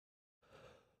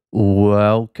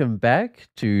Welcome back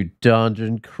to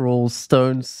Dungeon Crawl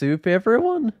Stone Soup,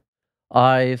 everyone.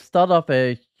 I start up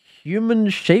a human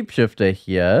shapeshifter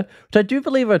here, which I do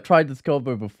believe I tried this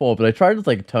combo before, but I tried this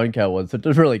like a turn count one, so it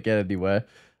didn't really get anywhere.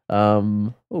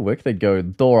 Where can I go?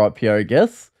 Door up here, I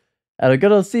guess. And I'm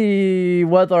gonna see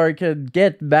whether I can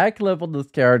get Makhleb on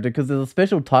this character, because there's a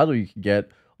special title you can get.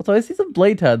 Also, I see some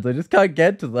blade hands, I just can't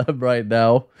get to them right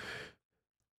now.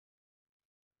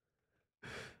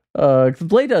 Cause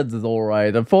Blade Hands is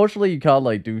alright. Unfortunately, you can't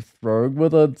like do throwing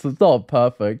with it, so it's not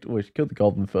perfect. Oh, I should kill the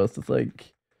goblin first, I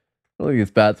think. I don't think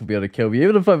his bats will be able to kill me.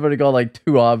 Even if I've only got like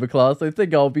 2 armor class, I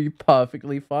think I'll be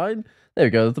perfectly fine. There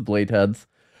we go, that's the Blade Hands.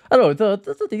 I don't know,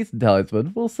 it's a decent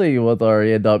talisman. We'll see whether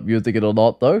I end up using it or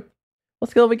not, though.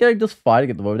 What's going on? We're getting just fighting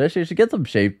at the moment. Actually, I should get some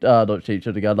not shape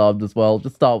shifting unarmed as well.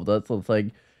 Just start with that sort of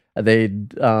thing. And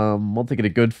then, once I get a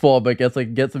good form, I guess I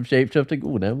can get some shape shifting.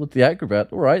 Oh, now what's the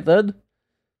acrobat? Alright then.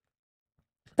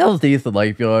 That was decent, like,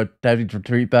 if you're having to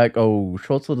retreat back. Oh,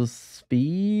 short sort of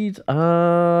speed?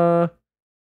 I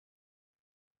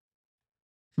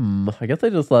guess I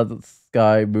just let this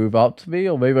guy move up to me,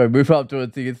 or maybe I move up to it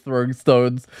and see it's throwing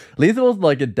stones. At least it wasn't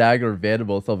like a dagger or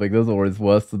venom or something. Those are always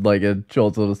worse than like a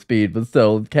short sort of speed, but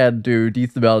still, it can do a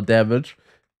decent amount of damage.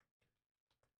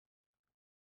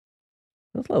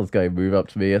 Let's let this guy move up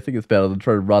to me. I think it's better than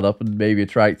trying to run up and maybe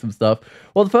attract some stuff.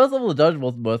 Well, the first level of the dungeon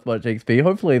wasn't worth much XP.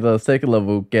 Hopefully the second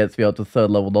level gets me up to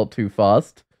third level not too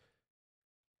fast.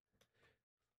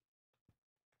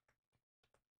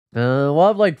 Well,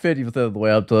 I'm like 50% of the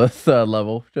way up to third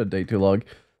level. Shouldn't take too long.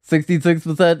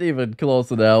 66%, even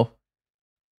closer now.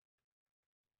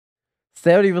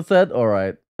 70%?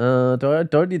 Alright.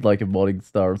 Don't need like a morning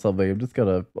star or something. I'm just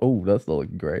gonna... Oh, that's not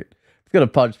looking great. Just gonna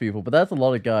punch people, but that's a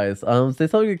lot of guys. Is there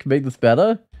something that can make this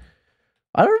better?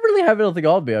 I don't really have anything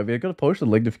on me. I mean, I got a potion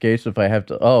of lignification if I have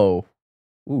to... Oh.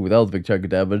 Ooh, that was a big chunk of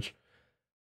damage.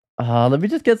 Let me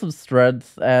just get some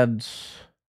strength and...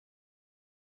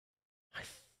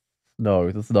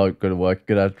 No, this is not going to work. I'm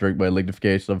going to have to drink my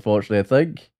lignification, unfortunately, I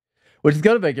think. Which is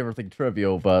going to make everything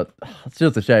trivial, but it's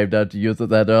just a shame not to use it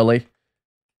that early.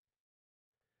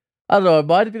 I don't know, I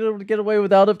might have been able to get away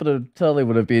without it, but it certainly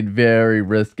would have been very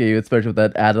risky, especially with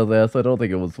that adder there, so I don't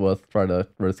think it was worth trying to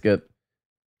risk it.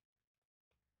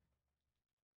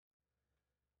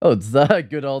 Oh, it's that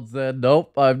good old Zen.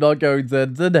 Nope, I'm not going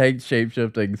Zen. Zen hates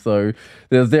shapeshifting, so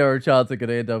there's zero chance I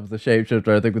could end up as a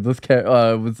shapeshifter, I think, with this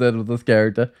with Zen with this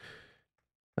character.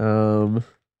 Oh,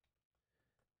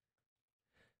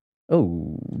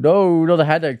 no, not a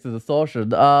hand axe to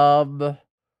distortion. I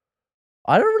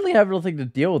don't really have anything to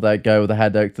deal with that guy with a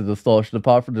hand axe to distortion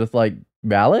apart from just like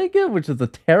mailing it, which is a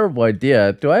terrible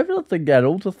idea. Do I have anything at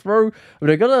all to throw? I mean,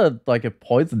 I got like a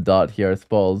poison dart here, I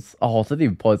suppose. Oh, it's not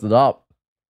even poisoned up.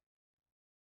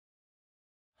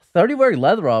 It's already wearing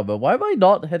leather armor. Why am I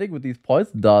not hitting with these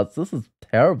poison darts? This is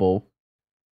terrible.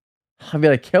 I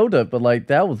mean, I killed it, but like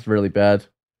that was really bad.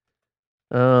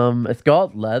 It's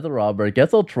got leather armor. I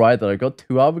guess I'll try that. I got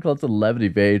 2 armor class, 11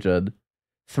 evasion,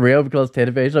 3 armor class, 10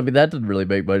 evasion. I mean, that didn't really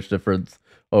make much difference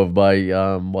of my,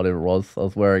 whatever it was. I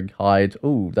was wearing hide.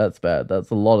 Ooh, that's bad. That's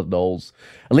a lot of knolls.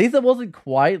 At least it wasn't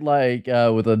quite like,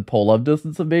 within pull-up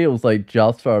distance of me. It was like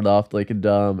just far enough that I could,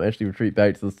 actually retreat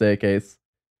back to the staircase.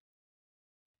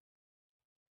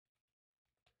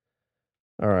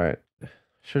 Alright.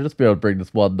 Should just be able to bring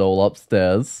this one knoll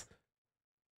upstairs.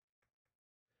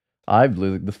 I'm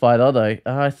losing this fight, aren't I?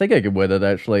 I think I can win it,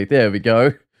 actually. There we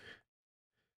go.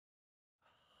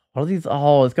 What are these?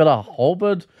 Oh, it's got a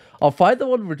halberd. I'll find the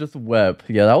one with just a web.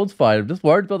 Yeah, that one's fine. I'm just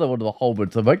worried about that one with a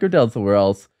halberd, so I might go down somewhere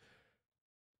else.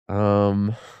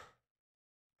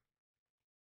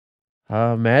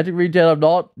 Magic regen, I'm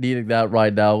not needing that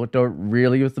right now. Don't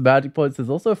really use the magic points. There's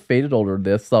also a faded order in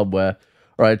there somewhere.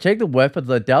 Alright, check the weapons.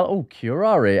 I doubt. Oh,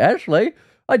 Curare. Actually,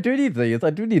 I do need these. I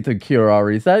do need some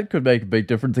Curares. That could make a big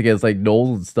difference against, like,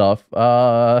 gnolls and stuff.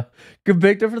 Could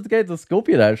make difference against the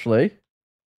Scorpion, actually.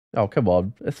 Oh, come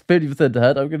on. It's 50% to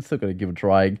hit. I'm still gonna give it a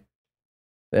try.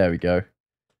 There we go.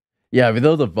 Yeah, I mean,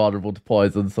 those are vulnerable to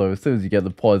poison, so as soon as you get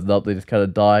them poisoned up, they just kind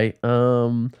of die.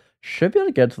 Should be able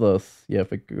to get to this. Yeah,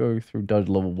 if I go through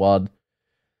dungeon level 1.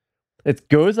 It's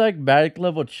Gozak,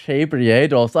 Makhleb, or Chamber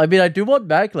Yados. I mean, I do want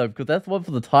Makhleb, because that's one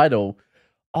for the title.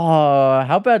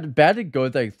 How bad? Banning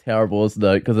Gozak's terrible, isn't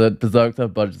it? Because it berserks a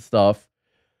bunch of stuff.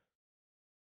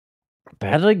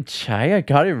 Banning Chang? I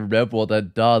can't even remember what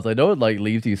that does. I know it, like,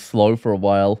 leaves you slow for a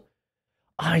while.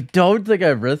 I don't think I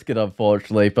risk it,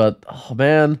 unfortunately, but, oh,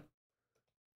 man.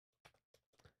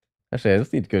 Actually, I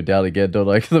just need to go down again, don't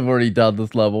I? Because I've already done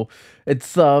this level.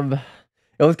 It's,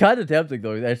 it was kind of tempting,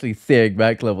 though, actually seeing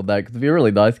Makhleb on that, because it'd be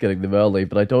really nice getting them early,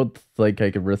 but I don't think I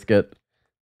can risk it.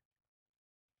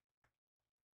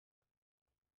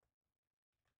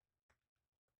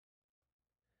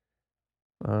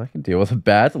 I can deal with a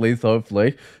bat, at least,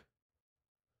 hopefully.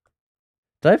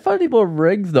 Did I find any more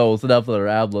rings? No, it's another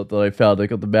amulet that I found. I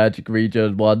got the magic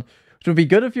region one. Which would be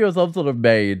good if you were some sort of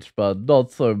mage, but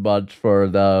not so much for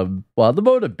the... Well, at the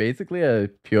moment, basically a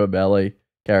pure melee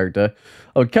character.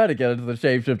 I'll kind of get into the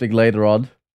shapeshifting later on.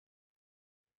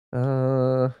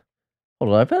 Hold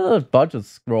on, I've had a bunch of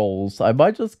scrolls. I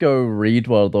might just go read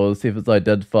one of those, see if it's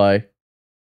identify.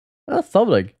 That's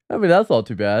something. I mean, that's not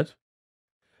too bad.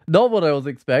 Not what I was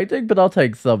expecting, but I'll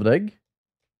take something.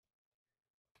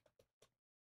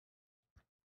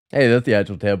 Hey, that's the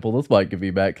actual temple. This might give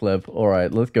me Makhleb.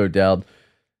 Alright, let's go down.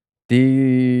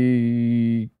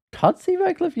 Can't see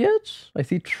Makhleb yet? I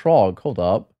see Trog. Hold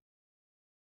up.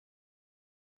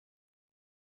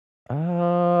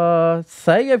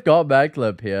 Saying I've got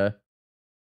Makhleb here.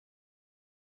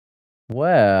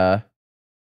 Where?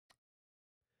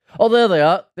 Oh, there they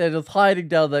are. They're just hiding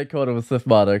down that corner with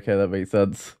Sifmon. Okay, that makes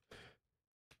sense.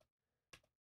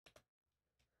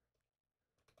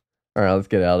 Alright, let's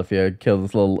get out of here. Kill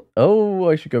this little... Oh,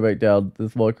 I should go back down.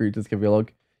 There's more creatures give me a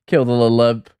look. Kill the little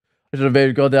imp. I should have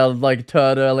maybe gone down like a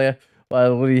turn earlier.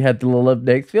 While we had the little imp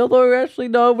next field. Although, actually,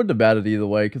 no, it wouldn't have mattered either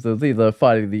way. Because it was either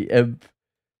fighting the imp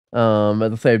at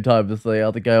the same time as the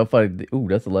other guy or fighting the... Ooh,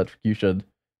 that's electrocution.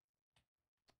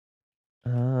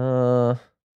 Can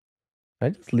I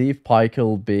just leave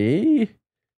Pykel be?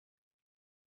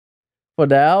 For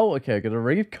now? Okay, I'm gonna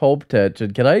read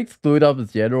Comptension. Can I exclude up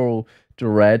his general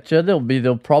direction?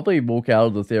 He'll probably walk out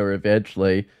of this area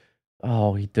eventually.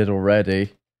 Oh, he did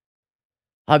already.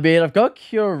 I mean, I've got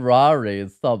Curari.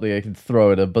 It's something I can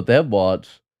throw at him, but then what?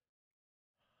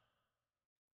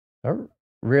 I don't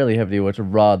really have anywhere to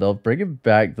run. I'll bring him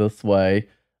back this way.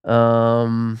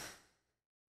 I'll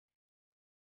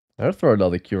throw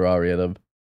another Curari at him.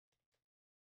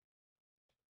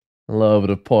 A little bit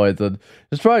of poison.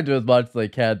 Just try and do as much as I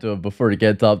can to him before he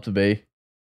gets up to me.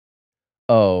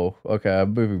 Oh, okay,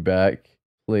 I'm moving back.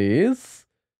 Please.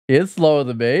 He is slower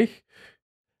than me.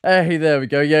 Hey, there we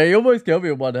go. Yeah, he almost killed me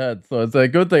in one head, so it's a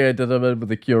good thing I did him in with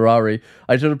the Curari.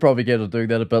 I should have probably kept on doing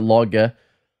that a bit longer.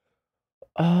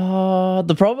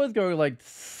 The problem is going like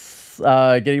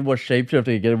getting more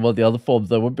shapeshifting and getting more of the other forms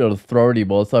I wouldn't be able to throw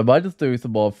anymore, so I might just do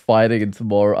some more fighting and some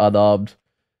more unarmed.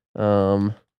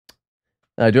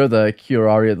 I do have the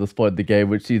Curari at this point in the game,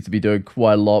 which seems to be doing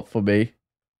quite a lot for me.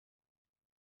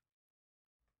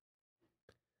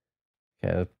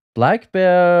 Okay, Black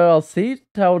Bear, I'll see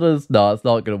how it is. No, it's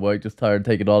not going to work. Just try and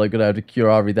take it on. I'm going to have to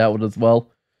Curari that one as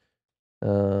well.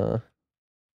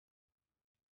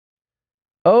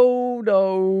 Oh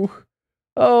no.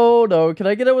 Oh no. Can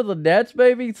I get it with a net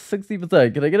maybe?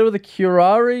 60%. Can I get it with a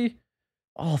Curari?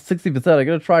 Oh, 60%. I'm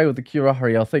going to try it with the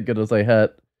Curari. I'll thank goodness I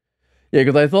hit. Yeah,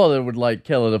 because I thought it would like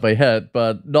kill it if I hit,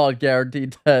 but not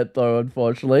guaranteed to hit though,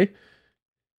 unfortunately.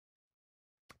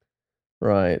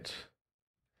 Right.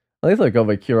 At least I got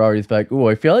my Curari's back. Ooh,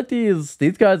 I feel like these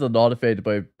guys are not affected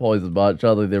by poison much,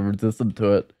 other they're resistant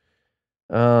to it.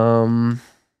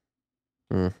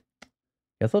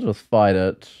 Guess I'll just fight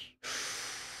it.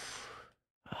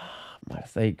 Might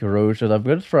say corrosion. I'm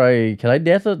gonna try. Can I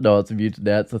net it? No, it's immune to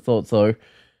nets. I thought so.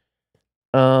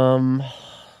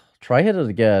 Try hit it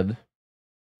again.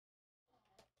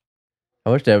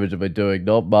 How much damage am I doing?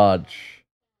 Not much.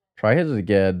 Try hit it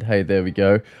again. Hey, there we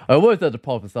go. I almost had to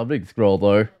pop a summoning scroll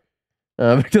though.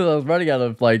 Because I was running out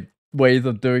of like ways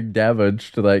of doing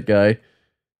damage to that guy.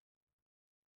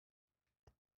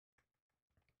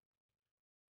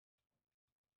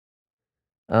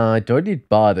 I don't need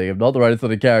barding. I'm not the right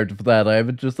sort of character for that. I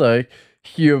am just a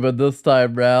human this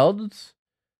time round.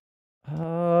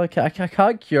 I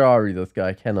can't Curari this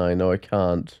guy, can I? No, I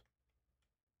can't.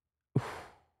 I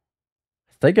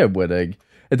think I'm winning.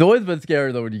 It's always been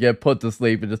scary though when you get put to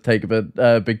sleep and just take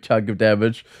a big chunk of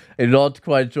damage. And you're not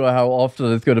quite sure how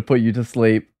often it's going to put you to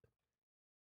sleep.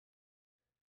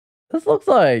 This looks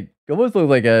like, almost looks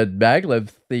like a Makhleb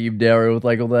themed area with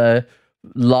like all the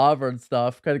lava and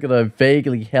stuff. Kind of got a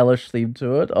vaguely hellish theme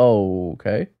to it. Oh,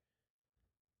 okay.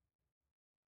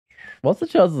 What's the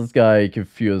chance of this guy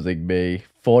confusing me?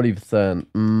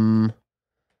 40%.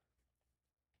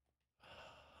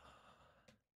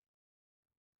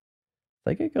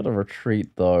 I think I gotta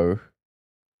retreat though.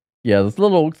 Yeah, this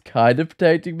little orc's kind of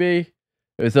protecting me.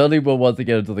 It's only when once I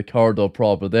get into the corridor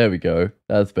proper. There we go.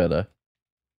 That's better.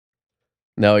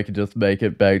 Now I can just make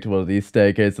it back to one of these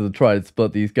staircases and try and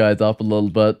split these guys up a little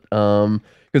bit.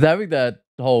 Because having that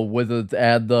whole wizards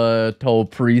and the whole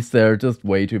priest there just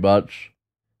way too much.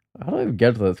 How do I even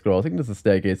get to that scroll? I think there's a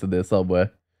staircase in there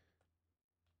somewhere.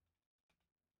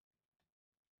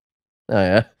 Oh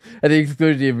yeah. And the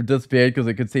exclusion even disappeared because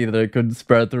it could see that it couldn't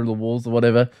spread through the walls or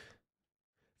whatever.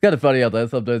 kind of funny how that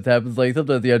sometimes happens. Like,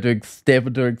 sometimes you have to step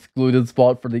into an excluded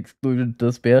spot for the excluded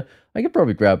to spare. I could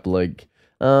probably grab Blink.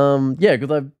 Yeah,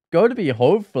 because I'm going to be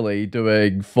hopefully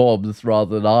doing forms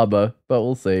rather than armor, but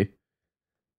we'll see.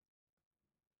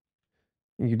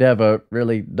 You never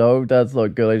really know. That's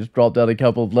not good. I just dropped down a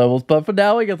couple of levels. But for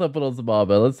now, I guess I'll put on some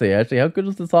armor. Let's see. Actually, how good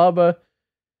is this armor?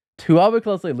 2 armor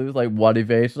class, I lose like 1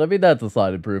 evasion. I mean, that's a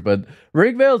slight improvement.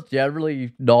 Ring Veil's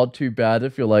generally not too bad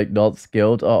if you're like not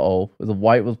skilled. Uh-oh. There's a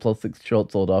white with +6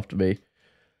 short sword after me.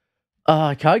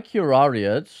 I can't Curari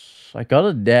it. I got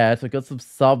a net. I got some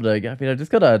summoning. I mean, I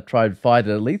just gotta try and find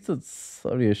it. At least it's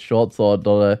only a short sword,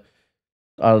 not a,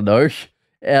 I don't know,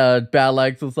 battle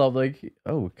axe or something.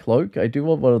 Oh, cloak. I do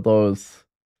want one of those.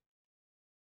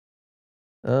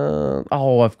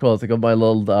 Oh, of course. I got my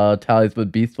little talisman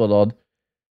beast one on.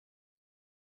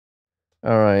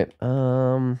 Alright.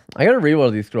 I gotta read one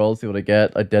of these scrolls, see what I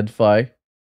get. Identify.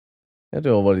 I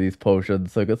do one of these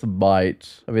potions, so I got some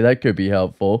might. I mean, that could be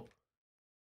helpful.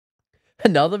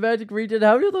 Another magic regen?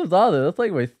 How many of those are there? That's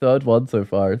like my 3rd one so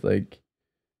far, I think.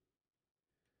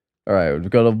 Alright, we've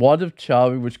got a wand of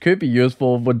charming, which could be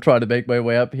useful when trying to make my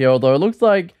way up here, although it looks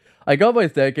like I got my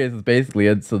staircases basically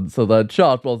instant, so the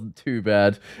shaft wasn't too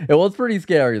bad. It was pretty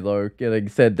scary, though, getting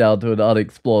sent down to an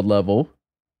unexplored level.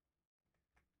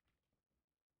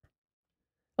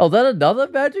 Oh, is that another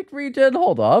magic regen?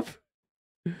 Hold up.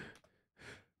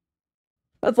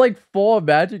 That's like 4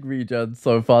 magic regens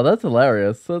so far. That's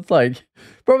hilarious. That's like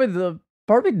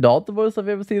probably not the most I've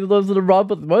ever seen of those in a run,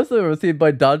 but the most I've ever seen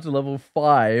by dungeon level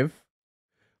 5.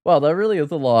 Wow, that really is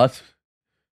a lot.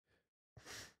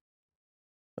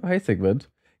 Oh, hey, Sigmund.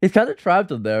 He's kind of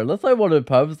trapped in there. Unless I want to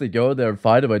purposely go in there and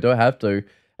find him, I don't have to.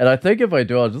 And I think if I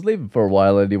do, I'll just leave him for a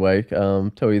while anyway,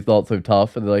 till he's not so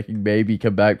tough, and then I can maybe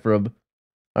come back for him.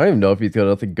 I don't even know if he's got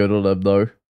anything good on him, though.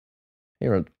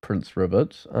 Here at Prince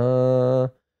Ribbit. I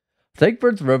think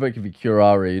Prince Ribbit can be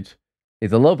Curaried.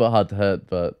 He's a little bit hard to hit,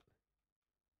 but...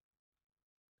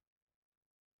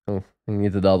 Oh, he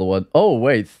needs another one. Oh,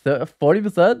 wait,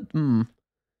 40%? Can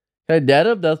I net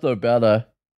him? That's no better.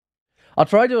 I'll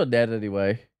try doing net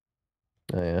anyway.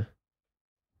 Oh, yeah.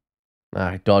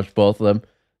 I dodged both of them.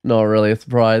 Not really a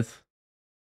surprise.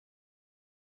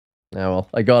 Oh, well,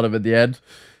 I got him in the end.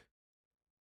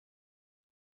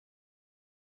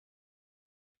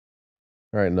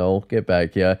 Alright, no, get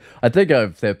back here. I think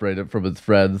I've separated from its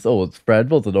friends. Oh, its friend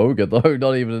was an ogre, though,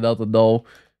 not even another no.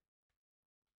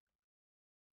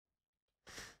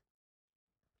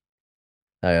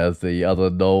 I has the other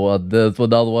no one. There's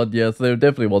another one. Yes, there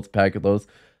definitely wants a pack of those.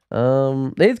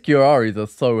 These Curaris are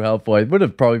so helpful. I would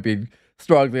have probably been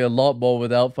struggling a lot more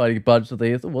without fighting a bunch of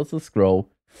these. What's the scroll?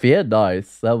 Fear,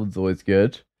 nice. That one's always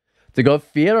good. So I got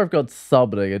Fear, I've got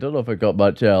Summoning. I don't know if I got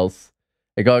much else.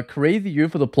 I got Crazy You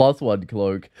for the +1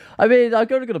 cloak. I mean, I'm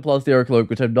going to get a +0 cloak,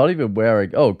 which I'm not even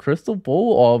wearing. Oh, Crystal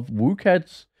Ball of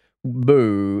Wukat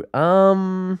Boo.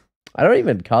 I don't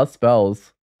even cast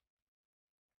spells.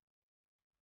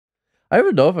 I don't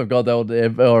even know if I've got that on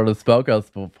a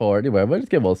spellcast before. Anyway, I might just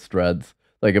get more strength.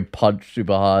 Like a punch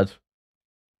super hard.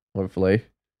 Hopefully.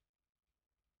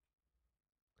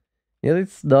 Yeah,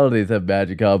 none of these have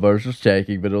magic armor. I was just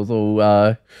checking, but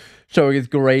also showing his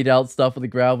grayed out stuff on the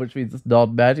ground, which means it's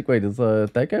not magic. Wait, is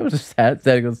that guy was just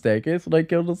standing on the staircase when I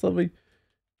killed or something?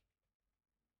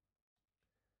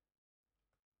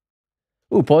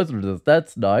 Ooh, poison resist.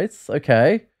 That's nice.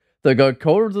 Okay. So I got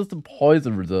cold resist and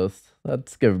poison resist.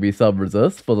 That's giving me some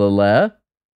resist for the lair.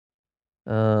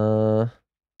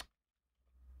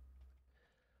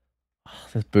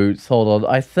 This boots. Hold on.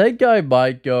 I think I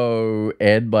might go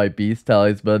end my beast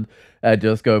talisman and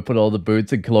just go put on the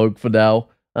boots and cloak for now.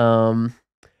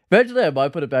 Eventually I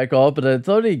might put it back on, but it's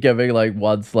only giving like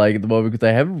 1 slag at the moment because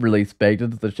I haven't really spec'd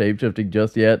into the shapeshifting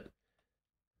just yet.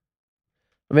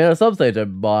 I mean, at some stage I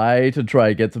might to try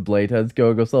and get some blade heads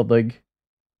going or something.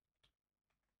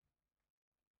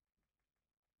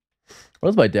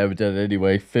 What's my damage at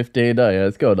anyway? 15? Oh yeah,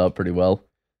 it's going up pretty well.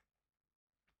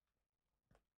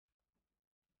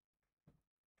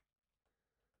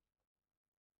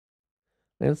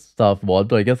 It's tough one,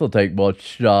 but I guess I'll take more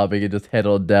charming and just head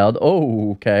on down.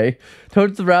 Oh, okay.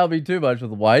 Don't surround me too much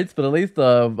with whites, but at least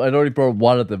I'd already brought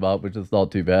one of them up, which is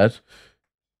not too bad.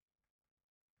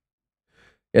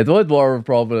 Yeah, it's always more of a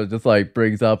problem when it just like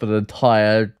brings up an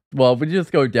entire... Well, when you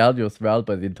just go down, you're surrounded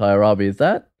by the entire army. Is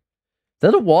that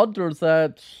a wand or is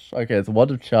that... Okay, it's a wand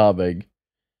of charming.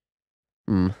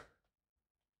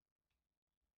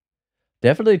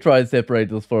 Definitely try and separate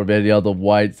this from any other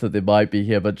whites that there might be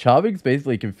here, but Charming's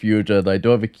basically confusion. I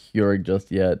don't have a curing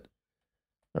just yet.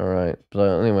 Alright,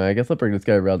 but anyway, I guess I'll bring this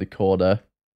guy around the corner.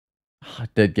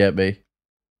 It did get me.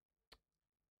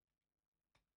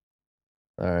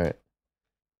 Alright.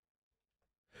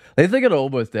 At least I got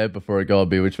almost dead before it got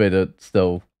me, which made it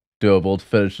still doable to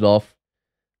finish it off.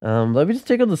 Let me just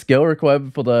check on the skill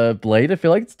requirement for the blade. I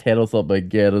feel like it's 10 or something.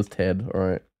 Yeah, it is 10.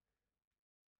 Alright.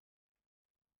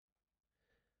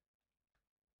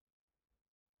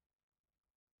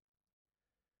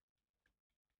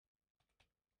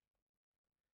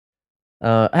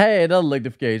 Hey, another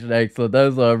lignification. Excellent.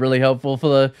 Those are really helpful for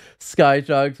the sky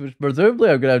sharks, which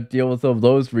presumably I'm gonna have to deal with some of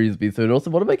those reasonably soon.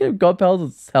 Also, want to make it god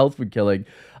powers health for killing.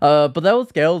 But that was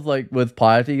scales like with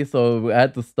piety, so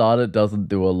at the start it doesn't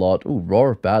do a lot. Ooh,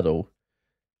 roar of battle.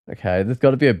 Okay, there's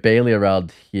got to be a Bailey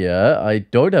around here. I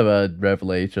don't have a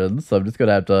revelation, so I'm just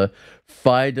gonna have to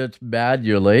find it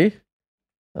manually.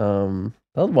 Doesn't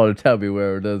want to tell me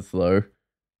where it is though.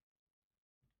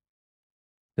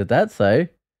 Did that say?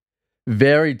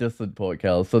 Very distant Port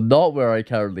Cal, so not where I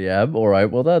currently am. Alright,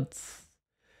 well that's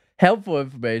helpful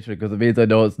information because it means I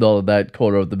know it's not in that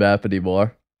corner of the map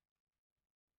anymore.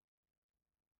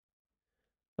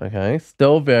 Okay,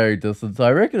 still very distant, so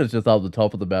I reckon it's just up the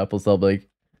top of the map or something. At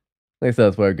least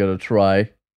that's where I'm gonna try.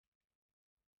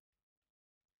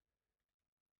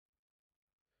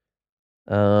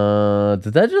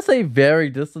 Did that just say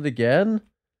very distant again?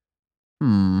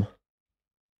 Hmm.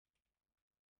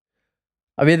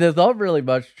 I mean, there's not really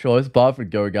much choice apart from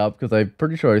going up because I'm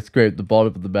pretty sure I scraped the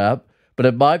bottom of the map. But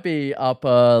it might be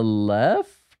upper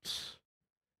left?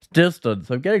 Distance.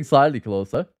 I'm getting slightly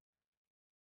closer.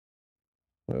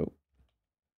 Oh.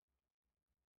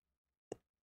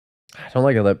 I don't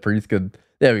like how that priest could...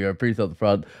 There we go, priest at the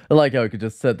front. I like how it could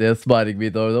just sit there smiting me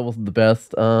though. That wasn't the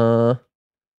best. Do I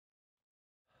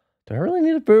really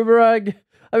need a boomerang?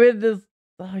 I mean, there's...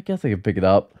 I guess I can pick it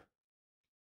up.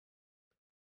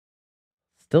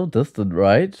 Still distant,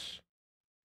 right?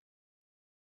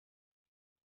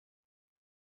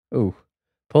 Ooh.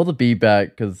 Pull the bee back,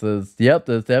 because there's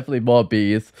definitely more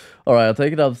bees. Alright, I'll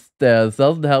take it upstairs.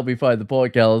 Doesn't help me find the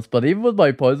portcullis, but even with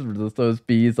my poison resist, those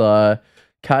bees are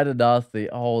kind of nasty.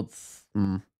 Oh, it's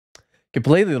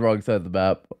completely the wrong side of the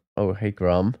map. Oh, hey,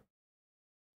 Grum.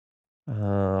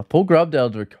 Pull Grum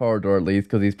down to a corridor at least,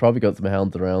 because he's probably got some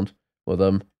hounds around with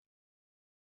him.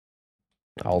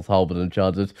 Owl's halberd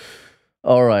enchanted.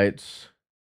 Alright.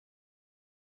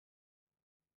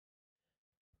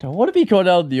 Don't want to be caught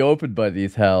out in the open by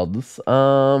these hounds.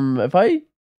 If I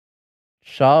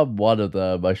charm one of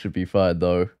them, I should be fine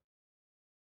though.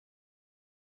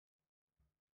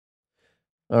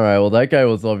 Alright, well that guy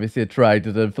was obviously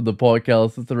attracted and for the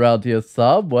podcast it's around here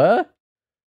somewhere.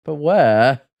 But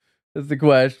where is the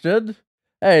question?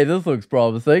 Hey, this looks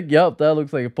promising. Yep, that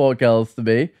looks like a podcast to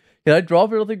me. Can I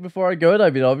drop anything before I go in?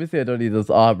 I mean, obviously I don't need this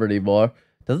armor anymore.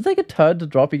 Does it take a turn to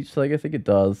drop each thing? I think it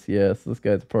does. Yes, this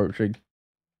guy's approaching.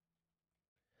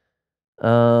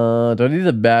 Don't need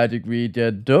a magic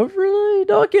regen. Don't really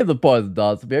not give the poison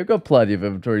darts to me. I've got plenty of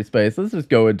inventory space. Let's just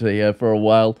go into here for a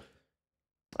while.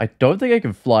 I don't think I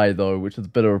can fly though, which is a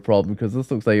bit of a problem because this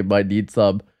looks like it might need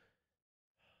some.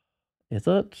 Is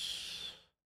it?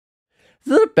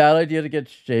 Is it a bad idea to get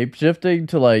shapeshifting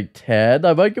to like 10?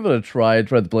 I might give it a try and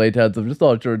try the blade hands. I'm just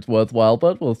not sure it's worthwhile,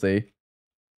 but we'll see.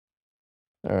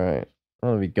 Alright.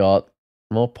 What have we got?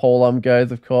 More polearm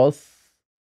guys, of course.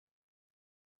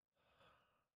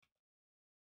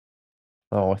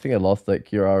 Oh, I think I lost that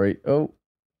Kirari. Oh.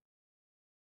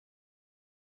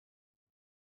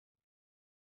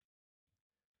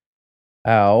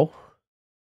 Ow.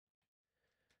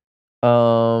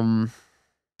 Can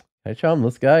I charm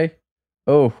this guy?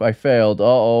 Oh, I failed.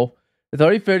 Uh-oh. It's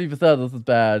only 30%. This is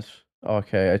bad.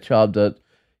 Okay, I charmed it.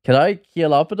 Can I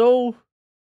heal up at all?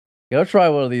 I'll try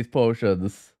one of these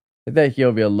potions. I think they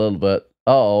heal me a little bit.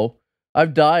 Uh-oh.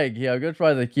 I'm dying here. I'm gonna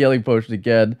try the healing potion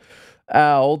again.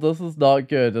 Ow, this is not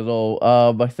good at all.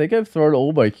 I think I've thrown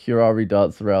all my Curari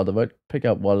darts around. I might pick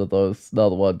up one of those.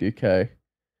 Another one, okay.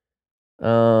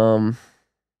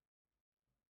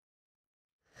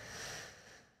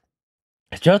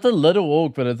 It's just a little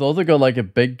orc, but it's also got like a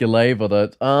big glaive on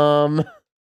it. I'll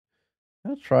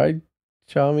try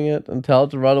charming it and tell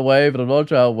it to run away, but I'm not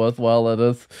sure how worthwhile it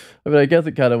is. I mean, I guess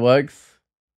it kind of works.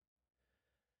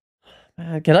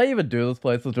 Man, can I even do this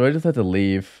place, or do I just have to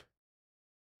leave?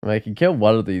 I mean, I can kill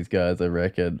one of these guys, I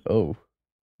reckon. Oh,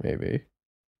 maybe.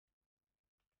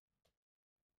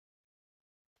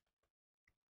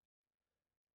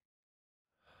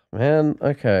 Man,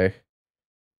 okay.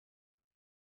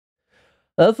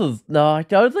 This is... No, I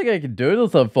don't think I can do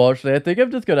this, unfortunately. I think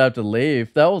I'm just gonna have to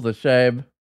leave. That was a shame.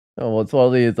 Oh, it's one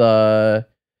of these,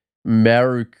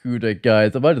 Marukuda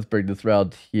guys. I might just bring this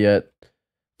round here.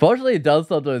 Fortunately, it does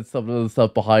sometimes some of the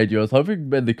stuff behind you. I was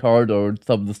hoping in the corridor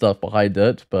some of the stuff behind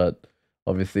it, but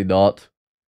obviously not.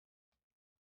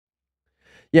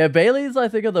 Yeah, Bailey's I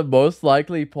think are the most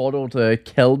likely portal to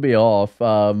kill me off.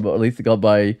 Or at least it got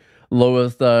my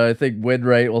lowest I think win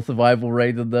rate or survival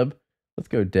rate in them. Let's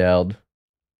go down.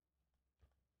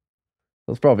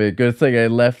 That's probably a good thing I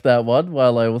left that one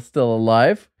while I was still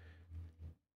alive.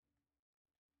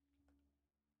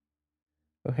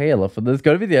 Oh, hey, elephant. There's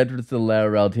got to be the entrance to the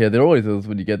lair around here. There always is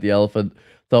when you get the elephant.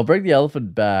 So I'll bring the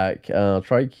elephant back.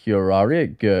 Try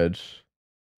Curare. Good.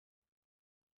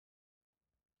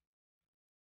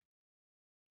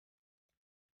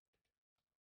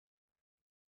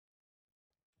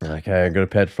 Okay, I'm gonna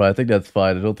petrify. I think that's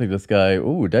fine. I don't think this guy.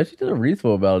 Ooh, it actually did a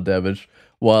reasonable amount of damage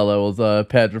while I was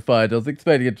petrified. I was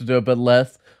expecting it to do a bit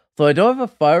less. So I don't have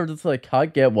a fire resist, so I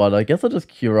can't get one. I guess I'll just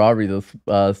Curare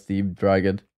this steam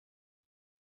dragon.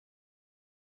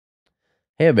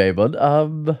 Hey, Maimon.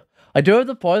 I do have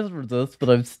the poison resist, but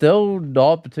I'm still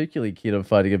not particularly keen on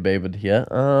fighting a Maimon here.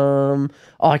 Oh,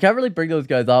 I can't really bring those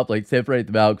guys up, like separate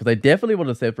them out, because I definitely want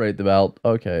to separate them out.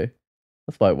 Okay,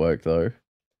 this might work though.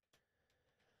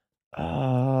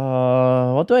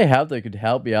 What do I have that could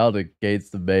help me out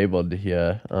against the Maimon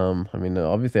here? I mean,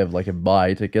 obviously I have like a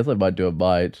bite. I guess I might do a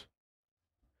bite.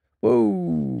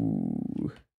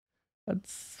 Whoa,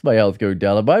 that's my health going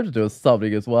down. I might have to do a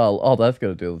something as well. Oh, that's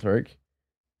gonna do the trick.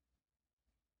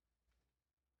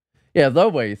 Yeah, no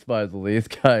way he spies all these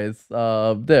guys.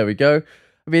 There we go.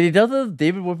 I mean, he does his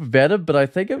demon whip venom, but I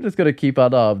think I'm just gonna keep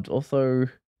unarmed. Also,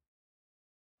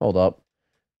 hold up.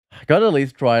 I gotta at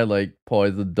least try and like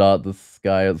poison dart this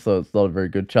guy, so it's not a very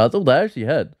good chance. Oh, that actually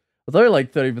hit. It's only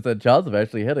like 30% chance of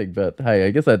actually hitting, but hey,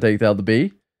 I guess that takes out the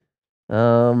bee.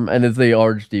 And there's the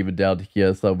orange demon down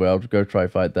here somewhere. I'll go try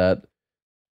fight that.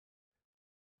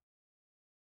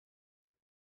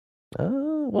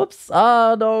 Whoops.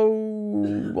 Ah, no.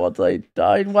 What I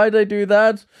died. Why did I do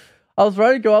that? I was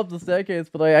trying to go up the staircase,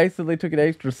 but I accidentally took an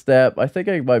extra step. I think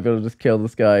I might be able to just kill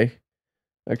this guy.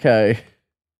 Okay.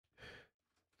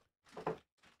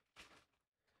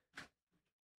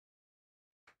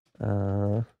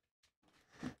 Uh.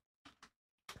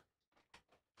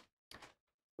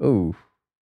 Ooh.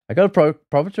 I got a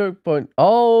proper choke point.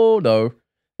 Oh, no.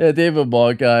 Yeah, even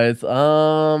more, guys.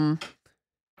 Can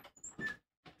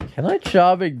I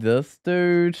charming this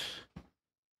dude?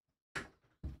 I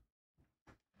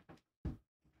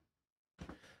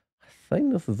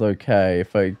think this is okay.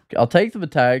 I'll take some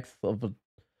attacks of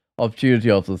opportunity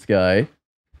off this guy.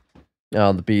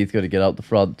 The bee's going to get up the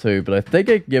front too, but I think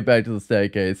I can get back to the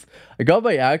staircase. I got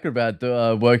my acrobat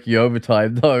working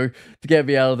overtime though to get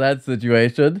me out of that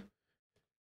situation.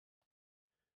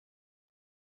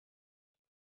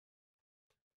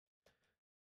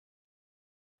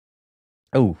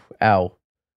 Oh, ow.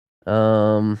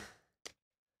 Um,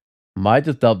 might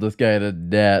just dump this guy in a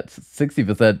net.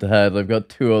 60% to head. I've got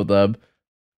two of them.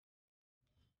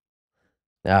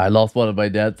 Yeah, I lost one of my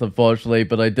nets, unfortunately,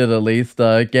 but I did at least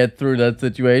get through that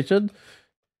situation.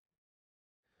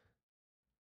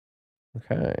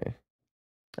 Okay.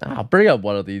 Bring up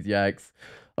one of these yaks.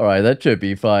 Alright, that should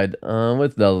be fine.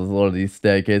 What's another one of these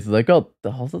staircases? I got,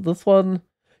 was it this one?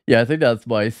 Yeah, I think that's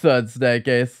my third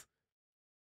staircase.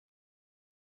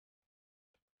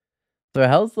 So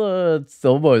how's it's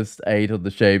almost 8 on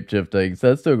the shape shifting, so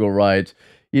that's doing alright.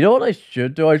 You know what I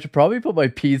should do? I should probably put my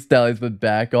peace talisman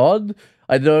back on.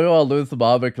 I know I'll lose some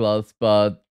armor class,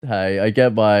 but hey, I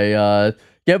get my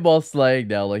get more slaying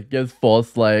now, like it gives 4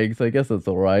 slaying, so I guess that's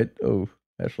alright. Oh,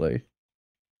 actually.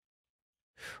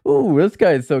 Ooh, this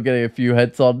guy's still getting a few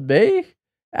hits on me.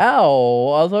 Ow!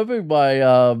 I was hoping my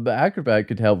acrobat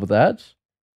could help with that.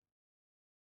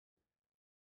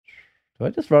 Do I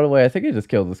just run away? I think I just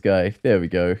killed this guy. There we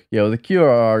go. Yeah, with a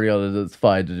QRR on it, it's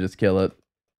fine to just kill it.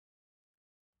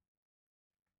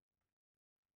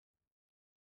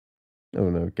 Oh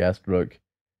no, Gastrook.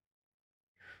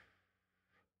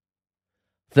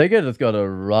 I think I just gotta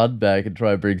run back and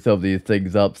try and bring some of these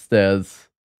things upstairs.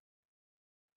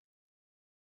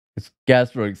 This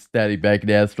Gastrook standing back and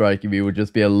airstriking me would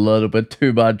just be a little bit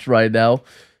too much right now.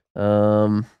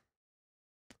 Um,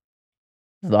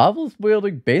 Zavel's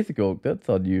wielding basic oak. That's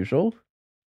unusual.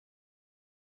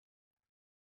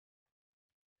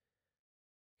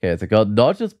 Okay, so I got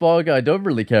not just bog. I don't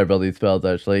really care about these spells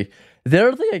actually. Is there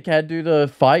anything I can do to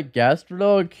fight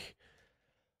Gastronog?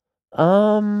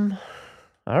 Um,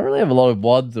 I don't really have a lot of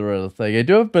wands or anything. I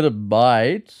do have a bit of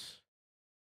might.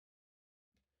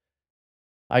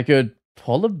 I could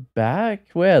pull him back.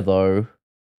 Where though?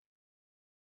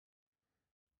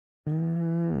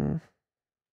 Mm,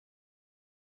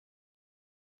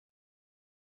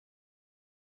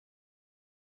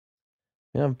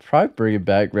 yeah, I'm probably bring him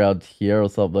back around here or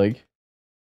something.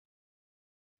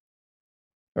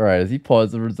 Alright, is he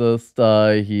poison resist?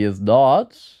 He is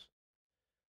not.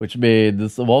 Which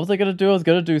means, what was I gonna do? I was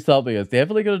gonna do something. I was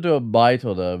definitely gonna do a bite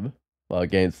on him. Well,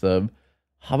 against him.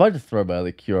 I might just throw my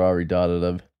other Curari dart at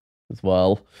him as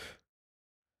well.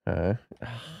 I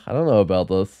don't know about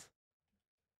this.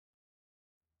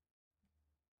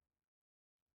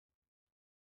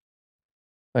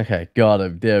 Okay, got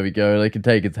him. There we go. I can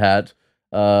take his hat.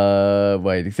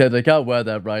 Wait, except I can't wear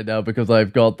that right now because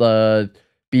I've got the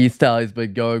beast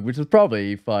talisman going, which is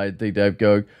probably fine thing to have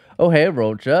going. Oh, hey,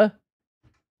 Rocha.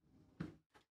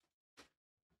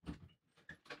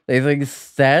 They think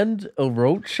Sand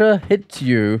Orocha hit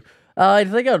you. I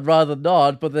think I'd rather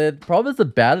not, but they promise a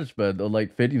banishment on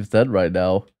like 50% right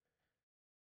now.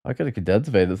 I got a condense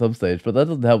vein at some stage, but that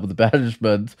doesn't help with the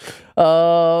banishment.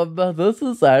 This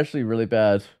is actually really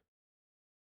bad.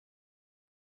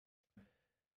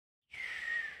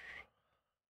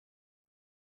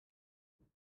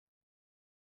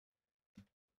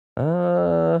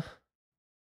 Uh,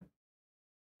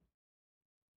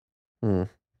 hmm.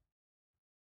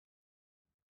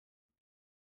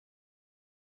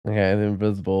 Okay, the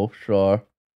invisible, sure.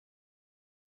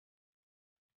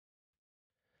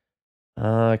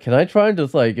 Can I try and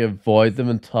just like avoid them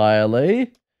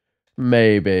entirely?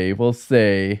 Maybe. We'll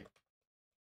see.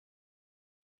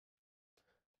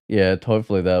 Yeah,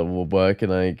 hopefully that will work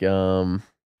and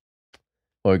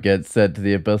or get sent to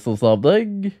the abyss or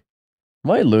something.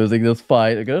 Am I losing this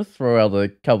fight? I'm gonna throw out a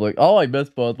couple of... Oh, I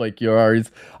missed both my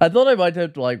Curaris. I thought I might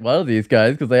have to like one of these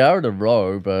guys because they are in a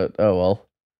row, but oh well.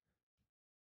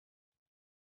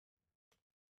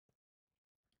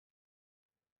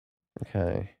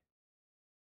 Okay.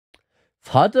 It's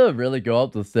hard to really go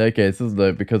up the staircase, isn't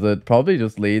it? Because it probably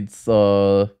just leads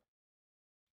kind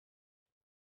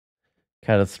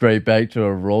of straight back to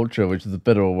a Rocha, which is a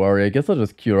bit of a worry. I guess I'll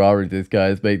just Curari these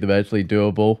guys, make them actually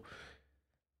doable.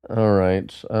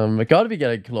 Alright. I gotta be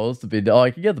getting close to being... Oh,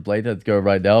 I can get the blade heads going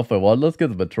right now if I want. Let's give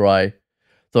them a try.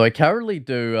 So I currently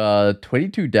do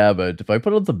 22 damage. If I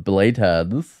put on some blade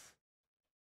heads,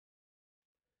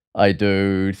 I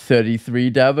do 33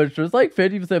 damage. There's like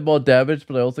 50% more damage,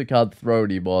 but I also can't throw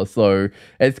anymore, so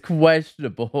it's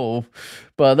questionable.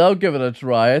 But I'll give it a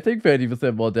try. I think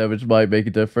 30% more damage might make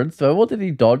a difference. Do I want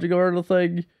any dodging or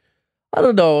anything? I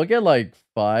don't know. I'll get like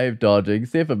 5 dodging,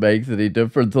 see if it makes any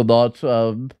difference or not.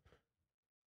 Oh,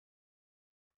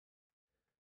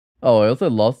 I also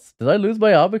lost. Did I lose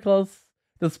my armor class?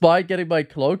 Despite getting my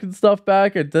cloak and stuff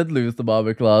back, I did lose the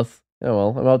armor class.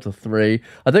 Oh well, I'm up to 3.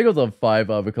 I think I was on 5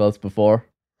 armor class before.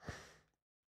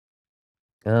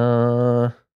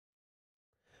 What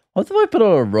if I put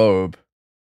on a robe?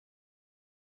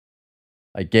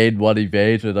 I gained 1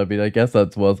 evasion. I mean, I guess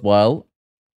that's worthwhile.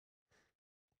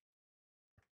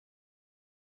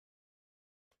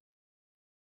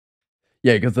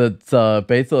 Yeah, because it's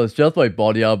based on it's just my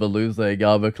body armor losing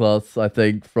armor class, I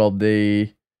think, from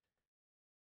the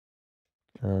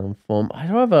from I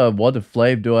don't have a wand of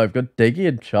flame, do I? I've got digging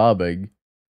and charming.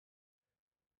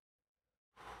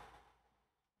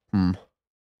 Hmm.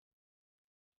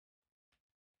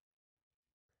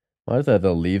 Why does I have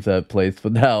to leave that place for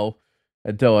now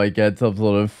until I get some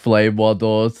sort of flame wand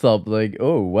or something?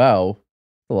 Oh wow.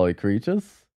 A lot of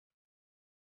creatures.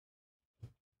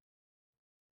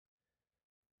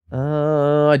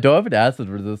 I don't have an acid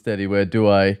resist anywhere, do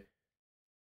I?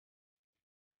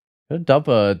 Dump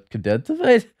a condenser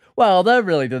phase? Wow, that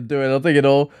really didn't do anything at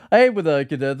all. I hate with a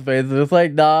condenser phase. It's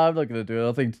like, nah, I'm not gonna do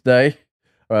anything today.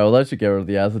 Alright, well, I should get rid of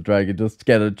the acid dragon. Just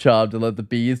get a charm to let the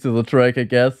bees do the trick, I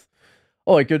guess.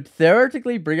 Oh, I could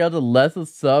theoretically bring out a lesser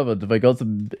servant if I got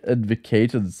some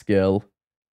invocation skill.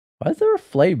 Why is there a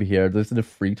flame here? There's a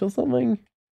freak or something?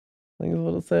 I think is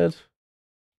what it said.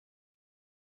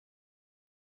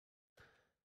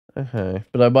 Okay,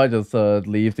 but I might just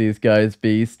leave these guys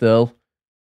be still.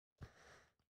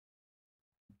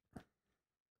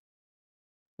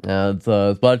 And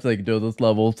as much as I can do this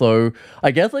level, so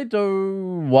I guess I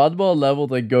do one more level,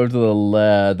 then go to the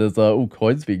lair. There's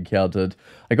coins being counted.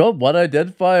 I got one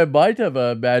identifier, might have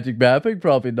a magic mapping,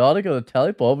 probably not. I got a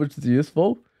teleport, which is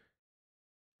useful.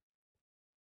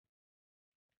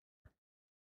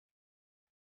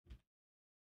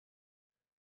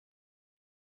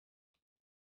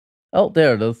 Oh,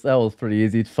 there it is. That was pretty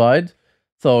easy to find.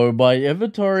 So my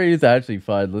inventory is actually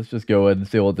fine. Let's just go in and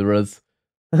see what there is.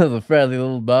 There's a friendly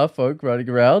little merfolk running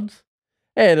around.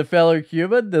 And a fellow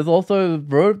human. There's also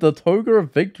the toga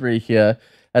of victory here.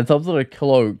 And some sort of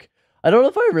cloak. I don't know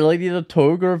if I really need a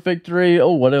toga of victory.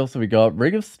 Oh, what else have we got?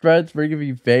 Ring of strength, ring of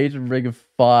evasion, ring of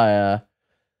fire.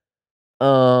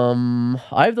 I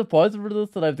have the poison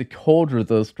resist and I have the cold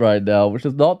resist right now, which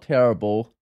is not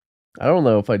terrible. I don't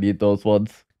know if I need those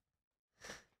ones.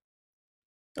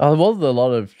 Oh, there wasn't a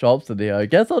lot of shops in here. I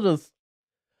guess I'll just.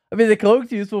 I mean, the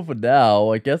cloak's useful for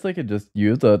now. I guess I can just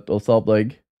use it or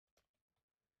something.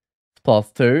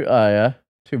 +2. Ah, yeah.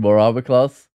 2 more armor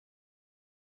class.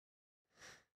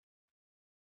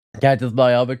 Can't just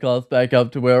my armor class back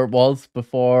up to where it was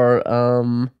before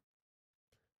I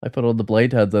put on the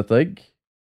blade heads, I think.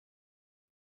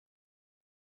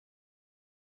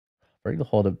 Bring the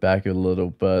hold it back a little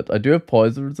bit. I do have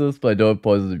poison resist, but I don't have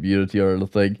poison immunity or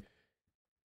anything.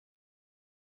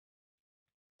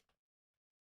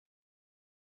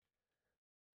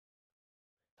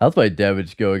 How's my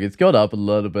damage going? It's gone up a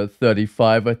little bit,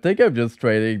 35. I think I'm just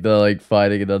trading the like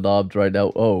fighting and unarmed right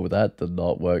now. Oh, that did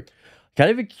not work. Can't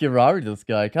even Kirari this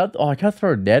guy. I can't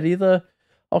throw a net either.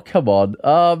 Oh, come on.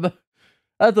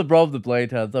 That's a problem with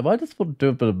blade hands. I might just want to do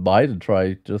a bit of might and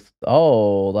try just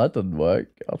oh, that didn't work.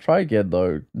 I'll try again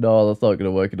though. No, that's not gonna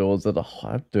work at all. So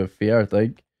I have to do a fear, I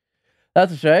think.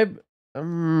 That's a shame.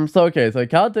 So okay, so I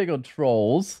can't take on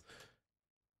trolls.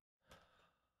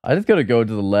 I just gotta go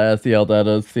to the last, see how that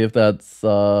is, see if that's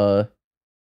wait.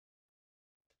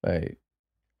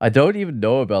 I don't even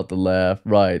know about the laugh.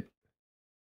 Right.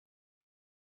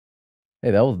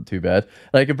 Hey, that wasn't too bad.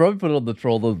 And I could probably put it on the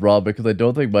troll as raw because I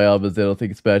don't think my armor's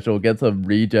anything special. Get some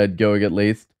regen going at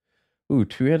least. Ooh,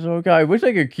 two-headed old guy. I wish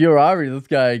I could cure Ari this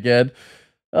guy again.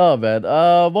 Oh man.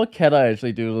 What can I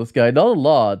actually do to this guy? Not a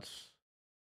lot.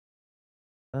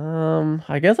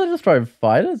 I guess I just try and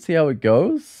fight it, see how it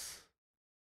goes.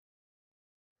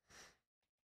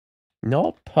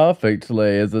 Not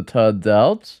perfectly, as it turns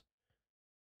out.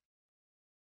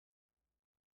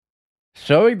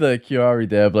 Showing the Kiari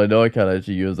there, but I know I can't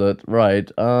actually use it. Right.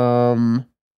 Try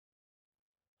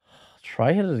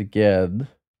hit it again.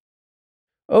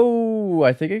 Oh,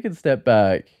 I think I can step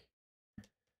back.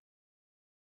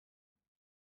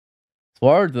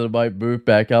 Worried that it might move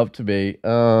back up to me.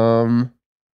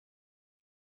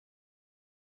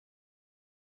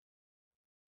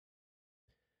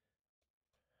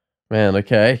 Man,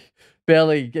 okay.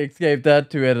 Barely escaped that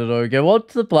two-headed again.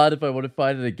 What's the plan if I want to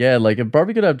find it again? Like, I'm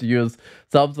probably gonna have to use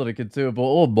some sort of consumable.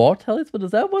 Oh, more talisman?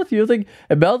 Is that worth using?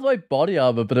 It melts my body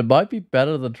armor, but it might be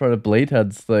better than trying to blade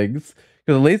heads things.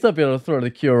 Because at least I'll be able to throw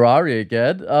the Curari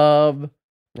again. Yeah,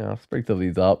 let's bring some of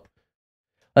these up.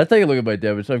 Let's take a look at my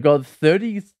damage. So I've got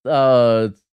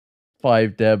 35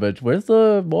 damage. Where's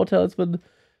the more talisman?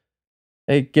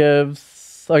 It gives...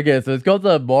 Okay, so it's got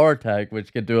the more attack,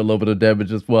 which can do a little bit of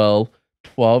damage as well.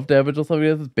 12 damage or something.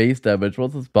 This is base damage.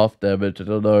 What's this buff damage? I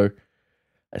don't know.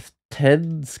 It's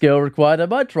 10 skill required. I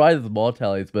might try this more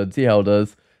talisman, see how it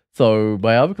does. So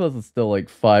my armor class is still like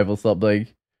 5 or something.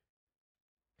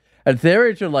 And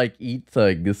theory it should like eat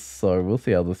things, so we'll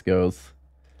see how this goes.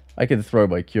 I can throw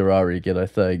my Curari again, I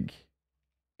think.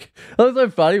 That was so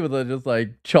funny with it just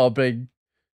like chopping.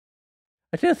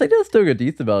 Actually, I think that's doing a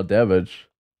decent amount of damage.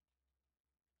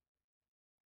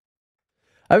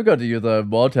 I haven't got to use a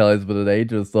more talisman in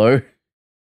ages though.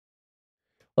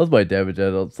 That's my damage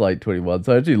at it's like 21,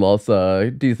 so I actually lost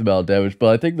a decent amount of damage,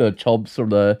 but I think the chomps from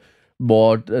the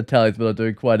more talisman are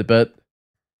doing quite a bit.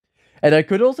 And I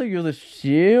could also use a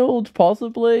shield,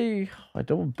 possibly. I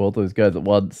don't want both those guys at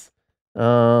once.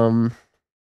 Um,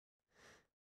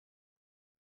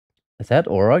 is that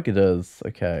Aurok? It is.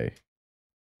 Okay.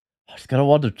 I just gotta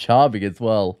want to charming as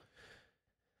well.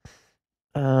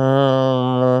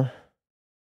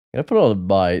 Gonna put on a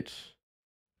bite.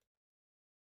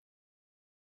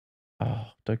 Oh,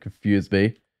 don't confuse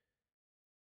me.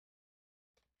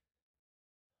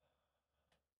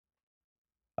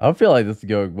 I don't feel like this is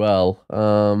going well.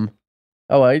 Oh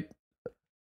wait.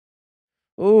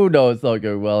 Oh no, it's not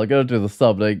going well. I gotta do the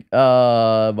summoning.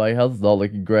 My health is not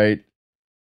looking great.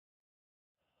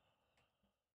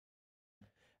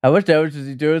 How much damage does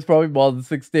he do? It's probably more than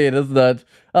 16, isn't it?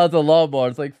 That's a lot more.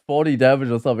 It's like 40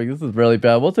 damage or something. This is really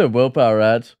bad. What's her willpower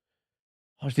at?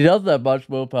 Oh, she doesn't have much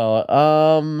willpower.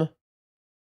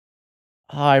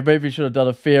 I maybe should have done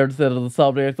a fear instead of the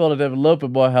summoning. I thought I'd have a little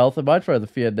bit more health. I might try the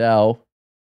fear now.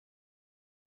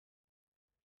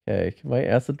 Okay, can my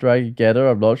acid dragon get her?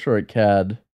 I'm not sure it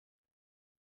can.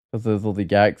 Because there's all the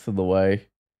gags in the way.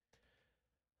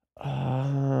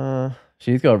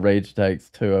 She's got rage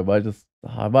attacks too. I might have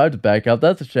to back up.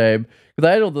 That's a shame. Because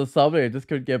I had all the summoning, I just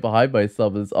couldn't get behind my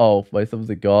summons. Oh, my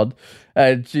summons are gone.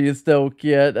 And she is still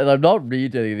cute. And I'm not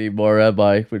reading anymore, am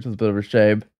I? Which is a bit of a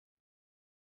shame.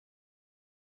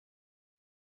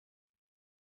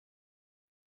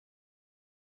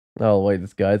 Oh, wait,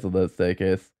 this guy's on that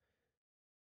staircase.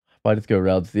 I might just go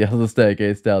around to the other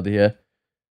staircase down here.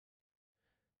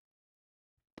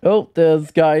 Oh,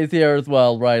 there's guys here as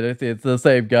well, right? I see it's the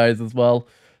same guys as well.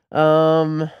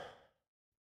 Um,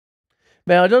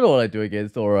 man, I don't know what I do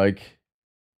against Orag.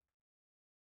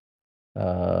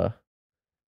 Uh,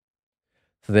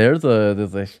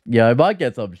 so yeah, I might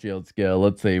get some shield skill.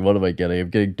 Let's see, what am I getting? I'm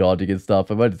getting dodging and stuff.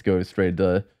 I might just go straight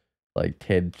to like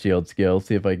 10 shield skill,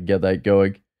 see if I can get that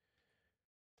going.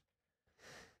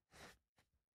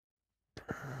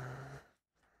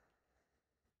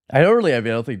 I don't really have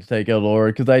anything to take out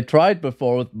Aura because I tried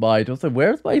before with Might. I was like,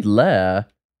 where's my lair?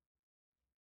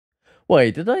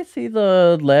 Wait, did I see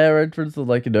the lair entrance of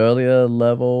like an earlier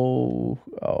level?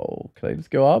 Oh, can I just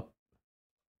go up?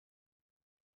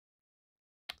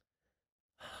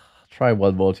 Try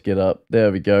one more to get up.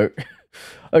 There we go.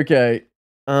 Okay.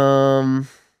 Um,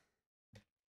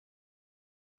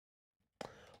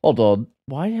 hold on.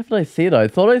 Why haven't I seen it? I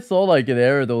thought I saw like an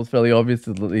area that was fairly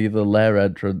obviously the lair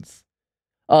entrance.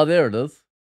 Oh, there it is.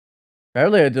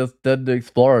 Apparently I just didn't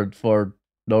explore it for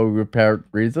no apparent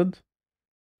reason.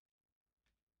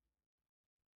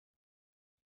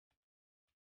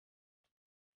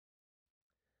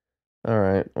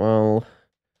 Alright, well,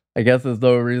 I guess there's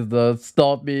no reason to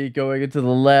stop me going into the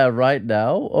lab right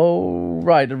now. Oh,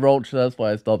 right, and Roach, that's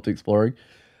why I stopped exploring.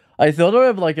 I still don't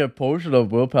have like a potion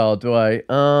of willpower, do I?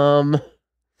 Oh,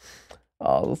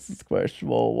 this is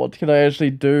questionable. What can I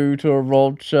actually do to a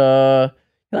Roach? Can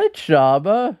I charm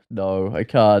her? No, I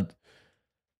can't.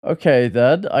 Okay,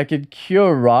 then. I can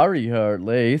curari her at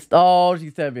least. Oh,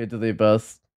 she sent me into the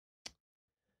abyss.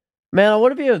 Man, I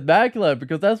want to be a Makhleb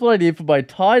because that's what I need for my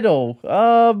title.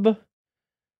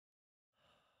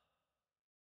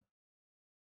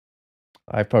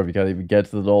 I probably can't even get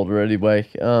to the altar anyway.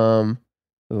 There's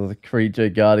a creature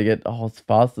guarding it. Oh, it's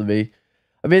faster than me.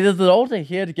 I mean, there's an altar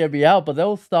here to get me out, but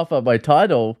they'll stuff up my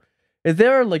title. Is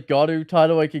there a Legato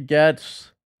title I could get?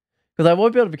 Because I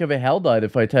won't be able to become a Hell Knight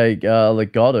if I take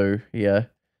Legato here.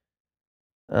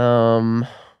 Um,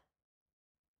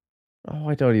 oh,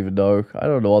 I don't even know. I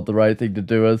don't know what the right thing to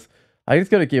do is. I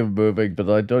just gotta keep moving, but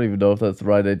I don't even know if that's the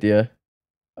right idea.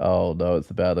 Oh no, it's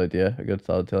a bad idea. I gotta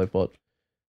start a teleport.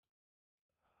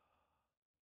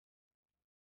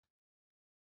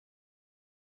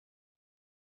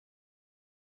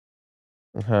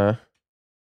 Uh-huh.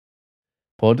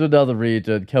 Pull to another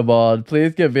region. Come on.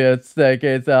 Please give me a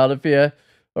staircase out of here.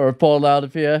 Or a portal out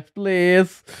of here.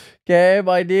 Please. Game,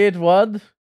 I need one.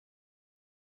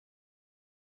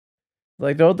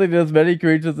 I don't think there's many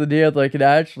creatures in here that I can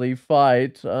actually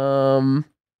fight. Oh,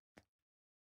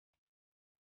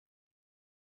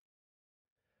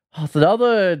 it's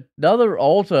another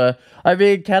altar. I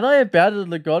mean, can I abandon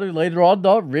Legato later on?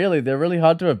 Not really. They're really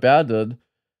hard to abandon.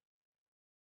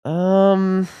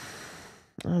 Um,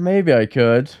 maybe I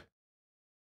could.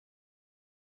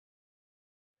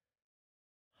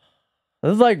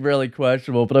 This is like really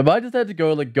questionable, but I might just have to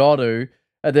go Legato,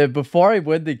 and then before I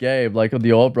win the game, like on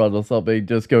the Orb Run or something,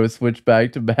 just go switch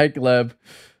back to Makhleb.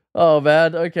 Oh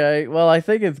man, okay. Well, I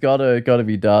think it's gotta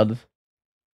be done.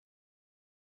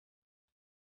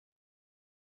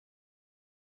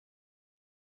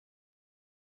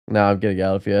 Nah, I'm getting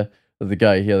out of here. There's a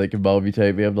guy here that can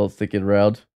multi-tape me. I'm not sticking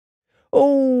around.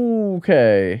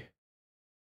 Okay.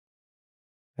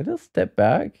 I just step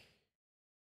back.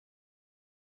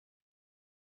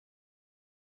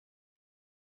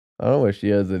 I don't know where she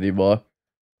is anymore.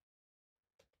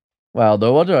 Wow,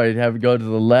 no wonder I haven't gone to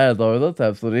the land though. That's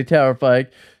absolutely terrifying.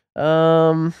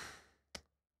 Um,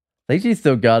 I think she's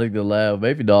still guarding the lair.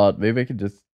 Maybe not. Maybe I can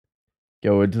just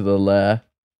go into the lair.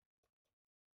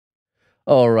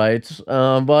 Alright.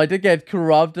 Well, I did get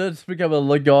corrupted to become a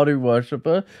Legato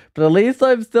worshipper, but at least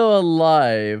I'm still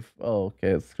alive. Oh, okay,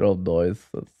 it's scroll noise.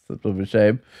 That's a bit of a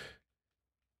shame.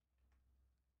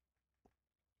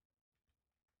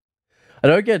 I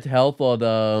don't get health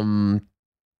on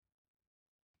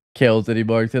kills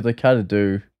anymore, except I kinda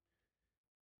do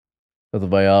because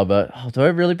of my armor. Oh, do I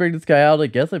really bring this guy out? I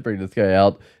guess I bring this guy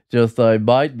out. Just I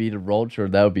might meet a vulture,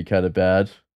 and that would be kinda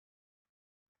bad.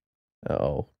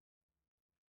 Oh.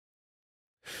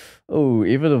 Oh,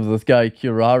 even if this guy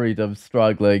Curari, I'm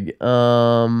struggling.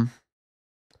 I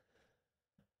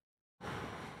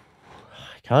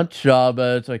can't charm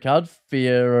it. I can't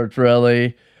fear it,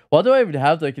 really. What do I even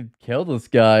have that can kill this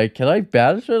guy? Can I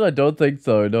banish it? I don't think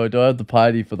so. No, I don't have the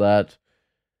piety for that.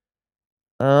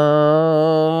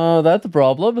 That's a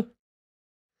problem.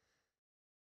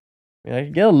 I mean, I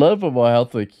can get a little bit more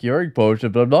health with a curing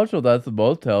potion, but I'm not sure that's the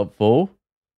most helpful.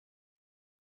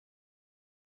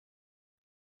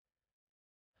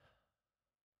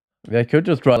 I mean, I could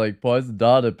just try like poison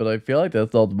dart it, but I feel like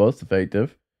that's not the most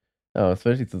effective. Oh,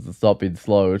 especially since it's not being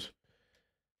slowed.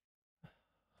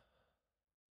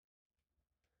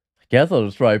 Guess I'll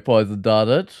just try poison dart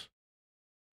it.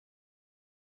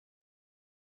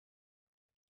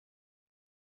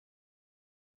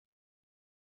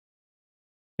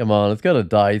 Come on, it's gonna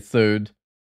die soon.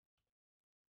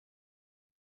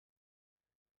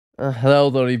 That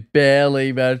was only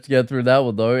barely managed to get through that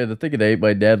one though, and I think it ate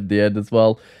my net at the end as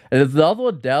well. And there's another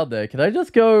one down there. Can I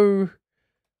just go,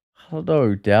 I don't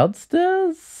know,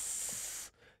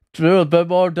 downstairs? Do a bit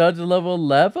more dungeon level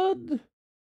 11?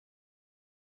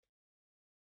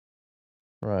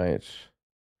 Right.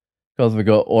 Because we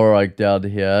got Aurite down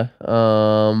here.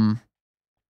 I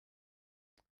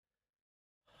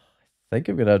think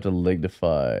I'm gonna have to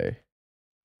lignify.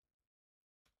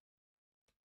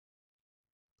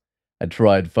 And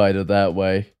try and fight it that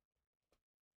way.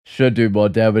 Should do more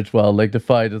damage while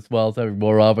lignified as well as having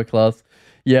more armor class.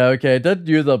 Yeah, okay, I didn't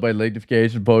use up my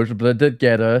lignification potion, but I did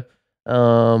get her.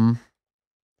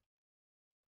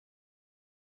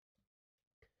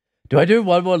 Do I do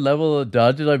one more level of the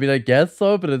dungeon? I mean, I guess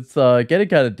so, but it's getting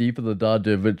kind of deep in the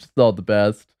dungeon, which is not the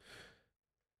best.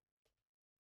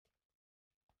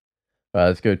 Alright,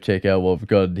 let's go check out what we've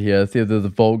got in here. See if there's a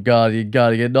Vault Guardian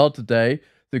Guardian. Not today.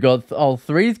 So we got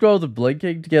three scrolls of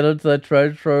blinking to get into that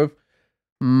treasure trove.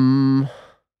 Hmm.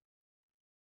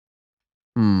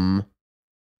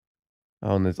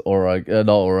 Oh, and there's Auroch. Not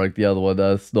Auroch, the other one,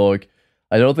 Snork.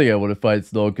 I don't think I want to fight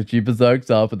Snork because she berserks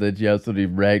up and then she absolutely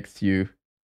wrecks you.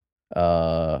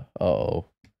 Uh-oh.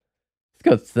 It's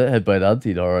got hit by an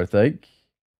unseen horror, I think.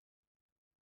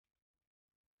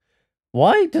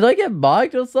 Why? Did I get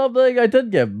marked or something? I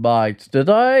did get marked, did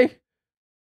I?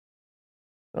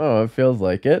 Oh, it feels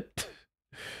like it.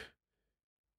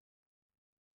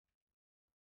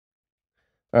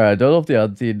 Alright, I don't know if the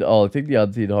unseen... Oh, I think the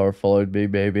unseen horror followed me,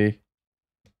 maybe.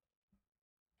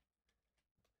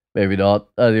 Maybe not.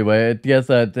 Anyway, I guess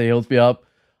that heals me up.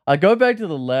 I go back to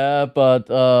the lab, but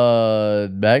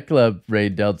Makhleb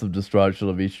rained down some destruction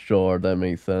to be sure. That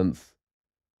makes sense.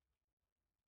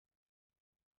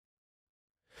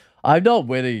 I'm not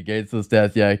winning against this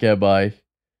death yak, am I?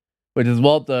 Which is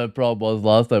what the problem was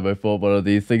last time I fought one of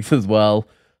these things as well.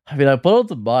 I mean, I put on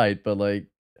some might, but like...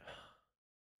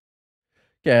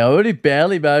 Okay, I only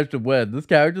barely managed to win. This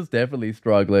character's definitely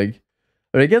struggling.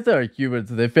 I mean, I guess they're humans,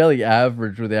 so they're fairly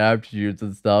average with their aptitudes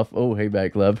and stuff. Oh, hey,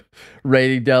 Makhleb.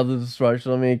 Raining down the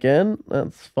destruction on me again.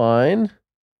 That's fine.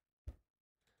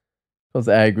 Was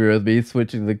angry with me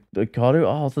switching the Kanu.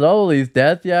 Oh, so not all these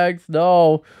death yaks?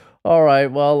 No.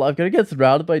 Alright, well, I'm gonna get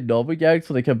surrounded by normal yaks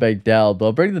when they come back down, but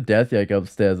I'll bring the death yak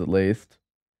upstairs at least.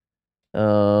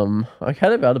 I'm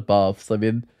kind of out of buffs. I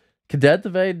mean, Cadet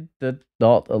Evade did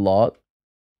not a lot.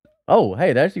 Oh, hey,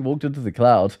 it actually walked into the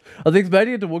cloud. I was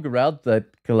expecting it to walk around that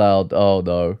cloud. Oh,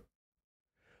 no.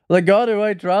 Legato,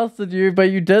 I trusted you,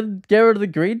 but you didn't get rid of the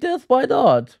green death? Why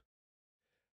not?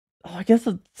 Oh, I guess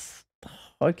it's...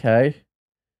 Okay.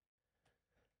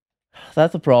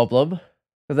 That's a problem.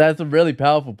 Because it has some really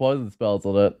powerful poison spells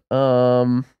on it.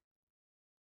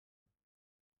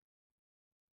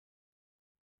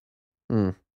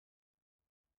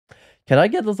 Can I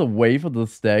get this away from the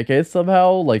staircase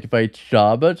somehow? Like if I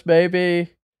charm it,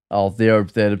 maybe? Oh,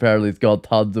 0%. Apparently it's got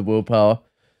tons of willpower.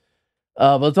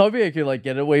 I was hoping I could like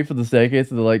get away from the staircase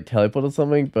and like teleport or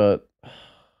something, but...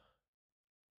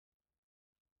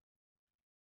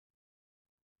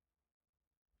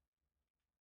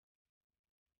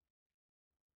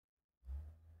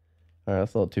 Alright,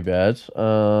 that's not too bad.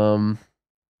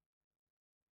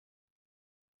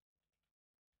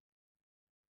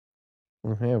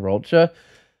 Okay, Rolcha.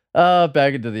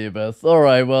 Back into the abyss.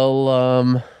 Alright,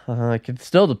 well, I can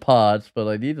still depart, but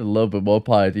I need a little bit more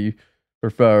piety,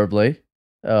 preferably.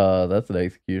 That's an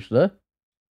executioner.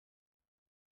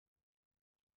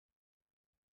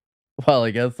 Well,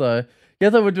 I guess I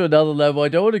went to another level. I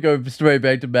don't want to go straight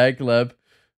back to Makhleb.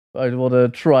 I want to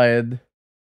try and...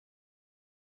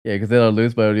 Yeah, because then I'll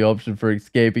lose my only option for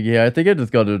escaping here. I think I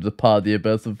just got to depart the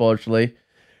abyss, unfortunately.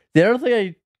 The other thing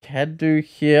I can do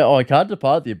here... Oh, I can't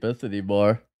depart the abyss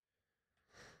anymore.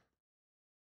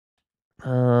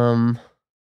 I'm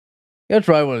gonna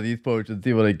try one of these potions,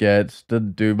 see what I get.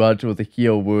 Didn't do much with the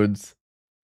heal wounds.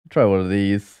 Try one of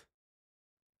these.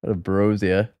 What a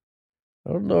brosia.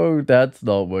 I don't know, that's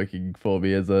not working for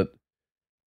me, is it?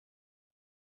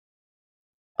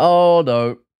 Oh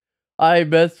no. I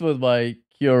messed with my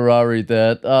Curari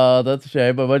there. That's a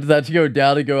shame. I might just have to go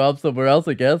down and go up somewhere else,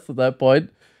 I guess, at that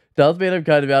point. Does mean I'm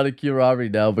kind of out of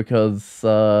Curari now because,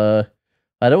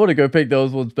 I don't want to go pick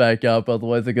those ones back up,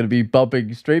 otherwise they're going to be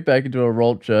bumping straight back into a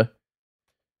Rolcher.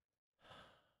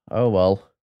 Oh well.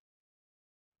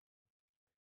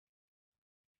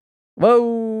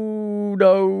 Whoa,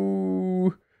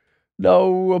 no.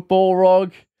 No, a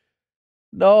Balrog.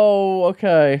 No,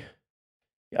 okay.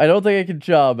 I don't think I can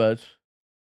charm it.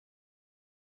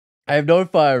 I have no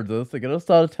fire in this. They're gonna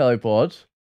start a teleport.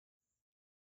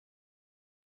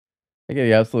 I'm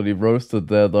getting absolutely roasted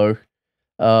there, though.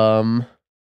 Um,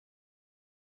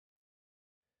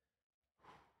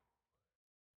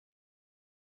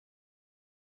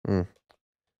 hmm,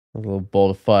 a little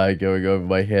ball of fire going over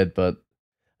my head, but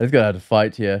I'm just gonna have to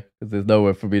fight here because there's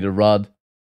nowhere for me to run.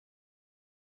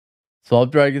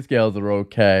 Swamp Dragon scales are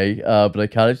okay, but I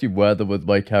can't actually wear them with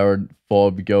my current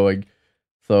form going,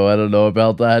 so I don't know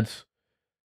about that.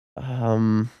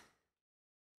 Um,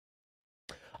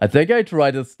 I think I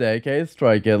tried a staircase,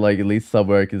 try and get like at least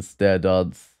somewhere I can stand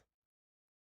on.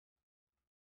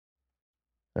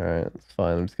 Alright, it's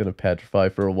fine. I'm just gonna petrify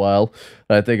for a while.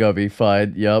 I think I'll be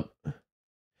fine. Yep.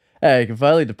 Hey, I can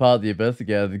finally depart the abyss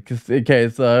again, because in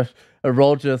case a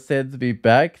roll just sends me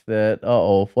back that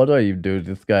uh-oh, what do I even do to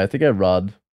this guy? I think I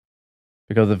run.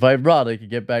 Because if I run, I can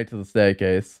get back to the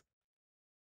staircase.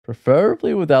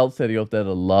 Preferably without setting off that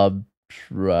alarm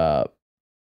trap.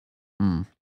 Hmm.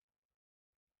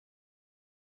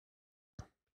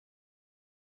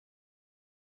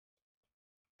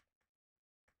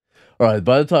 Alright,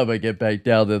 by the time I get back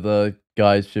down there, the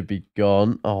guys should be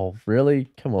gone. Oh, really?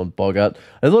 Come on, Boggart.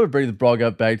 I just want to bring the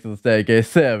Boggart back to the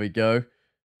staircase. There we go.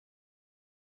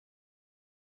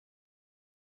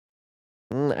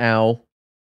 Ow.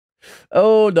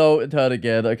 Oh no, it hurt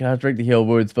again. I can't drink the heal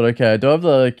wounds, but okay. I don't have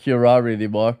the Curare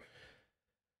anymore.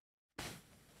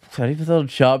 20% on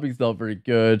shopping's not very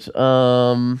good.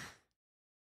 I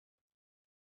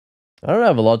don't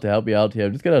have a lot to help me out here.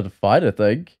 I'm just gonna have to fight, I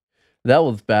think. That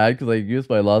was bad because I used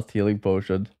my last healing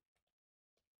potion.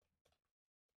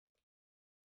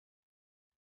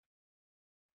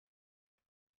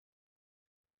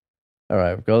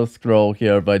 Alright, I've got a scroll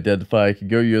here of identify. I can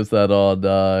go use that on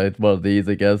one of these,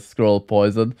 I guess. Scroll of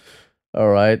poison.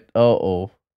 Alright.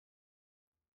 Uh-oh.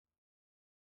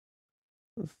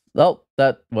 Oh,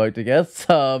 that worked, I guess.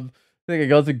 I think I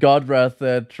got some God Wrath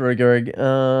there triggering.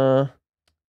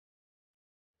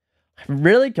 I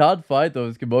really can't fight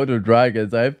those Komodo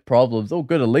dragons. I have problems. Oh,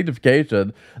 good, a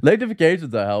lignification.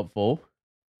 Lignifications are helpful.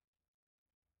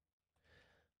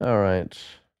 Alright.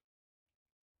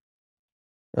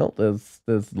 Oh, there's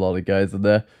a lot of guys in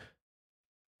there.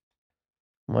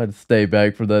 Might stay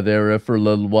back from that area for a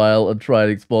little while and try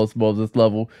and explore some more of this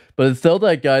level. But it's still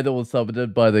that guy that was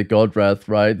summoned by the God Wrath,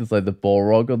 right? It's like the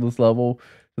Balrog on this level.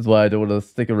 That's why I don't want to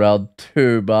stick around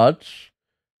too much.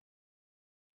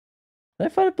 Did I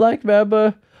fight a Black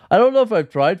Mamba? I don't know if I've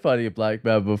tried fighting a Black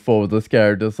Mamba before with this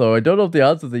character, so I don't know if the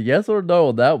answer is a yes or no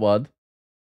on that one.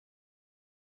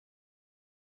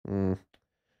 Hmm.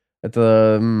 It's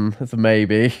a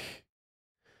maybe.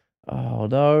 Oh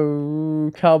no!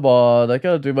 Come on! I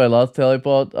gotta do my last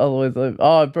teleport. Otherwise,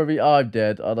 I'm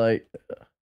dead. Aren't I?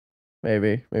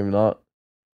 Maybe not.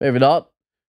 Maybe not.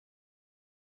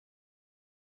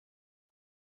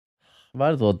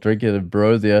 Might as well drink it in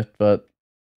Brosia, but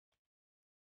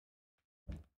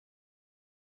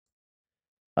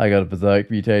I got a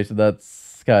Berserk mutation.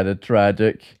 That's kind of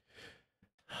tragic.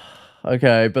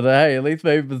 Okay, but hey, at least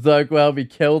maybe Berserk will help me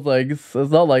kill things.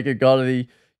 It's not like I got any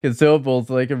consumables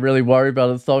so I can really worry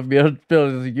about it stopping me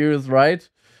ability to use, right?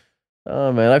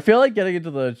 Oh man, I feel like getting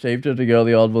into the shapeshifting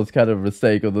early on was kind of a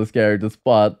mistake on this character's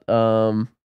part. Oh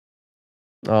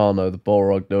no, the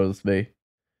Balrog noticed me.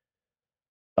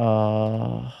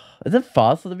 Uh, is it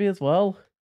faster than me as well?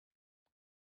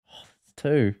 Oh, it's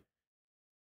two.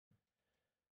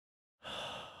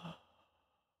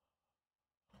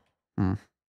 Hmm.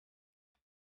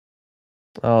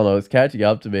 I don't know, it's catching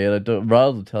up to me and I don't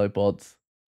rather than teleports.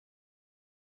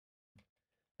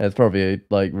 And it's probably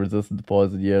like resistant to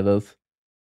poison, yeah it is. Is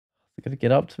it gonna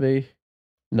get up to me?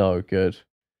 No, good.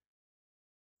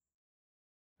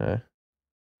 Eh.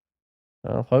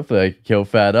 Well, hopefully I can kill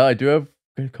Fada. I do have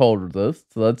cold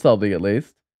resist, so that's something at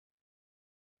least.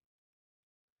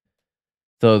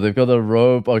 So they've got a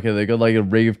robe. Okay, they've got like a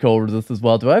ring of cold resist as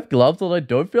well. Do I have gloves on? I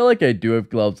don't feel like I do have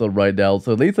gloves on right now.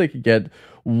 So at least I can get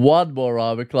one more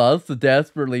armor class to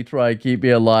desperately try and keep me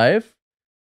alive.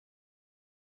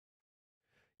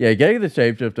 Yeah, getting the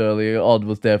shapeshift early on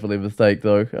was definitely a mistake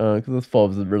though, because this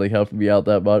form isn't really helping me out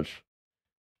that much.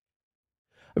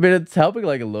 I mean, it's helping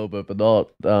like a little bit, but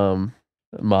not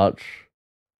much.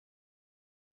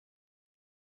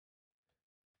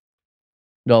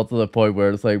 Not to the point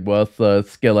where it's like worth the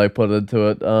skill I put into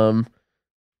it.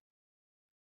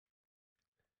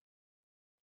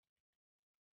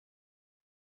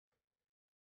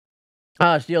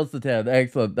 Shields to 10.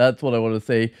 Excellent. That's what I want to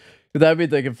see. That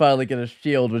means I can finally get a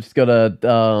shield, which is gonna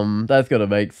that's gonna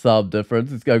make some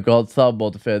difference. It's got some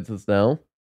more defenses now.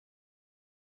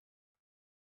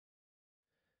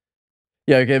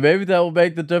 Yeah, okay, maybe that will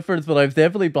make the difference, but I'm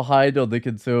definitely behind on the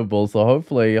consumables, so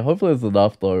hopefully it's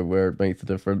enough though where it makes a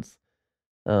difference.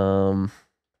 Um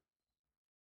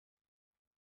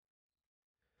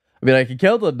I mean I can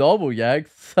kill the normal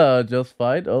yaks just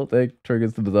fine. Oh, that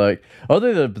triggers the berserk. I don't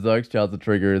think the berserk's chance to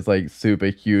trigger is like super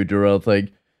huge, or else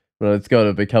like well, it's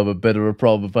gonna become a bit of a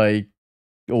problem if I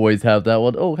always have that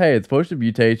one. Oh, hey, it's potion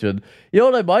mutation. You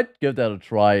know what? I might give that a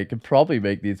try. It could probably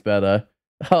make these better.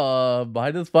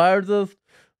 Minus fire resist?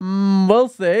 We'll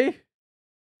see.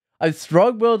 I'm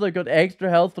strong-willed. I got extra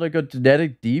health, but I got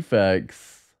genetic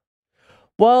defects.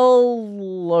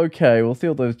 Well, okay. We'll see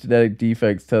what those genetic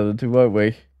defects turn into, won't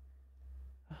we?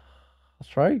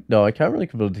 Let's try. No, I can't really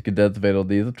convert to condensate on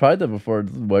these. I've tried them before. It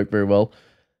doesn't work very well.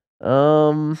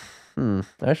 Um,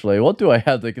 Actually, what do I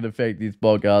have that can affect these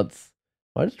boggarts?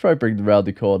 I just try bringing them around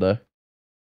the corner.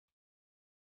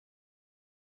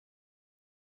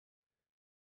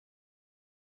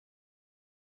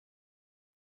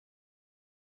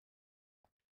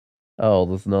 Oh,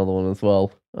 there's another one as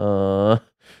well.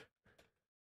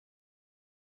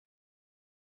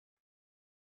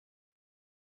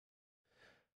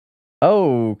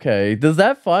 Okay. Does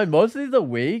that fine? Most of these are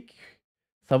weak.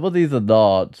 Some of these are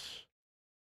not.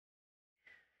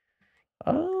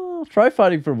 I'll try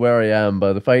fighting from where I am,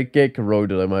 but if I get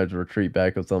corroded, I might have to retreat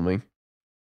back or something.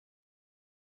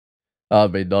 I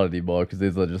mean, not anymore, because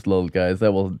these are just little guys.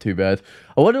 That wasn't too bad.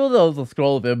 I wonder what that was a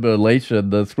scroll of immolation,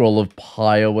 the scroll of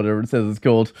pie, or whatever it says it's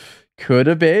called. Could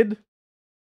have been.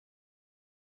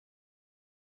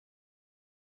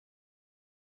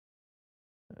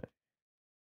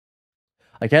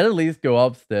 I can at least go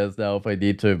upstairs now if I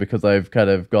need to, because I've kind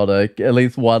of got at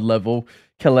least one level.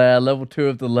 Kalea, level 2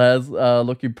 of the les,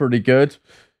 looking pretty good.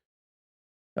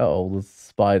 Oh, there's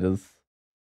spiders.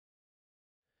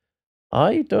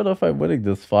 I don't know if I'm winning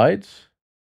this fight.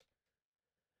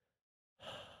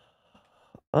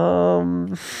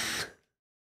 Um,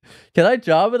 can I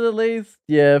job it at least?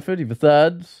 Yeah,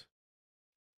 50%.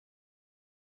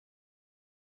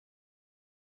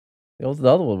 There was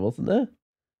another one, wasn't there?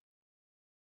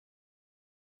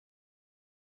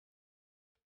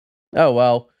 Oh,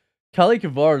 wow. Kali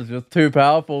Kavar is just too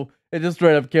powerful. It just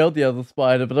straight up killed the other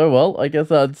spider, but oh well, I guess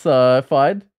that's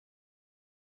fine.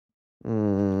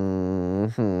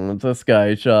 It's a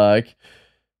sky shark.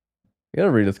 You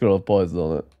gotta read a scroll of poison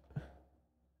on it.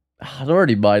 I'd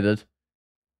already minded.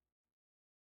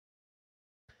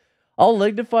 I'll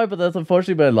lignify, but that's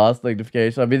unfortunately my last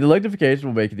lignification. I mean, the lignification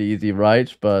will make it easy,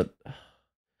 right? But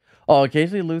oh,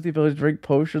 occasionally lose the ability to drink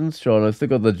potions. Sure, I still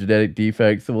got the genetic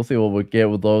defects, so we'll see what we get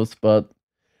with those. But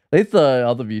at least the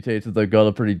other mutations I've got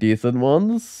are pretty decent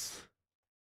ones.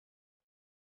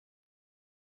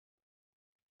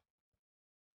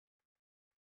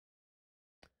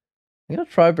 I'm gonna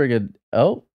try bringing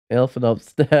elephant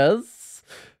upstairs.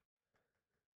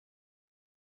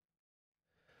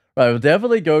 Right, we'll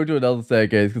definitely go to another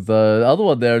staircase because the other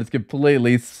one there is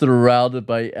completely surrounded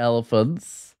by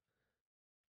elephants.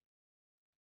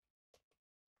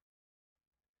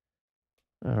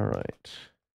 All right.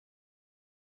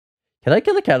 Can I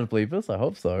kill a Cataplepas? I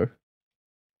hope so.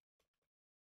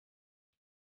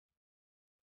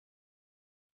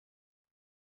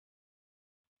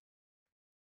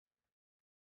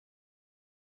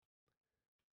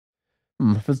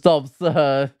 If it stops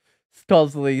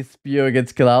constantly spewing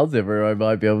its clouds everywhere, I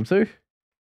might be able to.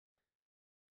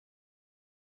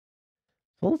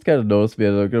 Someone's kind of noticed me,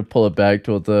 and I'm gonna pull it back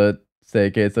towards the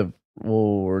staircase I've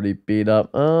already been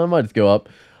up. I might just go up.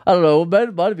 I don't know,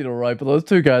 it might have been alright, but those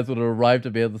two guys would have arrived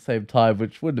at me at the same time,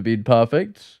 which wouldn't have been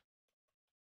perfect.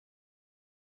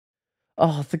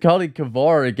 Oh, it's Sakani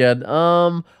Kavar again.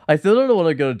 I still don't know what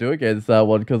I'm gonna do against that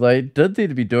one, because I did seem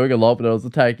to be doing a lot when I was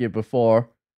attacking it before.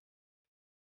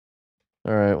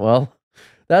 Alright, well,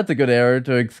 that's a good area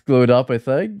to exclude up, I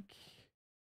think.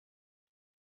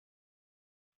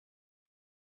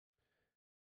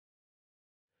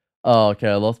 Oh, okay,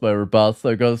 I lost my robust.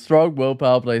 So I got a strong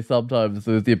willpower, but I sometimes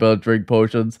lose the ability to drink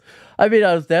potions. I mean,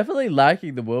 I was definitely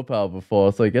lacking the willpower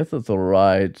before, so I guess that's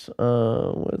alright.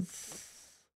 What's...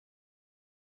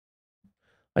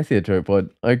 I see a choke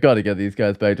point. I gotta get these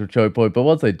guys back to a choke point, but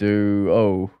once I do...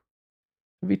 Oh,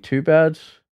 it'd be too bad.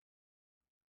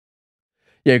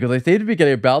 Yeah, because I seem to be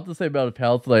getting about the same amount of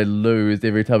health that I lose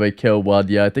every time I kill one.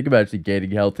 Yeah, I think I'm actually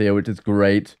gaining health here, which is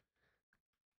great.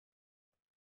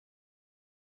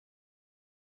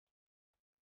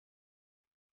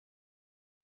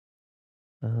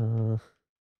 Uh,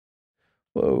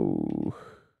 Whoa.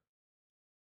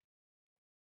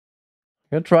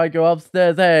 Gonna try go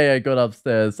upstairs. Hey, I got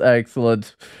upstairs.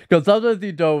 Excellent. Because sometimes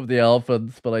you don't with the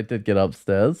elephants, but I did get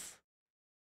upstairs.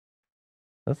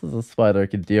 This is a spider I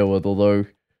can deal with, although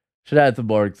should add some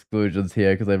more exclusions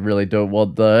here because I really don't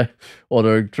want the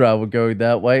auto travel going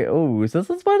that way. Oh, is this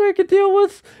a spider I can deal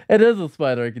with? It is a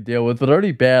spider I can deal with, but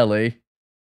only barely.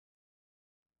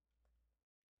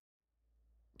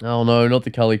 Oh no, not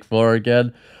the Calicflora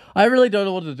again. I really don't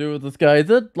know what to do with this guy. Is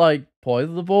it like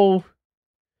poisonable?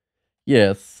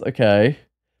 Yes, okay.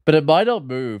 But it might not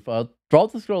move. I'll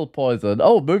drop the scroll of poison.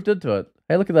 Oh, it moved into it.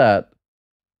 Hey, look at that.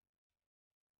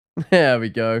 There we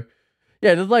go.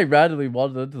 Yeah, just like randomly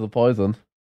wandered into the poison.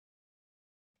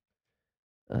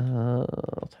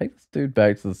 I'll take this dude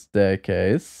back to the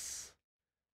staircase.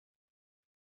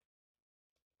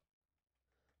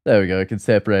 There we go. I can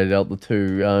separate out the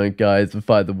two guys and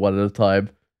fight them one at a time.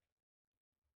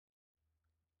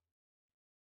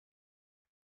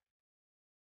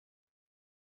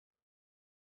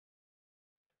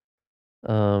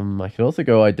 I can also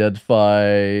go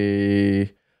identify.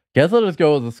 Guess I'll just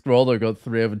go with the scroll that got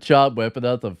 3 of a charm weapon.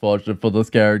 That's unfortunate for this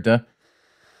character.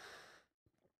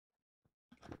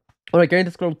 Alright, going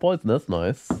to scroll poison. That's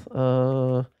nice.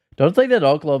 Don't think that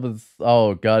Makhleb is.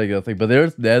 Oh god, I gotta think. But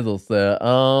there's Nezels there.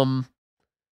 I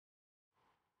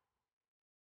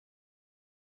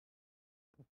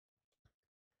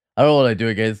don't know what I do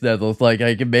against Nezels. Like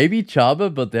I can maybe charm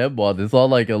him, but then what? There's not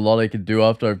like a lot I can do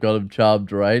after I've got him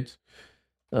charmed, right?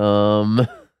 Um,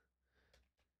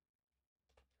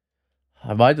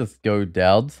 I might just go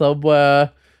down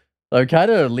somewhere. I'm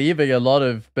kind of leaving a lot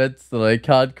of bits that I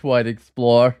can't quite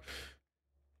explore.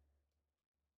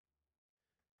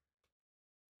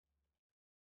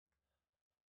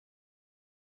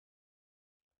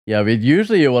 Yeah, I mean,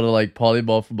 usually you want to like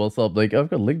polymorph him or something. I've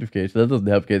got lignification. That doesn't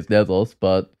have against Nezos,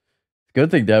 but it's a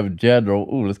good thing to have in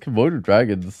general. Ooh, this Komodo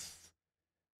Dragon's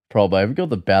problem. I haven't got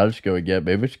the badge going yet.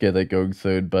 Maybe I should get that going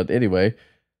soon. But anyway,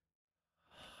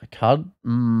 I can't.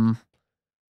 Let's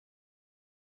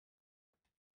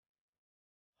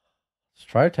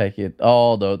try to take it.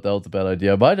 Oh no, that was a bad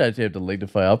idea. I might actually have to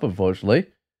lignify up, unfortunately.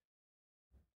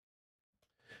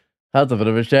 That's a bit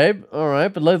of a shame.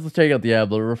 Alright, but let's check out the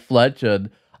Ambler Reflection.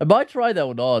 I might try that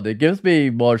one on. It gives me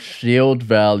more shield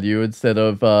value instead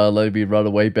of letting me run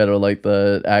away better like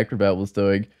the Acrobat was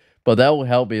doing. But that will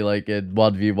help me like in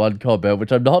 1v1 combat,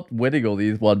 which I'm not winning all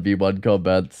these 1v1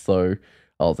 combats, so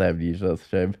I also haven't used it. That's a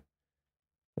shame.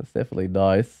 That's definitely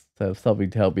nice to have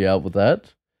something to help me out with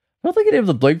that. I don't think any of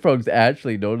the Blink Frogs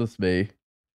actually noticed me.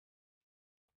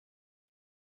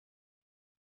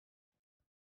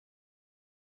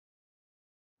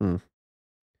 Hmm.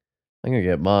 I'm gonna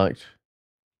get marked.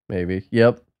 Maybe.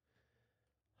 Yep.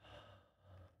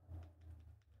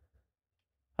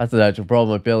 That's an actual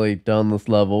problem. I've barely done this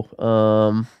level.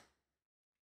 Do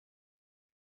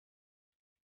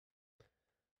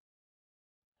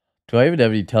I even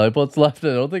have any teleports left?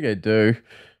 I don't think I do.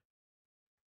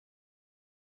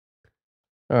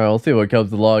 Alright, I'll see what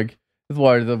comes along. Just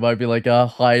worried there might be like a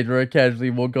Hydra casually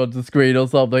walk onto screen or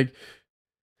something.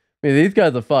 I mean, these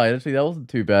guys are fine. Actually, that wasn't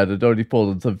too bad. It only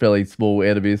pulled in some fairly small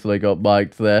enemies when I got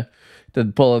mic'd there.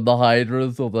 Didn't pull in the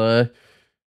Hydras or the...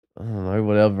 I don't know,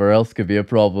 whatever else could be a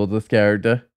problem with this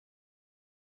character.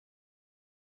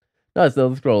 No, still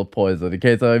the scroll of poison in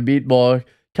case I meet more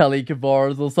Kali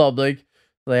Kavaras or something.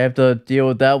 So I have to deal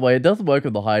with that way. It doesn't work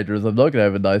with the Hydras. I'm not gonna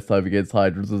have a nice time against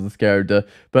Hydras as this character.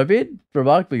 But I've been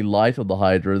remarkably light on the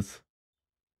Hydras.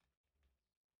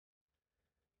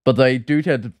 But they do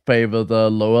tend to favor the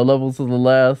lower levels of the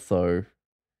lair, so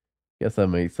guess that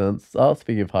makes sense. Oh,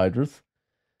 speaking of Hydras.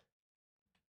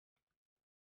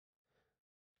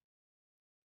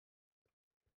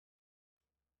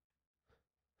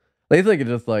 At least I can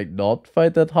just like not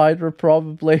fight that Hydra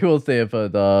probably. We'll see if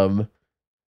it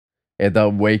end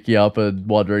up waking up and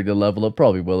wandering the level. It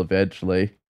probably will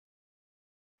eventually.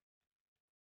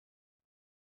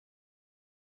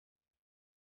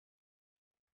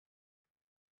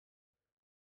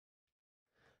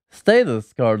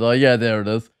 Status card. Oh yeah, there it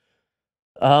is.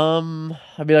 I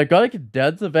mean, I got a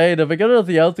condense evade. If I got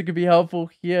anything else that could be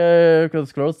helpful here, I've got to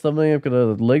scroll something. I've got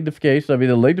a lignification. I mean,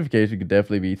 the lignification could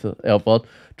definitely be helpful.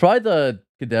 Tried the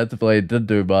condense evade, didn't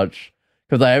do much.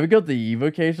 Because I haven't got the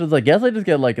evocations. I guess I just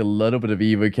get like a little bit of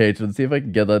evocation, see if I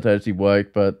can get that to actually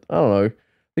work. But I don't know.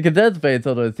 The condense evade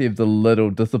sometimes seems a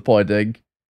little disappointing.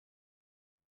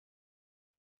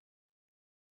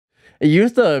 It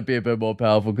used to be a bit more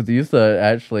powerful because it used to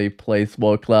actually place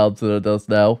more clouds than it does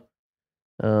now.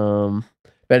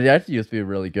 But it actually used to be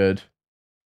really good.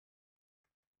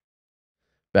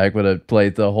 Back when it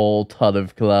played a whole ton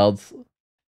of clouds.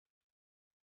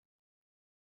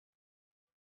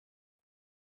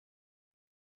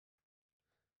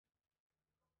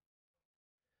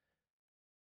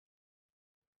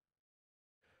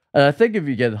 And I think if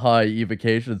you get high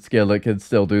evocation skill, it can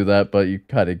still do that, but you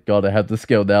kind of gotta have the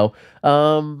skill now.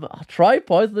 I'll try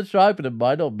Poison the Shark, but it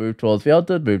might not move towards me. Oh, it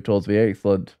did move towards me.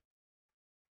 Excellent.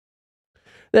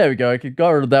 There we go. I can get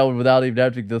rid of that one without even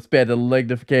having to spend a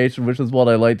lignification, which is what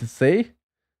I like to see.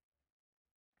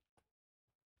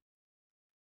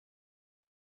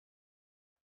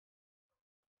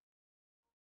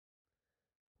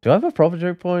 Do I have a proper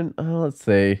choke point? Let's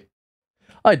see.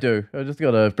 I do. I just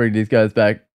gotta bring these guys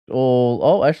back.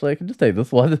 Oh, actually, I can just take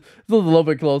this one. This is a little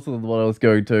bit closer than what I was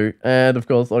going to. And of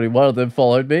course, only one of them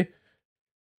followed me.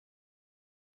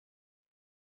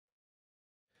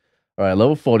 Alright,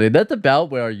 level 40. That's about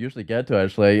where I usually get to,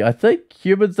 actually. I think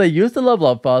humans, they used to level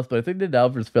up fast, but I think the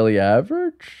number is fairly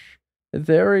average. In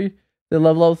theory, the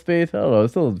level up speed. I don't know, it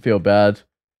still doesn't feel bad.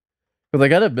 Because I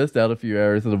kind of missed out a few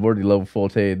areas and I'm already level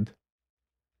 14.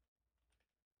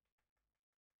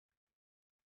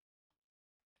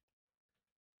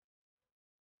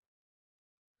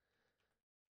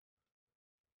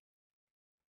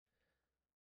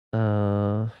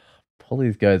 Uh, pull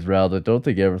these guys around. I don't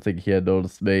think everything here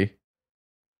noticed me.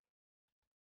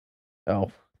 Oh.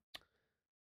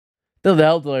 Doesn't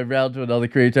help that I ran to another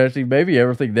creature. Actually, maybe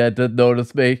everything there did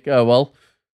notice me. Oh, well.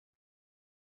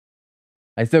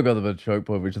 I still got a bit of choke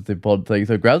point, which is the important thing.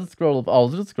 So grab the scroll of... Oh,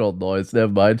 it's just scroll noise.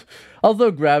 Never mind. I'll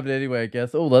still grab it anyway, I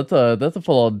guess. Oh, that's a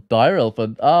full-on dire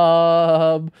elephant.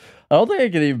 I don't think I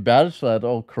can even banish that.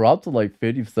 Oh, corrupt at like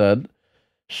 50%.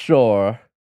 Sure.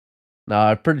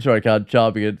 Nah, I'm pretty sure I can't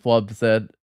charming it 1%.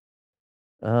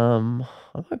 Am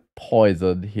I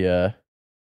poisoned here?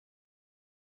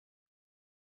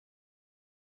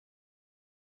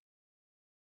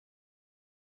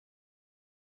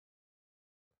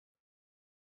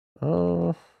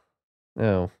 Oh,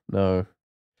 no, no.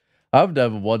 I've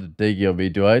never wanted digging on me,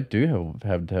 do I? Have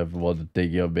to have wanted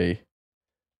digging on me.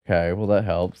 Okay, well that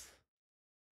helps.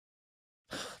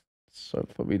 So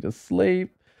put me to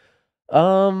sleep.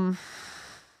 Um,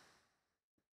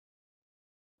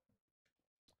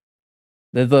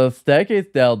 there's a staircase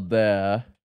down there.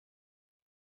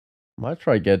 Might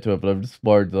try to get to it, but I'm just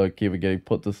worried that I keep getting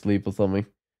put to sleep or something.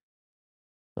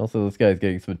 Also, this guy's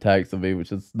getting some attacks on me,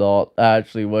 which is not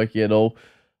actually working at all.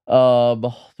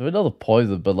 There's another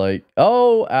poison, but like,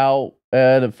 oh, ow,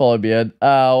 and it followed me in.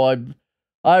 Ow,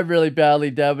 I'm really badly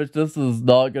damaged. This is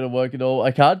not gonna work at all.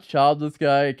 I can't charm this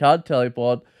guy. I can't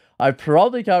teleport. I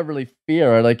probably can't really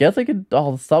fear it. I guess I can.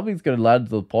 Oh, something's gonna land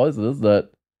to the poison, isn't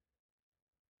it?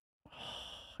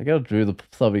 I gotta do the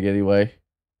something anyway.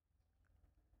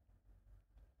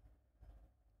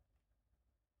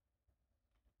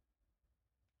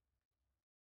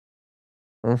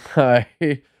 Okay.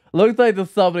 Looks like the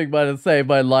summoning might have saved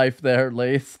my life there at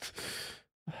least.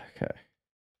 Okay.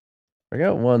 I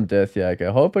got one death yak.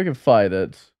 I hope I can fight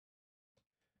it.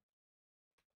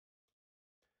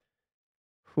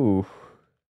 Whew.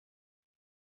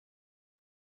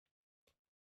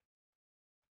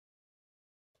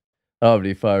 I don't have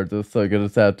any fire this, so I'm gonna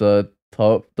just have to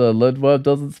hope the Lindworm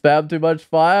doesn't spam too much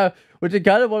fire, which it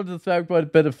kind of wanted to spam quite a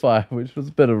bit of fire, which was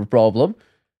a bit of a problem.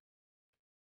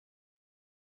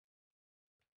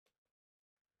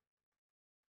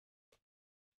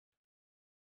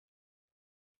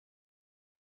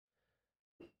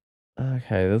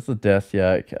 Okay, this is a death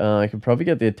yak. I can probably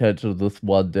get the attention of this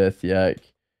one death yak.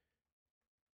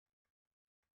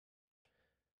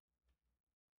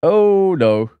 Oh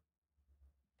no.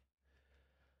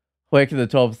 Waking the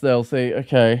top see.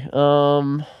 Okay.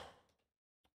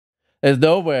 There's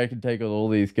no way I can take on all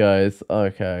these guys.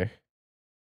 Okay.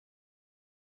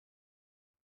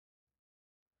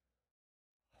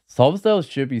 Substyle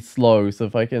should be slow, so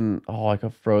if I can... Oh, I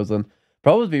got frozen.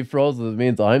 Probably be frozen, it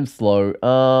means I'm slow.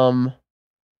 There's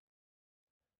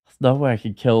no way I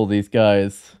can kill these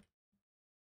guys.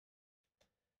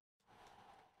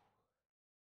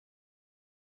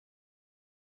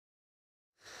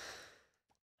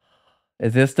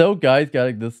 Is there still guys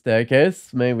getting this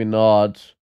staircase? Maybe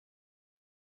not.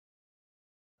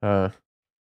 No,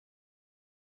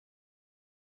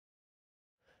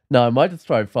 I might just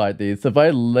try and fight these. If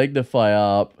I lignify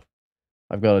up,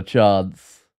 I've got a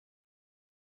chance.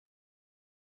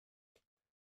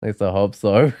 At least I hope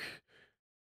so.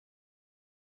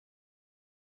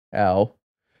 Ow.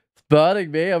 It's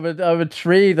burning me. I'm a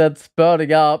tree that's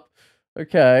burning up.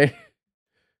 Okay.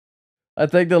 I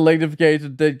think the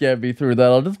lignification did get me through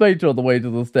that. I'll just make sure the way to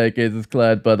the staircase is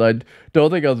cleared, but I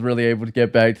don't think I was really able to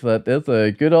get back to that. There's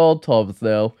a good old Thomas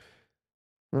now.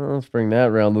 Well, let's bring that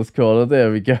around this corner.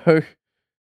 There we go.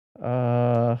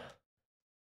 Uh,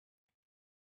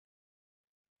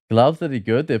 Gloves any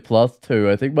good? They're +2.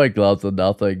 I think my gloves are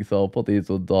nothing, so I'll put these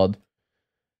ones on.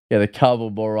 Get a couple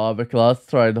more armor class,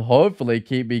 try and hopefully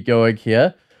keep me going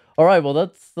here. Alright, well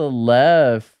that's the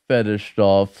left finished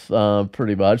off,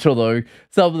 pretty much. Although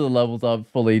some of the levels aren't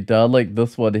fully done. Like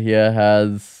this one here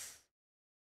has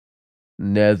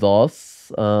Nezos.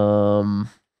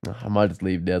 I might just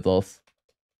leave Nezos.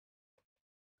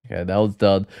 Okay, that was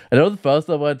done. I know the first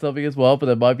time I had something as well, but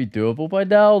it might be doable by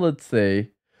now. Let's see.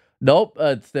 Nope,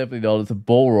 it's definitely not. It's a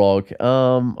Bullrock.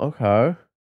 Okay.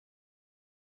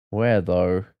 Where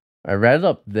though? I ran it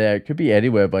up there. It could be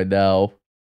anywhere by now.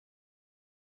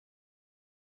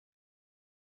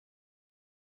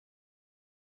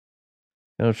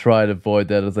 I'll try and avoid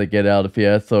that as I get out of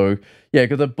here. So, yeah,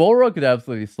 because the Bullrock could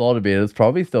absolutely slaughter me, and it's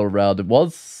probably still around. It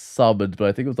was summoned, but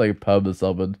I think it was like a perma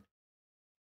summon.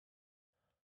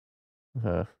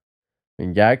 Huh.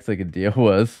 And Gax I can deal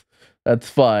with. That's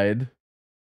fine.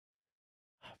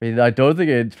 I mean, I don't think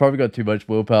it's probably got too much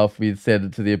willpower for me to send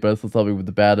it to the Abyss or something with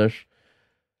the banish.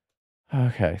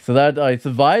 Okay, so that I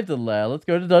survived the lair. Let's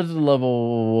go to dungeon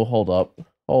level. Hold up.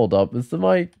 Hold up. This is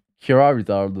my Kiraris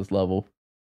are on this level.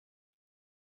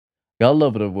 Got a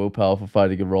little bit of willpower for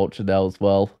fighting a Roacher now as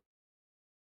well.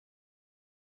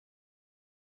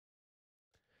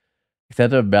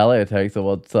 Except her melee attacks are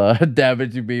what's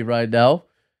damaging me right now.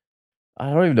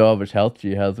 I don't even know how much health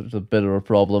she has, which is a bit of a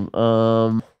problem.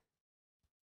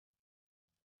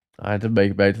 I had to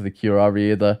make it back to the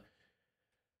Kirari either.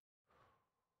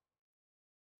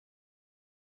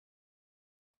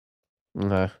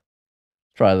 Okay.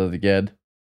 Try that again.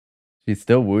 She's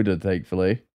still wounded,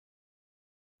 thankfully.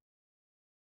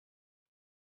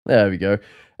 There we go.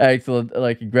 Excellent. And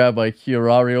I can grab my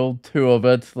Curarial, two of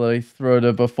it, that I thrown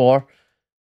it before.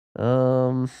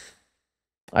 I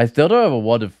still don't have a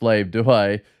wand of flame, do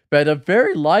I? But I'm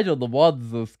very light on the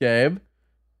wands this game.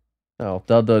 Oh,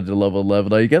 done dungeon level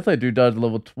 11. I guess I do dungeon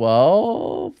level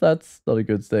 12. That's not a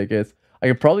good staircase. I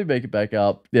can probably make it back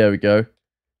up. There we go.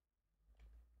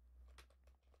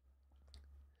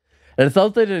 And it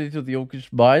sounds like I need to the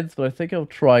Orcish Mines, but I think I'll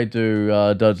try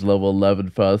to dungeon level 11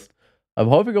 first. I'm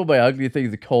hoping all my ugly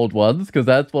things are cold ones, because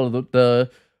that's one of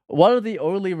the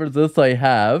only resists I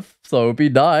have, so it'd be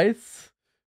nice.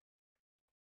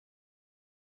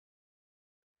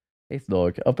 Hey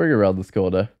Snork, I'll bring you around this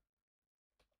corner.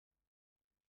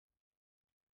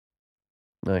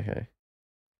 Okay.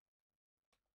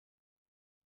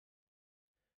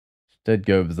 Did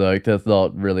go berserk, that's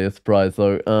not really a surprise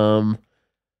though.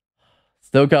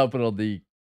 Still can't put on the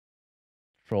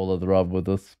troll of the rub with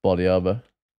this body armor.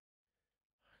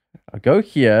 I'll go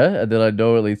here, and then I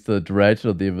know at least the direction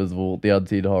of the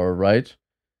unseen horror, right?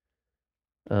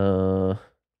 There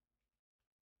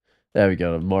we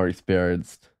go, I'm more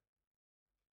experienced.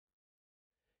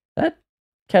 That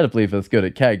can't believe it's good,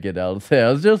 it can't get out of there.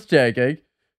 I was just checking.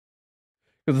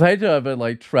 Because I hate to have been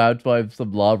like trapped by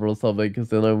some lava or something, because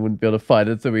then I wouldn't be able to fight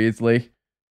it so easily.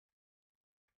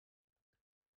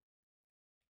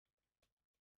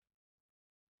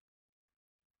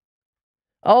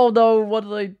 Oh no, what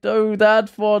did I do that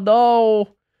for?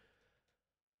 No!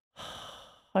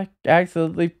 I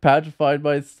accidentally petrified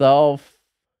myself.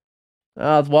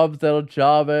 Ah, it's 1% on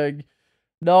charming.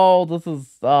 No, this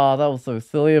is that was so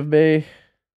silly of me.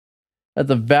 As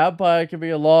a vampire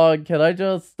coming along, can I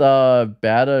just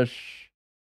banish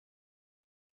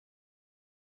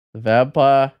the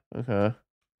vampire? Okay.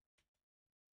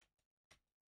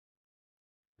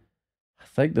 I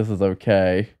think this is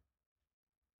okay.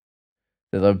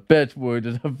 There's a bit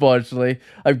wounded, unfortunately.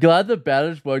 I'm glad the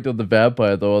banish worked on the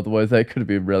vampire though, otherwise that could have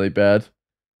been really bad.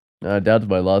 Down to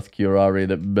my last Curari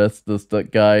and it missed this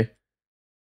guy.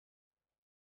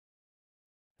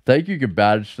 Think you can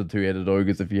banish the two-headed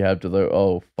ogres if you have to though.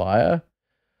 Oh, fire?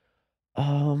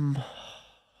 I'm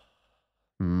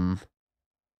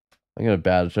gonna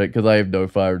banish it because I have no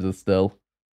fire resist still.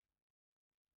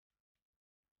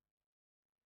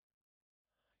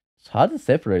 It's hard to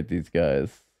separate these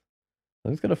guys.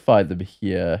 I'm just gonna find them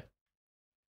here.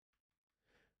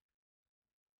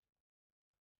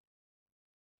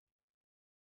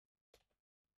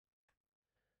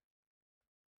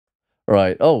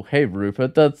 Right. Oh, hey,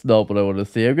 Rupert. That's not what I want to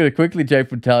see. I'm gonna quickly check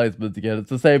for talismans again.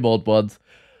 It's the same old ones.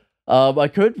 I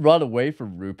could run away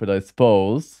from Rupert, I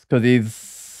suppose, because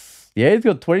he's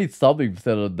got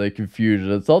 20-something% on the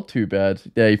confusion. It's not too bad.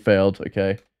 Yeah, he failed.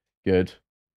 Okay, good.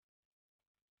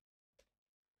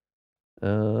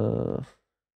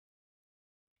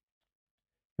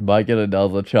 Might get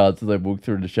another chance as I walk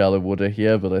through the shallow water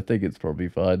here, but I think it's probably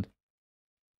fine.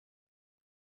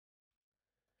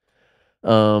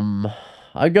 I'm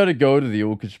gonna go to the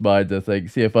Orcish Mines, I think,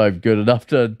 see if I'm good enough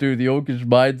to do the Orcish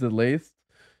Mines at least.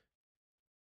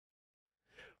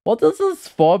 What does this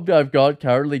form I've got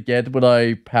currently get when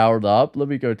I powered up? Let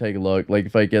me go take a look. Like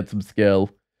if I get some skill.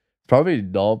 Probably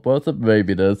not worth it,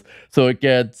 maybe it is. So it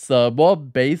gets more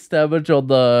base damage on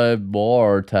the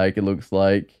more attack, it looks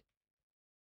like.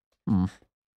 Hmm.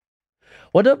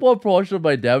 What portion of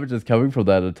my damage is coming from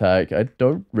that attack? I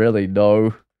don't really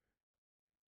know.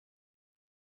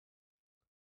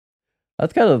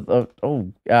 That's kind of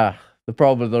the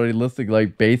problem is only listing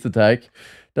like base attack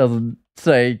doesn't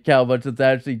say how much it's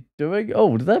actually doing.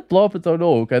 Oh, did that blow up its own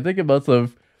orc? I think it must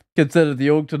have considered the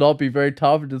orc to not be very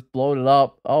tough and just blown it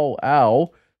up. Oh,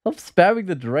 ow. I'm spamming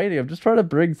the draining. I'm just trying to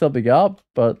bring something up,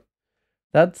 but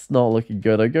that's not looking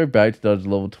good. I go back to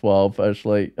dungeon level 12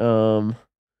 actually.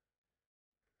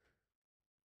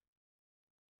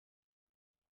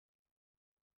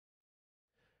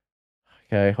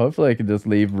 Okay, hopefully I can just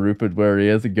leave Rupert where he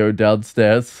is and go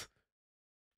downstairs.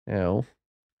 Ow.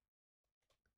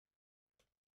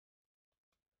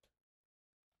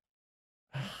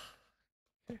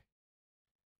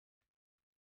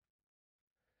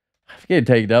 I'm getting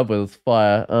taken up with this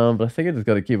fire. But I think I just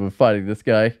gotta keep on fighting this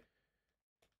guy.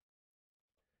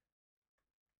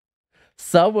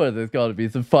 Somewhere there's gotta be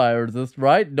some fire resist,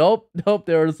 right? Nope, nope,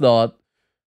 there is not.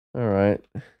 Alright.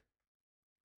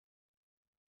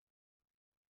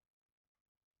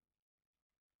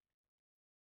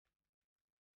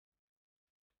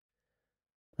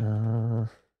 Uh,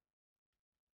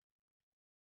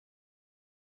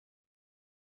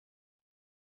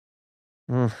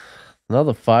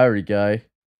 Another fiery guy.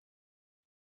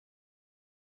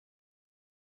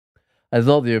 As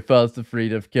all the first to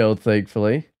freed have killed,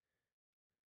 thankfully.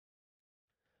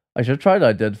 I should try to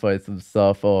identify some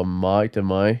stuff. Oh, I'm marked,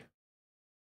 am I?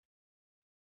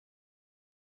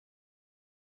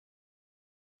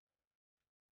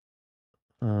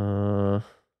 Uh,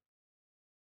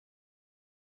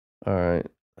 alright.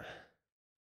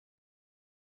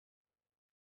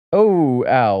 Oh,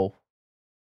 ow.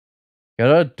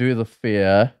 Gotta do the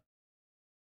fear.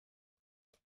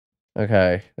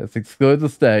 Okay, let's exclude the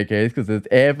staircase because there's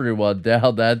everyone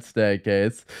down that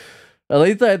staircase. At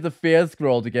least I had the fear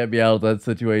scroll to get me out of that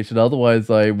situation. Otherwise,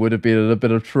 I would have been in a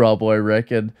bit of trouble, I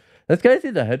reckon. This guy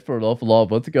seemed to hit for an awful lot.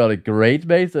 Once he got a great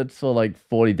mace, it's for like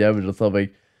 40 damage or something.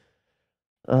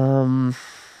 Um,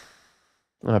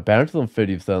 bounce on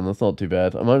 50%. That's not too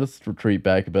bad. I might just retreat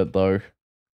back a bit though. I'm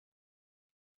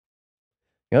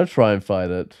gonna try and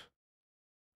fight it.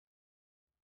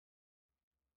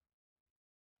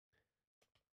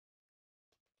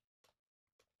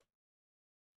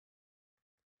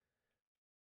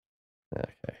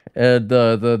 Okay. And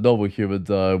the normal humans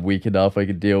are weak enough. I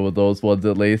can deal with those ones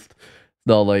at least. It's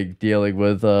not like dealing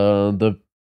with the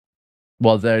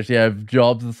ones that actually have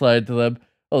jobs assigned to them.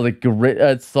 Oh, the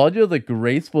great Sonya, the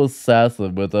graceful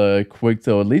assassin with a quick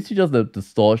toe. At least she doesn't have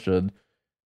distortion.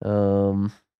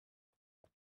 Um,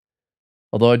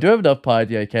 Although I do have enough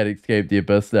piety, I can't escape the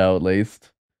abyss now. At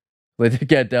least, like to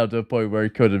get down to a point where I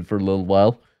couldn't for a little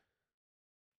while.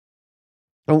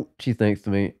 Oh, she's next to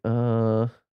me.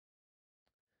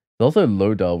 There's also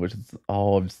Lodal, which is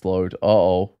I'm slowed.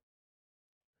 Uh-oh.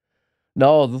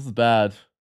 No, this is bad.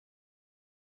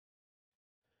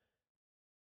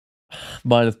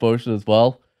 Minus potion as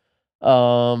well.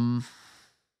 Um,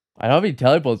 I don't have any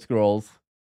teleport scrolls.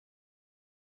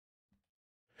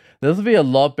 This would be a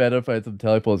lot better if I had some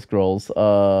teleport scrolls.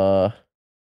 I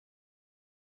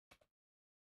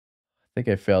think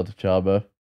I failed to charm her.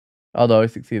 Oh no, I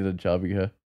succeeded in charming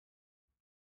her.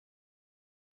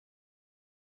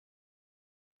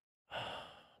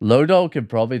 Lodal can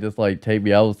probably just like take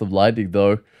me out with some lightning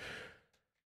though.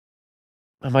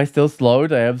 Am I still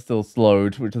slowed? I am still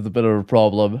slowed, which is a bit of a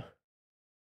problem.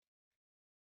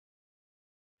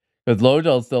 Because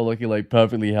Lodal's still looking like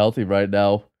perfectly healthy right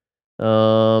now.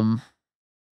 Um,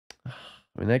 I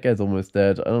mean that guy's almost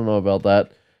dead. I don't know about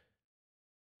that.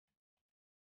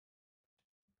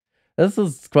 This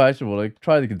is questionable. I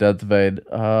tried to condense vein.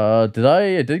 I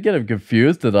did get him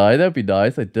confused, did I? That'd be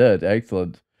nice. I did.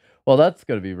 Excellent. Well, that's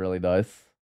gonna be really nice.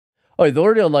 Oh, he's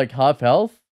already on like half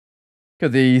health?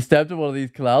 Because he stepped in one of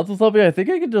these clouds or something? I think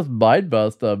I can just mind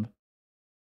burst him.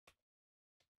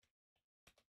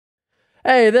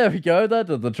 Hey, there we go. That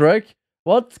did the trick.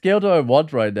 What skill do I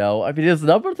want right now? I mean, there's a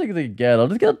number of things I can get. I'm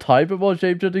just gonna type it more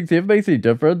shapeshifting, see if it makes any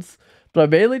difference. But I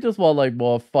mainly just want like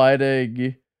more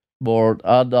fighting, more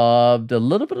unarmed, a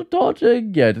little bit of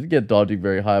dodging. Yeah, I didn't get dodging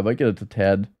very high. I might get it to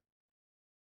 10.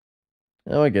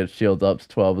 I might get shield up to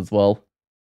 12 as well.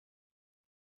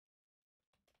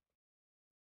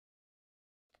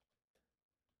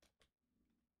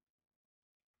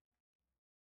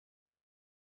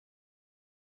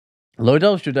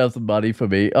 Lodell should have some money for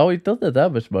me. Oh, he doesn't have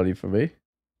that much money for me.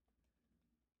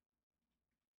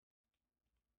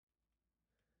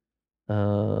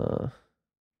 Uh,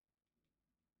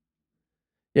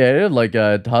 yeah, he had like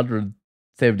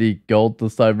 170 gold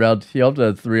this time round. He often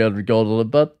has 300 gold on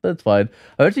it, but that's fine.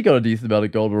 I've actually got a decent amount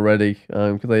of gold already,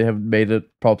 because I haven't made it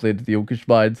properly into the Orcish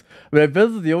mines. I mean, I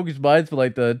visited the Orcish mines for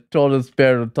like the shortest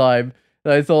period of time,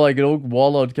 and I saw like an Orc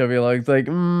warlord coming along. It's like,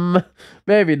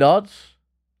 maybe not.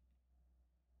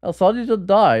 Oh, Sonya didn't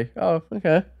die. Oh,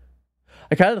 okay.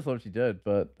 I kind of thought she did,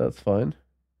 but that's fine.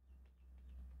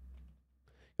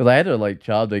 Because I had her like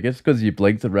charmed. I guess because you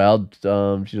blinked around,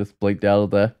 she just blinked out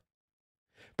of there.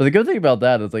 But the good thing about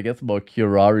that is I get some more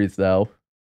Curaris now.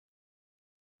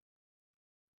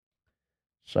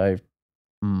 Which I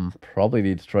probably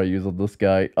need to try using this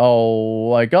guy.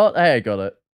 Oh, hey, I got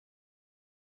it.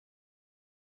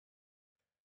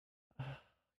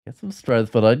 Get some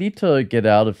strength, but I need to get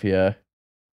out of here.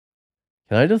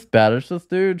 Can I just banish this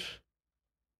dude?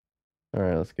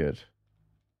 Alright, that's good.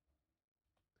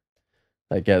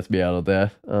 That gets me out of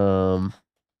there.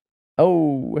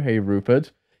 Oh, hey,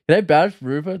 Rupert. Can I banish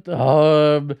Rupert?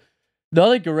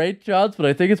 Not a great chance, but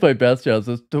I think it's my best chance.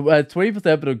 At 20%, but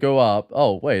it'll go up.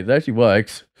 Oh, wait, it actually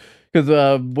works.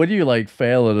 Because when you like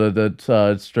fail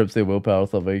it strips their willpower or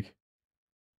something.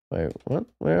 Wait, what?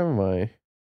 Where am I?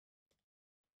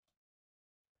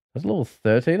 That's level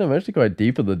 13? I'm actually quite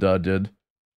deep in the dungeon.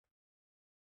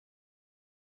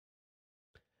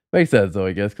 Makes sense though,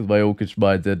 I guess, because my Orcish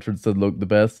Mine's entrance didn't look the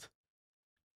best.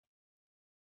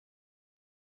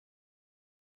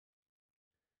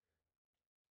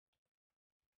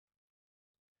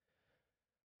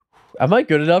 Am I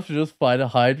good enough to just fight a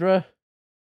Hydra?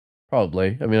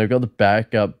 Probably. I mean, I've got the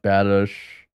backup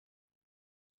banish.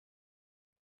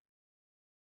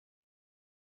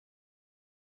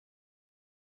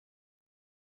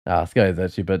 Ah, this guy is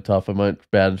actually a bit tough. I might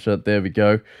banish it. There we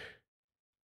go.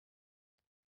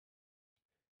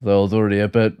 So I was already a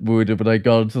bit wounded when I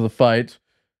got into the fight.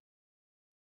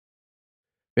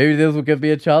 Maybe this will give me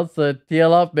a chance to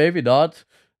heal up. Maybe not.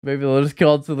 Maybe they'll just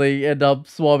constantly end up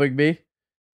swarming me.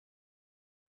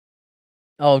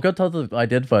 Oh, I've got tons of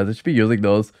identifiers. I should be using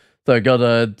those. So I got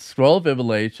a scroll of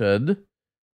immolation.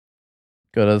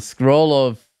 Got a scroll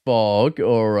of fog.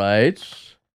 Alright.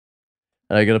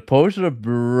 And I got a potion of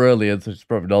brilliance, which is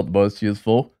probably not the most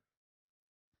useful.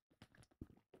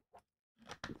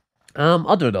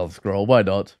 I'll do another scroll. Why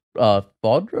not?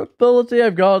 Vulnerability.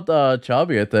 I've got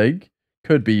charming, I think.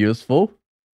 Could be useful.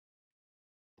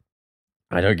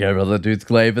 I don't care about the dude's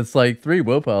glaive. It's like 3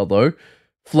 willpower though.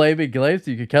 Flaming glaive,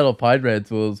 so you can count on Pine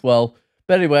Ransom as well.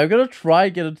 But anyway, I'm gonna try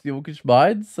and get into the Orcish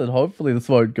Mines, and hopefully this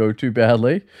won't go too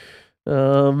badly.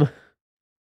 I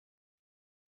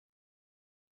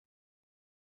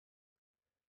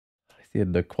see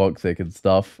the Quoxic and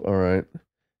stuff. Alright.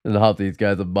 And half these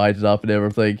guys are mited up and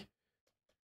everything.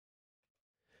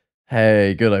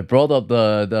 Hey, good. I brought up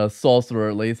the sorcerer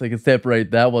at least. I can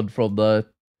separate that one from the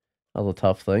other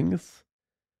tough things.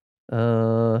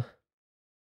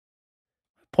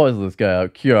 Poison this guy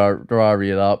out. Curari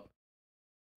it up.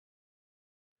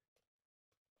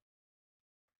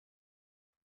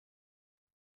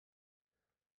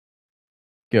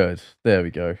 Good. There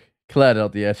we go. Cleared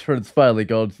out the entrance. Finally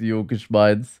gone to the Orcish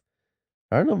Mines.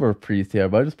 I don't number of priests here. I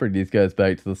might just bring these guys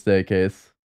back to the staircase.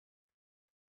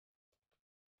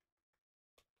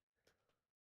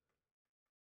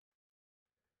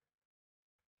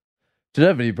 Don't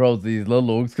have any problems with these little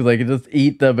orcs because I can just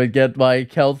eat them and get my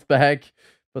health back.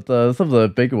 But some of the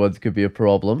bigger ones could be a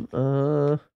problem.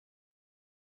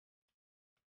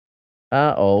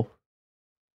 Uh-oh.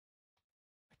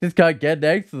 Just can't get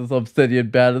next to this obsidian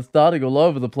band. It's starting all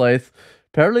over the place.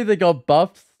 Apparently they got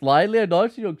buffed slightly. I'm not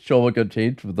actually not sure what got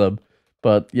changed with them.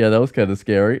 But yeah, that was kind of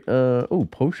scary. Oh,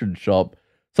 potion shop.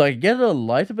 So I can get a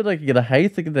light of it, I can get a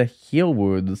haste, I can get a heal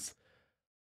wounds.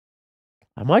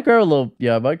 I might grab a little,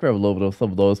 yeah, I might grab a little bit of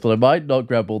some of those, but I might not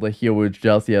grab all the heal wounds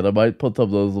just yet. I might put some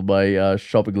of those on my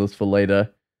shopping list for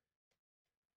later.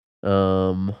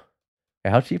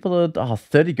 How cheap are the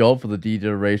 30 gold for the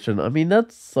degeneration? I mean,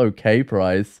 that's okay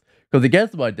price. Because it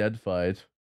gets them identified.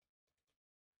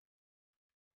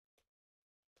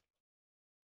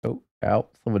 Oh, ow.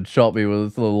 Someone shot me with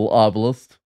this little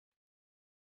arbalist.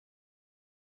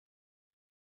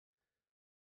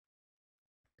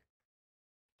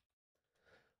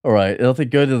 Alright, nothing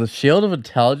good is a shield of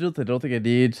intelligence. I don't think I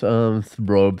need some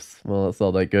robes. Well, that's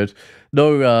not that good.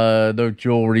 No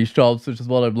jewelry shops, which is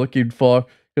what I'm looking for.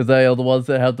 Because they are the ones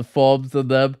that have the forms in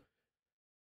them.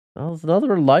 Oh, there's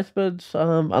another enlightenment,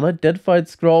 unidentified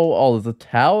scroll. Oh, there's a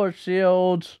tower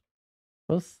shield.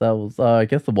 course, that was, I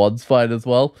guess the one's fine as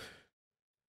well.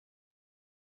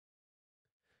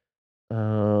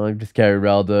 I'm just carrying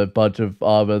around a bunch of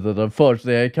armor that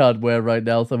unfortunately I can't wear right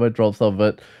now, so I'm gonna drop some of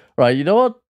it. Right, you know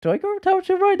what? Do I go with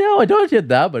Township right now? I don't get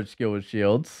that much skill with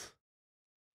shields.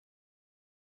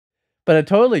 But it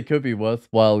totally could be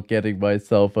worthwhile getting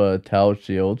myself a Tau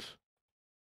shield.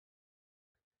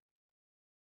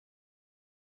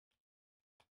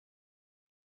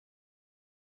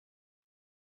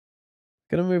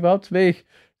 Gonna move up to me. It's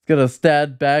gonna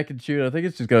stand back and shoot. I think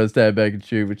it's just gonna stand back and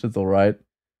shoot, which is alright.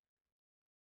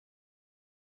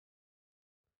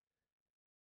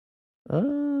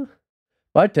 Uh,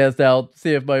 might test out,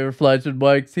 see if my reflection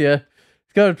works here.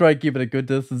 It's gonna try and keep it a good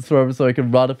distance from him so I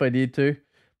can run if I need to.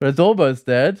 But it's almost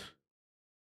dead.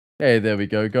 Hey, there we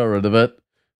go. Got rid of it.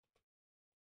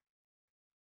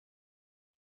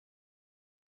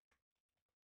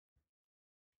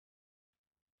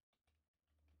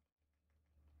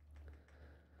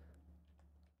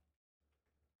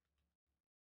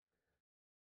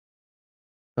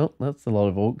 Oh, that's a lot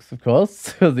of orcs, of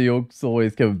course. Because the orcs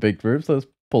always come in big groups. So let's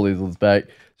pull these ones back.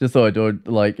 Just so I don't,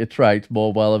 like, attract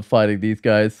more while I'm fighting these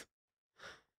guys.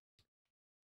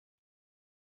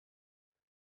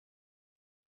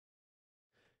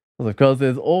 Because of course,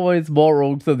 there's always more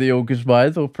orcs than the orcish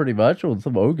mines, or pretty much, or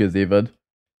some ogres even.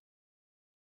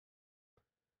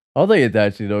 I don't think it's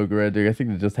actually an ogre ending. I think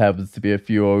there just happens to be a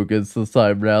few ogres this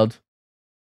time round.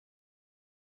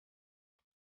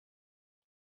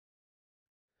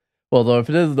 Although if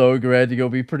it is an ogre ending, it'll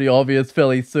be pretty obvious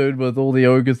fairly soon with all the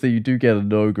ogres that you do get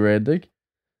an ogre ending.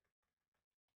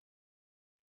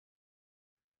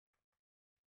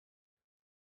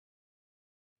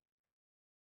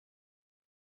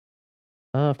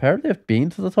 Apparently I've been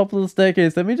to the top of the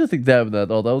staircase. Let me just examine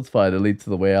that. Oh, that was fine. It leads to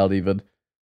the way out even.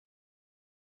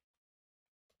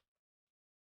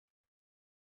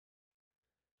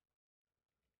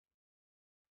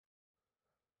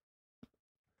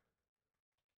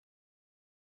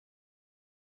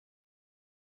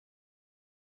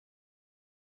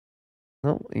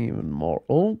 Not even more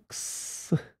orcs.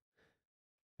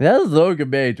 That is an ogre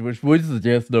mage, which would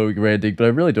suggest an ogre ending, but I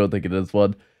really don't think it is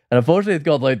one. And unfortunately, it's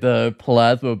got like the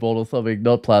plasma bolt or something.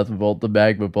 Not plasma bolt, the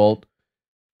magma bolt.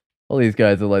 All these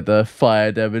guys are like the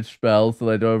fire damage spells that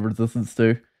I don't have resistance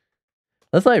to.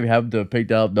 That's not even happen to have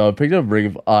picked up. No, I picked up Ring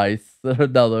of Ice.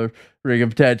 Another Ring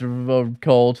of Tantrum of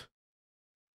Cold.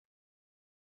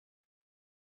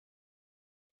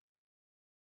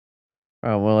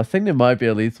 Alright, well, I think there might be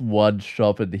at least one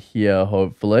shop in here,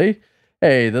 hopefully.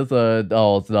 Hey, there's a...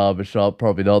 Oh, it's an armor shop.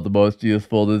 Probably not the most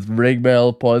useful. There's ring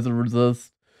mail, poison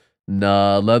resist.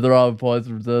 Nah, leather armor,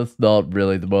 poison resist. Not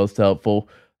really the most helpful.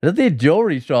 There's the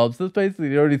jewelry shops. That's basically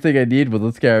the only thing I need with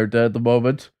this character at the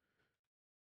moment.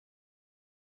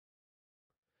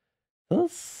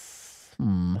 This...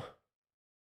 I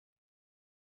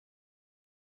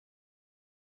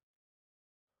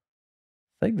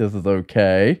think this is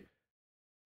okay.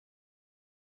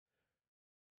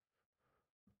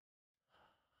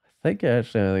 Actually,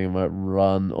 I think I might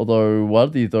run. Although one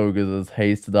of these ogres is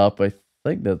hasted up. I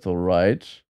think that's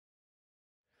alright.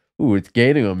 Ooh, it's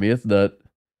gaining on me, isn't it?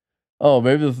 Oh,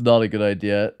 maybe this is not a good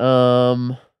idea.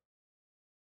 I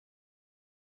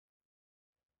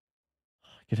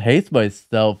could haste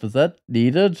myself. Is that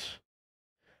needed?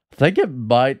 I think it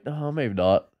might. Oh, maybe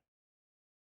not.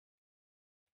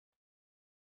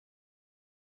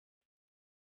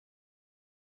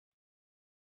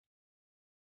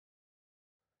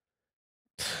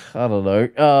 I don't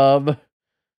know.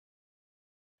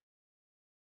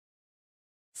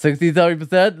 60,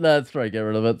 70%? Let's try and get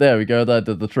rid of it. There we go. That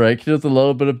did the trick. Just a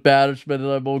little bit of banishment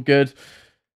and I'm all good.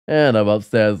 And I'm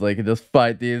upstairs. I can just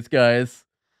fight these guys.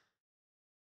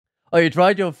 Oh, you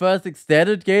tried your first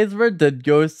extended Gazeman? Didn't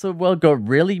go so well. Got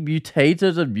really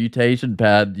mutated and mutation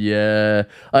pad. Yeah,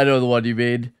 I know the one you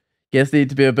mean. Guess need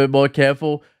to be a bit more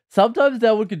careful. Sometimes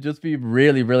that one could just be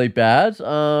really, really bad.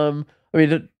 I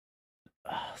mean,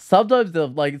 sometimes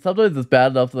sometimes it's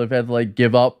bad enough that I've had to like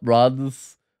give up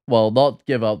runs. Well, not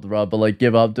give up the run, but like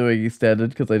give up doing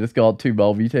extended because I just got too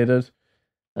well mutated.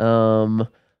 Um,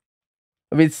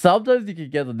 I mean, sometimes you can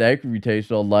get the neck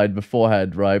mutation online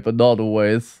beforehand, right? But not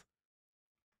always.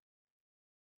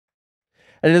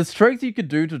 And there's tricks you could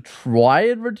do to try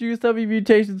and reduce how many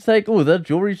mutations take. Oh, is that a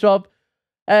jewelry shop?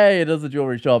 Hey, it is a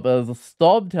jewelry shop. There's a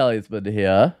storm talisman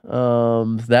here.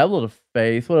 Snaplet of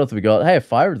face. What else have we got? Hey, a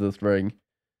fire resist ring.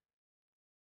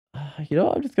 You know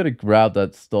what? I'm just gonna grab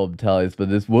that storm talisman.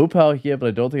 There's willpower here, but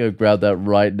I don't think I'll grab that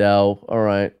right now.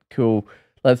 Alright, cool.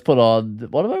 Let's put on...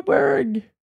 What am I wearing?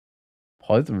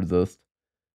 Poison resist.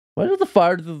 Why does the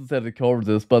fire resistance and the cold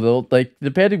resist? But like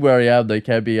depending where I am, they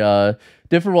can be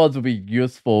different ones will be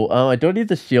useful. I don't need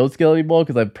the shield skill anymore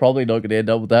because I'm probably not gonna end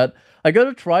up with that. I got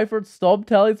to try for Storm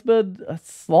Talisman.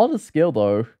 It's a lot of skill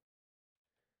though.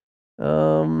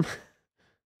 Um,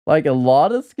 like a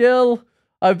lot of skill.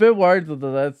 I've been worried that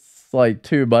that's like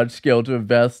too much skill to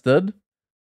invest in.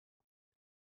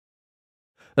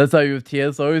 That's how you have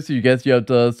TSO, so you guess you have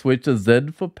to switch to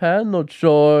Zen for Pan. Not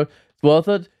sure it's worth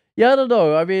it. Yeah, I don't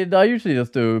know. I mean, I usually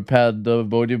just do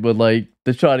Pandemonium with like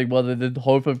the Shining One and then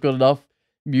hope I've got enough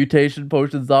mutation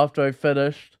potions after I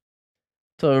finished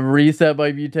to reset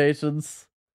my mutations.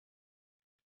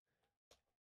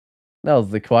 That was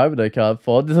the requirement I can't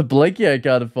afford. There's a blinking I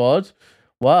can't afford.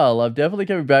 Wow, I'm definitely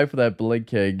coming back for that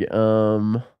blinking.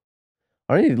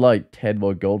 I need like 10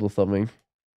 more gold or something.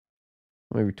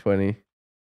 Maybe 20.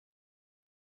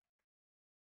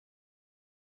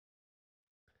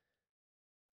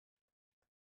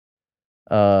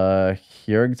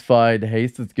 Hearing's fine.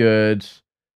 Haste is good.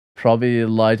 Probably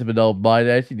light but no might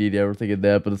actually need everything in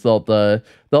there, but it's not the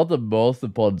most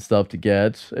important stuff to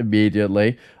get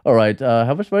immediately. Alright,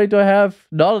 how much money do I have?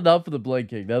 Not enough for the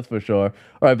blinking, that's for sure.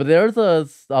 Alright, but there's a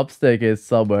up staircase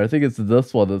somewhere. I think it's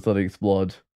this one that's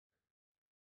unexplored.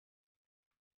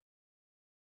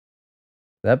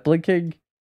 That blinking?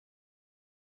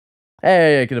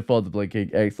 Hey, I can afford the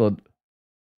blinking. Excellent.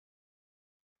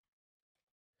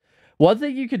 One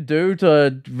thing you can do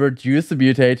to reduce the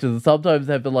mutations is sometimes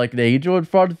have like an angel in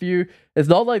front of you. It's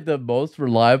not like the most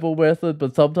reliable method,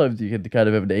 but sometimes you can kind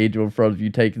of have an angel in front of you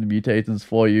taking the mutations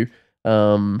for you.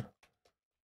 And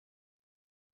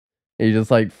you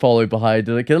just like follow behind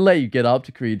it. It can let you get up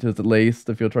to creatures at least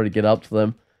if you're trying to get up to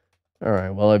them.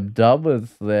 Alright, well I'm done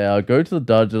with there. I'll go to the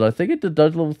dungeon. I think I did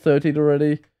dungeon level 13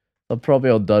 already. I'm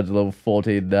probably on dungeon level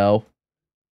 14 now.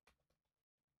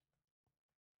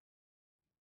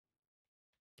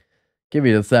 Give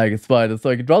me the sack of spiders. So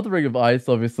I can drop the ring of ice,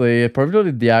 obviously. I probably don't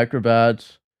need the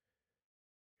acrobat.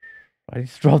 I need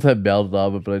to drop that mounted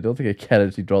armor, but I don't think I can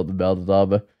actually drop the mounted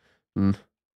armor.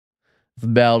 It's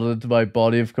mounted into my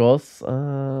body, of course.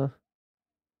 Could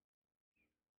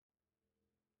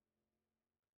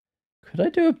I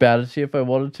do a banshee if I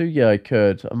wanted to? Yeah, I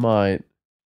could. I might.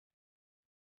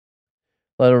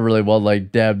 I don't really want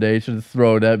like damnation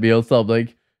thrown at me or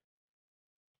something.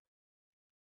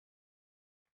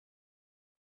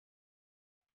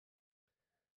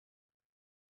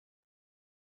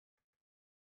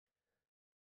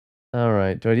 All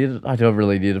right. Do I need? I don't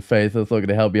really need a face. That's not going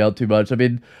to help me out too much. I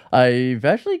mean, I've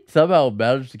actually somehow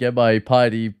managed to get my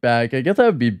piety back. I guess I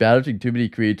haven't been banishing too many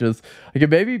creatures. I could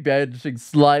maybe be banishing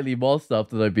slightly more stuff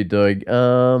than I've been doing.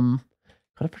 Got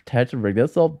a protection ring.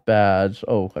 That's not bad.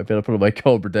 Oh, I better put on my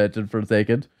cold protection for a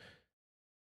second.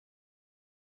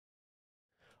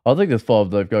 I think this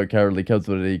form that I've got currently comes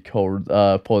with any cold,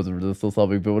 poison resist or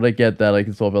something, but when I get that, I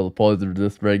can swap out the poison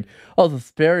resist ring. Also,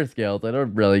 Superior Scales, I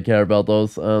don't really care about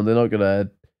those. They're not gonna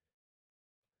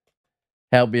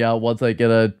help me out once I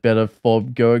get a better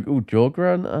form going. Ooh,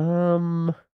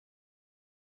 Jawgran?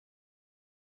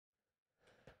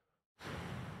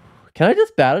 Can I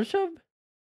just banish him?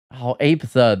 Oh,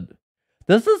 8%.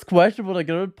 This is questionable. I'm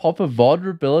gonna pop a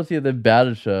vulnerability and then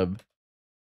banish him.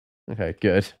 Okay,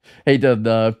 good. He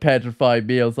didn't petrify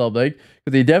me or something,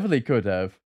 because he definitely could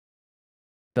have.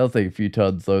 That'll take a few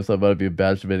turns though, so I might be a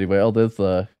badge him anyway. Oh, there's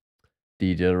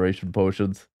degeneration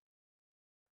potions.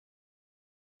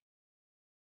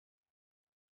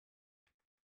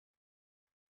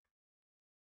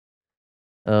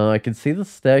 I can see the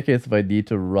staircase if I need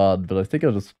to run, but I think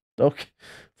I'll just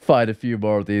fight a few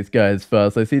more of these guys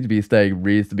first. I seem to be staying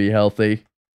reasonably healthy.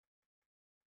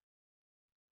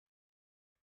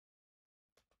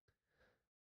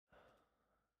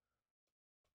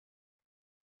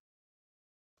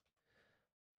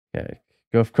 Okay.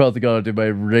 Of course, I gotta do my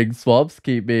ring swaps,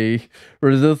 keep me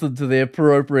resistant to the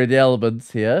appropriate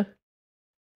elements here.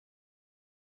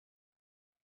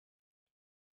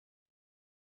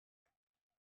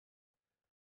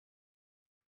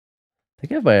 I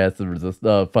think I have my acid resist,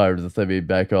 fire resist, I mean,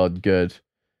 back on. Good.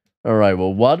 Alright,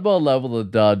 well, one more level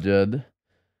of dungeon.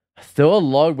 Still a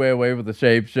long way away with the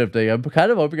shape shifting. I'm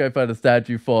kind of hoping I find a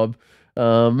statue form.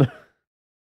 Um,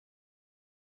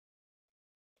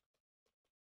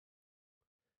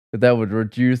 that would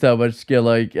reduce how much skill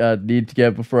I need to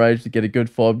get before I actually get a good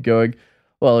form going.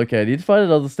 Well, okay, I need to find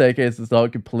another staircase that's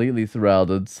not completely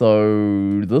surrounded.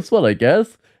 So, this one, I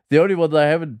guess. The only one that I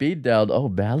haven't been down. Oh,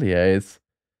 Balliers.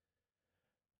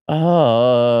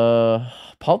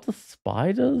 Pop the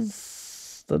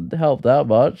spiders? Didn't help that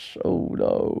much. Oh,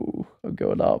 no. I'm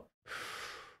going up.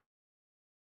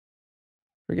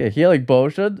 Okay, healing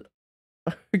potion.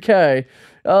 Okay.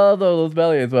 Though those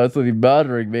Melians were absolutely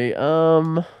murdering me.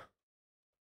 I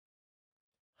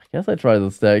guess I try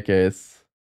the staircase.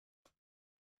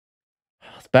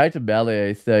 It's back to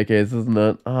Melee staircase, isn't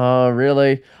it? Oh,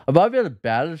 really? I might be able to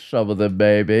banish some of them,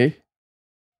 maybe.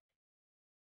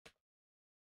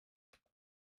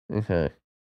 Okay.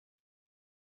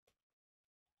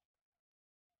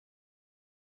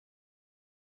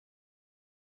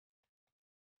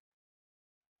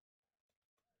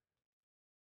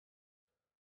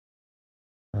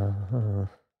 Uh-huh.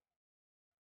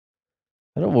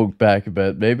 I don't walk back a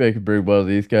bit. Maybe I could bring one of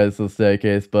these guys to the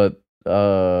staircase, but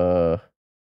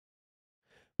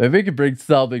maybe I could bring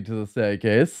something to the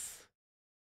staircase.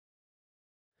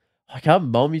 I can't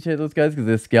mummy-mutate those guys because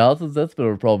they're skeletons. That's been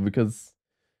a problem because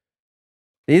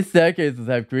these staircases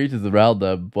have creatures around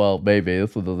them. Well, maybe.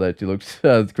 This one doesn't actually look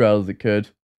as crowded as it could.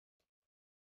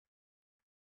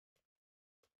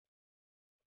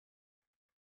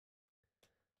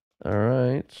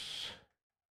 Alright.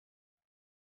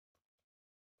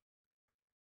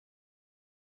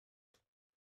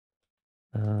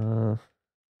 Uh,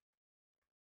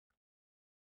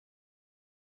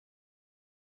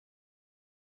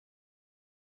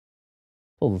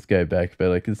 pull this guy back a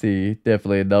bit. I can see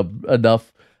definitely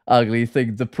enough ugly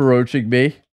things approaching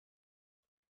me.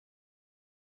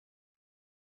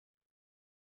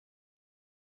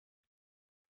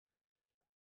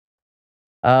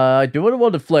 I do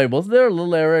want to flame. Wasn't there a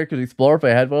little area I could explore if I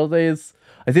had one of these?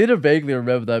 I seem to vaguely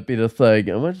remember that being a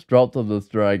thing. I might just drop some of this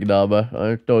dragon armor.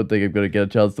 I don't think I'm going to get a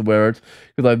chance to wear it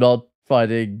because I'm not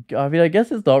finding. I mean, I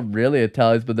guess it's not really a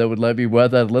talisman that would let me wear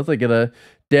that unless I get a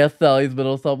death talisman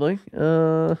or something.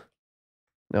 No,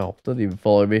 doesn't even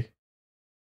follow me.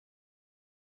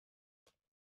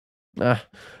 Ah,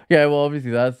 yeah, well,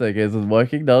 obviously that staircase isn't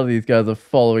working. None of these guys are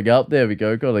following up. There we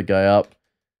go. Got a guy up.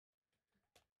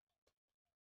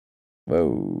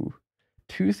 Whoa.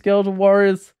 Two skeleton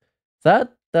warriors?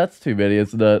 That's too many,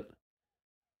 isn't it?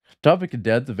 Drop a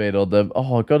condensate on them.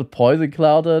 Oh, I got a poison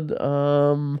clouded.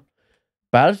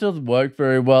 Banish doesn't work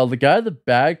very well. The guy in the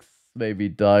back's maybe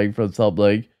dying from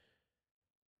something.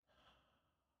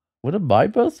 Would a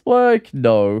mind burst work?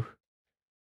 No.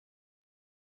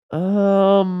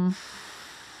 Um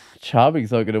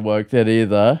Charming's not gonna work then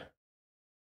either.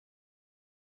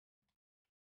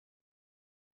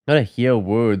 Gotta heal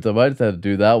wounds. I might just have to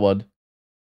do that one.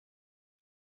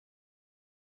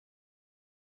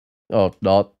 Oh,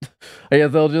 not. I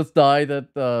guess they'll just die.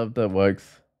 That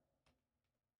works.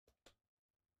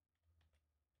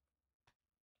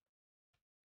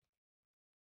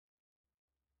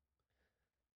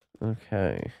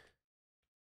 Okay.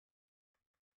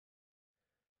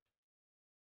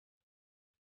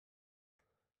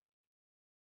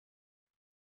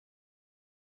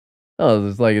 Oh,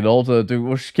 there's like an alternate to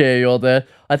Ushkei on there.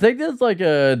 I think there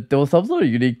was some sort of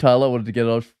unique tile I wanted to get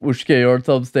on Ushkei at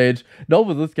some stage. Not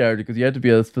with this character because you had to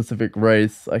be a specific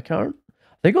race. I think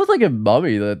it was like a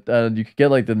mummy that and you could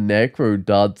get like the Necro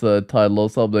Dancer title or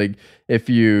something if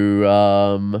you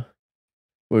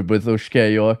with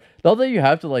Ushkei or not that you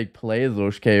have to like play as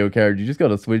Ushkei character. You just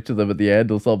gotta switch to them at the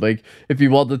end or something if you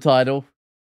want the title.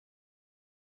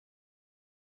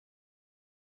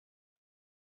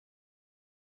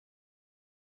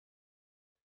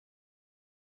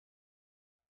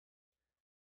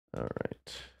 All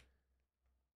right.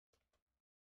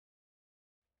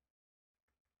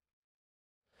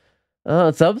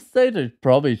 At some stage, I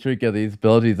probably should get these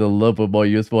abilities a little bit more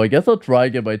useful. I guess I'll try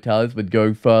and get my talisman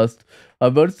going first.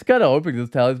 But just kind of hoping this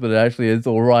talisman actually is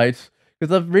alright.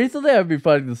 Because recently I've been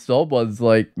finding the storm ones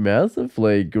like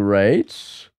massively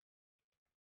great.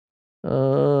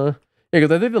 Yeah,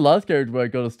 because I think the last character where I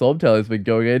got a storm talisman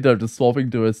going, I ended up just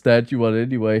swapping to a statue one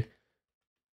anyway.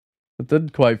 It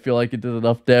didn't quite feel like it did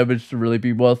enough damage to really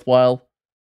be worthwhile.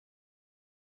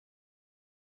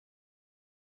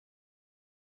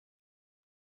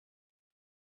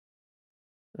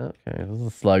 Okay, this is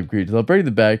a slime creature. I'll bring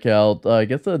the back out. I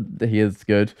guess he is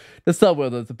good. Just somewhere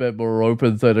that's a bit more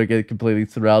open so I don't get completely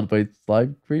surrounded by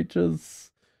slime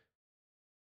creatures.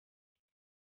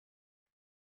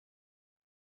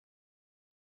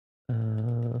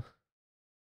 Uh,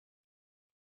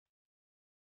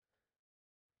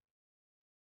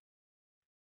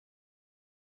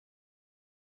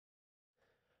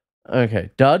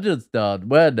 okay, dungeon's done.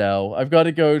 Where now? I've got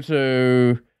to go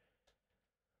to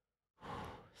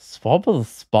Swamp of the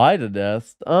Spider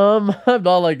Nest. I'm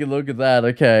not liking the look at that.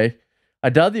 Okay. I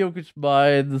done the Oakish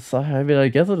Mines. I mean, I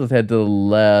guess I'll just head to the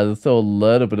lair. There's still a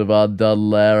little bit of undone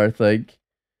lair, I think.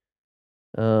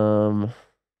 Um,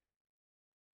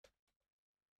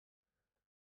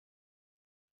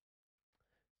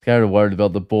 Kind of worried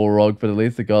about the Balrog, but at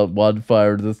least I got one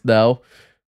fire resist now.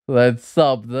 So that's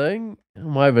something. I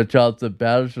might have a chance to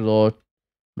banish it, or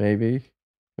maybe.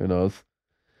 Who knows?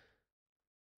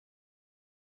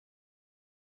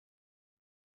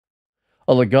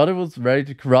 Oh, the god, it was ready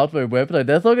to corrupt my weapon.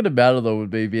 That's not gonna matter though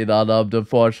with me being unarmed,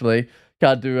 unfortunately.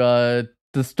 Can't do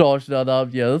distortion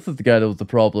unarmed. Yeah, this is the guy that was the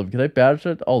problem. Can I banish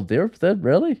it? Oh, 0%?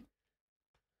 Really?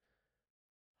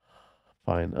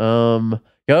 Fine.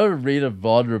 Gotta read a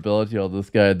vulnerability on this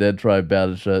guy and then try and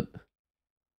banish it.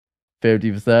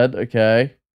 50%,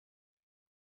 okay.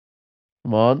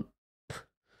 Come on.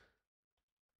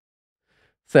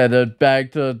 Send it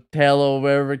back to hell or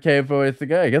wherever it came from. It's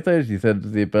I guess I actually sent it to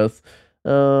the abyss.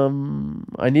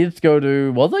 I needed to go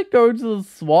to. Was I going to the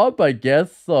swamp? I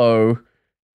guess so.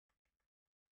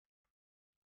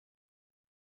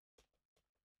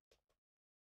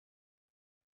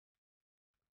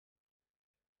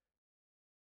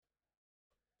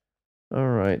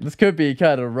 Alright. This could be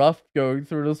kind of rough going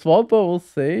through the swamp, but we'll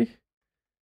see.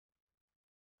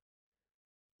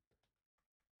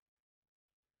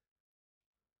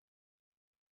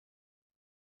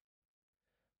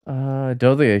 I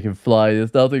don't think I can fly.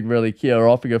 There's nothing really here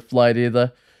offering a flight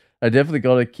either. I definitely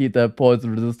gotta keep that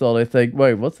poison resist on, I think.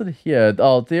 Wait, what's in here?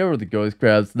 Oh, there were the ghost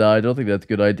crabs. No, I don't think that's a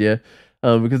good idea.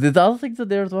 Because there's other things in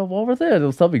there as well. What were there? There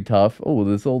was something tough. Oh,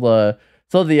 there's all the...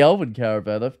 It's all the elven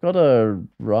caravan. I've gotta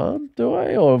run, do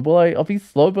I? Or will I... I'll be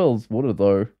slow bills water,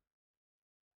 though.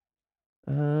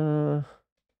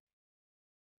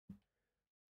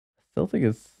 Still think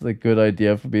it's a good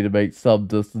idea for me to make some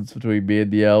distance between me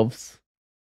and the elves.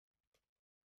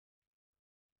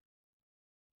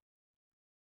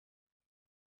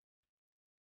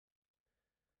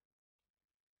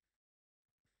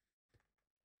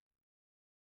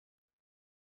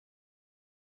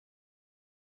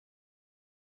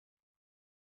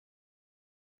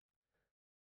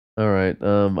 Alright,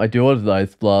 I do want an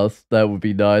ice blast. That would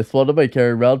be nice. What am I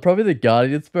carrying around? Probably the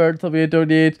guardian spirit, something I don't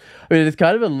need. I mean, it's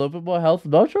kind of a little bit more health.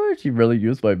 I'm not sure I actually really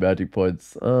use my magic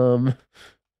points. Ooh.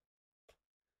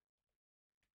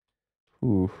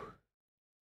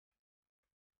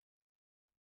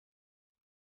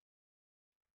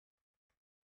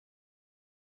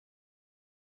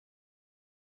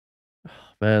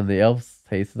 Man, the elves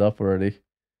hasted up already.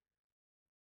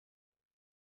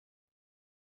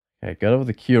 Okay, got over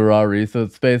the Curari, so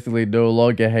it's basically no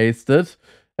longer hasted.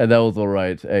 And that was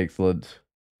alright. Excellent.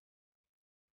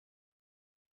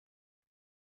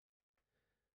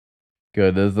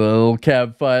 Good, there's a little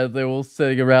campfire they're all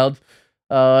sitting around.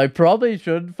 I probably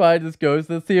shouldn't find this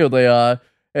ghost. Let's see who they are.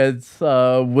 It's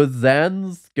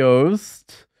Wazan's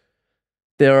ghost.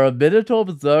 They're a Minotaur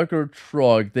Berserker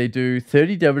Trog. They do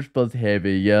 30 damage plus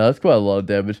heavy. Yeah, that's quite a lot of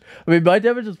damage. I mean, my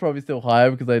damage is probably still higher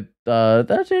because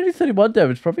actually only 31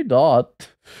 damage. Probably not.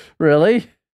 Really?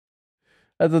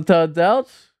 As it turns out.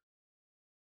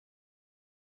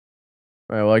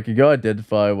 Right, well, I can go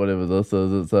identify whatever this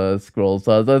is. It's a scroll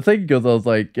size. I think because I was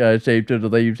like shapeshifter,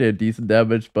 they usually have decent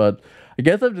damage, but I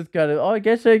guess I'm just kind of. Oh, I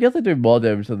guess I do more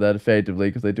damage than that effectively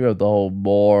because I do have the whole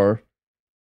more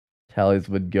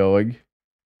talisman going.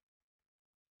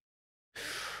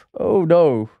 Oh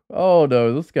no! Oh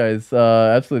no! This guy's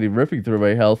absolutely ripping through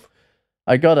my health.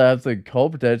 I gotta have some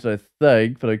cold protection, I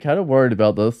think, but I'm kind of worried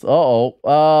about this. Uh-oh.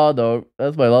 Oh no,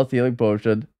 that's my last healing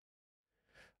potion.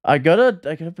 I gotta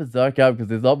berserk out because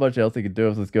there's not much else I can do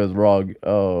if this goes wrong.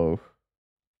 Oh.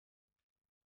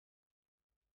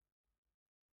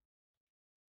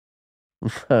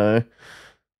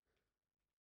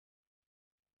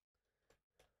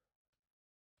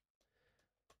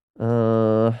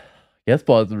 Guess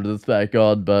positive this back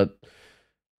on, but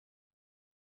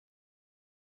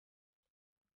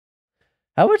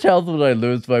how much health would I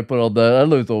lose if I put on that? I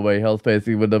lose all my health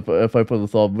basically if I put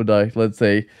this on, would I? Let's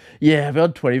see. Yeah, I've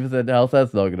got 20% health.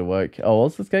 That's not gonna work. Oh,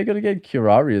 what's this guy gonna get?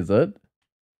 Curari, is it?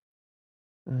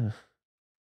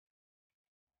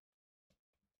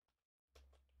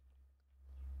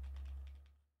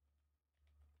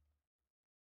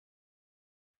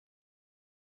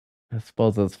 I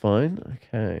suppose that's fine.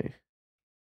 Okay.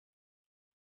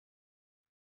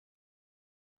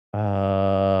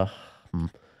 Uh, hmm.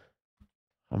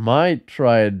 I might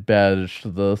try and banish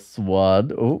this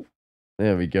one. Oh,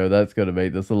 there we go. That's gonna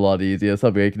make this a lot easier.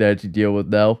 Something I can actually deal with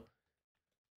now.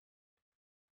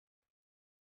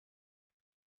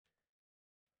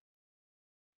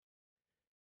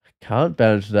 Can't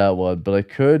banish that one, but I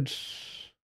could.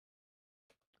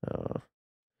 Uh,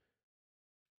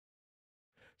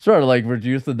 try to like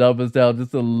reduce the numbers down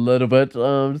just a little bit.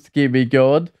 Just to keep me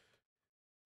going.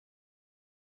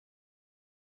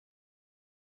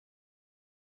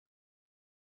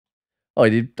 Oh, I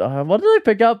did. What did I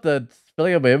pick up that's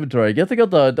filling up my inventory? I guess I got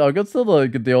still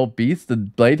the old beast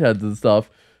and blade heads and stuff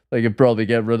that I could probably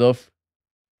get rid of.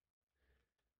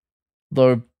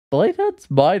 Though blade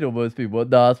heads might almost be one.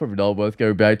 Nah, it's probably not worth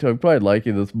going back to. I'm probably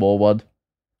liking the small one.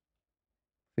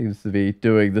 Seems to be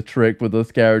doing the trick with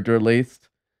this character at least.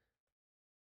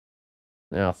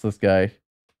 Yeah, it's this guy.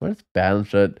 Let's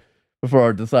banish it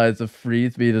before it decides to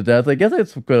freeze me to death. I guess I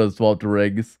could have swapped the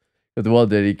rings. Because there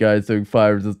wasn't any guys doing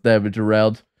fire resist damage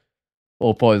around.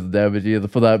 Or poison damage either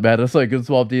for that matter, so I could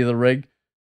swap to either ring.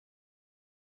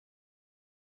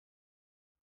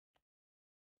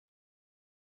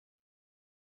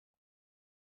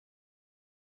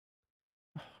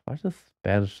 I just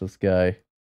banish this guy.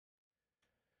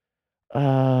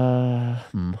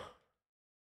 Hmm.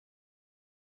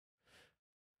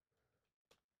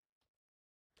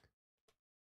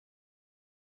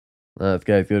 This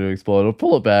guy's going to explode. I'll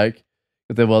pull it back.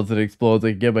 But then once it explodes,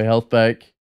 I can get my health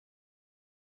back.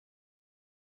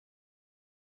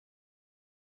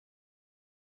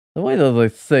 The way that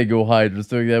like single Hydra's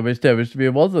doing that much damage to me,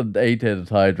 it wasn't an 8-headed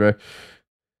Hydra.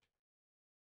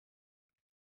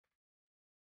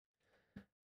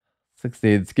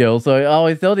 16 skill. So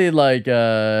I still need like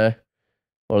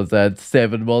what is that?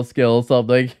 7 more skill or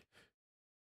something.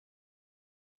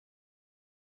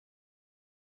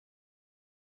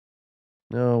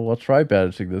 No, I'll try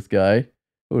banishing this guy.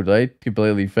 Oh, did I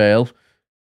completely fail?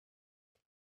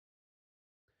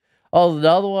 Oh,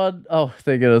 another one. Oh,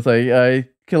 thank goodness. I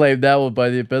claimed that one by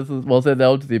the Abyss. Well, sent that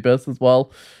one to the Abyss as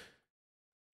well.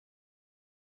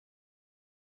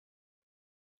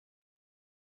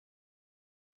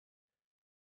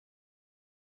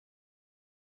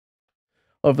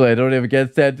 Hopefully, I don't ever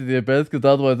get sent to the Abyss, because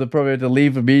otherwise, I'm probably have to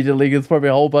leave immediately. There's probably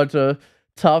a whole bunch of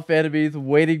tough enemies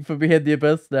waiting for me in the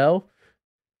Abyss now.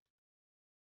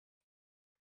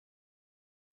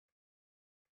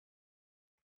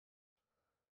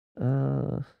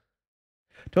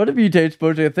 Don't have mutation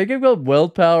potion. I think I've got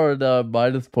willpower and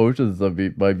minus potions of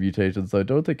my mutation, so I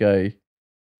don't think I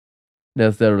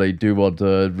necessarily do want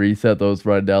to reset those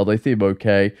right now. They seem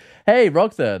okay. Hey,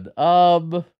 Roxanne.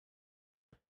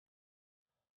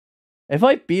 If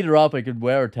I beat her up, I could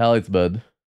wear a talisman.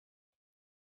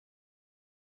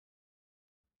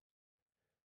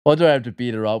 What do I have to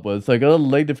beat her up with? So I got a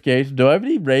lignification. Do I have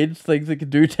any ranged things that can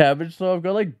do damage? So I've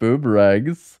got like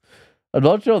boomerangs. I'm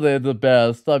not sure they're the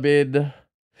best. I mean,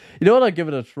 you know what? I'll give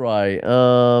it a try.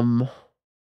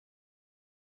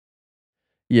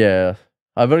 Yeah.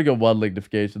 I've only got one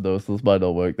lignification though, so this might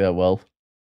not work that well.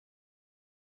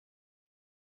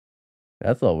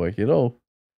 That's not working at all.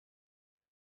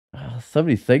 So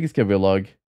many things can be along.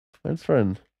 Let's try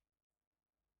and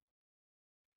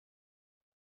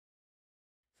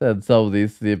send some of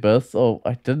these to the Abyss. Oh,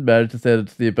 I didn't manage to send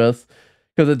it to the Abyss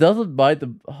because it doesn't bite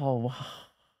the. Oh,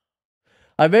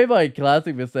 I made my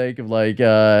classic mistake of like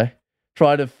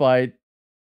trying to fight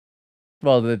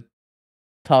well the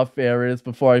tough areas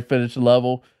before I finish the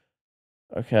level.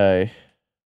 Okay.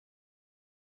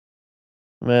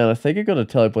 Man, I think I'm gonna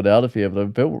teleport out of here, but I'm a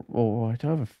bit. Oh, I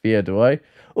don't have a fear, do I?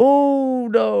 Oh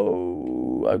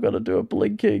no! I'm gonna do a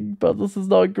blinking, but this is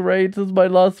not great. This is my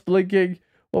last blinking.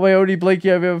 Well, my only blinking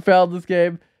I've ever found in this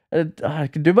game. And I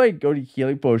can do my only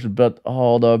healing potion, but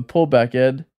oh no, I'm pulled back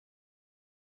in.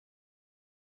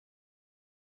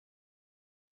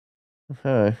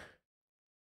 Okay.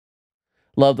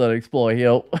 Love that explore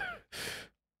heal.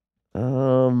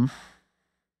 um,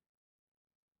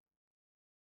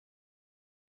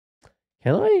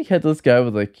 can I hit this guy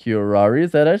with a Curari?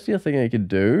 Is that actually a thing I can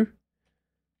do?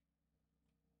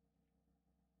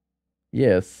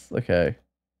 Yes. Okay.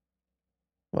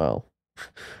 Well,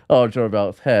 I'm not sure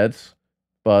about his head,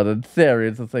 but in theory,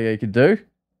 it's a thing I can do.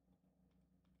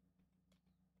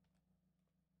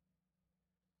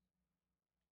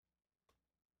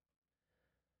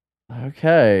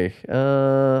 Okay.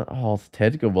 Oh, it's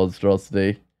tentacle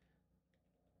monstrosity.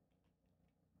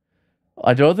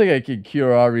 I don't think I can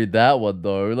Curari that one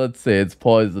though. Let's see. It's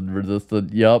poison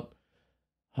resistant. Yup.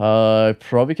 I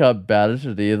probably can't banish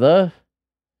it either.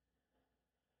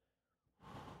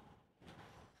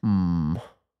 Hmm.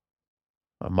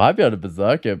 I might be able to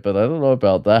berserk it, but I don't know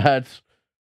about that.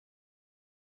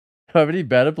 Do I have any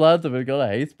better plans? I've got a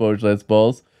haste potion, I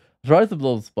suppose. Try some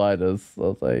little spiders.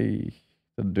 I'll say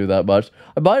didn't do that much.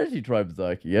 I might actually try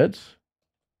berserking it.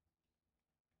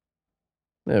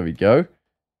 There we go.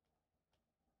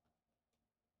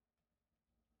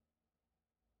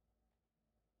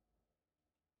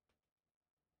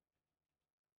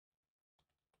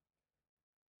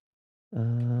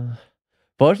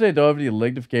 Fortunately, I don't have any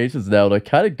lignifications now, and I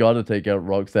kind of got to take out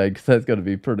Roxanne because that's going to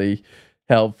be pretty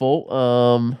helpful.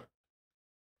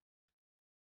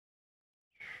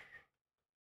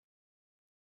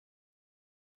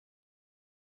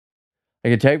 I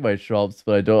can take my shrubs,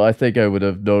 but I don't. I think I would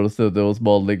have noticed that there was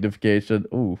more lignification.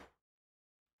 Ooh,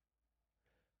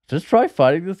 just try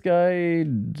fighting this guy.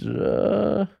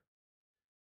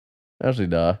 Actually,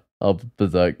 nah. I'll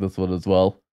berserk this one as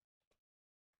well.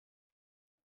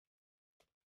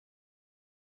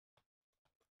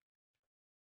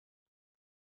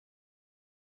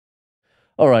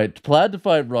 All right, plan to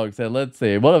fight Roxanne. Let's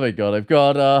see. What have I got? I've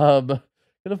got a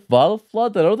vital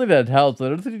flood. I don't think that helps. I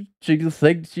don't think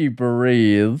she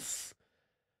breathes.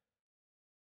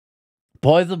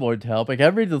 Poison won't help. I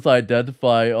can't read this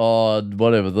identify on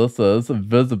whatever this is.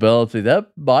 Invisibility.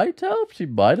 That might help. She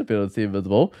might have been able to see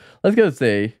invisible. Let's go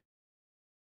see.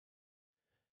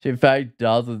 She in fact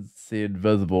doesn't see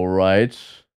invisible, right?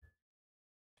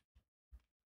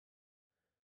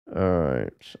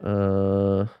 Alright.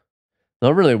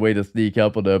 Not really a way to sneak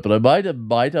up on her, but I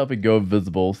might up and go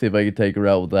invisible, see if I can take her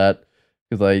out with that.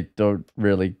 Because I don't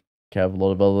really have a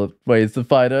lot of other ways to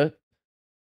fight her.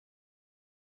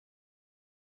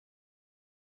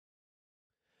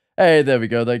 Hey, there we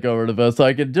go. That got rid of her. So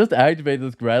I can just activate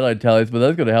this Granite Talisman.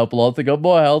 That's going to help a lot. So I got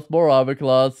more health, more armor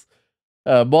class,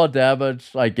 more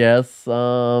damage, I guess.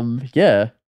 Yeah.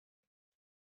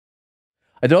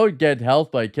 I don't get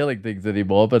health by killing things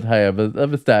anymore, but hey, I'm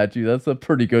a statue. That's a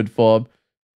pretty good form.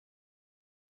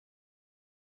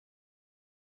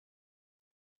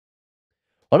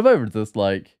 What if I resist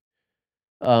like,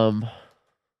 um,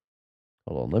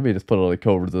 hold on, let me just put on a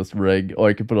cold resist ring, or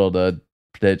I can put on a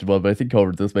protection one, but I think cold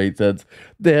resist makes sense.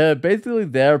 They're basically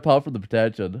there apart from the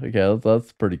protection. Okay,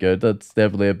 that's pretty good. That's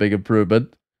definitely a big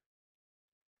improvement.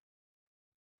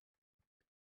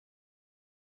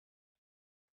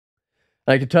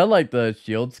 I can turn like the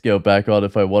shield skill back on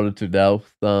if I wanted to now.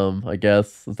 I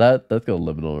guess that's got a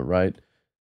limit on it, right?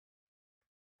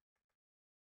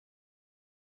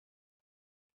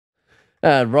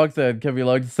 And Roxanne can be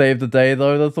like to save the day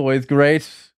though. That's always great.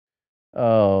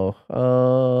 Oh,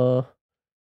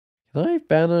 can I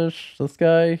banish this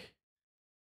guy?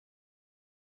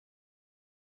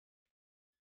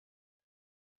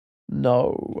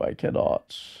 No, I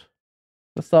cannot.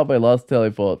 That's not my last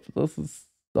teleport. This is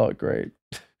not great.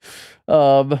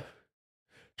 um,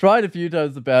 tried a few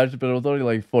times to banish it, but it was only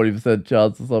like 40%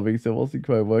 chance or something, so it wasn't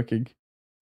quite working.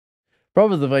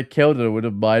 Problem is, if I killed it, it would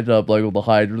have mined up like all the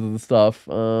hydras and stuff.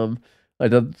 I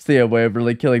don't see a way of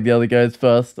really killing the other guys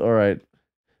first. All right,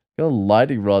 got a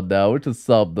lightning rod now, which is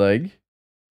something.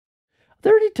 Are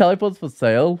there any teleports for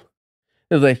sale?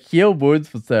 There's a heal wounds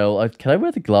for sale. Can I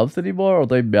wear the gloves anymore, or are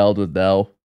they melted now?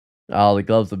 Ah, the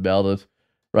gloves are melted.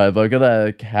 Right, but I got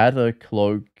a hat, a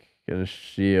cloak, and a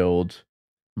shield.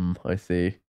 I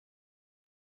see.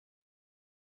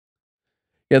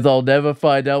 Guess I'll never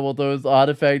find out what those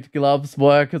artifact gloves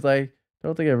were, because I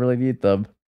don't think I really need them.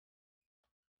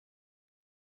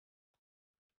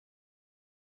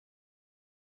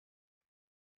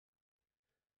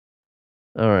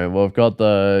 All right, well, I've got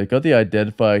the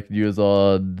identifier I can use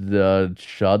on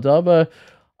shard armor.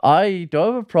 I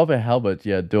don't have a proper helmet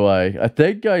yet, do I? I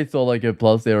think I saw like a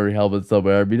plus area helmet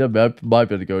somewhere. I mean, I might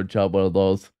be able to go and chop one of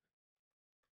those.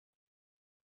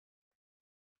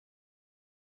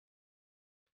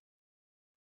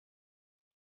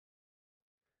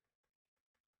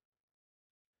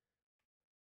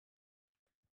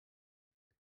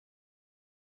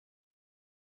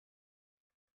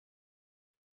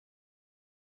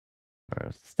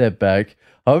 Alright, step back.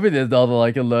 Hoping there's not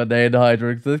like a learned Hydra,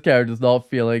 because this character's not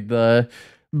feeling the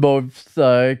most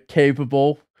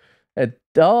capable. And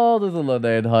oh, there's a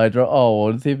learned Hydra. Oh,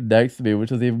 it's even next to me,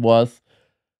 which is even worse.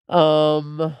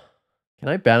 Can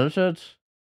I banish it?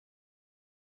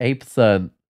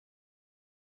 8%.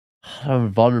 I don't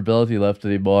have vulnerability left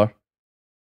anymore.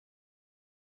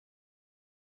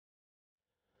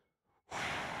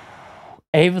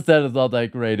 8% is not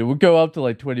that great. It would go up to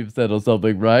like 20% or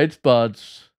something, right? But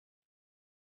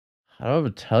I don't have a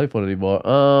teleport anymore.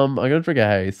 I'm gonna drink a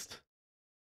haste.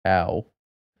 Ow.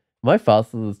 Am I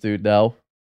faster than this dude now?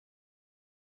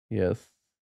 Yes.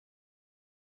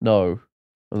 No.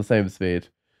 On the same speed.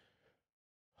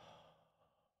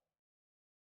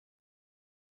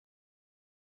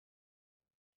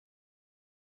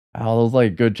 Ow, that was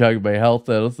like a good chunk of my health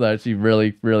there. This is actually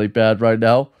really, really bad right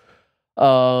now.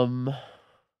 Um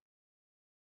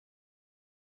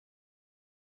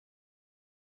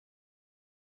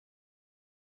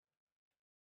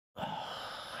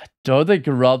I don't think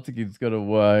corrupting is gonna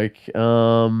work.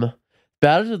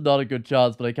 Banish is not a good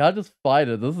chance, but I can't just fight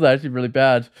it. This is actually really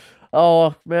bad.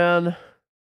 Oh man.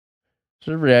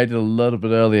 Should have reacted a little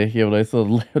bit earlier here when I saw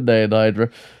the Lemonade Hydra.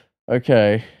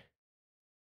 Okay.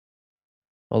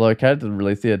 Although I kind of didn't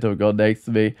really see it until it got next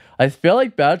to me. I feel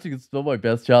like bouncing is still my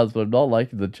best chance, but I'm not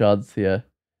liking the chance here.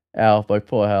 Ow, my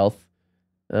poor health.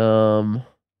 27%.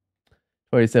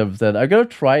 I'm gonna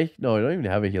try. No, I don't even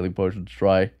have a healing potion to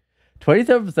try.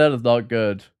 27% is not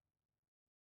good.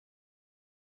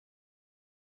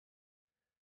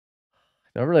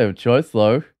 I don't really have a choice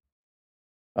though.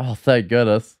 Oh, thank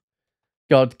goodness.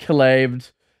 Got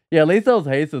claimed. Yeah, at least I was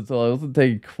hastened, so I wasn't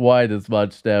taking quite as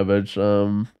much damage.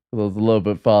 'Cause I was a little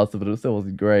bit faster, but it still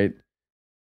wasn't great.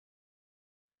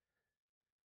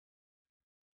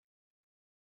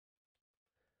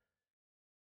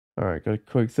 Alright, got a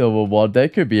Quicksilver one.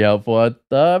 That could be helpful. I've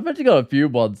actually got a few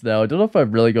ones now. I don't know if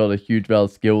I've really got a huge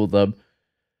amount of skill with them.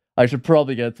 I should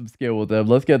probably get some skill with them.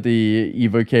 Let's get the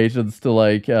evocations to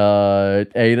like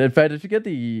 8. In fact, I should get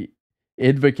the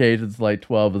invocations to like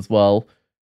 12 as well.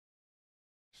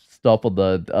 Stop on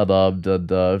the unarmed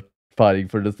and fighting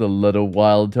for just a little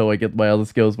while until I get my other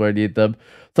skills where I need them.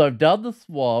 So I've done the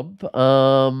swamp.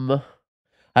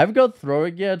 I haven't got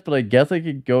throwing yet, but I guess I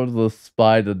can go to the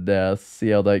spider nest, see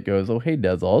how that goes. Oh, hey,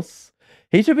 Nezos.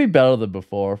 He should be better than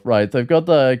before. Right, so I've got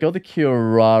the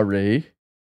Curari.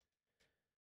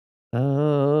 Do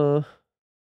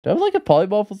I have like a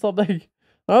polymorph or something?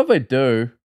 I don't know if I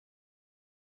do.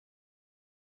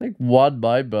 I think one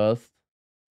mind burst.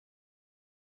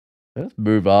 Let's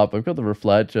move up. I've got the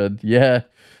reflection. Yeah.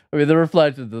 I mean, the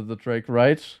reflection does the trick,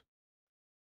 right?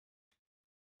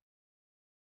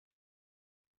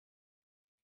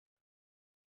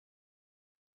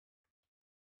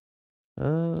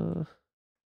 Uh,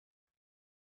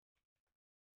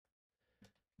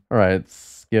 Alright,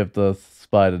 skip the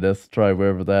spider nest. Try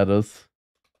wherever that is.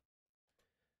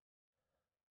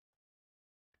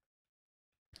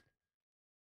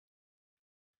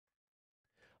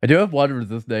 I do have one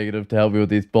resist negative to help me with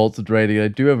these bolts of draining. I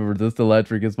do have a resist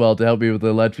electric as well to help me with the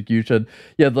electrocution.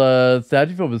 Yeah, the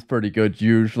statue form is pretty good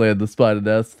usually in the spider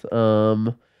nest.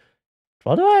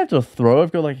 What do I have to throw?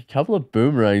 I've got like a couple of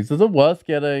boomerangs. Is it worth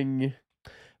getting?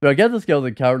 No, I get the skills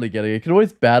I'm currently getting. I can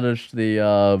always banish the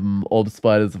orb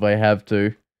spiders if I have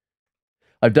to.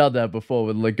 I've done that before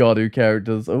with Legato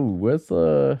characters. Oh, where's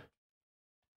the?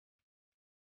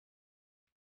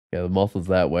 Yeah, the moth is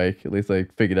that way. At least I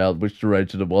figured out which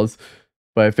direction it was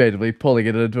by effectively pulling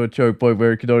it into a choke point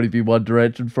where it could only be one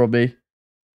direction from me.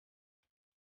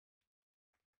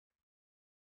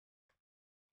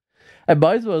 And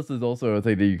vice versa is also a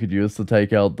thing that you could use to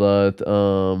take out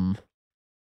the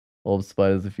orb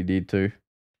spiders if you need to.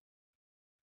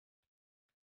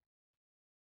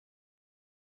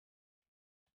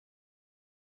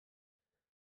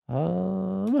 I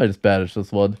might just banish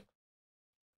this one.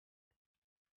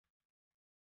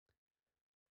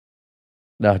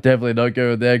 No, definitely not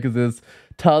going there because there's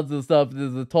tons of stuff.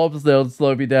 There's a top that'll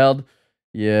slow me down.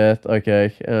 Yeah,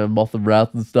 okay. Moth and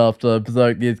Wrath and stuff to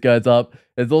berserk these guys up.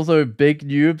 There's also Big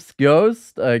Noob's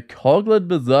Ghost, a Coglin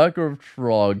Berserker of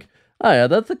Trog. Oh yeah,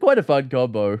 that's quite a fun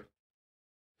combo.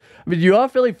 I mean, you are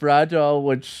fairly fragile,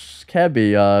 which can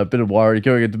be a bit of worry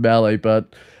going into melee,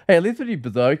 but hey, at least when you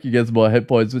berserk, you get some more hit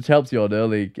points, which helps you on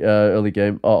early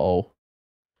game. Uh-oh.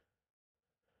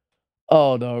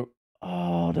 Oh no.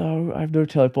 Oh no, I have no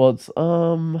teleports.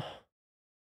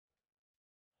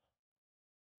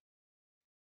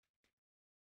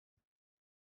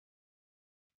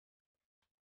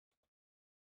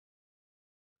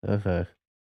 Okay.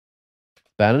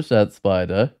 Banish that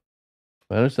spider.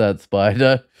 Banish that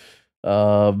spider.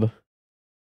 Um.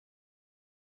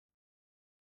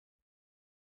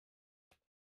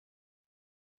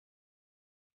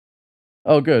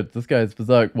 Oh, good. This guy's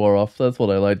berserk more off. That's what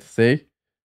I like to see.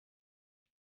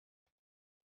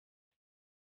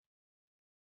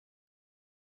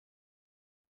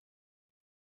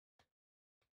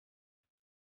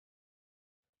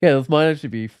 Yeah, this might actually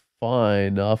be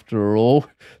fine after all.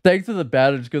 Thanks to the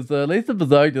bandage, because at least the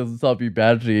berserk doesn't stop you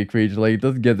bandaging a creature. Like, it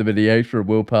doesn't get them any extra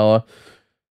willpower.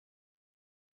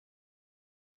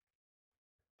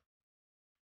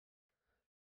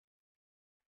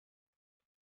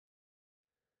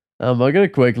 I'm gonna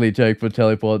quickly check for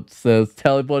teleport. It says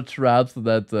teleport traps, and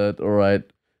that's it. Alright.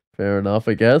 Fair enough,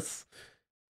 I guess.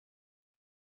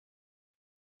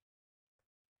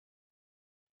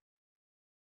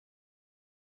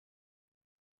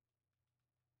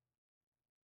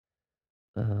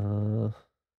 Uh,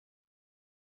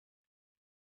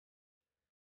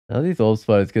 None of these orb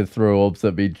spiders can throw orbs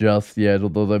at me just yet,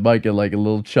 although they might get like a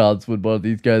little chance when one of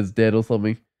these guys is dead or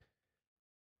something.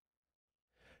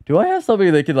 Do I have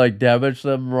something that can like damage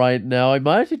them right now? I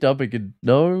might actually dump it.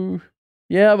 No.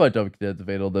 Yeah, I might double condense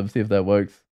evade on them, see if that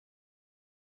works.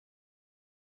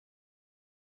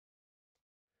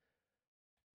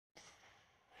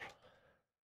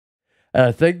 And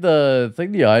I think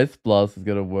the ice blast is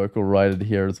gonna work alright in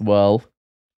here as well.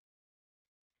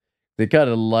 They kind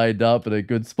of lined up in a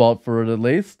good spot for it at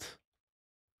least.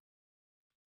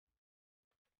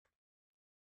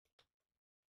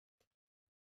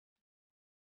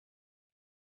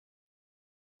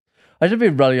 I should be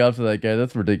running after that guy.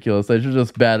 That's ridiculous. I should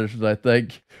just banish it, I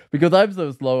think. Because I'm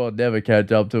so slow, I'll never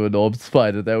catch up to an orb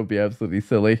spider. That would be absolutely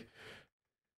silly.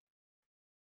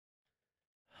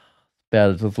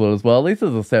 Banish this one as well. At least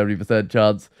there's a 70%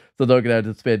 chance. So I'm not going to have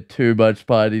to spend too much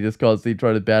piety just constantly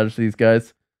trying to banish these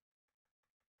guys.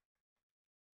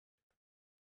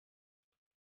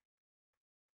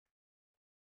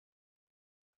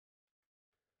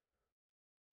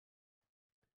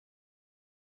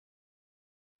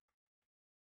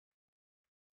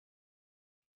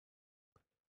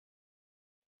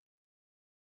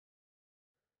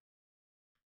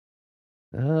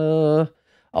 Uh,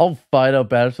 I'll find out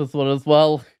banish this one as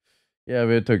well. Yeah, I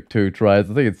mean, it took 2 tries.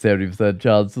 I think it's 70%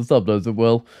 chance, so sometimes it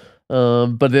will.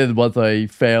 But then once I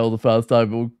fail the first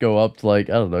time, it will go up to like,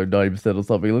 I don't know, 90% or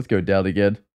something. Let's go down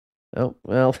again. Oh,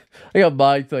 well, I got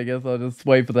mine, so I guess I'll just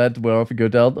wait for that to wear off and go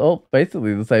down. Oh,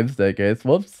 basically the same staircase.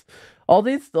 Whoops. All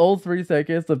 3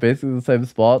 staircases are basically the same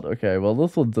spot. Okay, well,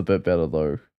 this one's a bit better,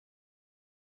 though.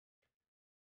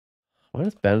 Why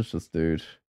just banish this dude?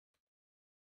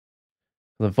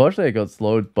 Unfortunately, I got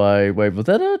slowed by... Wait, was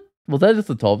that it? Was that just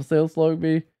the top sail slowing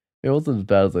me? It wasn't as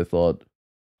bad as I thought.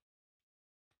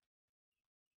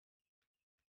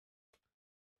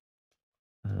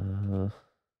 Uh...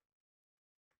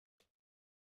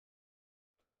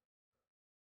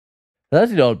 That's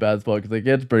actually not a bad spot, because I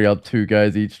get to bring up 2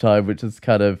 guys each time, which is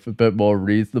kind of a bit more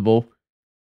reasonable.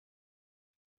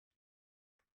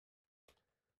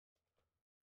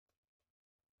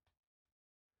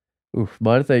 Oof,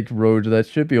 -8 corrosion, that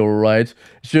should be alright.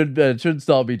 Should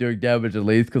stop me doing damage at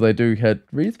least, because I do hit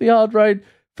reasonably hard, right?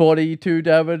 42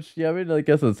 damage. Yeah, I mean, I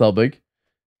guess it's something.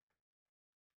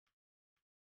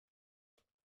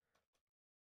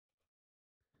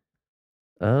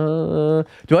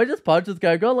 Do I just punch this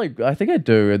guy? I got like, I think I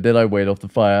do, and then I wait off the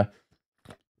fire.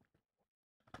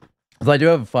 Because I do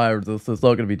have a fire resist, so it's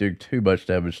not going to be doing too much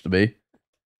damage to me.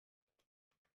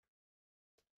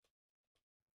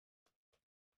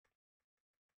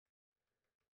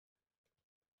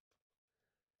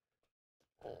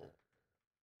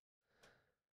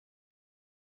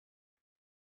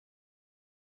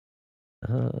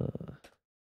 Uh,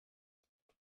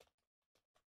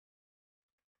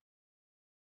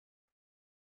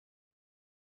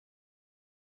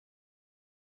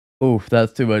 Oof,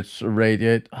 that's too much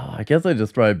radiate. Oh, I guess I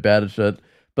just try and banish it.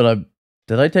 But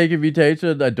did I take a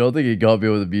mutation? I don't think it got me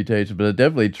with a mutation, but it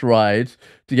definitely tried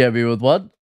to get me with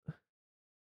one.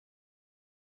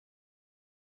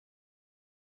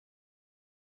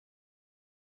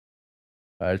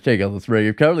 Alright, check out this ring.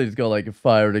 I've currently just got like a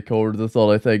fire and a core. That's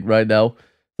all I think right now.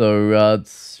 So,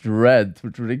 strength,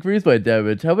 which would increase my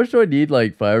damage. How much do I need,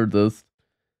 like, fire resist?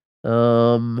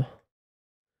 Um,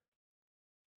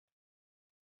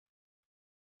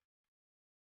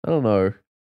 I don't know.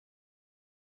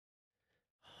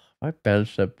 I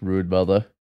banished that brood mother.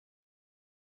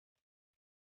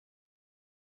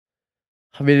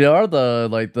 I mean, there are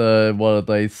one of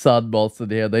the sun moths in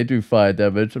here. They do fire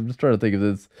damage. I'm just trying to think if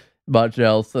there's much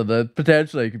else, and then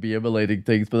potentially I could be emulating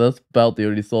things, but that's about the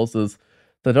only sources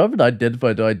that I haven't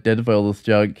identified to identify all this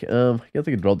junk. I guess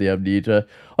I can drop the amnesia.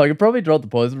 I could probably drop the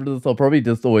poison resist. I'll probably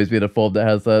just always be in a form that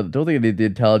has that. I don't think I need the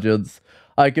intelligence.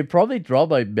 I could probably drop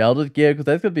my melted gear, because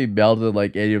that's going to be melted in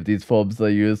like any of these forms I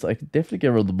use. I could definitely get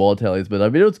rid of the mortalities, but I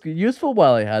mean, it was useful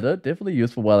while I had it. Definitely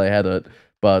useful while I had it.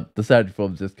 But the Saturn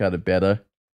form's just kind of better.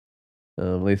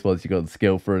 At least once you got the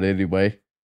skill for it anyway.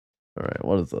 Alright,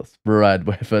 what is this? Brad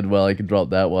weapon. Well, I can drop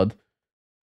that one.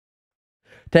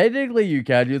 Technically, you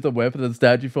can use a weapon in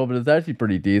statue form, and it's actually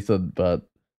pretty decent, but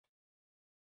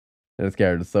this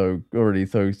character is already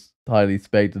so highly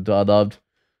spec'd and unarmed.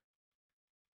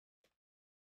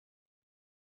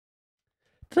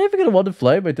 Did I ever get a Wonder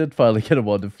Flame? I did finally get a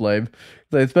Wonder Flame.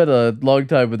 I spent a long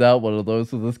time without one of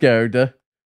those with this character.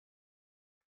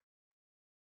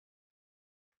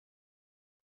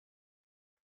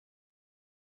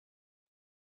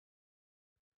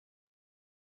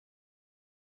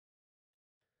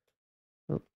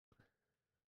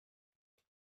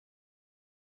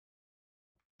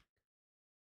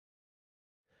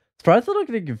 Surprised I'm not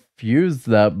getting confused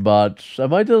that much.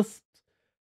 Am I just...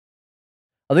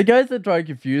 Are the guys that try and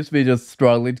confuse me just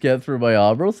struggling to get through my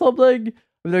armor or something?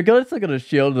 I mean, they're gonna still gonna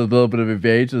shield a little bit of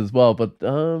evasion as well, but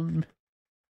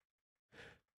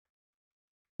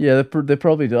yeah, they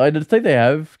probably do. I just think they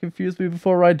have confused me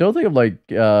before, right? I don't think I'm like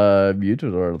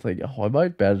muted or anything. Oh, I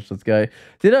might banish this guy.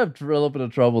 Did have a little bit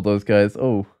of trouble with those guys.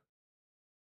 Oh,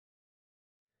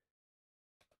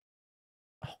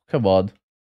 come on.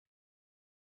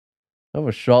 I have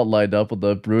a shot lined up with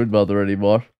the brood mother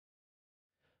anymore.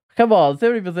 Come on,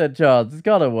 70% chance. It's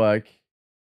gotta work.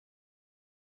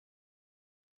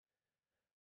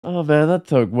 Oh man, that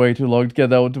took way too long to get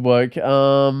that one to work.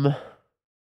 I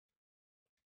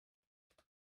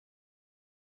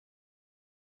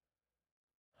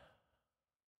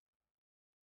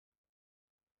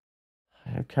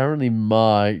currently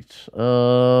might.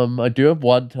 I do have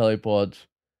one teleport.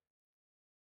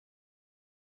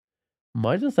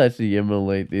 Might just actually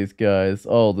immolate these guys.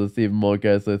 Oh, there's even more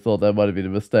guys. I thought that might have been a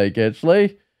mistake,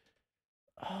 actually.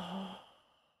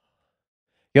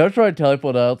 Gotta try and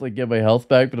teleport out and get my health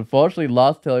back, but unfortunately,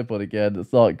 last teleport again.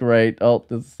 It's not great. Oh,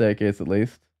 there's a staircase at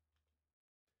least.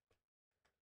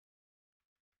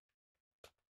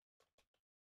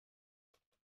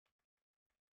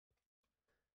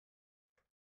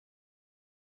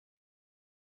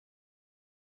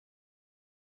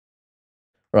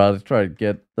 Right, let's try and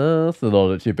get this. It's not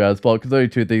a too bad spot because only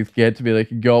two things get to me and I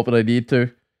can go up when I need to.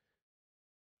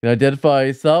 Can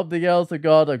identify something else I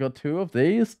got two of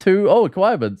these.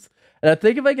 Requirements. And I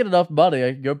think if I get enough money,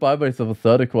 I can go buy myself a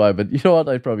third requirement. You know what?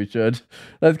 I probably should.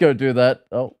 Let's go do that.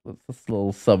 Oh, that's this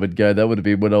little summon guy. That would have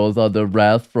been when I was on the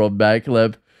wrath from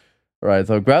Makhleb. Alright,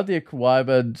 so grab the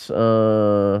requirement.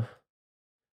 Grab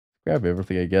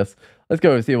everything, I guess. Let's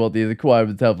go and see what these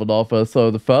requirements have on offer. So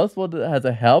the first one has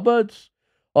a helmet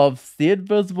of the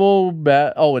invisible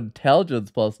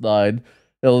intelligence +9.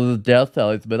 It was a death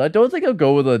talisman. I don't think I'll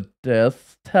go with a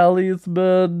death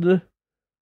talisman.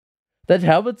 That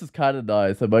helmet is kind of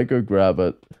nice. I might go grab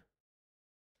it.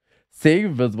 Seeing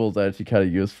invisible is actually kind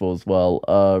of useful as well.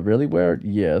 Really weird?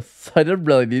 Yes. I didn't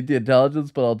really need the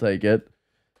intelligence, but I'll take it.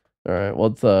 Alright,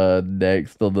 what's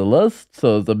next on the list?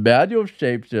 So it's a manual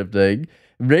shapeshifting,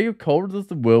 ring of cold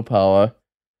resistant willpower.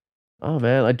 Oh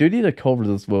man, I do need a cold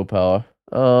resistant willpower.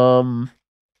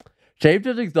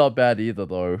 Shapeshifting's not bad either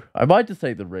though. I might just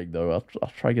take the ring though.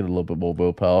 I'll try and get a little bit more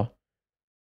willpower.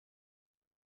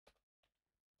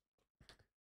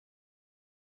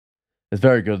 It's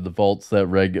very good in the vault set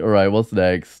ring. Alright, what's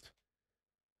next?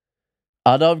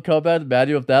 Unarmed combat,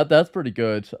 manual of that's pretty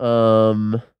good.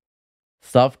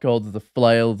 Stuff cold is a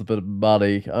flail, it's a bit of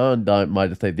money. I might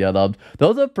just take the unarmed.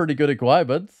 Those are pretty good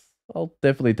requirements. I'll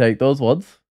definitely take those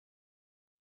ones.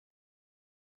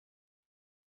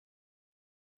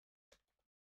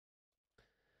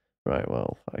 Right,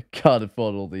 well, I can't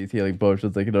afford all these healing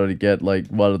potions. I can only get, like,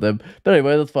 one of them. But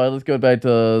anyway, that's fine. Let's go back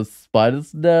to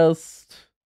Spider's Nest.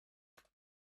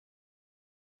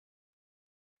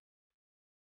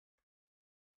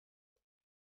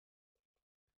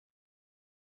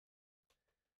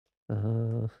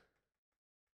 Uh,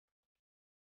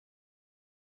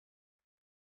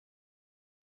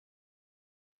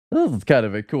 this is kind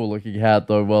of a cool looking hat,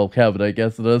 though. Well, helmet, I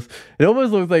guess it is. It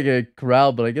almost looks like a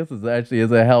crown, but I guess it actually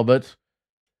is a helmet.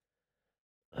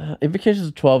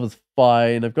 Invocations 12 is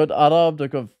fine. I've got unarmed,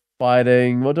 I've got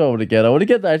fighting. What do I want to get?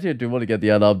 I do want to get the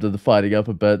unarmed and the fighting up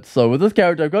a bit. So with this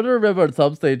character, I've got to remember at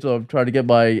some stage I'm trying to get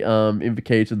my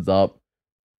invocations up.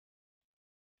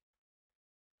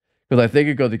 Because I think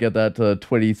I've got to get that to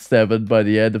 27 by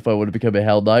the end if I want to become a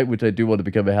Hell Knight, which I do want to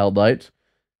become a Hell Knight.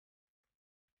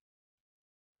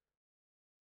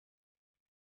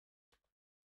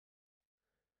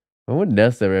 I wouldn't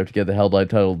necessarily have to get the Hell Knight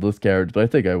title of this character, but I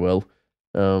think I will.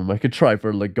 I could try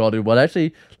for Legato one.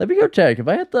 Actually, let me go check. If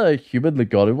I had the human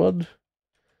Legato one,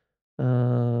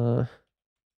 I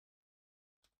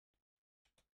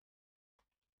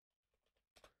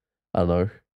don't know.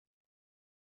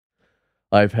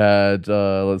 I've had,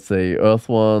 let's see, Earth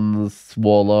ones,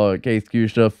 Warlock,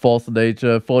 Executioner, Force of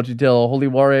Nature, Fortune Teller, Holy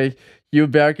Warrior,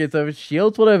 Human Barricades, I've had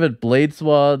Shields one, I've had Blades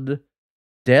one,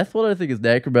 Death one, I think is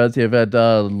Necromancy, I've had,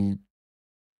 Human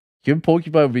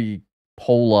Porcupine be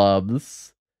Pole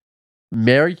Arms.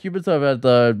 Mary Humans, I've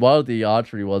had one of the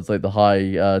archery ones, like the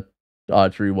high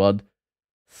archery one.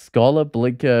 Scholar,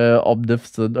 Blinker,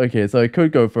 Omnificent. Okay, so I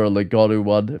could go for a Legato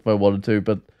one if I wanted to,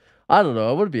 but I don't know.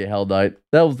 I want to be a Hell Knight.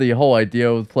 That was the whole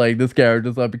idea of playing this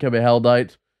character, so I became a Hell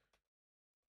Knight.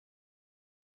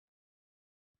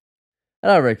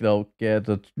 And I reckon I'll get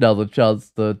another chance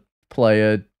to play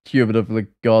a human of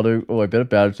Legato. Oh, I better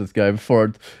banish this guy before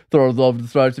it throws off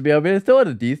destruction me. I mean, I still had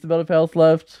a decent amount of health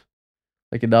left.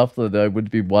 Like enough that I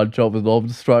wouldn't be one shot with normal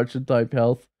destruction type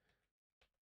health.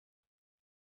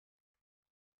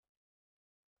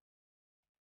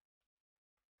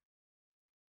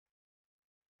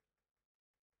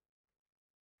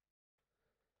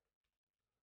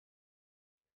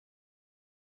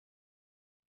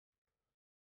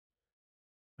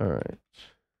 Alright.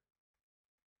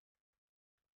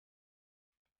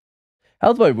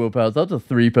 How's my willpower? It's up to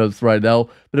 3 pips right now.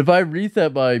 But if I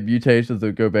reset my mutations,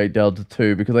 it'll go back down to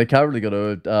 2 because I currently got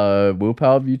a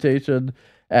willpower mutation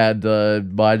and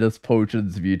minus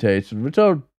potions mutation, which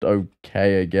are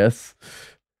okay, I guess.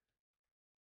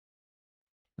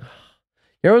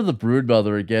 Here was the brood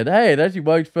mother again. Hey, it actually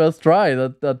worked first try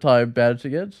that time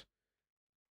banishing it.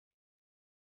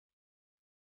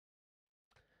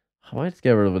 I might just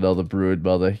get rid of another brood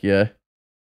mother here.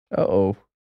 Uh-oh.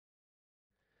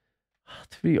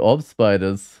 Too many orb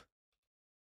spiders.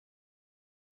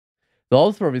 The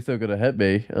orb's probably still gonna hit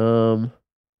me. Or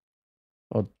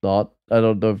not. I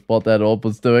don't know what that orb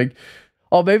was doing.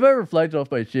 Oh, maybe I reflected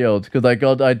off my shield, because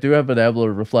I do have an amulet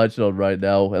of reflection on right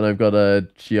now, and I've got a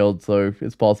shield, so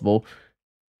it's possible.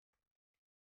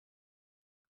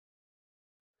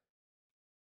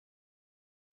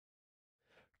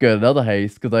 Good, another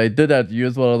haste, because I did have to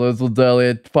use one of those ones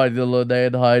earlier to fight the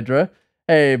Linnaean Hydra.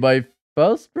 Hey, my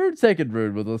first rune, second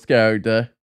rune with this character.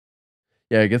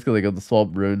 Yeah, I guess because I got the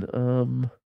swamp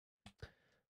rune.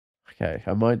 Okay,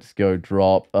 I might just go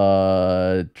drop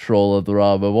Troll of the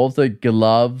Armor. What was it?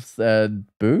 Gloves and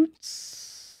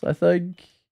boots, I think.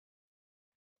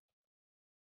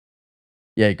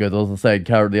 Yeah, good. I was saying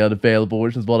currently unavailable,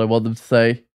 which is what I want them to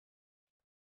say.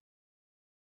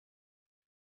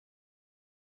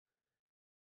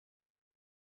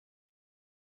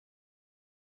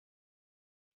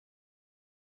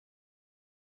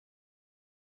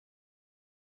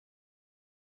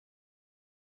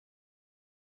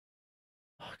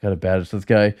 Gotta banish this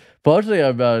guy. Fortunately,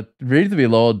 I'm reasonably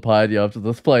low on piety after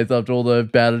this place, after all the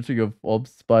banishing of orb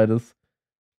spiders.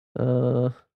 Uh,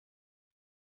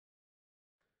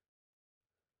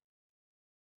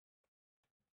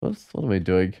 what am I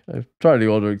doing? I'm trying to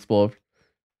auto explore.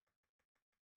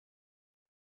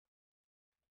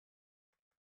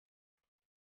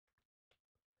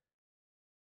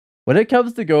 When it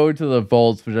comes to going to the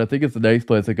vaults, which I think is the next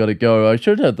place I gotta go, I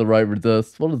should have the right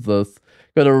resist. What is this?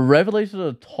 Got a revelation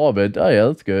of torment. Oh yeah,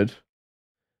 that's good.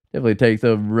 Definitely take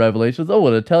some revelations. Oh,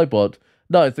 and a teleport.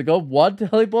 Nice, I got one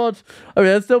teleport. I mean,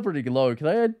 that's still pretty low. Can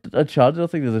I add a charge? I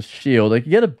don't think there's a shield. I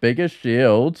can get a bigger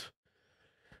shield.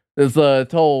 There's a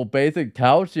total basic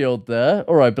tower shield there.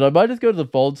 Alright, but I might just go to the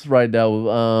vaults right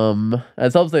now.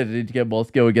 At some stage I need to get more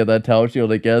skill and get that tower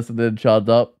shield, I guess, and then charge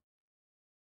up.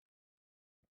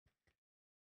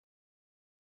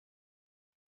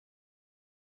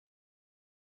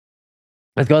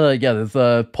 It's got there's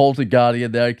a Polter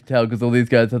Guardian there, I can tell, because all these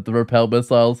guys have the repel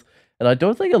missiles. And I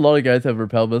don't think a lot of guys have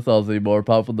repel missiles anymore,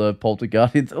 apart from the Polter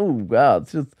Guardians. Oh, wow,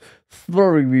 it's just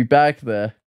throwing me back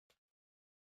there.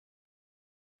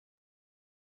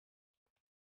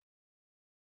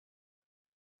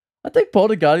 I think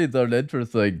Polter Guardians are an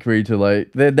interesting creature.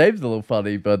 Like, their name's a little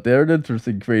funny, but they're an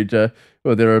interesting creature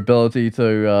with their ability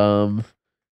to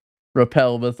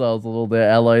repel missiles on all their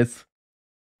allies.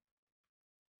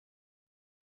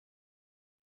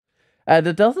 And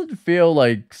it doesn't feel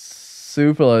like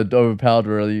super overpowered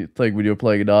really, it's like when you're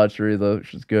playing an archery though,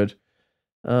 which is good.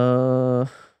 Kind of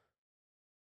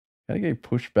getting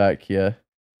pushed back here.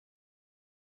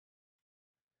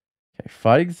 Okay,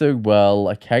 fighting so well.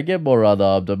 I can get more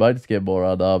unarmed. I might just get more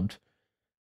unarmed.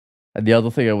 And the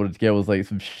other thing I wanted to get was like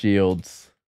some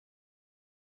shields.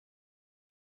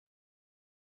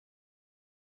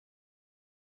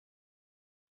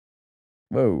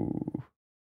 Whoa.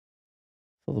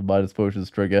 So the minus potions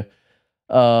trigger.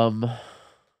 I don't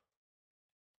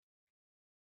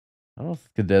know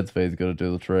if condensed phase is gonna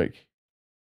do the trick.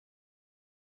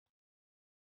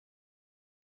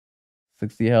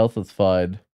 60 health is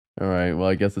fine. Alright, well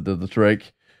I guess it did the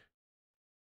trick.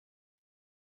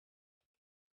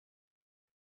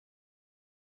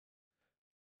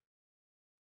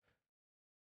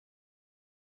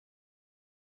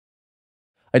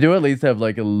 I do at least have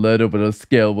like a little bit of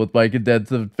skill with my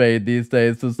condensed fade these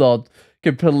days, so it's not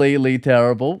completely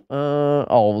terrible.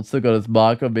 Oh, still got his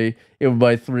mark on me. Even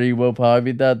by 3 willpower, I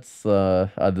mean, that's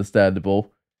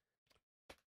understandable.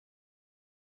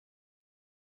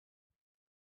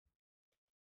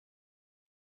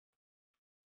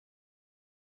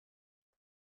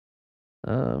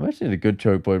 I'm actually in a good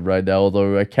choke point right now,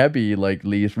 although I can be like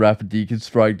least rapid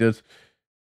deconstructed.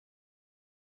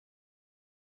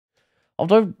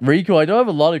 Although recall, I don't have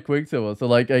a lot of quicksilver, so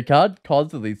like I can't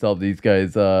constantly solve these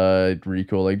guys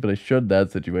recalling, but I should in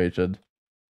that situation.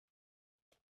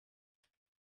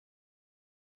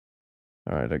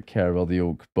 Alright, I don't care about the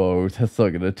oak bow. That's not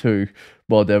gonna do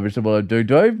more damage than what I'm doing.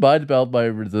 Do I mind about my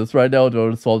resist right now, or do I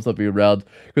want to swap something around?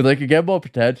 Because I could get more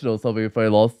protection or something if I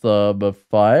lost a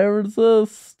fire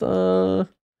resist.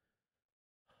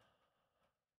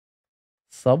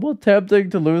 somewhat tempting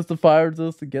to lose the fire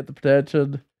resist and get the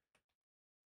protection.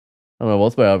 I don't know,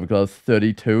 what's my armor class?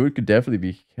 32? It could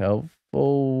definitely be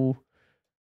helpful.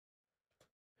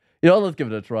 You know, let's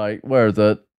give it a try. Where is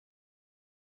it?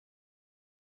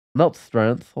 Not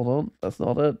strength. Hold on. That's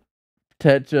not it.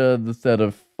 Protection instead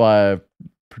of fire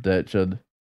protection.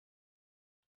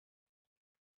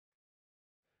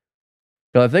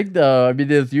 I think I mean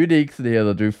there's uniques in here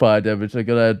that do fire damage. I'm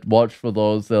gonna watch for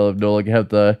those that no longer have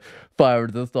the fire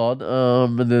resist on.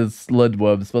 And there's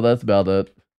lindworms, but that's about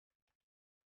it.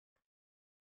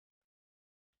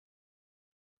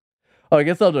 Oh, I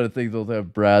guess some of the things also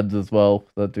have brands as well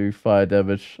that do fire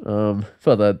damage.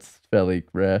 But that's fairly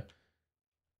rare.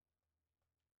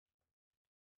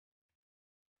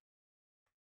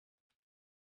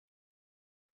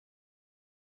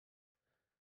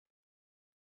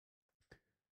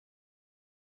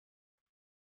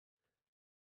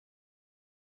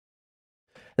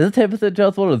 Is it 10%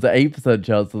 chance? What is it? 8%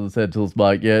 chance of the Sentinel's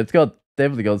mark? Yeah, it's got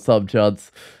definitely got some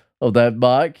chance of that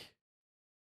mark.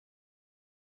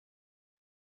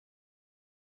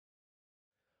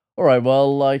 Alright,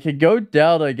 well, I can go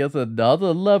down, I guess,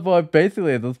 another level. I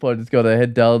basically, at this point, just gotta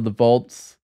head down the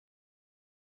vaults.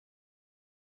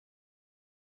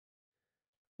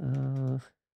 Uh,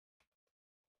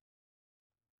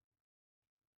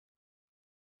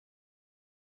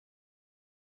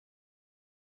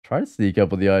 try to sneak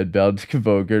up on the Ironbound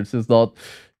Convoker. It's just not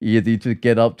easy to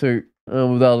get up to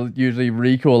without usually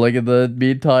recalling in the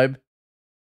meantime.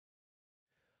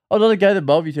 Oh, not a guy that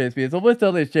Bobby chased me. It's almost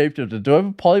certainly a shapeshifter. Do I have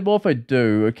a polymorph? I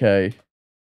do. Okay.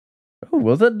 Oh,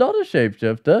 was it not a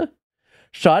shapeshifter?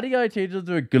 Shining Eye changes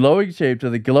into a glowing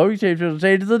shapeshifter. The glowing shapeshifter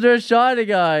changes into a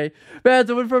Shining Eye. Man,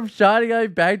 so it went from Shining Eye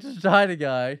back to Shining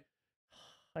Eye.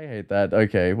 I hate that.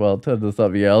 Okay, well, turn to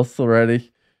something else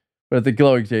already. But the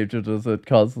glowing shapeshifter, it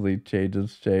constantly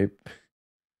changes shape.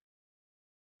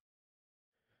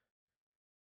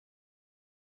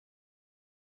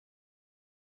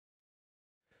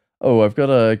 Oh, I've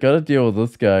gotta deal with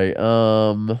this guy.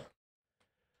 I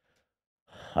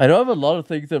don't have a lot of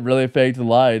things that really affect the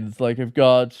lines. Like I've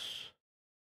got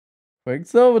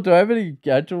Quicksilver. Do I have any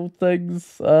actual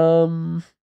things? I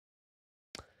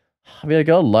mean, I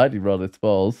got a lightning rod, I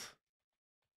suppose.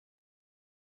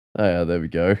 Oh yeah, there we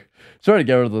go. Trying to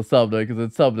get rid of the summoner because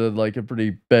it's summoned like a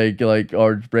pretty big like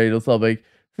orange brain or something.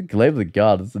 It's a Glaive of the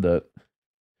God, isn't it?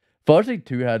 Fortunately,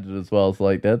 two-handed as well, so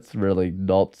like that's really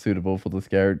not suitable for this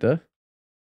character.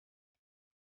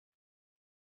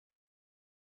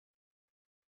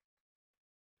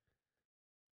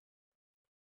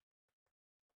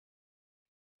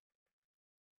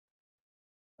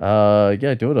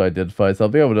 Yeah, I do want to identify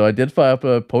something. I want to identify up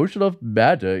a potion of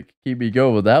magic. Keep me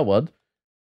going with that one.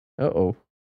 Uh-oh.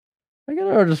 I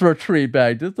gotta just retreat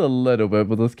back just a little bit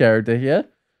with this character here.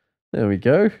 There we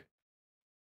go.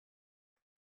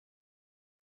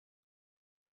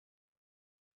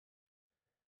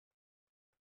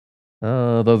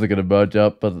 Those are gonna merge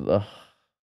up, but I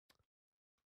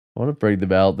want to bring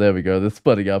them out. There we go. They're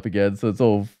splitting up again, so it's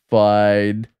all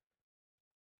fine.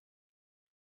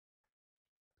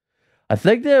 I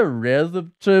think they're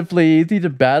relatively easy to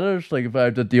banish. Like if I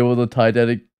have to deal with a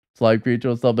Titanic slime creature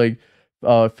or something.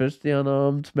 Finish the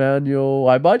unarmed manual.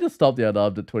 I might just stop the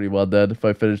unarmed at 21 then if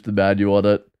I finish the manual on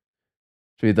it.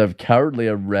 Which means I'm currently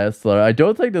a wrestler. I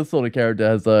don't think this sort of character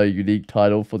has a unique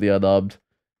title for the unarmed.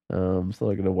 So I'm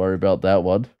not gonna worry about that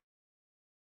one.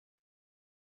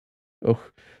 Oh,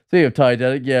 speaking of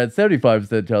Titanic, yeah, it's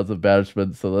 75% chance of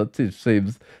banishment, so that just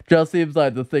seems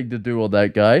like the thing to do on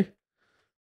that guy.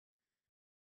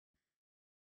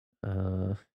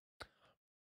 Uh,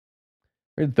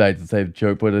 we're back to the same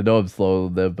choke point. I know I'm slower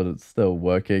than them, but it's still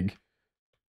working.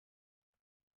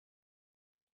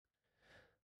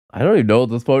 I don't even know what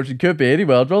this potion could be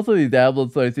anyway. I'll draw some of these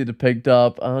amulets I see to picked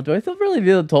up. Do I still really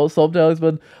need a top Psalm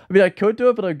Talisman? I mean, I could do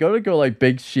it, but I'm gonna go like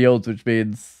big shields, which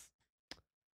means.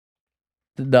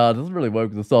 Nah, it doesn't really work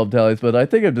with the Psalm Talisman. I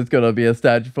think I'm just gonna be a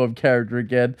statue form character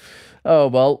again. Oh,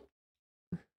 well.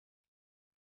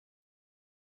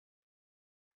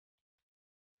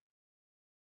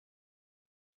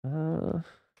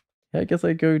 I guess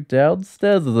I go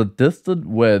downstairs. There's a distant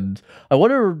wind. I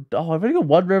wonder. Oh, I've only got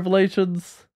one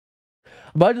revelations.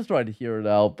 I might just try to hear it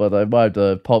out, but I might have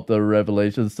to pop the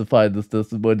revelations to find this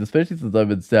distant wind, especially since I'm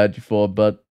in statue form.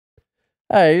 But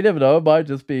hey, you never know. It might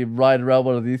just be right around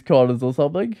one of these corners or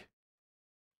something.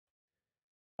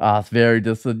 Ah, it's very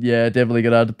distant. Yeah, definitely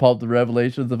gonna have to pop the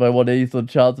revelations if I want any sort of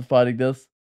chance of finding this.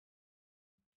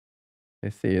 I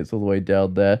see it's all the way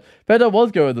down there. But I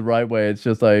was going the right way. It's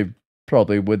just I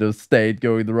probably would have stayed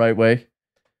going the right way.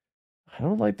 I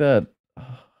don't like that.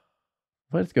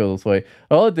 Let's go this way.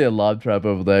 I like the alarm trap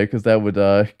over there because that would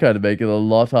kind of make it a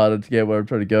lot harder to get where I'm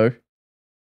trying to go.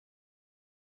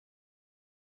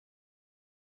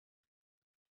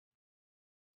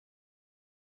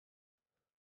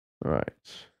 All right.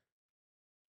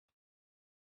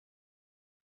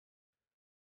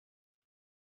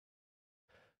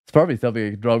 It's probably something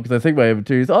I can drop because I think my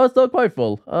inventory is. Oh, it's not quite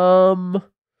full.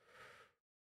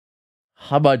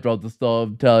 I might drop the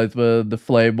storm talisman, the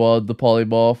flame one, the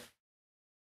polymorph.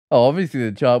 Oh, obviously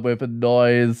the charm weapon,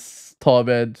 noise,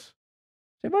 torment.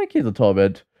 They might keep the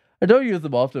torment. I don't use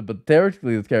them often, but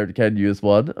theoretically this character can use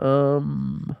one.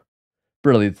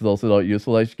 Brilliance is also not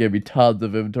useful. Actually gave me tons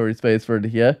of inventory space for it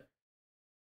here.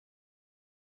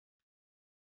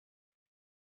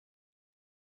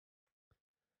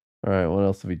 Alright, what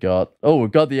else have we got? Oh,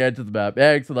 we've got the edge of the map.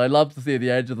 Excellent. I love to see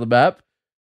the edge of the map.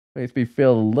 Makes me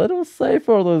feel a little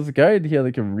safer. Although there's a guy in here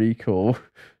that can recall.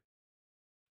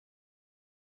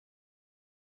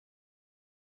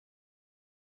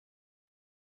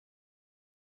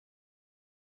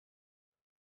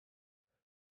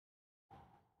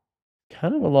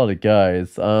 Kind of a lot of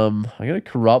guys. I'm gonna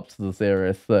corrupt this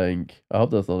area, I think. I hope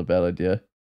that's not a bad idea.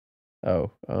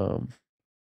 Oh, uh,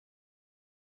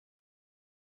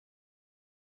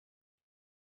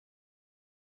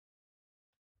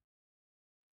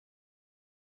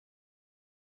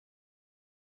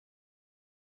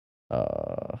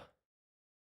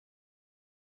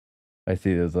 I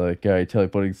see there's a guy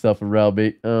teleporting stuff around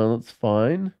me. That's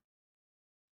fine.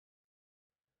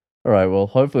 Alright, well,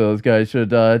 hopefully those guys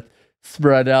should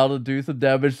spread out and do some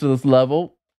damage to this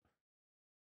level.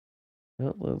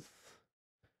 Yeah, let's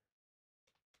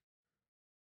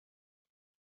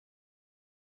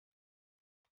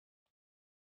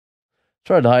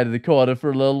try to hide in the corner for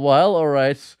a little while.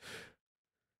 Alright.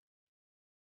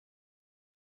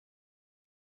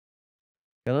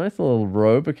 Got a nice little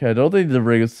robe. Okay, I don't need the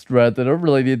ring of strength. I don't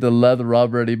really need the leather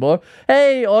armor anymore.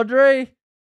 Hey, Andre!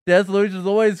 Death Illusion is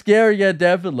always scary. Yeah,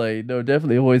 definitely. No,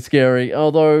 definitely always scary.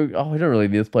 Although, oh, I don't really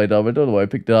need this plate armor. I don't know why I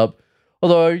picked it up.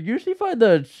 Although, I usually find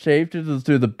the shapeshifters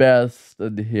do the best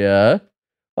in here.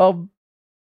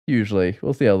 Usually.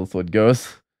 We'll see how this one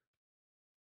goes.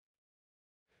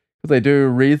 Because they do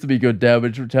reasonably good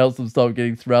damage, which helps them stop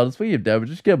getting surrounded. Speaking of damage,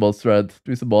 just get more strength.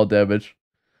 Do some more damage.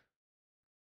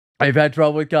 I've had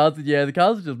trouble with cards, and yeah, the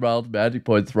cards are just mild magic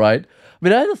points, right? I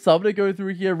mean, I had a summoner go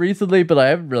through here recently, but I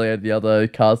haven't really had the other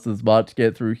casters much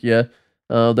get through here.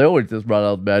 They always just run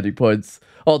out of magic points.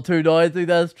 Oh, too noisy,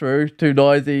 that's true. Too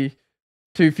noisy.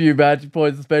 Too few magic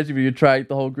points, especially when you attract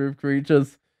the whole group of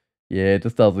creatures. Yeah, it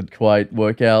just doesn't quite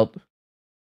work out.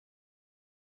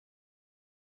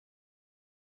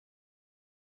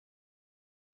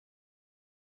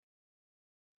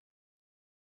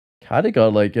 Kind of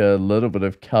got like a little bit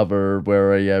of cover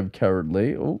where I am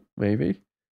currently. Oh, maybe.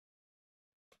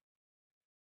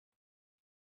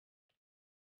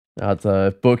 That's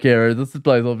a book area. This is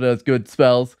place often has good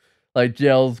spells like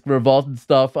Gel's Gravot and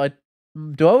stuff. Do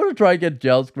I want to try and get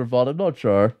Gel's Gravot? I'm not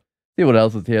sure. See what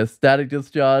else is here. Static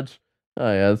Discharge. Oh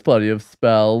yeah, there's plenty of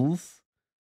spells.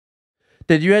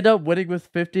 Did you end up winning with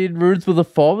 15 runes with a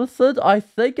Formicid? I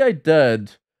think I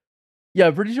did. Yeah,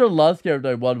 I'm pretty sure the last character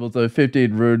I won was a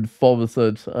 15 rune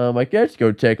Formicid. I can actually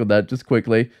go check on that just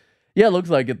quickly. Yeah, it looks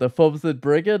like it. The Formicid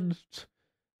Brigand.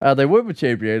 They weren't with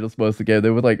Champions most of the game. They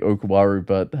were like Okumaru,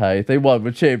 but hey, they won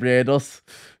with Champions.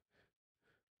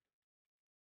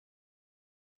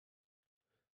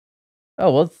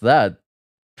 Oh, what's that?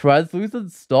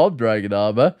 Translucent Storm Dragon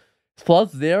armor. It's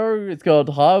 +0. It's got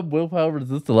harm, willpower,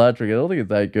 resist electric. I don't think it's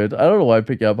that good. I don't know why I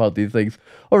pick up how these things.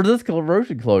 Or resist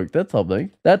corrosion cloak. That's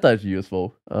something. That's actually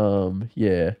useful.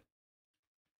 Yeah.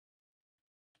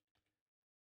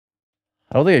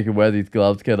 I don't think I can wear these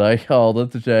gloves, can I? Oh,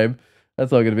 that's a shame.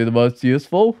 That's not going to be the most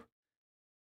useful.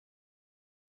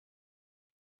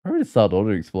 I'm going to start auto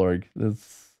exploring.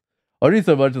 There's only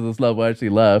so much of this level actually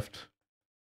left.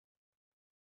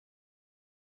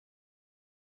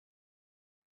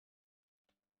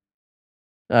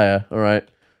 Oh yeah, alright.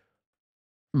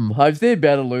 I've seen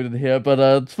better loot in here,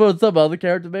 but for some other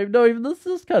character, maybe no, even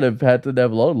this kind of had to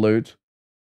have a lot of loot.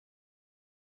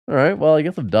 Alright, well, I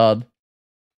guess I'm done.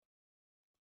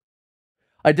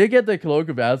 I did get the Cloak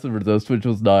of Acid Resist, which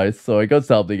was nice, so I got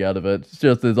something out of it. It's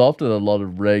just there's often a lot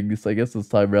of rings. I guess this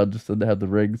time around just didn't have the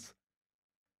rings.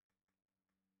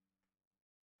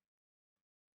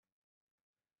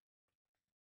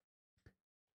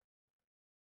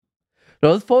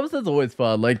 No, this performance is always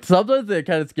fun. Like, sometimes they're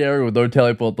kind of scary with no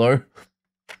teleport, though.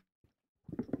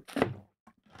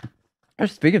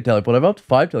 Actually, speaking of teleport, I'm up to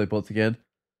 5 teleports again.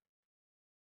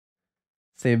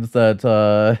 Seems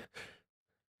that,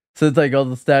 Since I got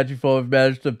the statue form, I've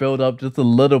managed to build up just a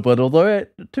little bit. Although,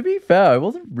 to be fair, I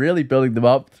wasn't really building them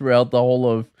up throughout the whole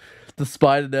of the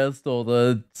spider nest or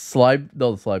the slime.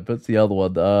 Not the slime, but it's the other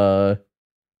one.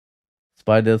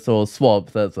 Spider nest or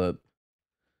swamp. That's it.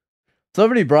 So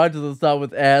many branches that start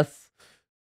with S.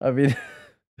 I mean,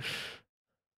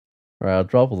 alright, I'll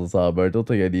drop all this armor. I don't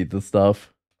think I need this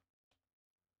stuff.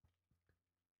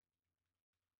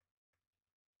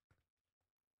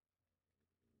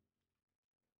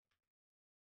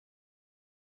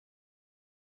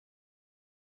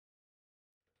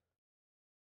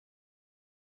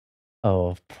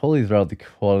 Oh, probably around the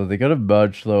corner. They're gonna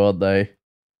merge though, aren't they?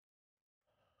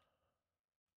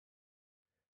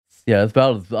 Yeah, it's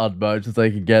about as unmerged as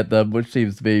they can get them, which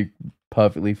seems to be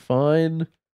perfectly fine.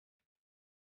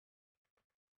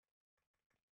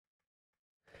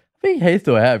 I think haste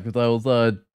do I have because I was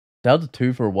down to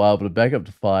 2 for a while, but I'm back up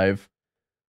to 5.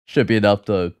 Should be enough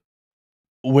to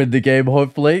win the game,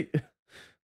 hopefully.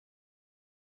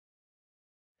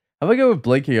 How am I going with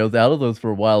blinking? I was out of those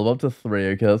for a while. I'm up to 3.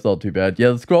 Okay, that's not too bad.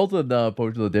 Yeah, the scrolls and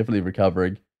potions are definitely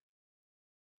recovering.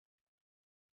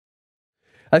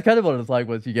 That's kind of what it's like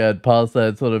once you get past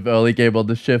that sort of early game on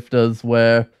the shifters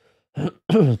where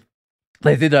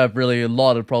they seem to have really a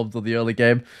lot of problems on the early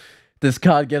game. Just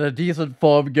can't get a decent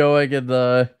form going and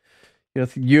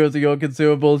using your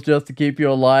consumables just to keep you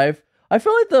alive. I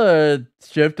feel like the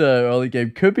shifter early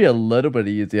game could be a little bit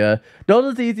easier. Not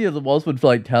as easy as it was when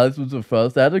like talismans were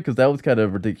first added, because that was kind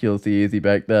of ridiculously easy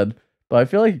back then. But I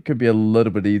feel like it could be a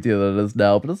little bit easier than it is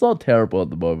now, but it's not terrible at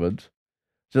the moment.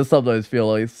 Just sometimes feel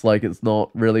like it's not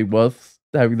really worth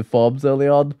having the farms early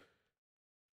on.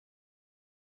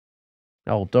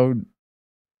 Oh, don't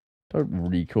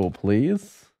recall,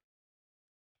 please.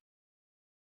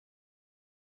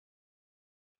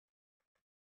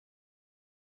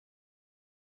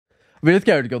 I mean, this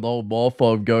character got the whole morph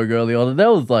farm going early on, and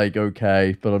that was like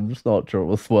okay, but I'm just not sure it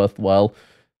was worthwhile.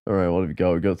 Alright, what have we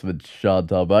got? We got some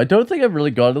enchant armor. I don't think I've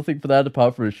really got anything for that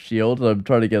apart from a shield, and I'm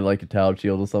trying to get like a tower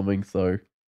shield or something, so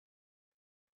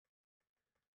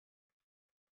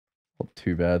not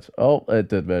too bad. Oh, it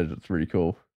did manage. It's really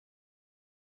cool.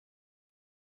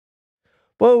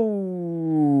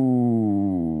 Whoa,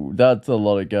 that's a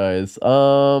lot of guys.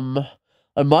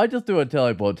 I might just do a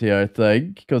teleport here, I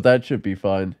think, because that should be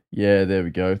fine. Yeah, there we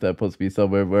go. That puts me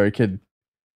somewhere where I can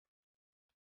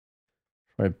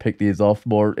try and pick these off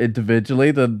more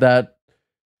individually than that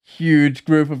huge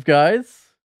group of guys.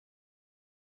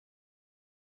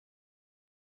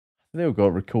 They all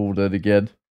got recorded again.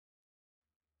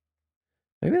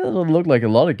 Maybe that doesn't look like a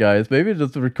lot of guys. Maybe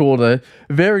just record a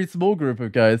very small group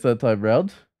of guys that time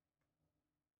round.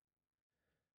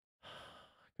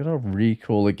 Gonna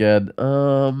recall again.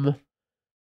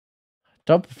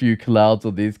 Dump a few clouds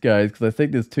on these guys because I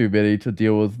think there's too many to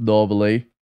deal with normally.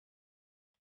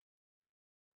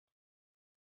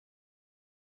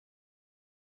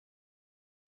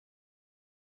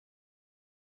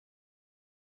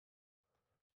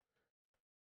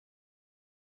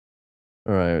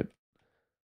 Alright.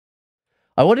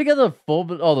 I want to get the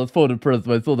formative. Oh, that's formative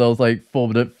prism. I thought that was like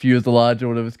formative fuselage or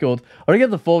whatever it's called. I want to get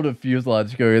the formative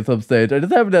fuselage going at some stage. I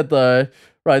just haven't had the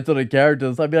right sort of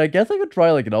characters. I mean, I guess I could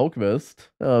try like an alchemist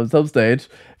some stage.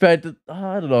 In fact,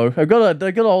 I don't know. I got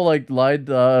a whole like lined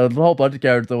a whole bunch of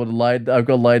characters I want to line. I've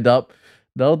got lined up.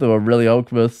 None of them are really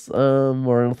alchemists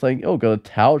or anything. Oh, got a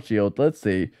tower shield. Let's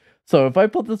see. So if I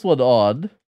put this one on.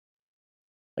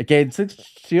 Again, 6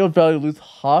 shield value, lose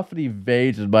half an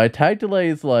evasion. My attack delay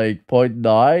is like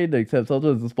 0.9, except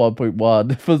sometimes it's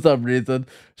 1.1 for some reason.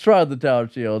 Let's try on the tower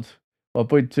shield.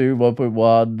 1.2,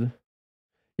 1.1.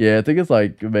 Yeah, I think it's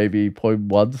like maybe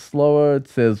 0.1 slower. It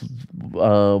says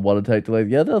 1 attack delay.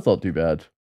 Yeah, that's not too bad.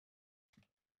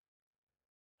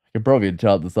 I can probably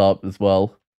enchant this up as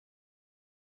well.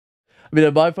 I mean,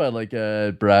 I might find like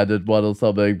a branded one or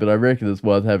something, but I reckon it's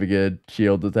worth having a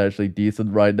shield that's actually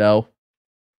decent right now.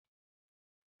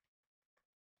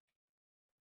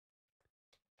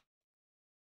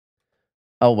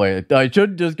 Oh wait, I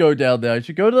shouldn't just go down there. I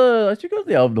should go to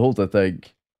the Alvin Halls, I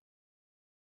think.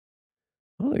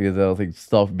 I don't think there's anything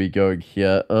stopping me going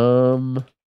here. Ah,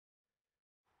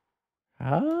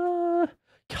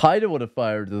 kind of want to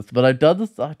fire resist, but I've done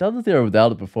this area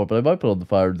without it before, but I might put on the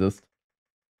fire resist.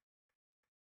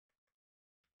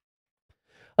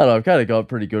 I don't know, I've kind of got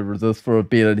pretty good resist for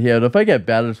being in here, and if I get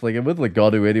banished, like, I'm with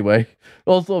Lagonu anyway.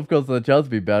 Also, of course, the chance of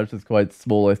being banished is quite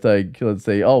small, I think. Let's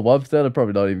see. Oh, 1%, I'm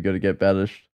probably not even going to get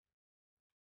banished.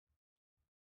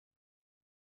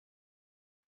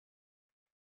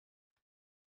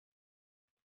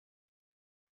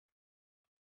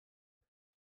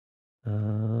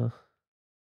 Uh,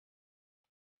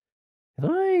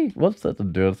 what's that to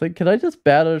do? I think, can I just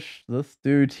banish this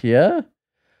dude here?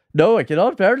 No, I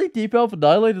cannot. Apparently, Deep Elf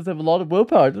Annihilators have a lot of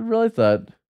willpower. I didn't realize that.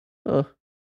 Huh.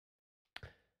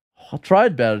 I'll try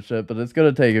and banish it, but it's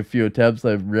gonna take a few attempts,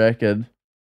 I reckon.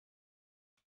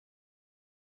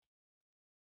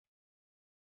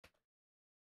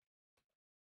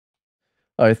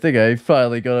 I think I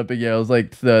finally got it, but yeah, it was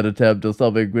like third attempt or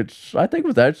something, which I think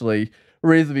was actually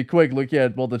reasonably quick looking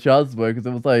at what the chances were, because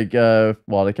it was like,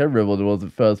 well, I can't remember what it was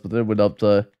at first, but then it went up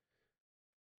to,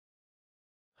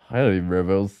 I don't even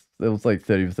remember, it was like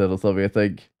 30% or something, I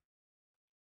think.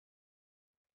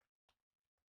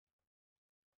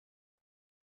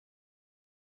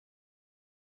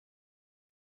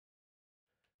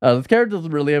 This character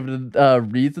doesn't really have a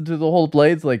reason to the whole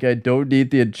blades. Like, I don't need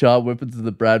the enchant weapons and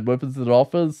the brand weapons it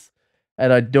offers.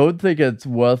 And I don't think it's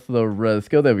worth the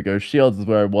risk. Oh, there we go. Shields is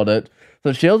where I want it.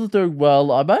 So Shields is doing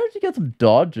well. I might actually get some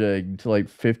dodging to like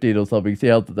 15 or something. See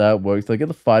how that works. I get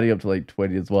the fighting up to like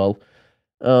 20 as well.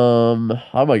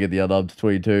 I might get the unarmed to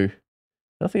 22.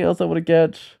 Nothing else I want to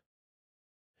get.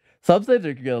 Some stage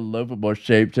I can get a little bit more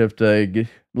shape shifting, a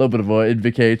little bit more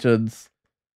invocations.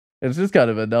 It's just kind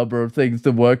of a number of things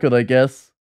to work on, I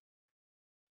guess.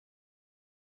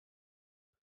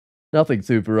 Nothing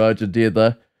super urgent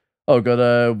either. Oh, got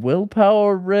a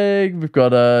willpower ring. We've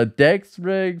got a dex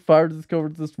ring. Fire resist, cover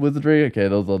resist, wizardry. Okay,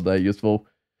 those aren't that useful.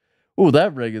 Oh,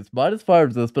 that ring is minus fire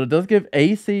resist, but it does give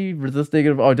AC resist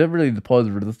negative. Oh, I didn't really need the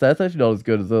poison resist. That's actually not as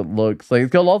good as it looks. Like,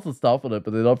 it's got lots of stuff on it,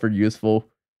 but they're not very useful.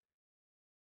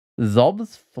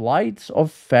 Zom's Flight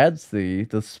of Fancy,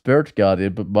 the Spirit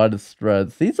Guardian, but minus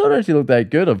strength. These don't actually look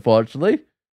that good, unfortunately.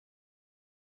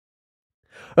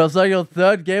 Well, so your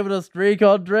third game in a streak,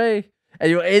 Andre,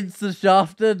 and you're instant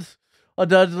shafted on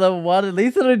dungeon level 1. At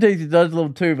least it only takes you to dungeon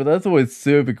level 2, but that's always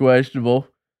super questionable.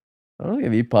 I don't think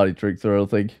any party tricks or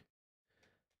anything.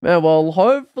 Man, well,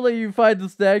 hopefully you find the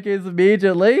staircase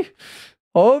immediately.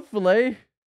 Hopefully.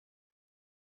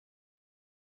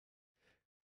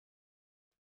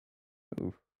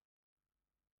 Ooh.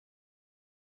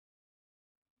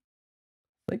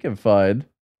 I think I'm fine.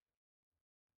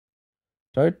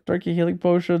 Do I drink a healing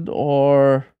potion,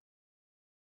 or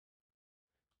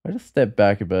I just step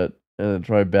back a bit and then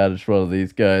try and banish one of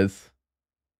these guys?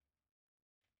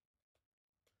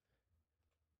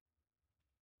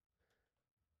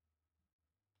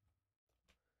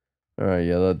 Alright,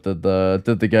 yeah, that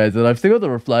did the guys, and I've still got the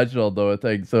reflection on though, I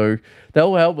think, so that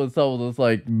will help with some of this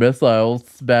like missile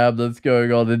spam that's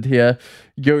going on in here.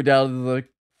 Go down to the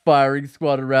firing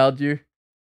squad around you.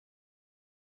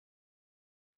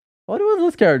 I wonder whether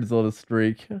this character's on a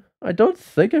streak. I don't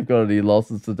think I've got any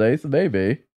losses today, so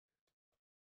maybe.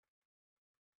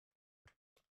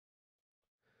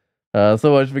 So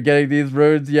much for getting these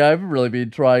runes. Yeah, I haven't really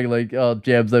been trying, like,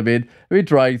 gems, I mean. I've been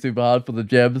trying super hard for the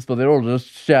gems, but they're all just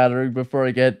shattering before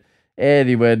I get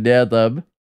anywhere near them.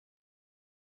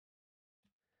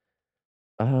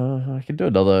 I can do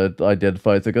another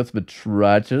identify, so I got some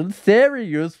attraction. It's very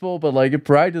useful, but, like, in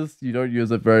practice, you don't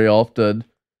use it very often.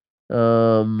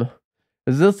 Um,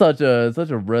 it's just such a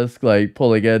risk, like,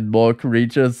 pulling in more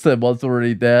creatures than what's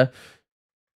already there.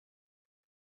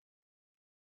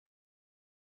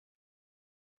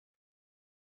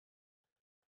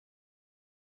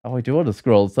 Oh, I do want to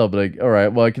scroll something. All right.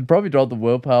 Well, I can probably drop the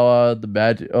willpower, the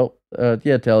magic. Oh, yeah,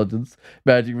 intelligence,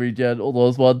 magic regen, all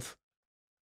those ones.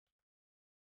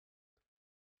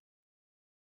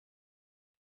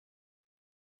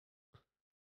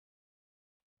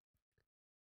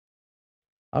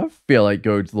 I feel like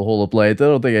going to the Hall of Blades. I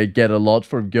don't think I get a lot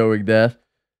from going there.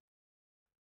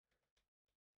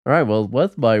 All right. Well,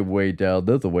 where's my way down?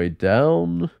 There's a way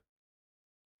down.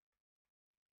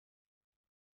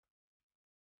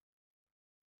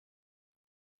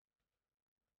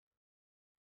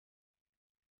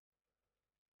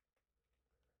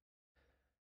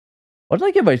 What did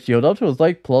I get my shield up to? It was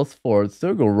like +4. It's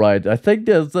still go right. I think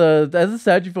as a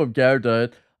statue from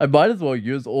character, I might as well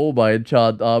use all my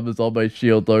enchant armors on my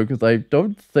shield though, because I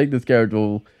don't think this character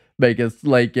will make a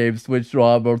late game switch to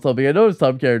armor or something. I know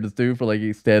some characters do for like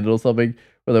extended or something,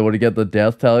 where they want to get the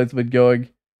death talisman going.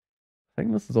 I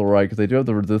think this is alright because I do have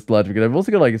the resist logic, and I've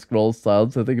also got like a scroll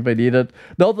silence. I think if I need it,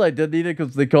 not that I did need it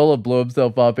because Nicola blew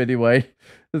himself up anyway.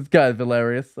 It's kind of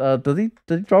hilarious. Did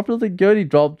he drop anything good? He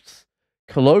dropped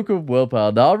Cloak of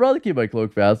Willpower. Now I'd rather keep my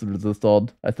Cloak for acid resist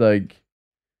on, I think.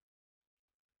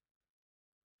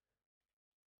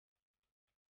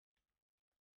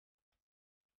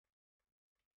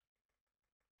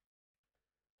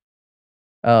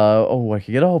 Oh, I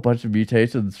can get a whole bunch of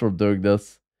mutations from doing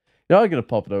this. You know, I'm gonna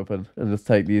pop it open and just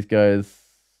take these guys.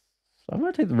 I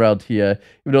might take the round here,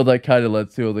 even though that kind of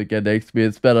lets Hilda get next to me.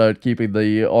 It's better at keeping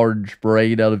the orange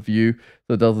brain out of view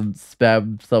so it doesn't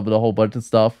spam summon a whole bunch of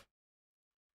stuff.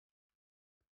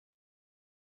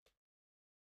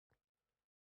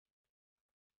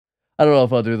 I don't know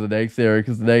if I'll do the next area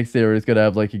because the next area is gonna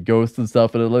have like a ghost and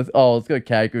stuff, and it looks it's got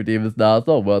Kaku demons now. It's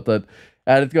not worth it,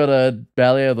 and it's got a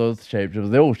ballet of those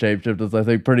shapeshifters. They're all shapeshifters, I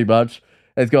think, pretty much.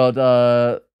 It's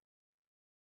got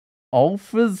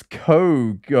Alpha's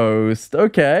Co-Ghost.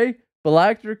 Okay.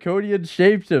 Black Draconian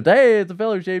Shapeshift. Hey, it's a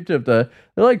fellow shapeshifter.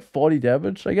 They're like 40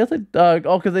 damage. I guess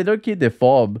because they don't keep their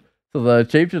form. So the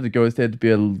shapeshifter ghosts tend to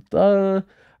be I mean,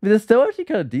 they're still actually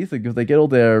kind of decent because they get all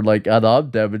their like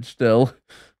unarmed damage still.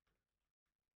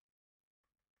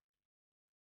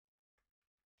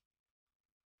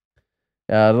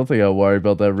 Yeah, I don't think I'll worry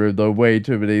about that room though. Way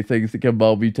too many things that can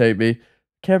mutate me.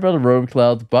 Can't run the roam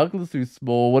clouds. Buckler's too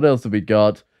small. What else have we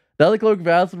got? Another cloak of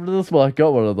acid for this one. I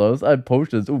got one of those. I have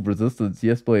potions. Ooh, resistance.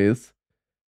 Yes, please.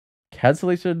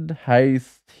 Cancellation,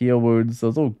 haste, heal wounds.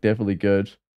 Those all definitely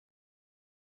good.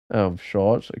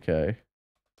 Short. Okay.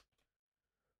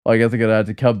 Well, I guess I'm gonna have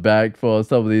to come back for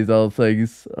some of these other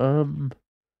things. Like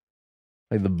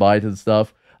the bite and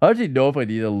stuff. I don't actually know if I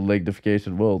need a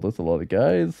lignification world. That's a lot of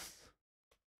guys.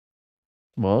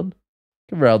 Come on.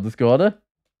 Come around this corner.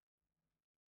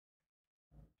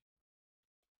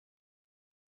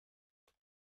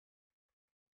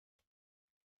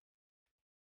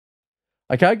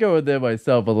 I can't go in there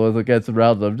myself, otherwise I'll get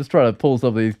surrounded. I'm just trying to pull some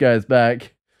of these guys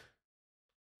back.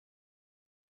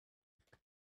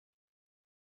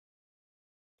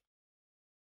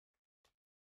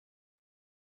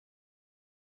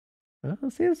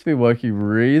 It seems to be working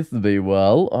reasonably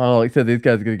well. Oh, like I said, these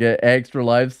guys are going to get extra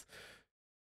lives.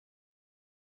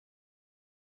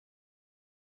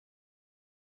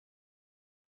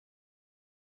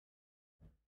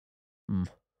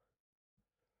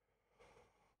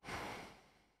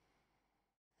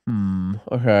 Hmm.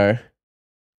 Okay.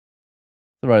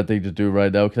 The right thing to do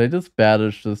right now. Can I just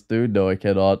banish this dude? No, I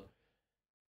cannot.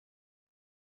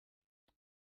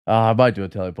 I might do a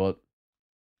teleport.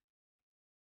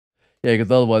 Yeah,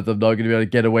 because otherwise I'm not going to be able to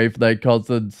get away from that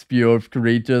constant spew of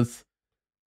creatures.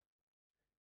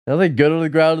 Nothing good on the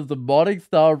ground is the morning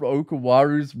star of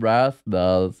Okawaru's wrath.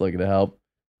 Nah, that's not going to help.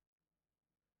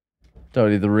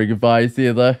 Don't need the ring of ice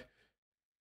either.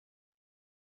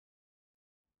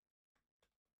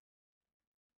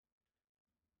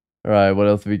 Alright, what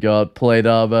else have we got? Plate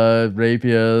armor,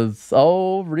 rapiers.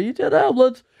 Oh, regen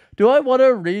amulet. Do I want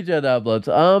a regen amulet?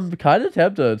 I'm kind of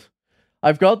tempted.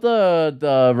 I've got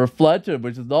the reflection,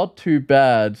 which is not too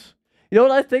bad. You know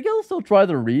what? I think I'll still try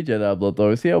the regen amulet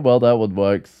though. See how well that one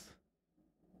works.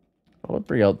 I want to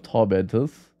bring out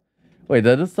tormentors. Wait,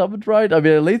 that is summoned right? I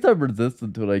mean, at least I'm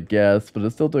resistant to it, I guess, but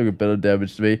it's still doing a bit of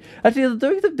damage to me. Actually, it's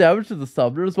doing some damage to the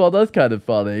summoner as well. That's kind of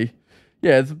funny.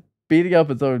 Yeah, it's beating up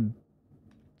its own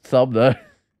summoner.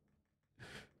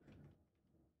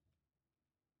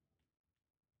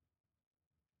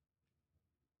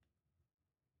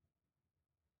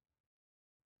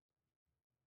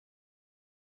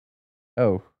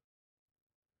 Oh.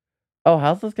 Oh,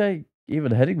 how's this guy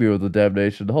even hitting me with the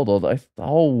damnation? Hold on.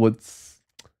 What's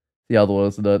the other one,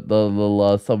 isn't it? The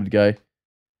little summoned guy. If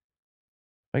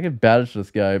I can banish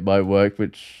this guy, it might work,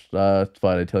 which, it's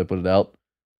fine. I teleported out.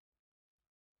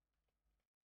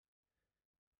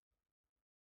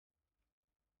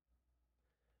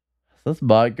 This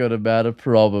might go to matter,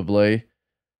 probably.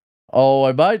 Oh,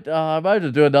 I might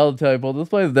just do another teleport. This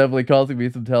place is definitely costing me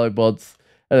some teleports.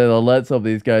 And then I'll let some of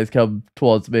these guys come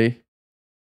towards me.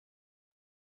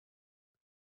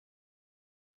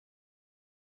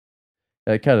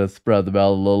 I kind of spread them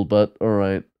out a little bit.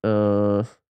 Alright. I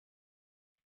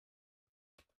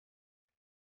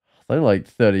like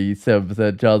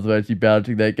 37% chance of actually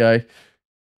banishing that guy.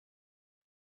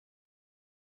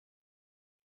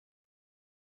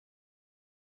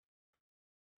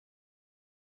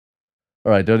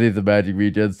 Alright, don't need the magic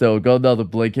regen, so got another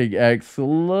blinking.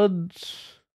 Excellent.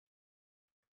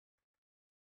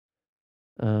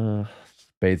 Uh,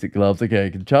 basic gloves. Okay, I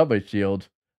can charge my shield.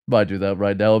 Might do that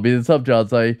right now. I mean, there's some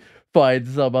chance I find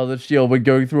some other shield when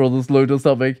going through all this loot or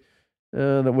something.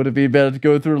 That would have been better to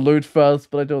go through loot first,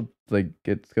 but I don't think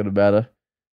it's gonna matter.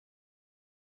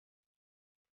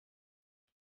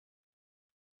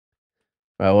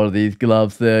 Alright, one of these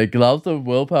gloves there. Gloves are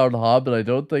willpower and hard, but I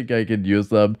don't think I can use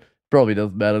them. Probably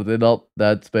doesn't matter. They're not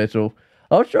that special.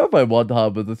 I'm not sure if I want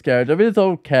hard with this character. I mean, it's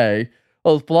okay.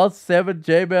 Oh, it's plus 7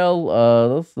 J-Mail.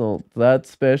 That's not that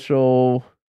special.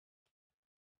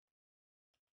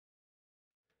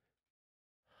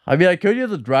 I mean, I could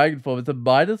use a dragon form. It's a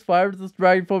 -5 with this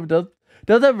dragon form. It does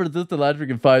Does have resist electric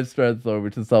and 5 strength though,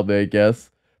 which is something I guess.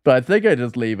 But I think I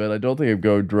just leave it. I don't think I'm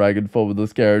going Dragon Form with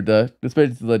this character,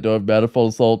 especially since I don't have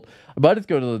Manifold Assault. I might just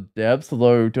go to the depths,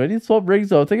 although do I need swap rings?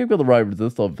 No, I think I've got the right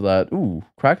resist on for that. Ooh,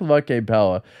 Crackle of Arcane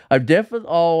Power. I'm definitely.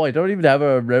 Oh, I don't even have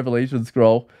a Revelation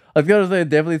Scroll. I was gonna say I'm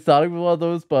definitely starting with one of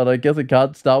those, but I guess I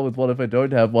can't start with one if I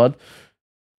don't have one.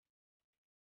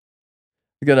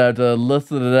 I'm gonna have to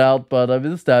listen it out, but I'm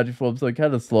in the statue form, so I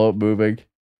kind of slow it moving.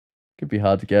 Could be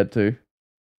hard to get to.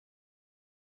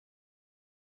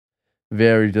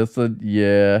 Very distant,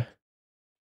 yeah.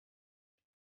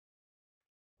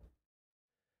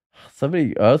 So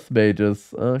many Earth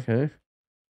mages. Okay.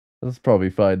 That's probably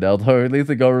fine now, though. At least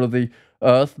I got rid of the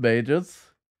Earth mages.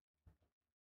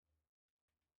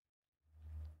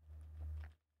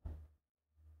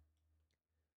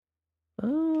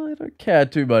 I don't care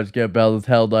too much get balanced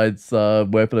Hell Knight's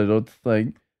weapon, I don't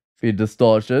think. Feed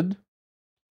distortion.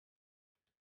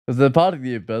 Because the part of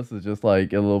the abyss is just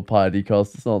like a little party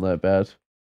cost. It's not that bad.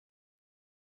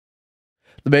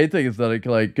 The main thing is that it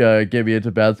can like get me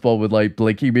into bad spot with like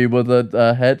blinking me with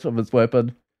a head of its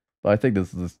weapon. But I think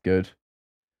this is good.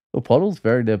 The portal's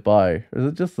very nearby. Is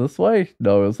it just this way?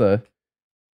 No, it's a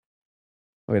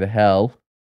way to hell.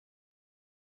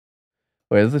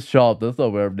 Wait, there's a shop. That's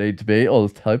not where I need to be. Oh,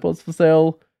 there's teleports for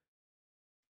sale.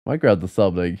 Might grab the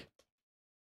something.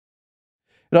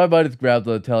 You know, I might just grab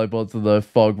the teleports in the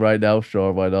fog right now.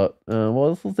 Sure, why not?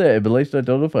 Well, this will say emulation. I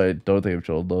don't know if I don't think I've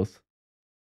shown those.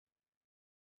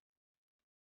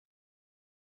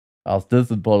 Oh, it's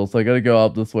distant portal, so I gotta go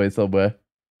up this way somewhere.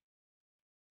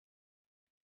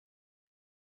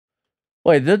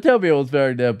 Wait, did tell me it was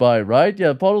very nearby, right? Yeah,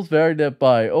 the portal's very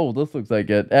nearby. Oh, this looks like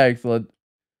it. Excellent.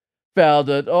 Found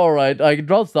it. Alright, I can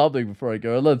drop something before I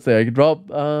go. Let's see, I can drop,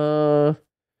 I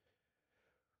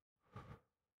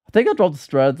think I dropped the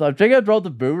strength. I think I dropped the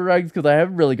boomerangs because I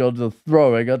haven't really gone to the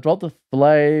throwing. I dropped the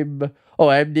flame.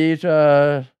 Oh,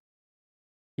 amnesia.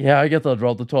 Yeah, I guess I'll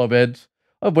drop the torment.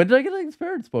 Oh, when did I get an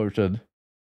experience potion?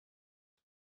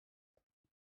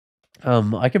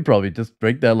 I can probably just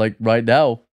drink that like right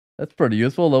now. That's pretty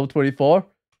useful. Level 24.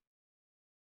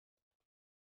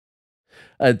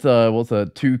 It's what's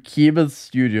that? To Kima's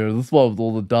studio. This one with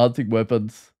all the dancing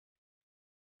weapons.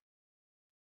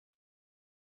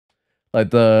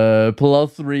 Like the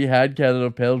 +3 hand cannon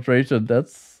of penetration.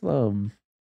 That's what's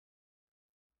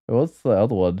the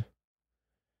other one?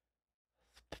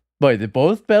 Wait, they're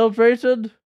both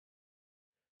penetration?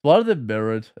 One of them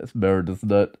mirrored. It's mirrored,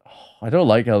 isn't it? Oh, I don't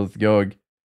like how this is going.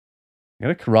 I'm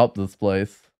gonna corrupt this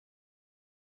place.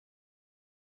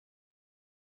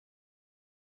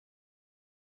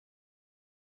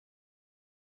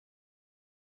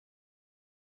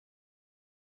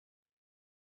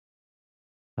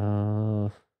 Uh,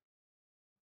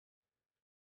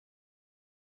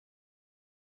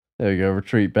 there we go.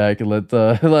 Retreat back and let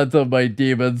let my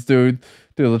demons do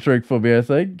the trick for me. I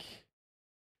think.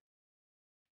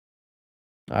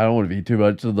 I don't want to be too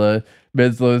much of the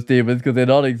midst of those demons because they're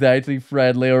not exactly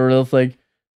friendly or anything. It's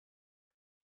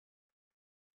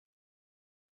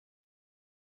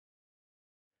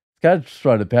kind of just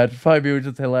trying to petrify me, which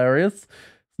is hilarious.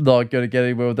 Not gonna get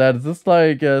anywhere with that. Is this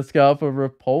like a Scarf of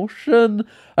Repulsion?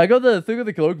 I got the thing with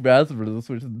the Cloak Massive for this,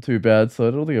 which isn't too bad, so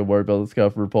I don't think I'm worried about the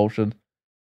Scarf of Repulsion.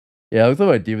 Yeah, looks like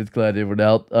my Demon's Clad in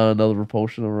without another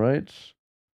Repulsion, alright.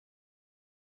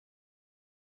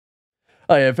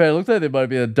 Oh yeah, fair. It looks like there might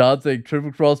be a dancing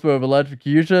triple crossbow of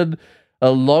electrocution,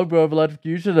 a longbow of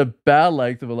electrocution, a battle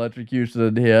axe of electrocution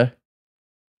in here.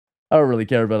 I don't really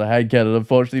care about a hand cannon,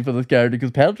 unfortunately, for this character,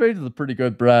 because Penetrate is a pretty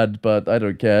good brand, but I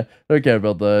don't care. I don't care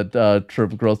about the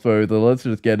triple crossbow either. Let's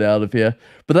just get out of here.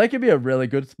 But that can be a really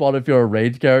good spot if you're a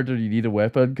ranged character and you need a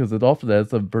weapon, because it often has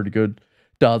some pretty good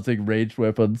dancing ranged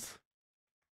weapons.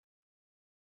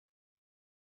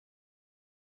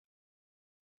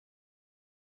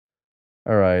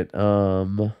 Alright,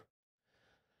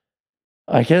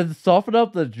 I can soften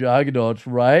up the Juggernaut,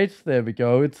 right? There we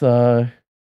go. It's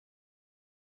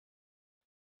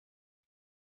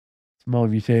more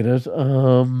mutated.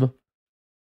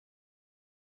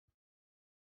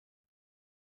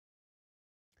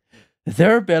 Is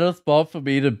there a better spot for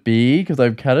me to be? Because I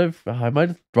might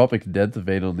just drop a condenser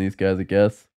vein on these guys, I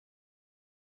guess.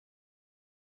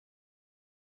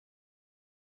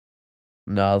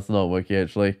 Nah, it's not working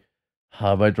actually.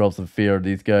 I might drop some fear on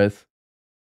these guys.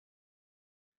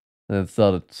 And then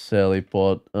start a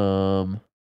teleport. Cloud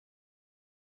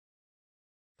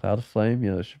of Flame?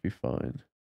 Yeah, that should be fine.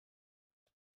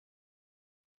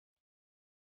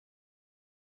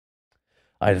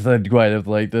 I just had quite have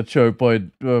like the choke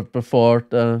point before.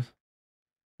 This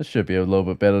should be a little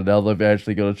bit better now that I've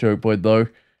actually got a choke point though.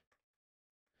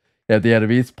 Have the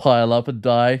enemies pile up and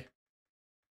die.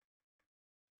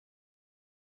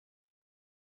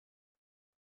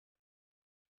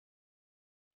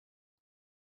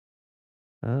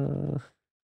 Uh,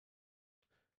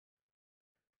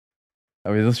 I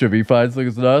mean, this should be fine as long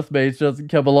as an Earth Mage doesn't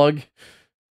come along.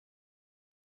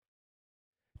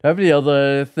 How many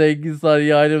other things,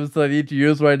 any items I need to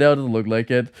use right now? Doesn't look like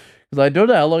it. Because I don't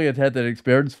know how long I've had that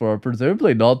experience for.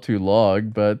 Presumably not too long,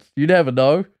 but you never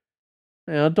know.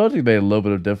 Yeah, dodging made a little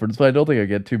bit of difference, but I don't think I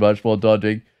get too much more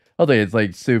dodging. I think it's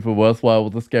like super worthwhile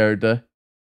with this character.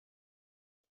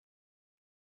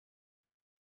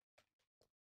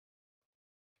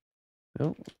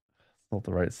 Nope, it's not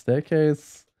the right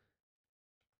staircase.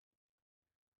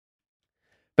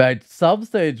 But some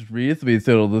stage reasonably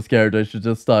soon on this character I should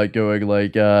just start going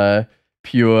like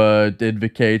pure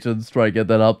invocations, try and get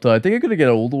that up to I think I'm gonna get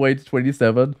it all the way to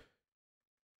 27.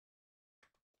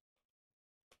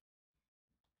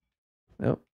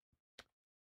 Yep.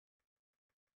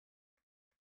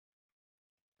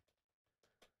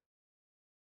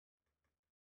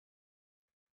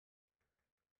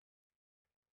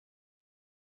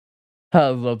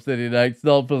 Has an Obsidian Axe,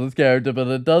 not for this character, but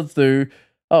it does do.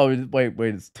 Oh, wait,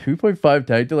 it's 2.5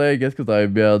 tag delay, I guess, because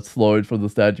I'm slowed from the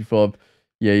statue form.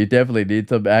 Yeah, you definitely need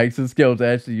some action skill to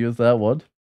actually use that one.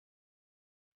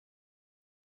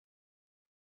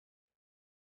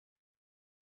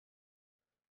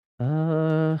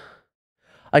 Uh,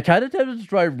 I kind of tempted to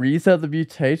try and reset the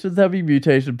mutations. How many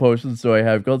mutation potions do I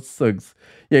have? Got 6.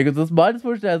 Yeah, because this minus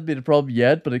potion hasn't been a problem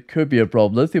yet, but it could be a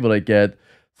problem. Let's see what I get.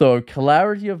 So,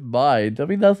 clarity of mind. I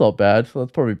mean, that's not bad.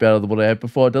 That's probably better than what I had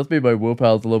before. It does mean my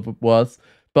willpower's a little bit worse.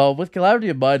 But with clarity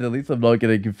of mind, at least I'm not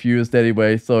getting confused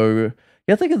anyway. So, I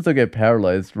guess I can still get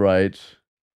paralyzed, right?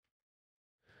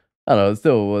 I don't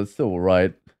know. It's still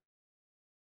alright.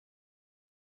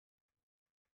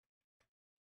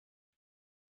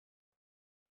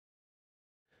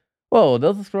 Well,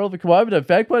 another scroll of the commandment. I've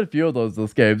found quite a few of those in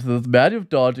this game. So there's Manual of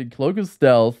Dodging, Cloak of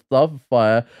Stealth, Staff of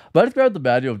Fire. I might have grabbed the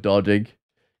Manual of Dodging.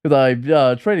 Because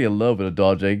I'm trading a little bit of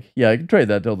dodging. Yeah, I can trade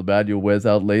that until the manual wears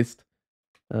out at least.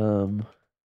 Um,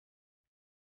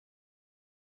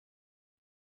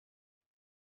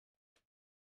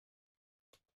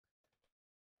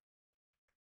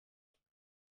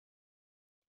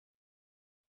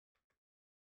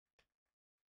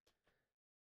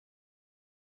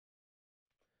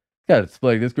 Kind of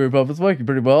splitting this group up. It's working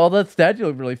pretty well. Oh, that statue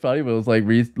looked really funny, but it was like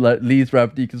Lee's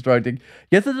rep deconstructing.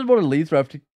 Guess I didn't want to Lee's rep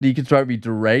deconstruct me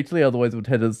directly, otherwise it would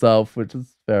hit itself, which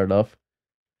is fair enough.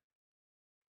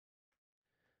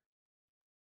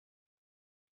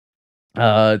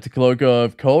 To cloak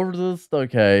of cold resist,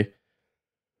 okay.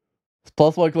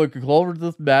 Plus one cloak of cold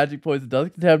resist magic poison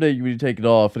doesn't contaminate you when you take it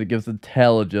off, and it gives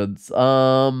intelligence.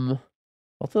 Also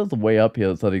there's a way up here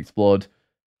that's unexplored.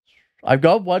 I've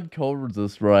got one cold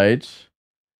resist, right?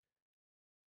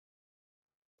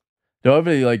 Don't have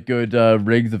any like good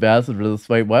rings of acid for this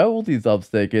fight. Why are all these up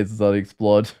staircases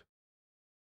unexplored?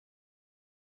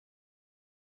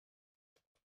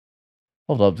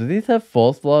 Hold up, do these have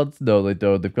force bloods? No, they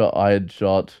don't. They've got iron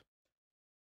shot.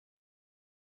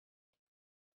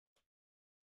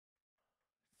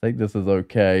 I think this is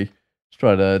okay. Just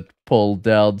trying to pull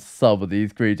down some of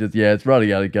these creatures. Yeah, it's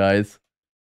running out of guys.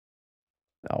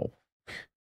 Oh.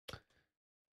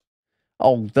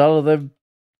 Oh, none of them.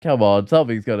 Come on,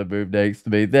 something's gonna move next to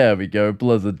me. There we go.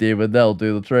 Blizzard Demon, they'll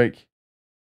do the trick.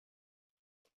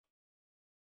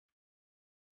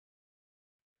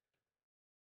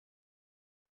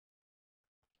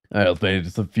 I also made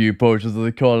just a few potions in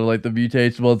the corner like the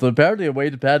mutation ones. So apparently a way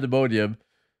to pandemonium.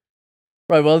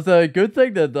 Right, well, it's a good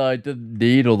thing that I didn't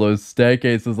need all those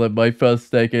staircases. Like, my first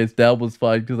staircase down was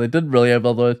fine because I didn't really have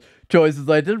other choices.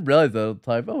 I didn't realize that at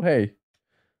the time. Oh, hey.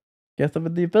 Guess I'm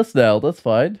in the abyss now. That's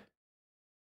fine.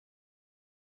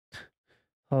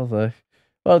 I was like,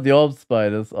 oh, the orb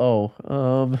spiders. Oh,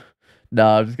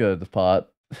 nah, I'm just gonna depart.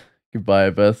 Goodbye,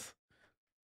 abyss.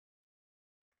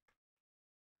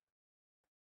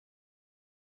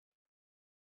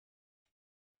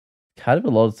 Kind of a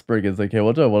lot of springers. Okay,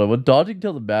 what do I want? I want dodging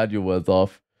till the manual wears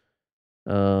off.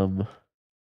 Um,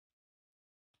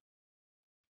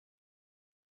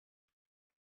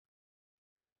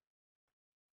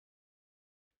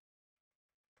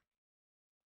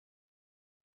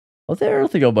 was there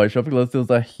anything on my shopping list? There was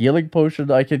a healing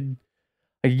potion. I can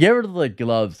get rid of the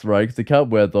gloves, right? Because I can't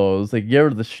wear those. I can get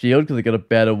rid of the shield because I got a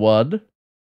better one.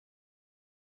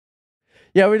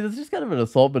 Yeah, I mean, it's just kind of an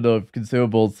assortment of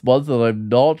consumables, ones that I'm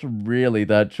not really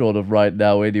that short of right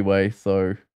now anyway,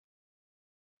 so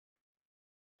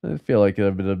I feel like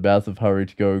I'm in a massive hurry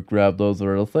to go grab those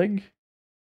or anything.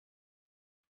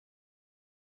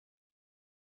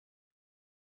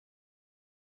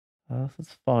 This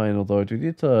is fine, although I do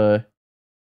need to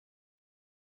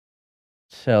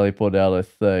teleport out, I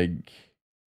think.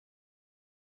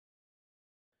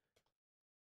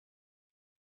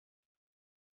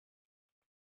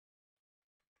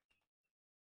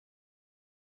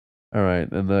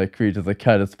 Alright, and the creatures are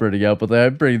kind of spreading out, but they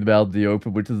are bringing them out in the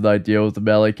open, which is ideal with the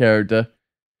melee character.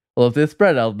 Well, if they're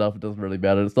spread out enough, it doesn't really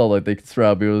matter. It's not like they can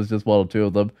surround me, it was just one or two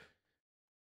of them.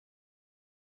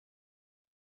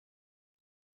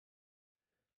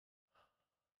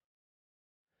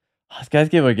 This guy's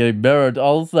game are getting mirrored.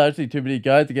 Oh, this is actually too many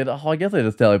guys to get. Oh, I guess I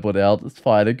just teleport out. It's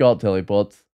fine. I got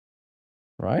teleports.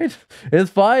 Right? It's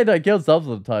fine. I killed some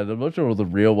sometimes. I'm not sure it was a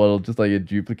real one or just like a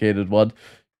duplicated one.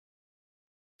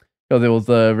 Because it was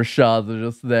Rashad that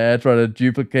just there trying to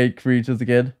duplicate creatures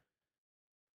again.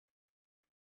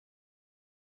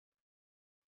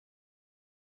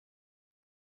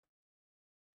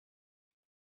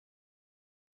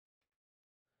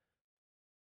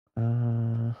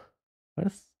 I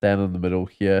just stand in the middle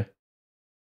here.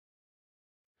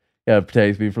 Yeah, it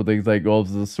protects me from things like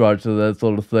orbs and destruction, that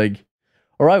sort of thing.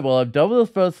 Alright, well, I've done with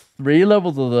the first 3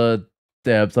 levels of the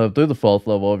dam, so I'm doing the 4th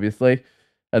level, obviously.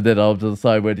 And then I'll just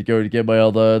decide where to go to get my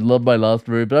my last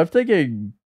room. But I'm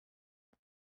thinking,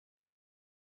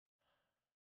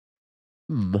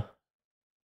 I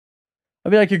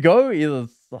mean, I could go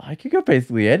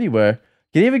basically anywhere. I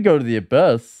can even go to the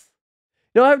Abyss.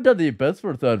 I haven't done the Abyss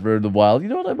for a third room in a while. You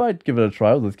know what? I might give it a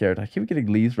try with this character. I keep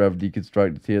getting leaves rather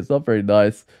deconstructed here. It's not very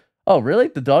nice. Oh, really?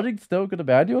 The dodging's still going to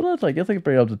manual it? I guess I can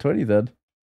bring it up to 20 then.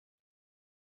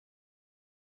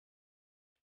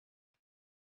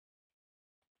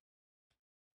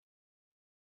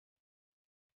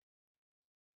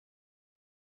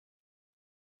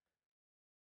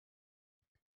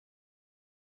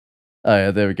 Oh,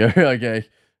 yeah, there we go. Okay.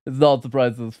 It's not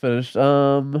surprised it's finished.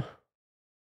 I'm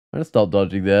gonna stop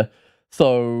dodging there.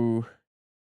 So,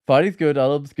 fighting's good,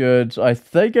 Alam's good. I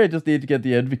think I just need to get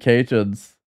the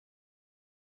invocations.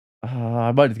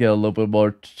 I might just get a little bit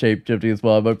more shape shifting as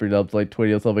well. I might bring it up to like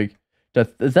 20 or something.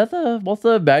 Is that what's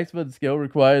the maximum skill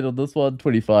required on this one?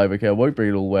 25. Okay, I won't bring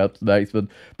it all the way up to the maximum.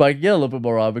 But I can get a little bit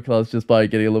more armor class just by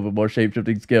getting a little bit more shape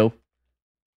shifting skill.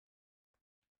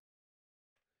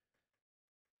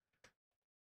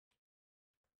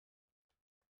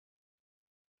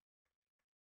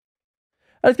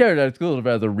 That's carried out school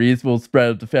about a reasonable spread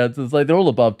of defenses. Like they're all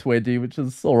above 20, which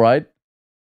is alright.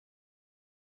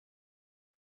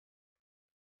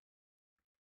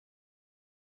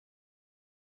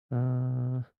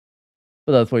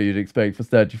 But that's what you'd expect for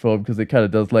statue form because it kind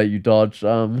of does let you dodge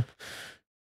and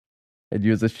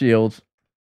use a shield.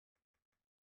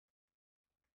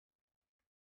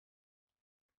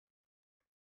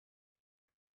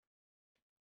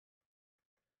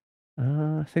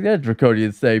 I think that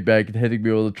Draconian staying back and hitting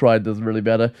me with a trident doesn't really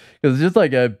matter because it's just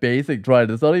like a basic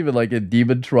trident. It's not even like a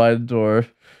demon trident or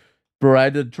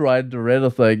branded trident or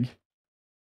anything.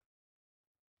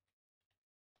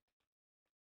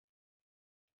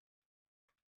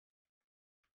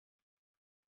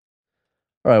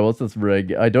 All right, what's this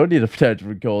ring? I don't need a protection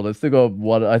from cold. I still got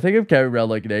one. I think I'm carrying around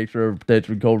like an extra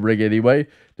protection from cold ring anyway,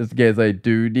 just in case I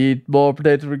do need more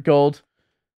protection from cold.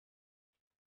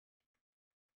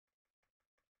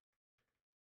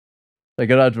 I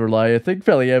gotta have to rely, I think,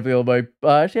 fairly heavily on my.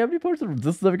 Actually, how many points of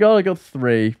resistance have I got? I got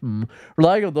 3.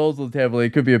 Relying on those ones heavily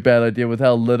could be a bad idea with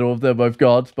how little of them I've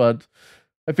got, but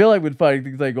I feel like when fighting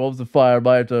things like orbs of fire, I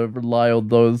might have to rely on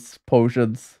those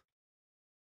potions.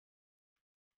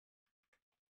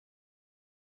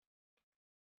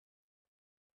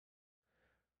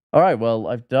 Alright, well,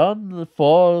 I've done the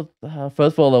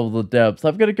first 4 levels of depth. So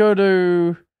I'm gonna go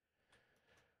to.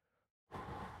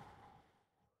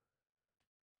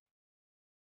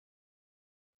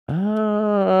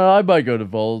 I might go to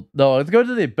Vault. No, let's go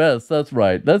to the Abyss. That's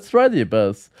right. Let's try the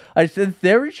Abyss. In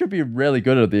theory, should be really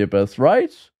good at the Abyss, right?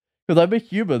 Because I'm a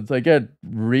human, so I get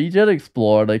regen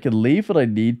explore and I can leave when I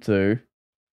need to.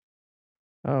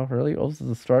 Oh, really? Also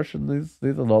destruction? These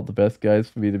are not the best guys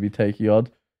for me to be taking on.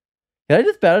 Can I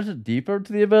just banish it deeper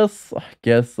into the Abyss? I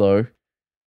guess so. It's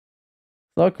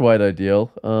not quite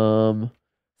ideal.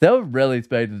 They haven't really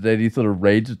expected any sort of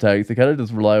range attacks. They kind of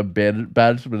just rely on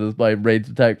banishment as my range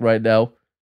attack right now.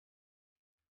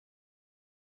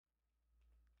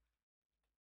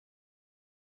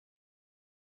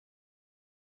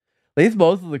 At least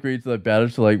most of the creatures I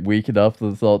banished are like weak enough that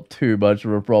it's not too much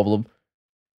of a problem.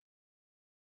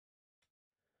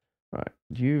 Right,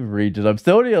 you region. I'm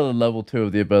still only on level 2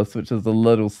 of the Abyss, which is a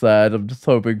little sad. I'm just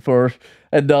hoping for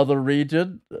another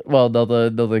region. Well,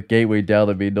 another gateway down,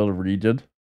 I mean, not a region.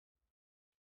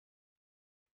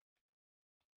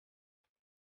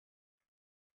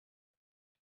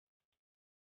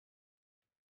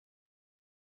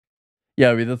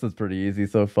 Yeah, I mean, this is pretty easy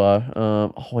so far.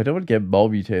 Oh, I don't want to get mole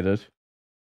mutated.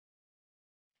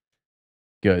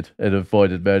 Good. It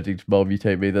avoided managing to mole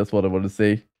mutate me. That's what I want to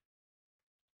see.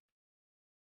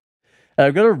 And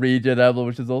I've got a regen emblem,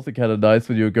 which is also kind of nice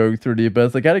when you're going through the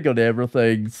abyss. I kind of got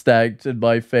everything stacked in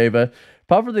my favor.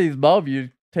 Apart from these mole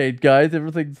mutate guys,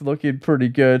 everything's looking pretty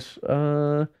good.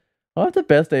 I have the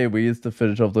best AoEs to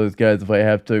finish off those guys if I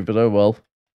have to, but oh well.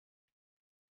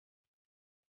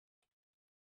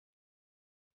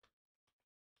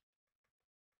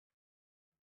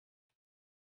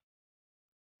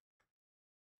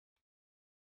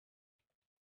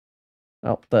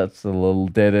 Oh, that's a little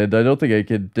dead end. I don't think I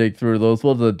can dig through those.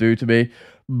 What does it do to me?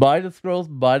 Minus scrolls,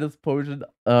 minus potion.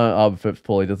 Armor fifth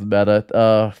pulley doesn't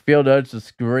matter. Field urge to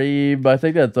scream. I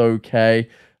think that's okay.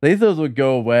 At least those would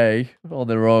go away on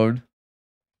their own.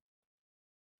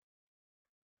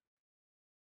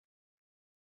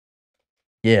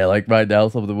 Yeah, like right now,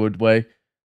 some of them would way.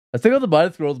 I still got the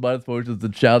minus scrolls, minus potions,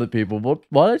 and shout at people. What?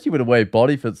 Why actually went away?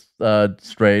 Body fits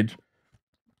strange.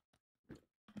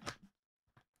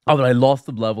 Oh, but I lost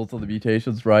some levels on the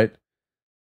mutations, right?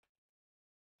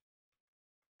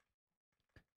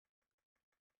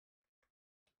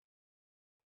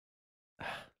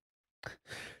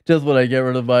 Just when I get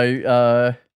rid of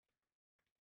my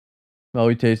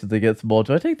mutations, I get some more.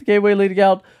 Do I take the gateway leading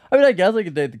out? I mean, I guess I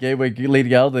can take the gateway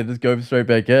leading out and then just go straight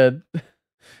back in.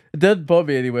 It didn't put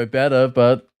me anywhere better,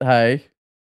 but hey.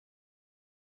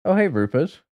 Oh, hey,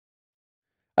 Rupert.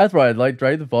 That's right, like,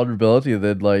 drain the vulnerability and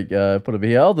then, like, put him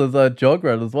here. Oh, there's a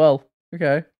Jograt as well.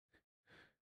 Okay.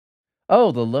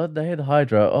 Oh, the Lundain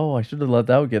Hydra. Oh, I should have let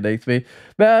that one get next to me.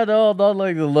 Man, no, I'm not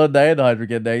letting the Lundain Hydra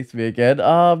get next to me again.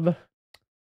 Oh,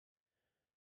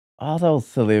 that was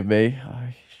silly of me.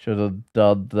 I should have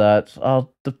done that.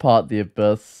 I'll depart the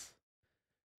abyss.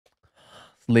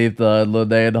 Leave the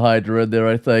Lundain Hydra in there,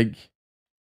 I think.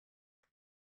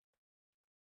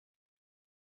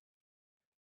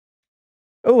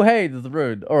 Oh, hey, there's a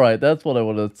rune. Alright, that's what I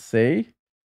want to see.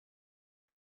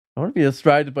 I want to be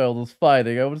distracted by all this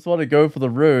fighting. I just want to go for the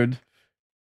rune.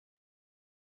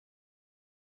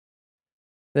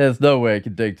 There's no way I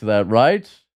can dig to that, right?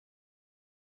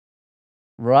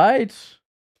 Right?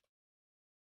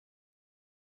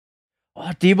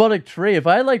 Oh, demonic tree. If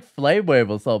I had like flame wave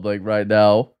or something right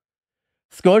now.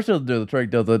 Scorch doesn't do the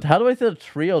trick, does it? How do I set a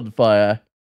tree on fire?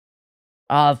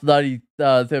 Ah, it's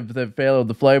 97% failure on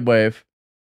the flame wave.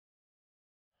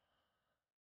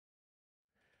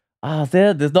 Ah,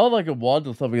 there's not like a wand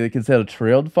or something that can set a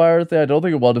tree on fire. I don't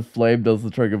think a wand of flame does the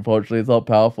trick, unfortunately. It's not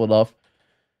powerful enough.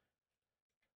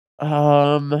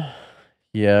 Um,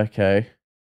 yeah, okay.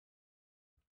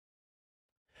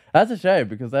 That's a shame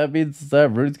because that means that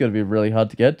route's gonna be really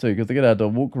hard to get to because they're gonna have to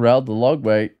walk around the long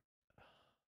way.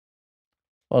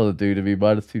 What does it do to me?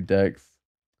 -2 dex.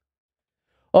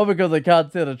 Oh, because I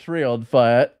can't set a tree on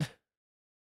fire.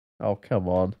 Oh, come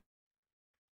on.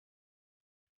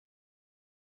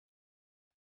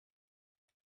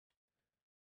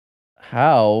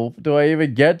 How do I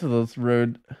even get to this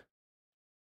route?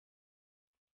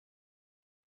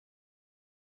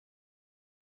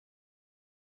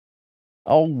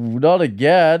 Oh, not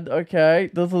again. Okay,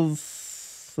 this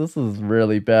is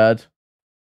really bad.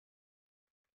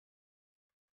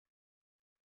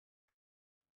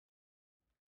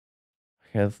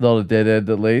 Okay, it's not a dead end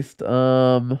at least.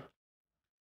 There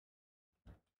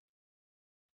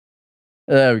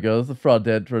we go. There's the front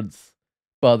entrance,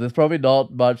 but there's probably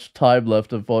not much time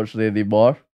left, unfortunately,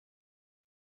 anymore.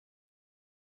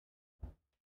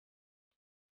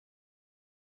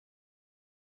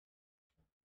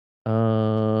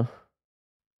 Uh,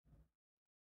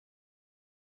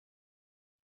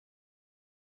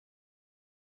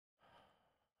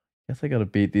 guess I gotta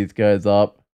beat these guys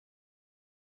up.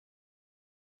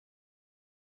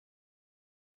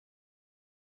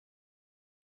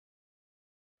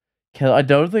 I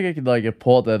don't think I can like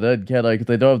import that in, can I?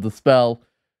 Because I don't have the spell.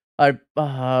 I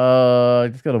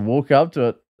just gotta walk up to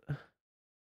it.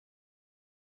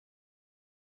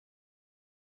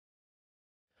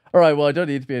 Alright, well, I don't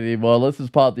need to be anymore. Let's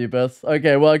just part the abyss.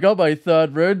 Okay, well, I got my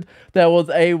third rune. There was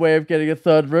a way of getting a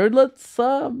third rune. Let's,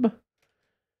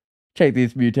 check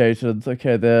these mutations.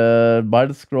 Okay, the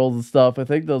minus scrolls and stuff. I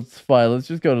think that's fine. Let's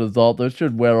just go to Zalt. Those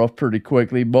should wear off pretty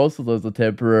quickly. Most of those are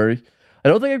temporary. I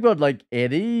don't think I've got, like,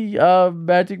 any,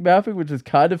 magic mapping, which is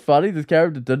kind of funny. This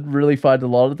character didn't really find a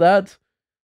lot of that.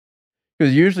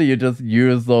 Because usually you just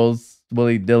use those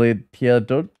willy-nilly here.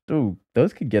 Don't, ooh,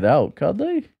 those can get out, can't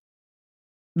they?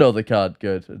 No, they can't.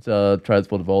 Good. It's a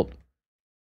transport vault.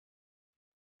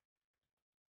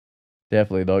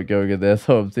 Definitely not going in there,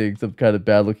 so I'm seeing some kind of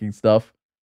bad looking stuff.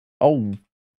 Oh,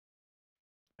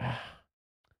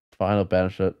 Fine, I'll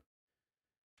banish it.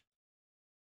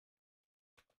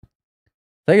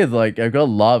 Thing is, like, I've got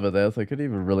lava there, so I couldn't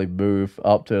even really move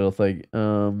up to it. I was like,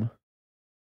 okay,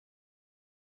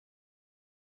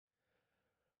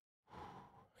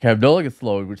 I'm no longer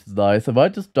slowing, which is nice. I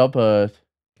might just dump a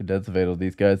condenser on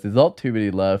these guys. There's not too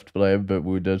many left, but I am a bit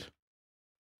wounded.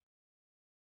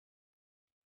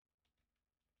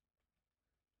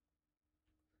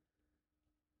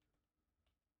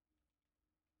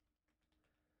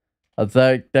 I'd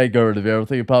say they go rid of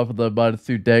everything apart from the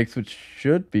 -2 decks, which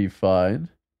should be fine.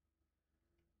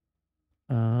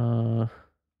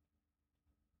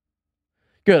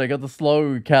 Good, I got the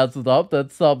slow cancelled up.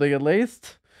 That's something at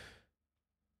least.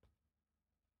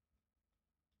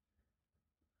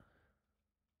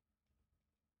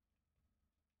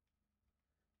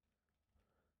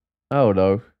 Oh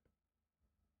no.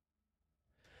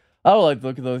 I don't like to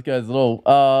look at those guys at all.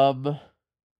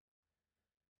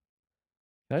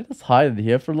 Can I just hide in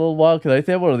here for a little while? Can I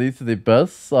send one of these to the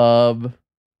abyss? No,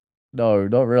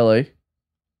 not really.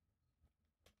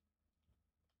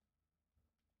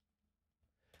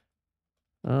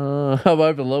 I might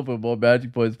have a little bit more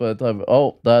magic points by the time.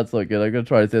 Oh, that's not good. I'm gonna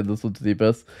try to send this one to the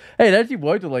abyss. Hey, it actually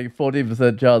worked at like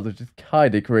 14% chance, which is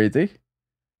kind of crazy.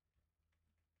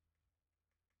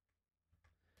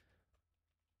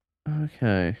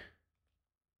 Okay.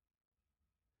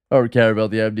 I don't care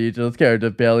about the amnesia. This character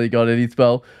barely got any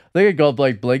spell. I think I got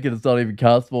like blink and it's not even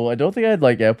castable. I don't think I had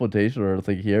like amputation or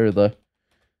anything here either.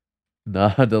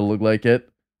 Nah, it doesn't look like it.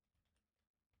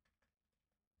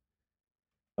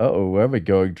 Uh-oh, where am I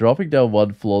going? Dropping down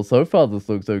one floor. So far, this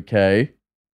looks okay.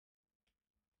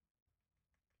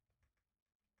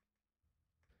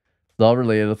 Not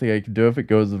really anything I can do if it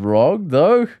goes wrong,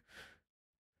 though.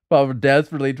 But I'm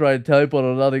desperately trying to teleport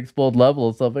on an unexplored level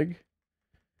or something.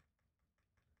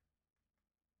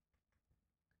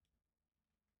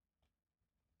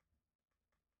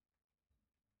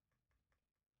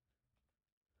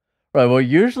 Right, well,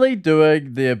 usually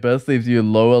doing the Abyss leaves you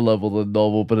lower level than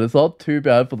normal, but it's not too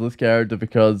bad for this character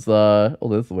because, oh,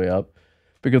 this is the way up.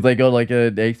 Because I got like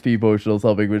an XP potion or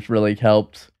something, which really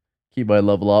helped keep my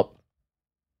level up.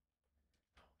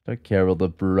 Don't care about the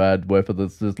brand weapon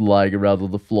that's just lying around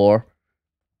on the floor.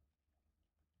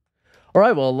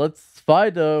 Alright, well, let's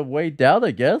find a way down,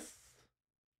 I guess.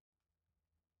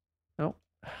 No.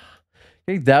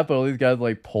 Getting zapped by all these guys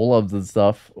like pull-ups and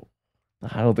stuff.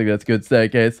 I don't think that's good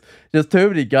staircase. Just too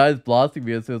many guys blasting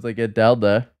me as soon as I get down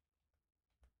there.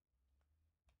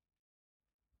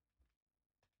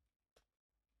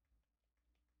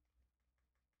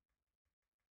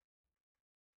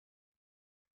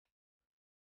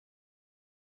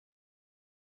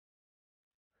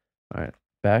 Alright.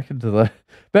 Back into the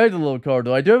little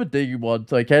corridor. I do have a digging one,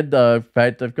 so I can in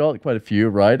fact I've got quite a few,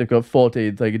 right? I've got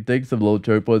 14, so I can dig some little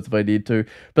choke points if I need to.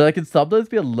 But I can sometimes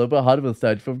be a little bit harder with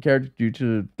stage from character due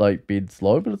to like being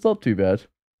slow, but it's not too bad.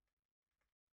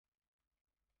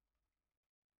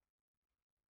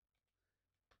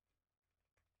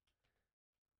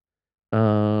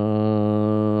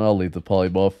 I'll leave the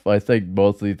polymorph. I think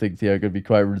most of these things here are going to be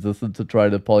quite resistant to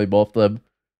trying to polymorph them.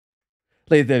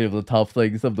 At least any of the tough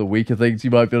things, some of the weaker things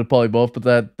you might be able to polymorph, but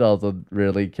that doesn't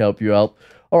really help you out.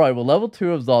 Alright, well, level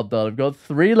 2 of Zod done. I've got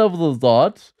 3 levels of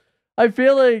Zod. I'm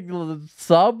feeling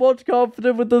somewhat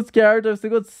confident with this character. I've still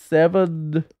got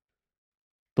 7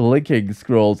 blinking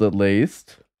scrolls at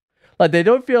least. Like, they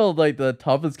don't feel like the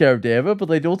toughest character ever, but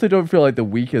they also don't feel like the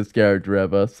weakest character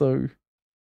ever, so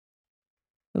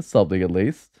that's something at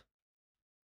least.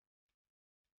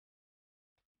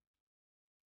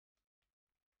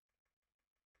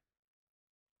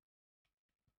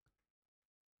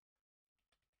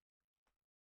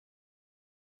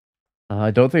 I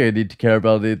don't think I need to care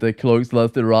about the cloaks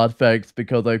less than artifacts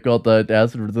because I've got that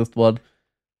acid resist one.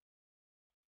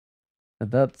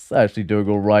 And that's actually doing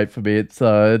alright for me. It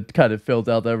kind of fills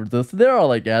out that resistance. There are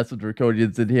like acid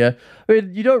draconians in here. I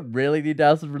mean, you don't really need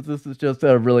acid resist, it's just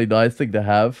a really nice thing to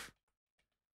have.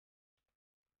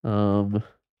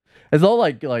 It's not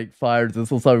like fire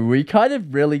resist or something. We kind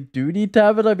of really do need to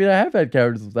have it. I mean, I have had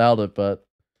characters without it, but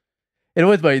it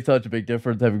always made such a big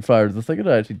difference having fire resist. I could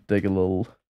actually take a little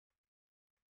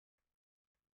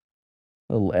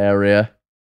area.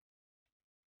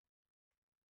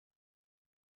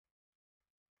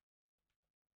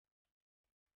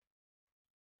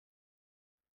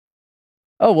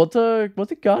 Oh, what's a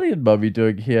guardian mummy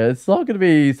doing here? It's not gonna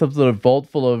be some sort of vault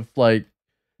full of like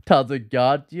tons of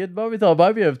guardian mummies. Oh, it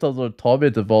might be some sort of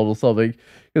torment vault or something.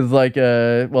 Because like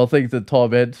well, things that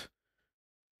torment.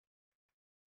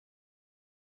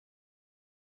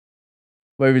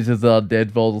 Maybe it's just an undead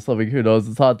vault or something. Who knows?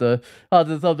 It's hard to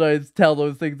sometimes tell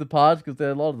those things apart because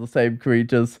they're a lot of the same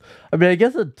creatures. I mean, I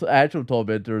guess an actual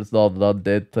tormentor is not an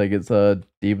undead thing. It's a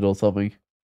demon or something.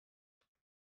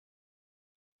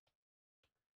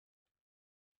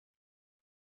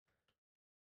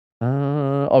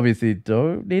 Obviously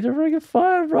don't need a ring of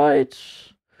fire, right?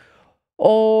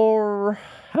 Or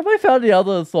have I found the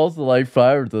other sources of like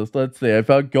fire resist? Let's see. I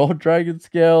found gold dragon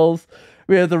scales.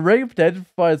 We have the ring of potential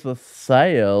fires for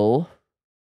sale.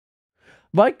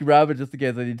 Might grab it just in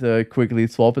case I need to quickly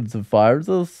swap in some fire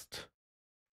resist.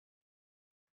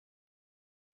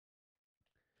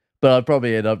 But I'd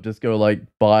probably end up just go like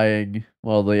buying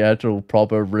one of the actual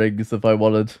proper rings if I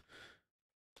wanted.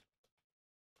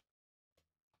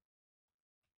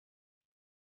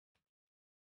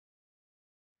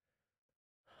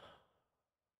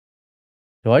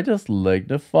 Do I just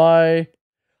lignify?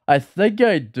 I think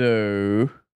I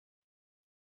do.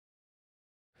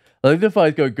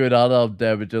 Lignify's got good unarmed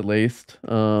damage at least.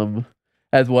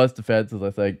 Has worse defenses, I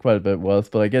think, quite a bit worse,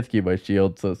 but I get to keep my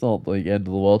shield, so it's not the end of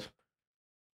the world.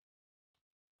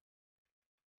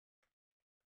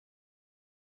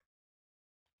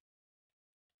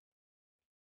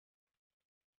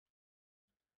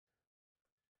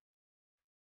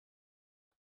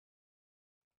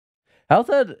 How's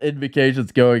that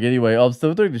invocations going anyway? I'm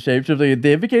still doing the shapeshifting.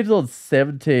 The invocation's on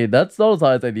 17. That's not as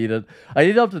high as I needed. I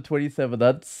need up to 27.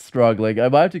 That's struggling. I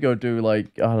might have to go do like,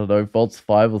 I don't know, Vaults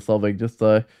 5 or something. Just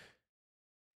my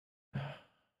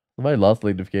last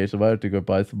lignification. I might have to go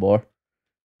buy some more.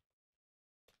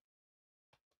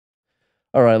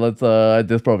 Alright, let's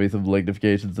there's probably some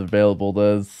lignifications available.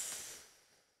 There's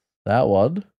that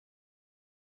one.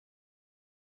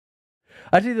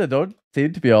 Actually, there don't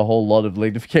seem to be a whole lot of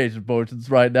lignification potions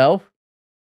right now.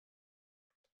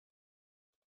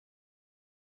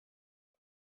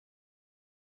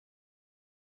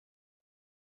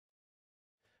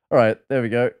 Alright, there we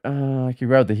go. I can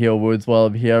grab the heal wounds while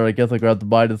I'm here. I guess I grab the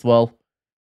mine as well.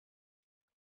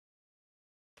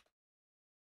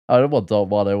 I don't want Zot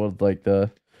 1, I want like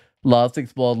the last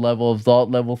explode level of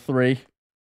Zot level 3.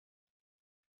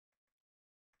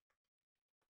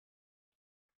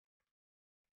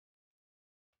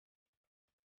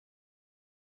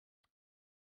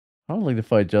 I don't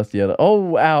lignify just yet.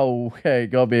 Oh, ow. Okay,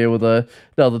 got me with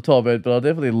another torment, but I'll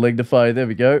definitely lignify. There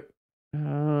we go.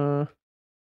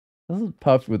 This is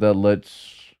perfect with that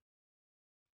lich.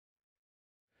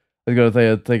 I was gonna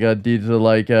say I think I need to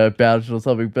like banish or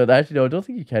something, but actually no, I don't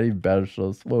think you can even banish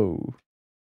us. Whoa.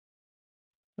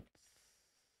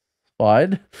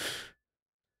 Fine.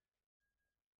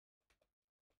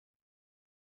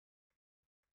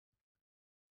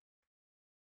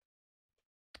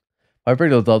 I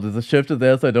bring those up. There's a shifter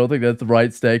there, so I don't think that's the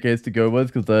right staircase to go with,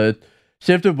 because the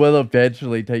shifter will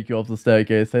eventually take you off the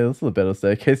staircase. Hey, this is a better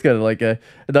staircase, kind of like a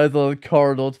nice little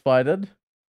corridor to find in.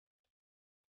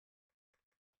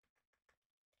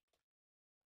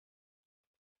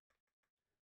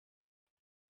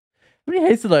 How many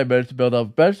haste did I manage to build up?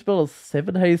 I managed to build a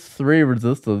 7 haste 3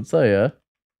 resistance, oh yeah.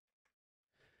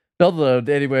 Not that I'm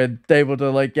anywhere able to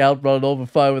like outrun over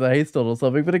fire with a haste on or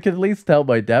something, but it can at least help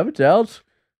my damage out.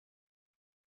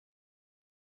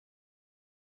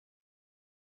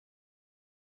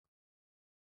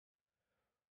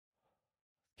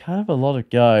 Kind of a lot of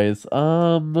guys.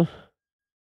 I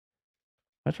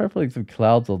try putting some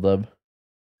clouds on them.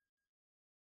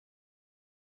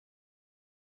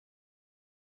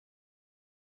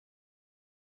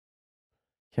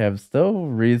 Okay, I'm still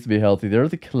reasonably healthy.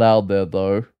 There's a cloud there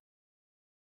though.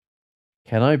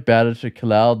 Can I banish a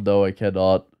cloud? No, I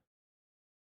cannot.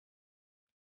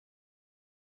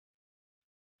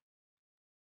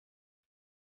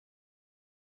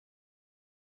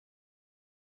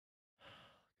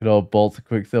 You know, bolts of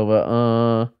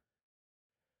quicksilver.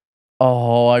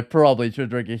 Oh, I probably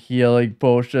should drink a healing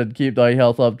potion. Keep my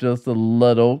health up just a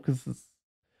little, because it's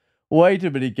way too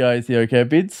many guys here. Okay, I've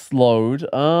been slowed.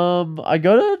 I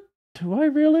gotta. Do I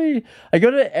really? I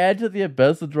gotta add to the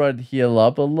abyss and try and heal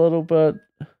up a little bit.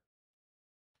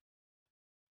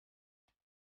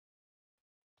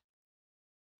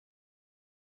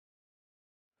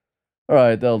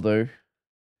 Alright, that'll do. Is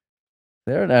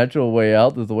there an actual way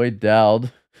out? There's a way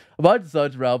down. I might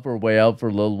search around for a way out for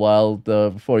a little while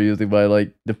before using my,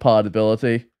 like, depart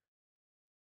ability.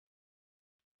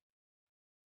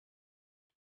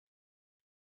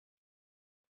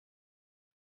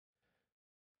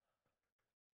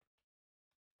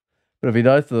 But it'd be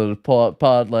nice to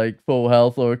depart, like, full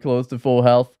health or close to full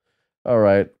health.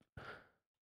 Alright.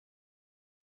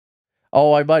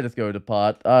 Oh, I might just go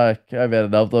depart. I've had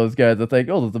enough of those guys. I think,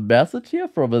 oh, there's a message here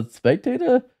from a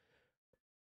spectator?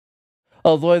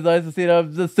 Oh, it's always nice to see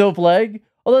them just still playing.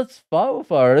 Oh, that's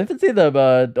Firefire. I haven't seen them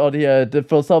on here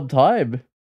for some time.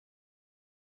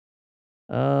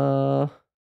 Uh,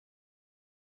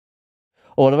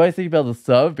 what am I thinking about the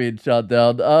server being shut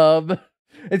down?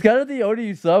 It's kind of the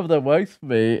only server that works for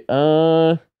me.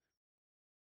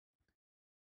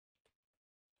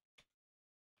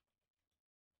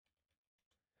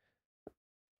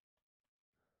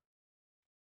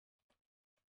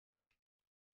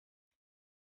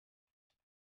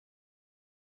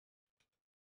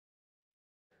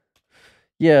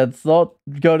 Yeah, it's not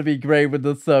going to be great when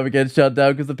the server gets shut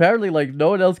down because apparently, like, no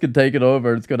one else can take it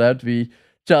over. It's going to have to be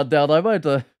shut down. I might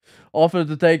offer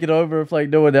to take it over if, like,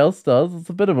 no one else does. It's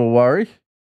a bit of a worry.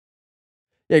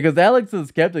 Yeah, because Alex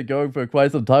has kept it going for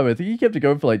quite some time. I think he kept it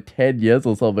going for like 10 years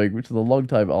or something, which is a long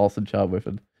time. Awesome charm with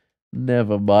it.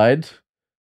 Never mind.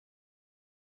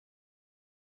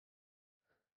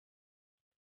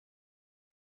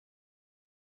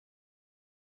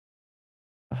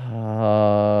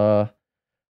 I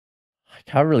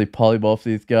can't really polymorph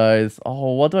these guys.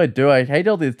 Oh, what do I do? I hate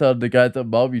all these turn the guys that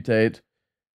mutate.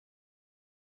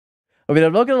 I mean,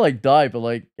 I'm not gonna like die, but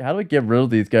like, how do I get rid of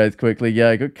these guys quickly? Yeah,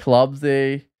 I got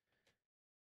clumsy.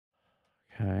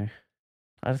 Okay.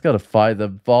 I just gotta fight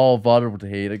them. All vulnerable to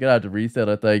heat. I'm gonna have to reset,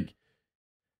 I think.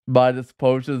 Minus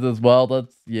potions as well.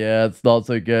 That's, yeah, it's not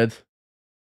so good.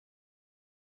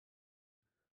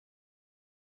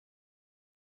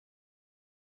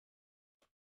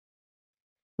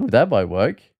 Ooh, that might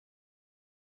work.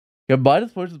 Yeah,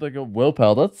 minus potions like a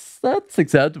willpower. That's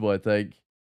acceptable, I think.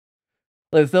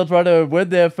 They're still trying to win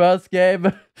their first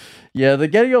game. Yeah, they're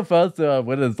getting your first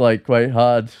win is like quite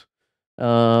hard.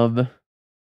 Um,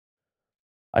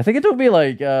 I think it took me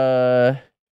like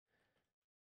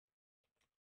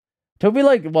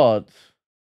what?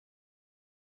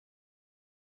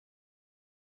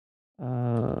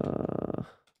 Uh,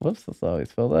 whoops, that's how I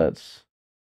spell that.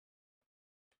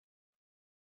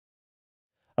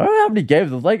 I don't know how many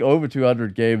games. It was like over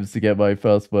 200 games to get my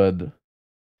first win.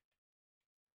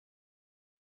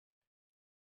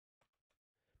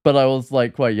 But I was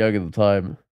like quite young at the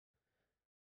time.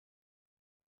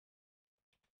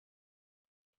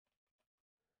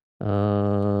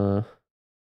 Uh,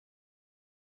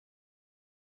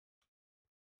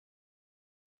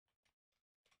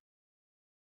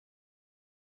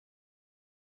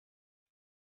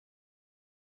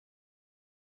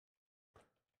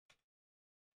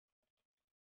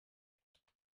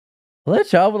 well, that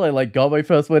child when I like got my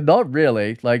first win, not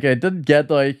really. Like I didn't get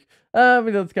like I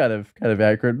mean that's kind of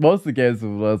accurate. Most of the games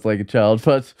when I was like a child,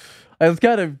 but I was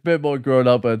kind of a bit more grown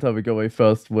up by the time I got my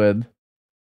first win.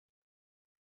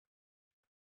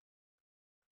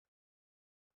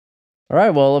 All right,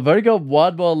 well I've only got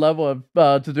one more level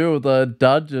to do with the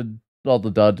dungeon, not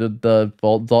the dungeon, the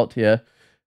vault dot here.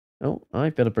 Oh, I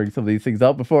better bring some of these things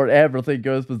up before everything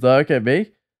goes berserk at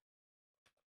me.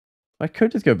 I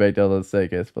could just go back down the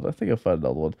staircase, but I think I'll find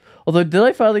another one. Although, did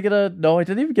I finally get a... No, I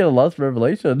didn't even get a last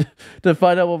revelation to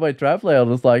find out what my trap layout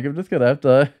is like. I'm just gonna have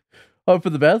to hope for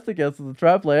the best, I guess, of the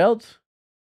trap layout.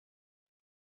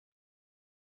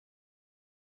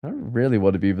 I don't really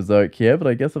want to be berserk here, but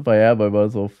I guess if I am, I might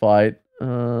as well fight.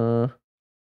 Oh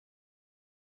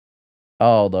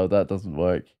no, that doesn't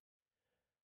work.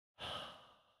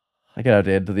 I gotta have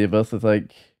to enter the abyss, I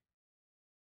think.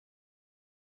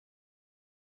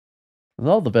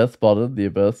 Not the best spot in the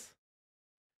abyss.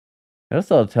 I just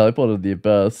started teleporting in the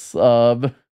abyss.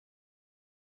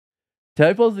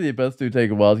 Teleports in the abyss do take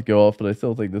a while to go off, but I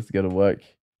still think this is gonna work.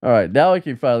 Alright, now I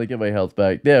can finally get my health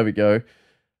back. There we go.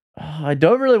 I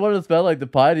don't really want to spend like the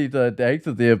piety to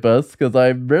exit the abyss because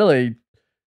I'm really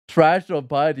trashed on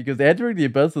piety because entering the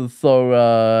abyss is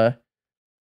so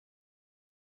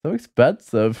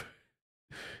expensive.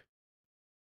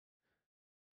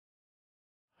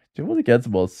 I do want to get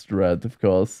some more strength, of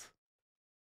course.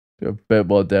 Do a bit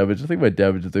more damage. I think my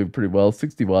damage is doing pretty well.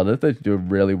 61. I think I'm doing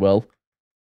really well.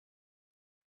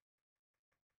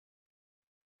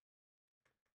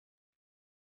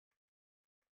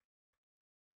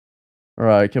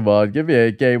 Alright, come on, give me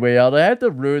a gateway out. I have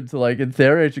the rune to like in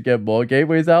theory I should get more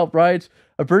gateways out, right?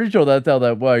 I'm pretty sure that's how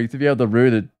that works. If you have the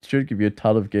rune, it should give you a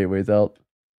ton of gateways out.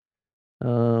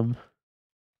 Um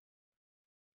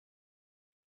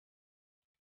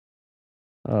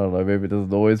I don't know, maybe it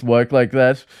doesn't always work like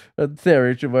that. In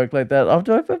theory, it should work like that.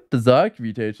 Do I have a Berserk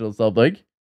mutation or something?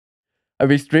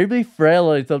 I'm extremely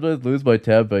frail and I sometimes lose my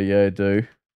temper. Yeah, I do.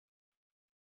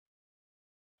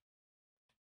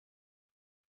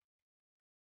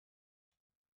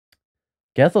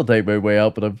 Guess I'll take my way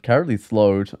out, but I'm currently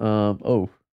slowed. Oh.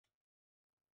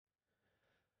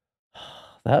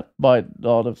 That might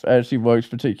not have actually worked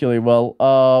particularly well.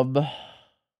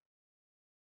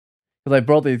 Because I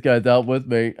brought these guys out with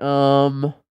me.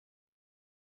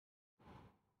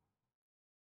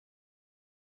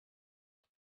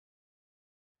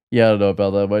 Yeah, I don't know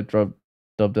about that. I might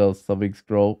dump down something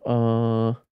scroll.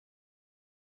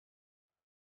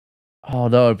 Oh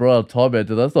no, I brought out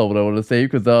Tormentor. That's not what I want to see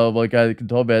because like I can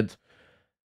torment.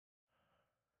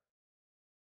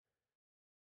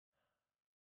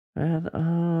 Man,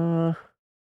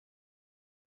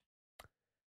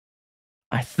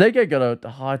 I think I'm gonna.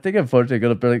 Oh, I think unfortunately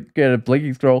gonna get a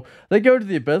blinking scroll. They go to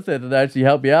the abyss and actually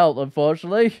help me out.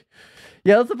 Unfortunately,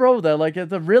 yeah, that's the problem with that. Like,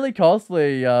 it's a really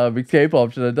costly escape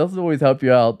option. It doesn't always help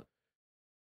you out.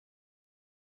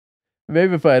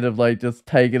 Maybe if I'd have like just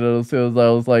taken it as soon as I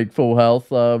was like full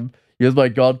health, use my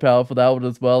god power for that one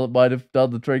as well. It might have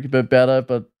done the trick a bit better,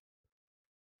 but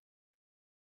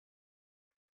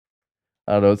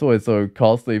I don't know. It's always so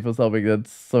costly for something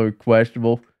that's so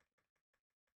questionable.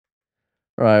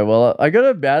 Right, well, I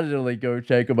gotta manually go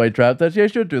check on my traps. Actually, I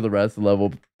should do the rest of the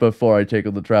level before I check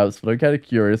on the traps, but I'm kind of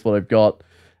curious what I've got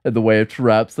in the way of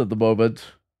traps at the moment.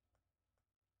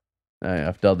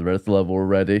 I've done the rest of the level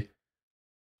already.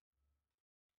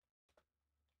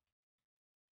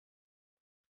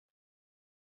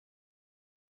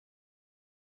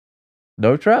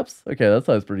 No traps? Okay, that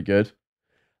sounds pretty good.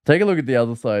 Take a look at the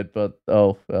other side, but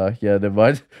yeah, never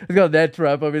mind. It's got a net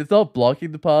trap. I mean, it's not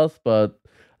blocking the path, but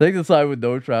I think the side with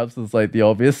no traps is like the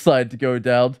obvious side to go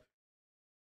down.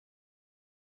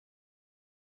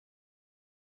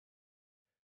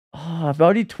 Ah, I've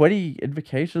only 20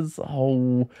 invocations.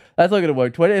 Oh, that's not gonna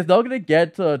work. 20. It's not gonna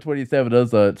get to 27,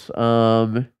 is it?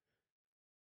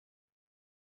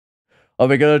 Are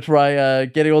we gonna try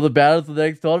getting all the banners in the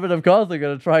next tournament? Of course, we're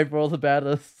gonna try for all the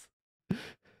banners.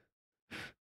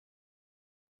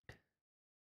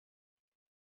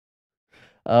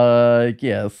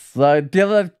 Yes. I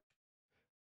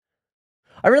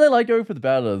really like going for the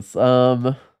banners.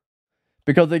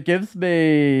 Because it gives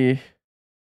me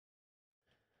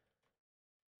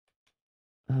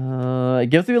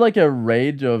like a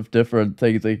range of different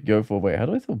things I can go for. Wait, how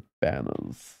do I sell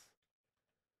banners?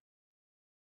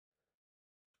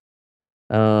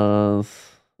 Uh,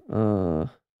 uh,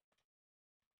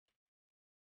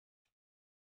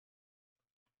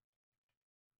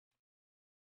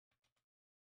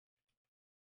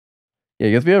 yeah,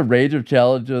 it gives me a range of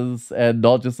challenges and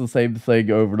not just the same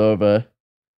thing over and over.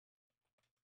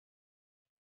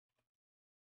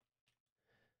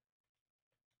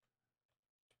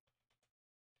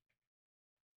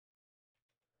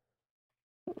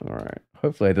 Alright.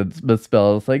 Hopefully I didn't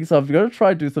misspell things. So I'm gonna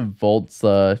try and do some vaults,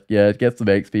 yeah, get some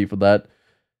XP for that.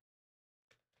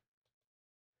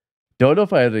 Don't know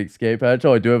if I had an escape hatch.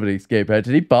 Oh, I do have an escape hatch.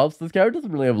 Any buffs? This character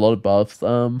doesn't really have a lot of buffs.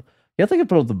 Guess I can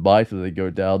put on some bites as they go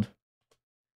down.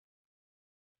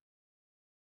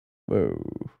 Whoa.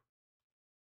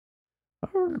 I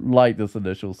don't like this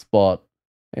initial spot.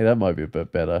 Hey, that might be a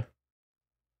bit better.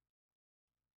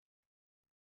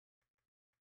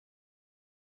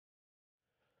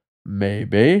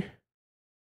 Maybe.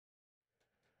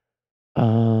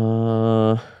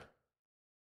 Uh,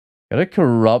 Gotta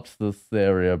corrupt this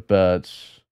area, but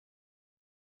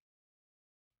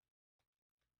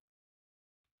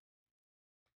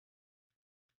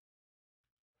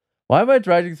why am I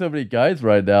dragging so many guys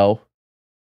right now?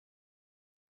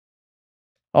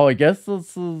 Oh, I guess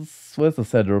this is where's the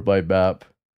center of my map?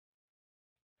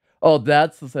 Oh,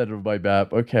 that's the center of my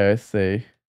map. Okay, I see.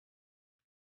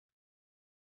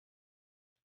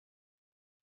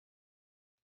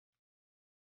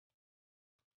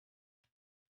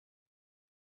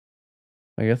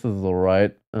 I guess this is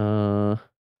alright.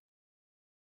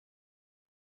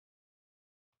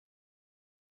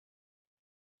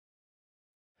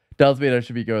 Does mean I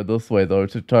should be going this way though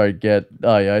to try and get.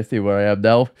 Oh yeah, I see where I am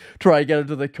now. Try and get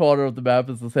into the corner of the map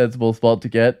is the sensible spot to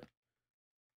get.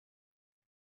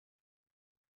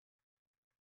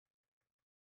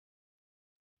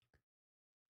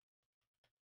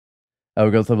 And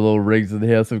we've got some little rigs in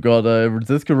here. So we've got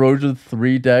resist corrosion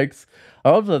 3 decks. I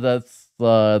hope that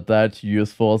that's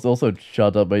useful. It's also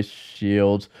shut up my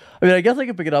shield. I mean, I guess I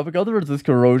can pick it up. I got the resist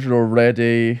corrosion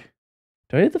already.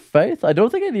 Do I need the faith? I don't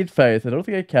think I need faith. I don't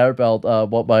think I care about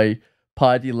what my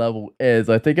party level is.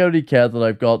 I think I only care that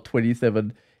I've got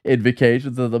 27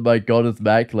 invocations and that my god is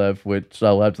Makhleb, which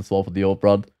I'll have to swap for the orb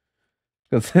run.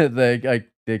 Because they're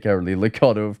currently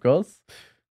Lakoto, of course.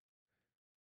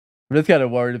 I'm just kind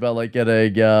of worried about like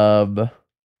getting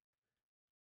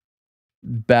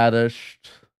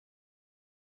banished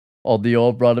on the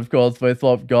orb run, of course, if I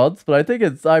swap gods. But I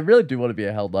think I really do want to be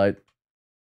a Hell Knight.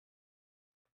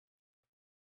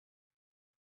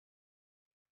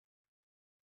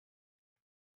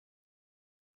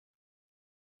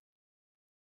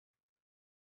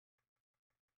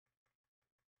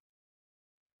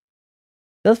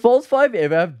 Does False 5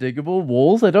 ever have diggable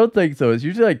walls? I don't think so. It's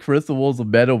usually like crystal walls or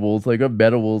metal walls. So I got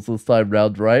metal walls this time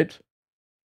round, right?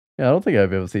 Yeah, I don't think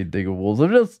I've ever seen diggable walls.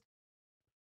 I'm just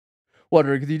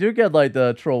wondering because you do get like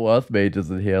the troll earth mages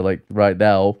in here, like right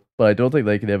now, but I don't think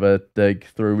they can ever dig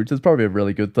through, which is probably a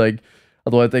really good thing.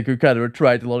 Otherwise, they could kind of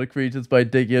attract a lot of creatures by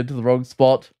digging into the wrong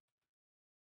spot.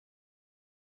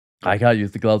 I can't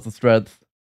use the gloves of strength.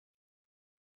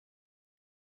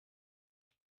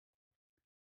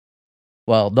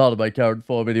 Well, not in my current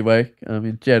form anyway. I mean,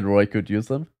 in general, I could use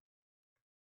them.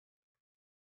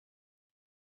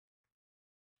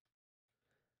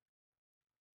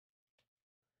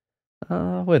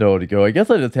 Where do I want to go? I guess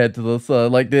I just head to this,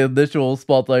 like the initial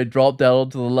spot that I dropped down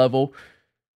onto the level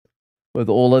with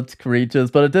all its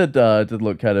creatures, but it did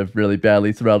look kind of really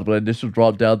badly surrounded by initial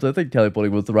drop down, so I think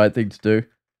teleporting was the right thing to do.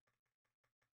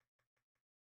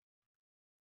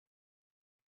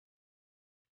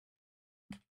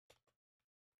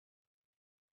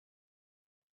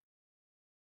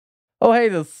 Oh, hey,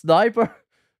 the sniper!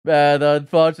 Man,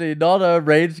 unfortunately, not a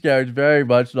range character, very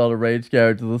much not a range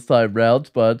character this time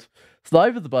round, but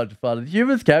sniper's a bunch of fun, and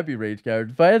humans can be range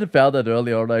characters. If I had found that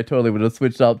earlier on, I totally would have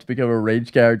switched up to become a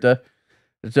range character.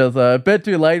 It's just a bit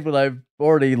too late when I've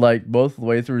already, like, most of the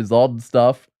way through Zod and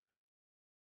stuff.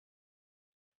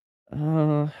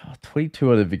 22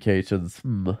 notifications.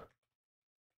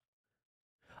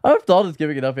 I hope Zod is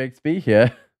giving enough XP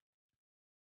here.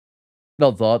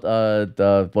 Not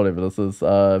Zod, whatever this is,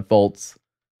 Volts.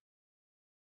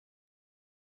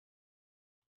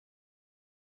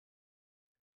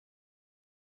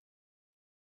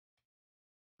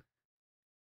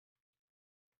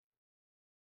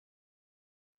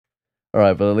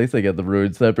 Alright, but at least I get the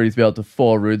runes. That brings me out to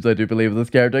 4 runes, I do believe, in this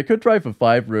character. I could try for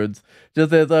 5 runes.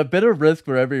 Just there's a bit of risk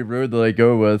for every rune that I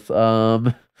go with. I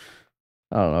don't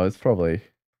know, it's probably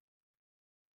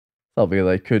something that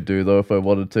I could do, though, if I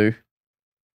wanted to.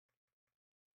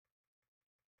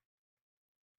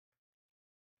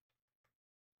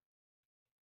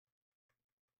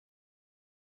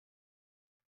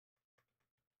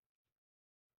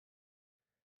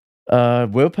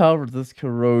 Willpower resist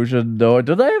corrosion. No,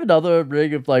 did I have another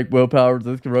ring of like willpower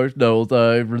resist corrosion? No, it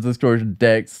was resist corrosion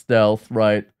dex stealth,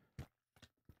 right?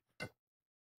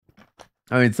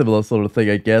 I mean, similar sort of thing,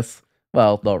 I guess.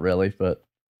 Well, not really, but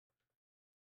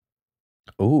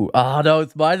ooh, no,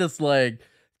 it's minus slang.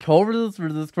 Cold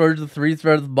resist corrosion 3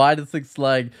 spread is minus 6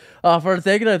 slang. For a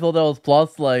second I thought that was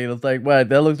plus slang, and I was like, wait,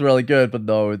 that looks really good, but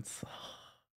no, it's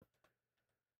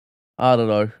I don't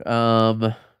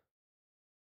know.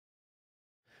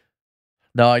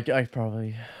 No, I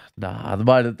probably the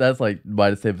minus that's like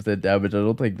minus 10% damage. I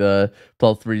don't think the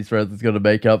plus 3 strength is gonna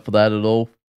make up for that at all.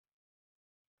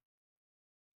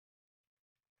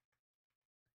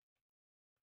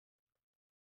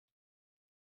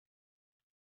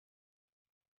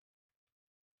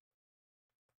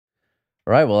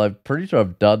 All right, well, I'm pretty sure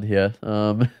I'm done here.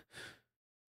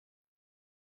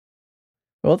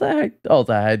 What the heck? Oh, it's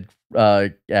a head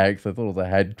axe. I thought it was a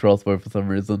head crossbow for some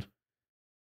reason.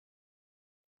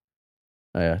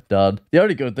 Oh yeah, done. The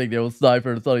only good thing there was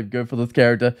sniper. It's not even good for this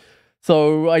character.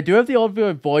 So I do have the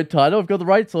ongoing void title. I've got the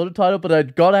right sort of title, but I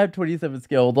gotta have 27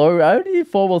 skill. Although I only need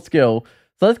 4 more skill.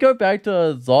 So let's go back to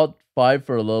Zot 5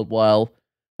 for a little while.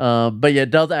 But yeah,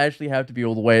 it does actually have to be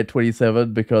all the way at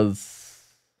 27 because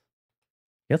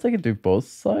I guess I can do both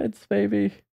sides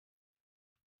maybe.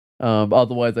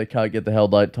 Otherwise I can't get the Hell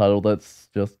Knight title. That's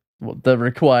just the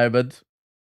requirement.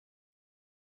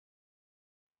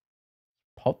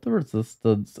 Pop the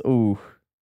resistance. Ooh.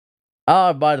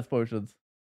 Minus potions.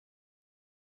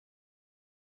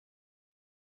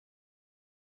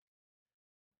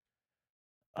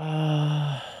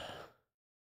 Uh,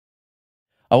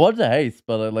 I wanted to haste,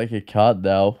 but I like it can't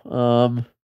now.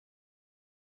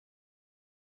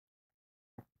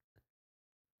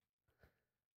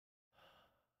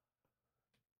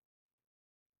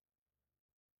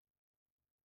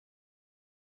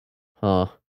 Huh.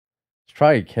 Let's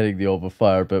try hitting the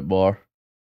overfire a bit more.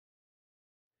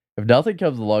 If nothing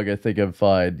comes along, I think I'm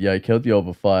fine. Yeah, I killed the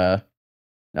overfire.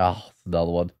 It's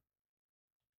another one.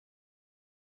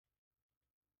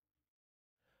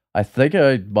 I think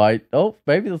I might. Oh,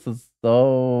 maybe this is.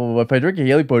 Oh, if I drink a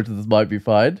healing potion, this might be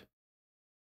fine.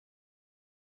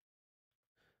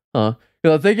 Huh.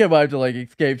 Because I think I might have to like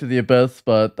escape to the abyss,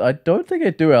 but I don't think I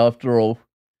do after all.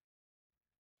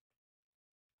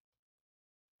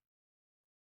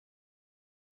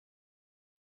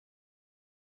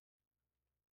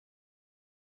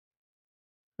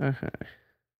 Okay.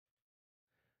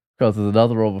 Because there's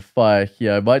another over fire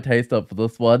here. I might haste up for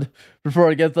this one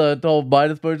before I get the whole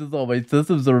minus potions. Oh, my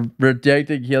systems are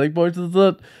rejecting healing potions.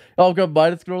 Oh, I've got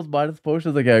minus scrolls, minus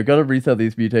potions. Okay, I've got to reset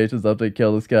these mutations after I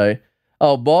kill this guy.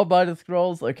 Oh, more minus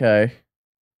scrolls? Okay.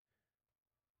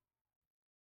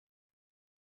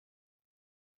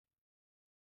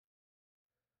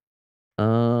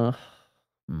 Uh,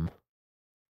 hmm.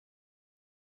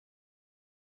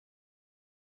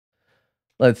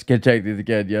 Let's get check these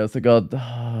again. Yes,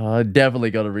 I definitely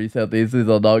got to reset these. These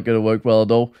are not going to work well at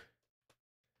all.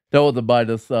 Don't want the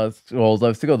minus scrolls.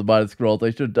 I've still got the minus scrolls. I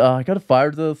should. I gotta fire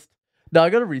resist. No, I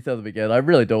gotta reset them again. I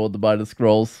really don't want the minus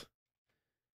scrolls.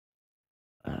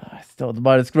 I still want the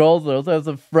minus scrolls. I also have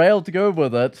some frail to go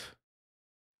with it.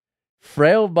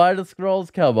 Frail minus scrolls.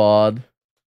 Come on.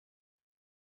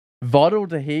 Vital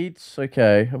to heat.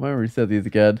 Okay, I'm gonna reset these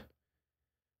again.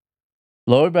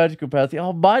 Low magic capacity.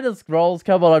 Oh, minus scrolls.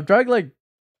 Come on. I'm drawing like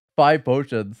 5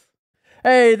 potions.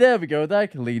 Hey, there we go.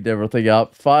 That cleaned everything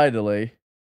up. Finally.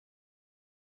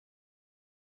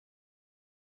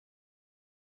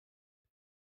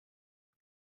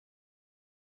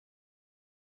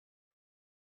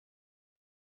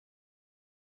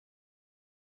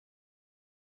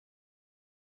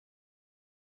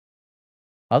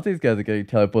 As these guys are getting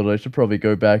teleported, I should probably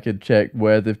go back and check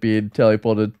where they've been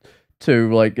teleported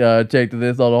to, like, check that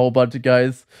there's not a whole bunch of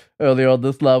guys earlier on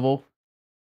this level.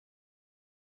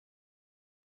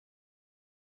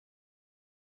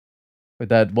 But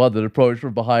that one that approached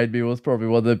from behind me was probably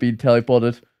one that had been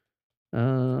teleported.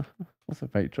 Also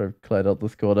make sure I've cleared out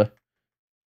this corner.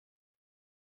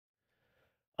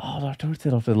 Oh, no, don't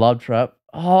set off the alarm trap.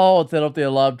 Oh, set off the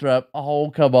alarm trap.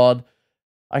 Oh, come on.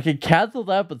 I can cancel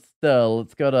that, but still,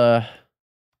 it's gotta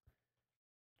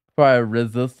try a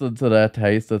resistance to that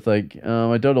haste, I think.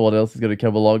 I don't know what else is gonna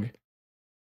come along.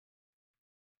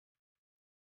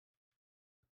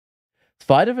 It's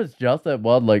fine if it's just that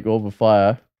one, like, orb of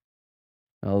fire.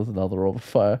 Oh, there's another orb of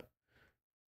fire.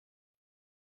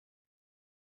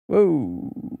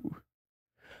 Whoa.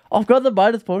 Oh, I've got the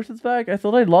minus potions back? I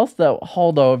thought I lost that.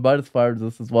 Oh, no, I've minus fire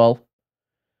resist as well.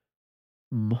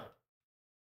 Hmm.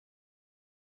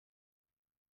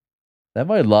 That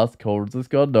my last cold resist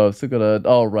gone? No, I've still got a.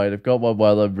 Oh, right, I've got one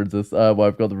while I'm resist. While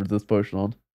I've got the resist potion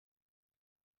on.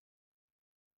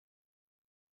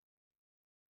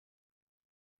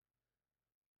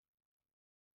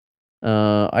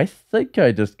 I think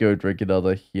I just go drink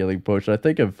another healing potion. I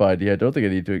think I'm fine here. I don't think I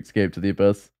need to escape to the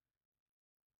abyss.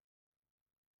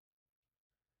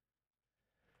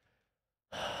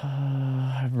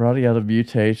 I'm running out of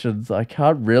mutations. I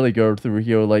can't really go through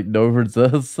here like no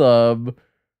resist.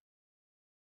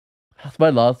 That's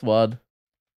my last one.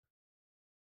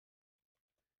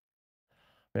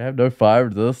 I have no fire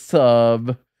resist.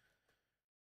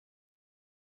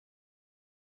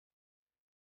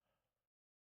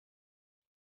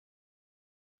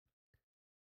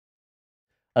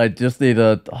 I just need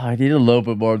I need a little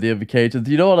bit more of the invocations.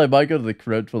 You know what? I might go to the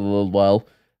crypt for a little while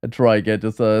and try and get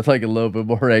just like a little bit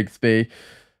more XP.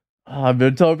 I've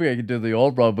been hoping I can do the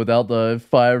old run without the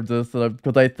fire resistance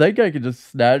because I think I can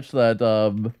just snatch that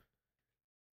orb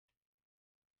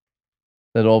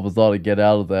and get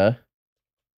out of there.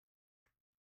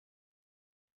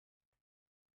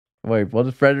 Wait, what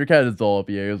is Frederick had his orb?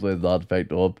 Yeah, he was with his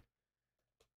artifact orb.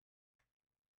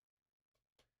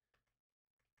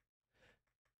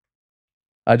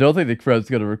 I don't think the crypt's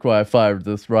gonna require fire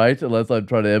resist, right? Unless I'm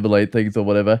trying to emulate things or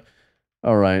whatever.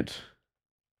 Alright.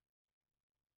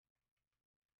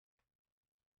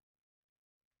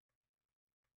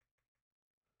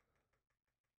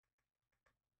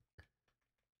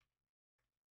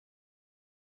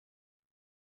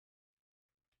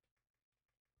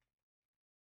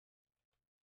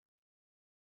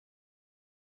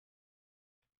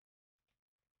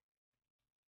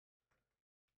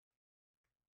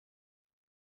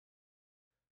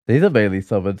 These are mainly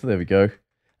summons. There we go.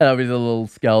 And I mean, the little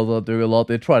skulls aren't doing a lot.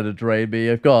 They're trying to drain me.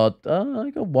 I got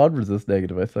one resist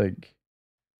negative, I think.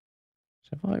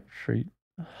 Should I retreat?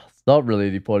 It's not really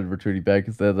any point in retreating back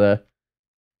because they're there.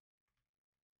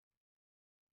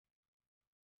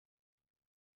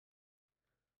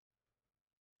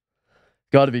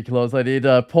 Gotta be close. I need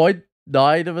a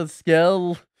 0.9 of a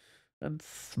skill. And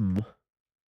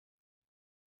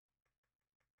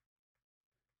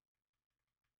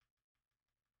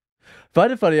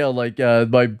find it funny how like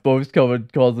my most common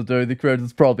cause of doing the credits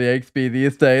is probably XP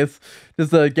these days.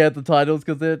 Just to get the titles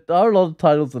because there are a lot of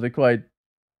titles that are quite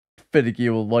finicky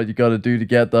with what you gotta do to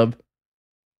get them.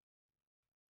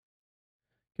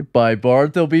 Goodbye,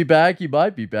 Bart. He'll be back. He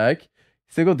might be back.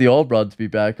 Still got the old run to be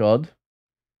back on.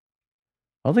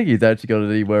 I don't think he's actually got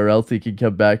anywhere else he can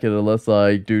come back in unless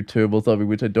I do Tomb or something,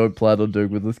 which I don't plan on doing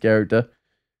with this character.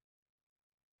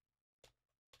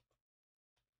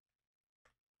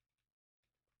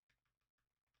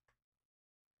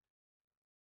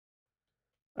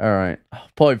 Alright.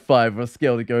 Point 0.5 for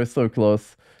skill to go so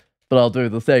close. But I'll do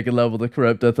the second level of the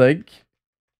crypt, I think.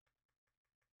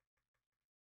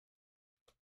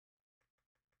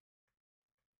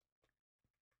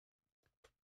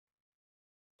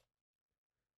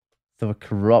 So a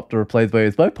corrupt replaced by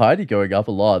is my piety going up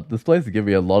a lot. This place is giving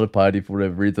me a lot of piety for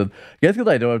whatever reason. I guess because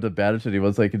I don't have to banish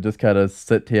anyone, so I can just kind of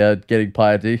sit here getting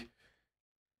piety.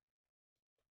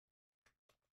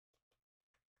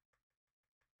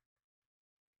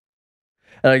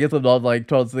 And I guess I'm not like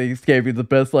constantly escaping the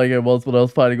best like I was when I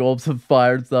was fighting orbs of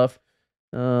fire and stuff.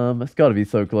 It's gotta be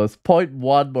so close.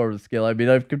 0.1 more of skill. I mean,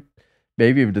 I could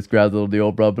maybe even just grab it on the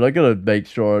orb run, but I gotta make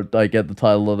sure I get the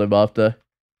title on him after.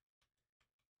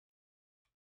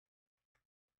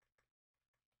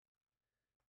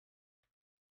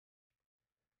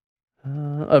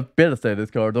 I better say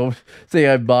this card. Don't see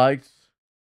I'm biked.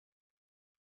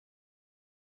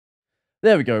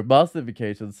 There we go,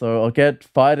 massification. So I'll get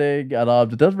fighting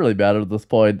and it doesn't really matter at this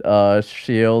point.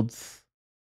 Shields.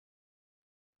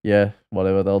 Yeah,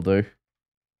 whatever they'll do.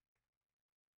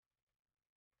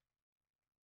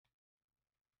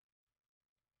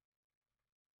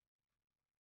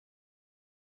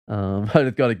 I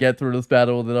just gotta get through this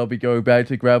battle, and then I'll be going back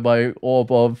to grab my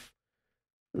orb of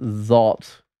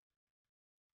Zot.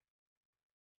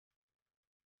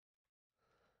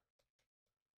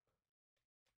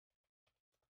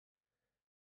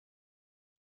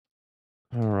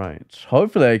 Alright.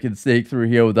 Hopefully I can sneak through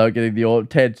here without getting the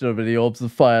attention of any orbs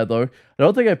of fire, though. I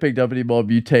don't think I picked up any more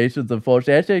mutations,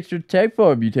 unfortunately. Actually, I should check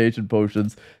for mutation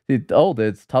potions. Oh,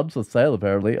 there's tons for sale,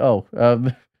 apparently. Oh,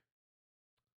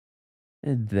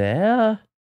 in there?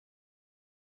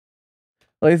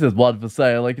 At least there's one for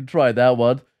sale. I can try that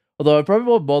one. Although I probably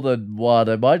want more than one.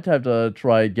 I might have to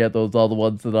try and get those other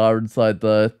ones that are inside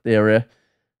the area.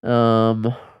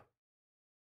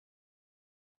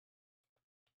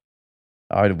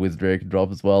 I had a wizardry I can drop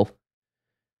as well.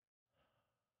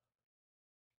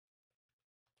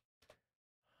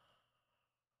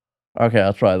 Okay,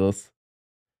 I'll try this.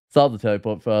 Start the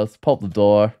teleport first, pop the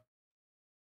door.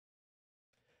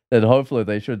 Then hopefully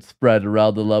they should spread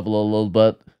around the level a little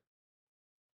bit.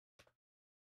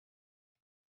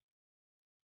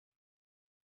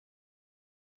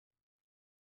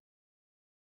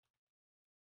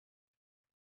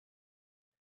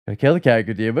 I kill the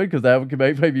character demon because that one can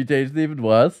make my mutation even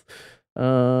worse.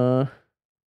 How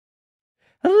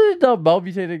did it not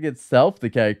mutating itself, the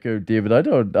character demon? I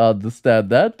don't understand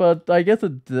that, but I guess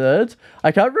it did.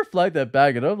 I can't reflect that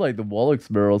back. I don't like the Wallach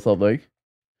mirror or something.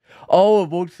 Oh, it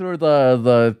walked through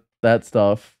the that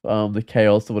stuff. The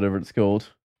chaos or whatever it's called.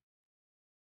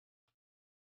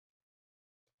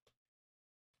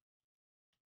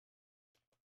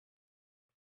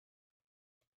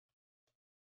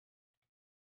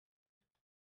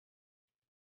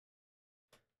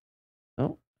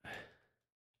 Oh.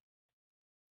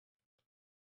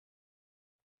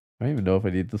 I don't even know if I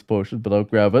need this potion, but I'll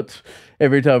grab it.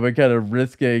 Every time I kind of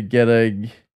risking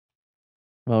getting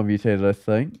mutated, I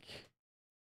think.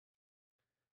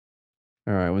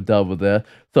 Alright, we're done with that.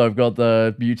 So I've got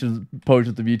the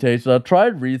potions of mutation. I'll try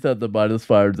and reset the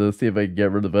 -5 to see if I can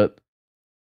get rid of it.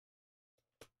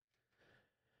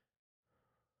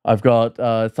 I've got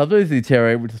sometimes the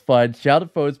terror, which is fine. Shout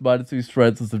at foes -2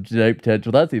 strength and some genetic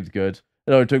potential. That seems good.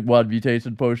 It only took one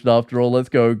mutation potion after all. Let's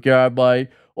go grab my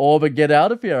orb and get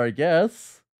out of here, I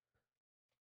guess.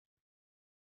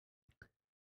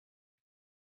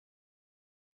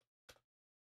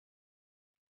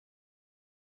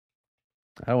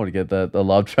 I don't want to get that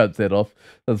alarm trap set off.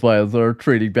 That's why I was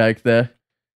retreating back there.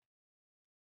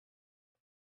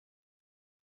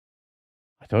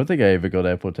 I don't think I even got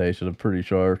amputation. I'm pretty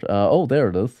sure. Oh, there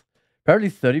it is. Apparently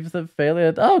 30%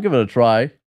 failure. I'll give it a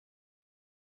try.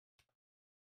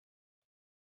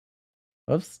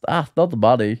 Oops. Not the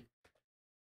money.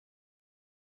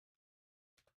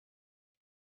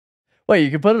 Wait,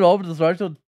 you can put it over the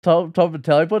structural top of a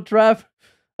teleport trap?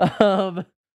 Um.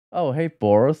 Oh, hey,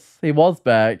 Boris. He was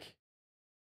back.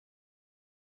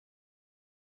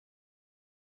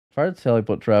 Fire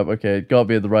teleport trap. Okay, it got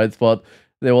me in the right spot.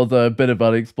 There was a bit of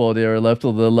unexplored area left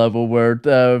on the level where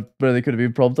there could have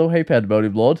been problems. Oh, hey,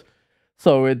 Pandemonium Lord.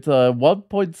 So it's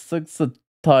 1.6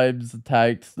 times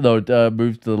attacked. No,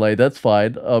 move delay. That's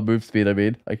fine. Move speed, I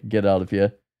mean. I can get out of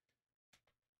here.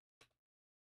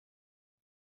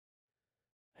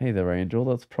 Hey there, Angel.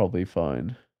 That's probably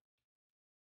fine.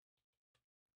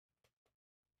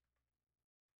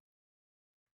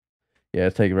 Yeah,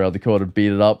 take it around the corner and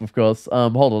beat it up, of course.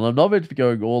 Hold on, I'm not meant to be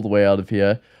going all the way out of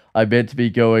here. I'm meant to be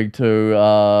going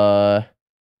to,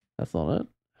 that's not it.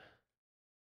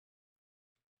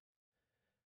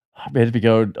 I'm meant to be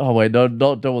going, oh wait, no,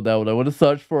 not doing that one. I want to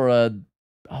search for,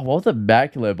 what was it?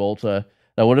 Makhleb altar.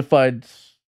 I want to find,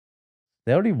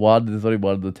 there's only one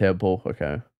in the temple.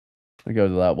 Okay, I go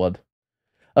to that one.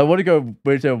 I want to go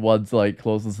whichever one's like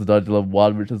closest to dungeon level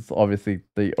 1, which is obviously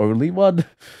the only one.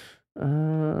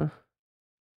 Uh,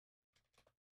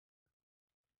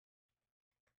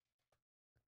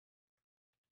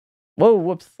 whoa,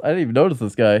 whoops. I didn't even notice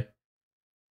this guy.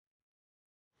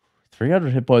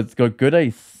 300 hit points, got good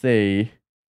AC.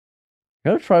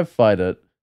 I'm gonna try and fight it.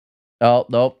 Oh,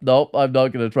 nope, nope, I'm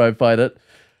not gonna try and fight it.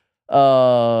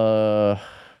 Uh,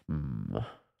 hmm.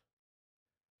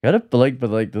 Gotta blink,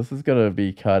 but like, this is gonna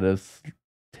be kind of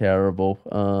terrible.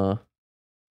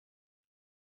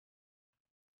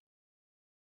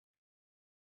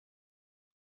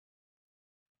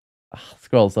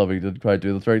 Scroll something didn't quite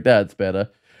do the trick. That's better.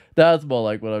 That's more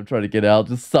like what I'm trying to get out.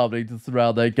 Just something to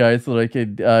surround that guy so that I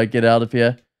can get out of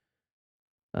here.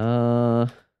 Uh,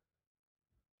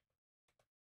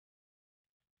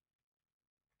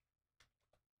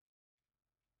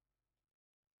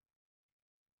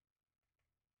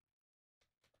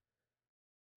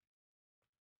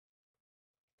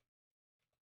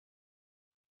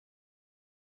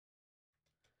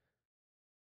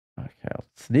 okay, I'll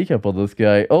sneak up on this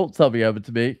guy. Oh, something happened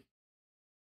to me.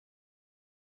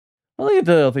 I think it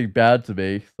did nothing bad to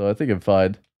me, so I think I'm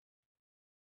fine.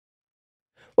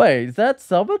 Wait, is that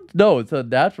summoned? No, it's a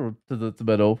natural to the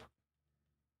middle.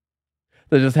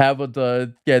 They just happened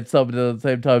to get summoned at the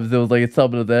same time as there was like a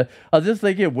summoner there. I was just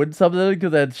thinking it wouldn't summon it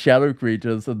because they had shadow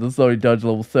creatures, and this is only dungeon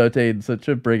level 13, so it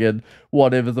should bring in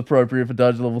whatever's appropriate for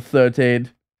dungeon level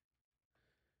 13.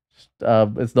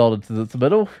 It's not into the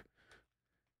middle.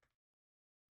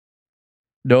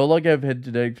 No longer have hidden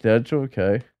genetic potential.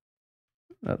 Okay,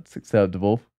 that's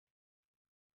acceptable.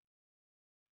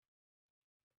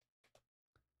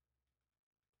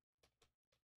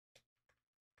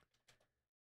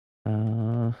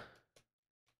 Uh,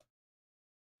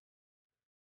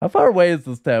 how far away is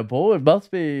this temple? It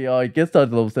must be. I guess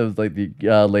dungeon level 7 is like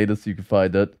the latest you can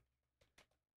find it.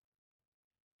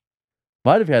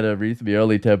 Might have had a reasonably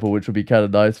early temple, which would be kind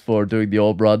of nice for doing the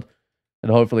old run,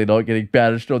 and hopefully not getting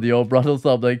banished on the old run or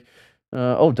something.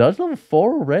 Oh, dungeon level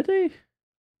 4 already?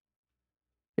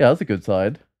 Yeah, that's a good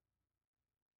sign.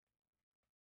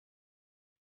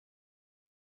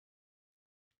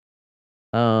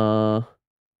 Uh,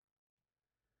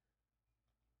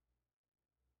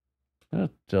 I'll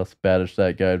just banish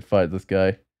that guy and fight this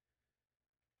guy.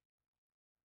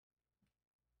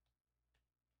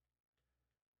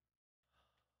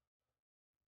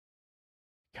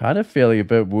 Kind of feeling a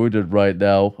bit wounded right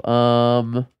now.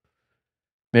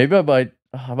 Maybe I might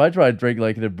try and drink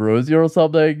like an ambrosia or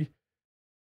something.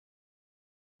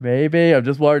 Maybe. I'm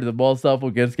just worried the more stuff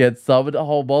will just get summoned.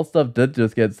 Oh, more stuff did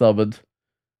just get summoned.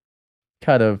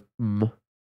 Kind of.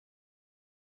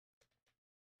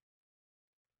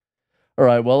 All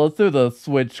right, well, let's do the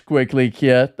switch quickly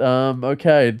here.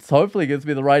 Okay, it's hopefully gives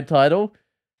me the right title.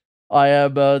 I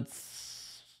am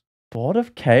Sport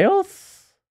of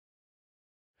Chaos?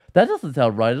 That doesn't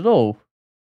sound right at all.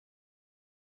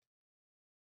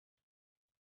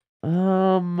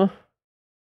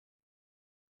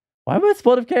 Why am I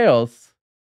Sport of Chaos?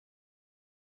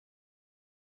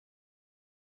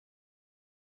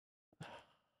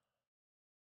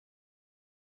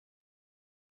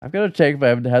 I've got to check if I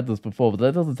haven't had this before, but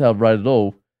that doesn't sound right at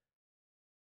all.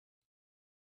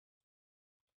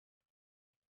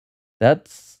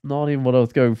 That's not even what I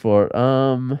was going for.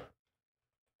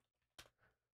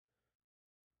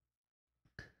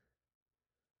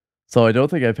 So I don't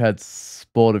think I've had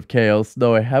Sport of Chaos.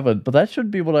 No, I haven't, but that should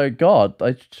be what I got.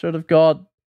 I should have got.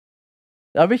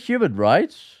 I'm a human,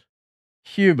 right?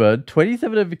 Human,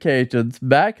 27 invocations,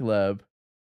 Makhleb.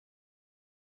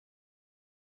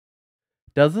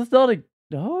 Does this not.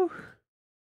 No?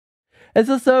 It's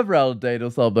a server out date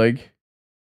or something.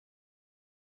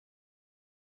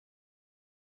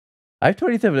 I have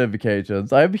 27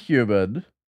 invocations. I'm human.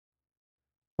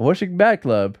 I'm watching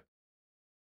Makhleb.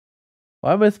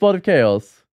 Why am I Spot of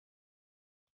Chaos?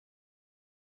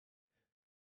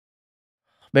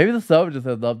 Maybe the server just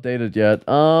hasn't updated yet.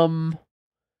 I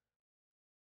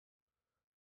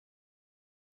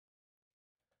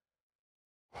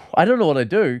don't know what I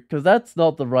do, because that's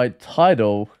not the right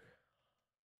title.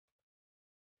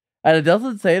 And it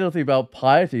doesn't say anything about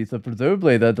piety, so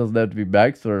presumably that doesn't have to be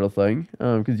maxed or anything.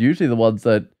 Because usually the ones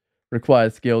that require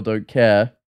skill don't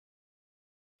care.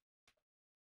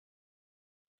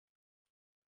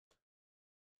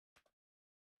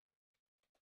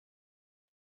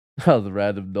 The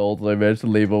random dolls that I managed to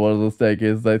leave on one of the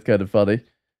staircases. That's kind of funny.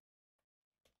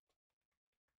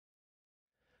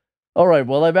 Alright,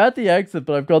 well, I'm at the exit,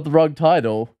 but I've got the wrong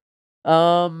title.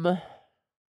 Um,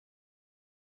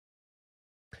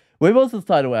 when was this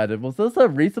title added? Was this a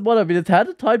recent one? I mean, it's had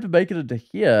a time to make it into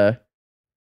here.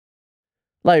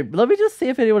 Like, let me just see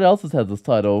if anyone else has had this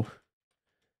title.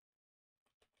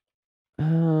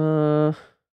 I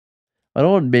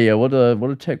don't want me. I want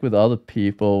to check with other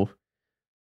people.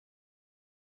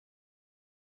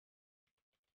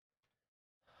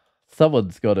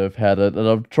 Someone's got to have had it, and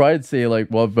I'm trying to see like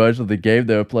what version of the game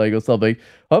they were playing or something.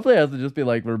 Hopefully, it hasn't just been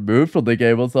like removed from the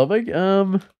game or something.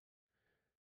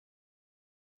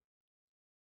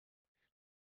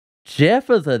 Jeff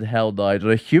has had Hell Knight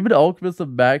and a human alchemist of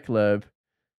Makhleb.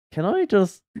 Can I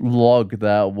just log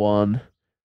that one?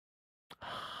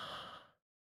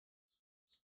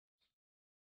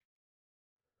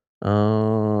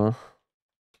 Uh,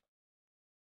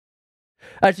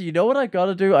 Actually, you know what I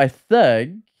gotta do? I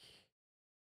think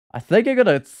I'm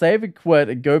gonna save and quit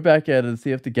and go back in and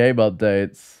see if the game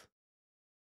updates.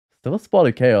 Still a spot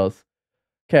of chaos.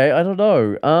 Okay, I don't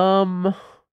know.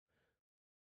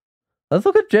 Let's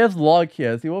look at Jeff's log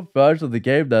here, see what version of the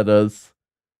game that is.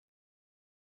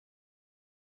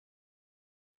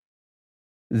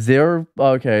 Zero.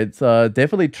 Okay, it's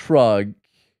definitely Trug.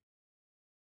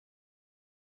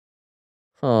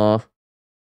 Huh.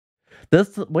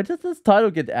 When did this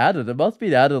title get added? It must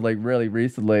be added like really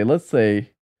recently. Let's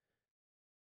see.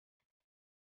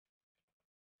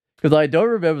 Because I don't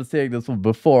remember seeing this one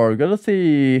before. I'm gonna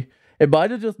see. It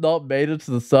might have just not made it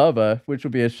to the server, which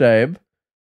would be a shame.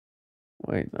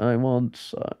 Wait, I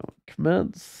want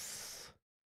commence.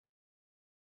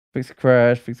 Fix the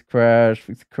crash, fix the crash,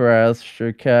 fix the crash.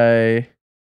 Okay.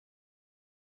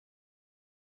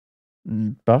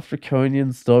 Buff Draconian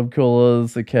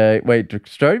Stormcallers. Okay. Wait,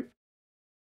 Draconian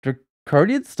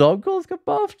Stormcallers got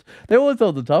buffed? They always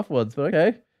are the tough ones, but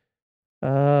okay.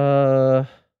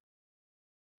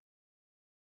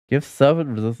 Give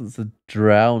 7 resistance to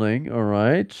drowning.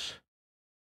 Alright.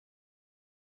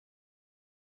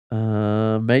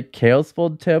 Make Chaos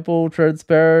Spawn Temple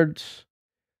transparent.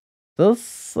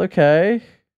 This, okay.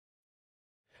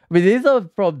 I mean, these are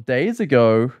from days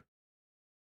ago.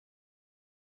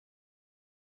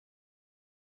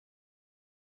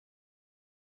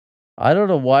 I don't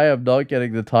know why I'm not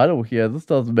getting the title here. This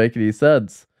doesn't make any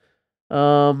sense.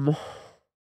 Wait,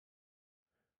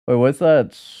 what's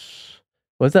that?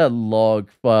 What's that log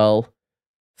file?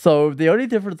 So the only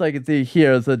difference I can see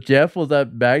here is that Jeff was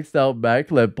at maxed out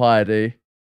Makhleb piety.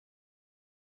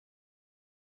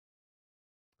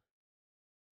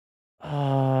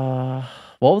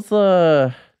 What was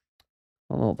the?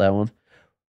 I don't know that one.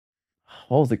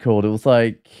 What was it called? It was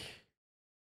like.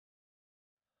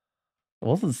 It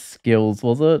wasn't skills,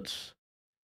 was it?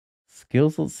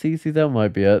 Skills on CC, that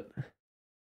might be it.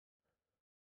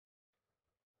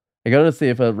 I gotta see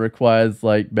if it requires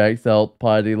like max out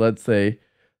piety. Let's see.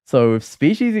 So if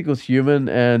species equals human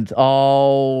and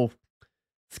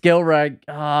skill rank,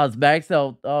 it's maxed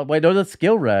out. Wait, no, that's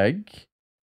skill rank.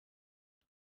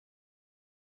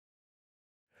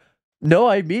 No,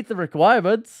 I meet the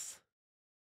requirements.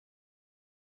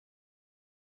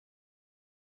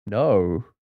 No.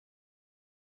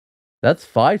 That's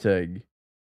fighting.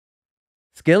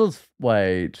 Skills,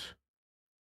 wait.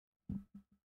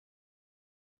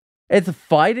 It's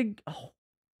fighting. Oh,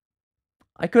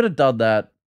 I could have done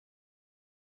that.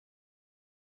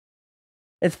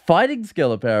 It's fighting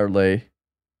skill, apparently.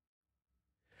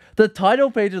 The title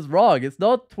page is wrong. It's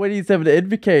not 27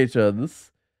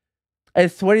 invocations.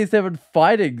 It's 27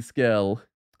 fighting skill.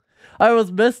 I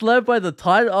was misled by the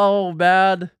title. Oh,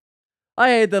 man. I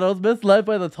hate that I was misled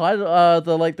by the title,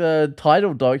 the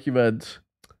title document.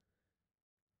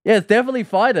 Yeah, it's definitely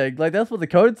fighting. Like, that's what the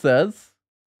code says.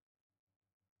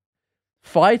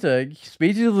 Fighting,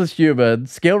 species is human,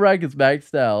 skill rank is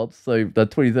maxed out, so that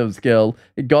 27 skill.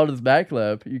 And God is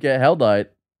Makhleb, you get Hell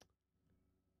Knight.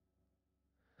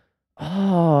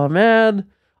 Oh,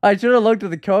 man. I should have looked at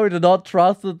the code and not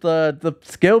trusted the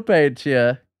skill page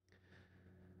here.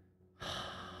 I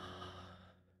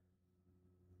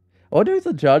wonder who's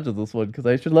in charge of this one, because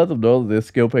I should let them know that their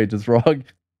skill page is wrong.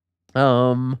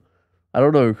 I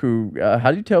don't know who.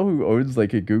 How do you tell who owns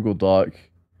like a Google Doc?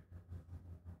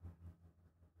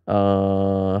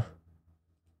 I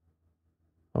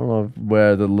don't know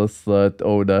where the list that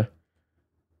owner.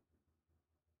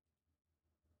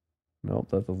 Nope,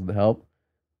 that doesn't help.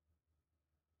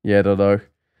 Yeah, I don't know.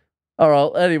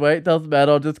 Alright, anyway, it doesn't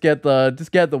matter. I'll just get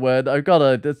the win. I've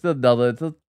got it's another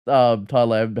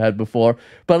title I haven't had before.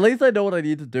 But at least I know what I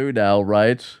need to do now,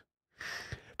 right?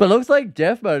 But it looks like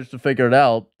Jeff managed to figure it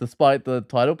out, despite the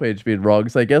title page being wrong,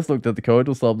 so I guess looked at the code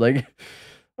or something.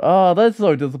 Oh, that's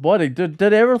so disappointing. Did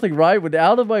everything right, went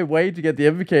out of my way to get the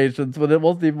invocations, but it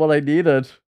wasn't even what I needed.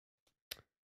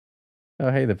 Oh,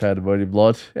 hey, the Pandemonium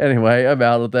Blood. Anyway, I'm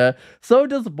out of there. So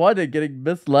disappointed getting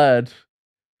misled.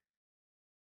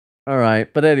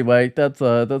 Alright, but anyway, that's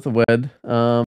a win.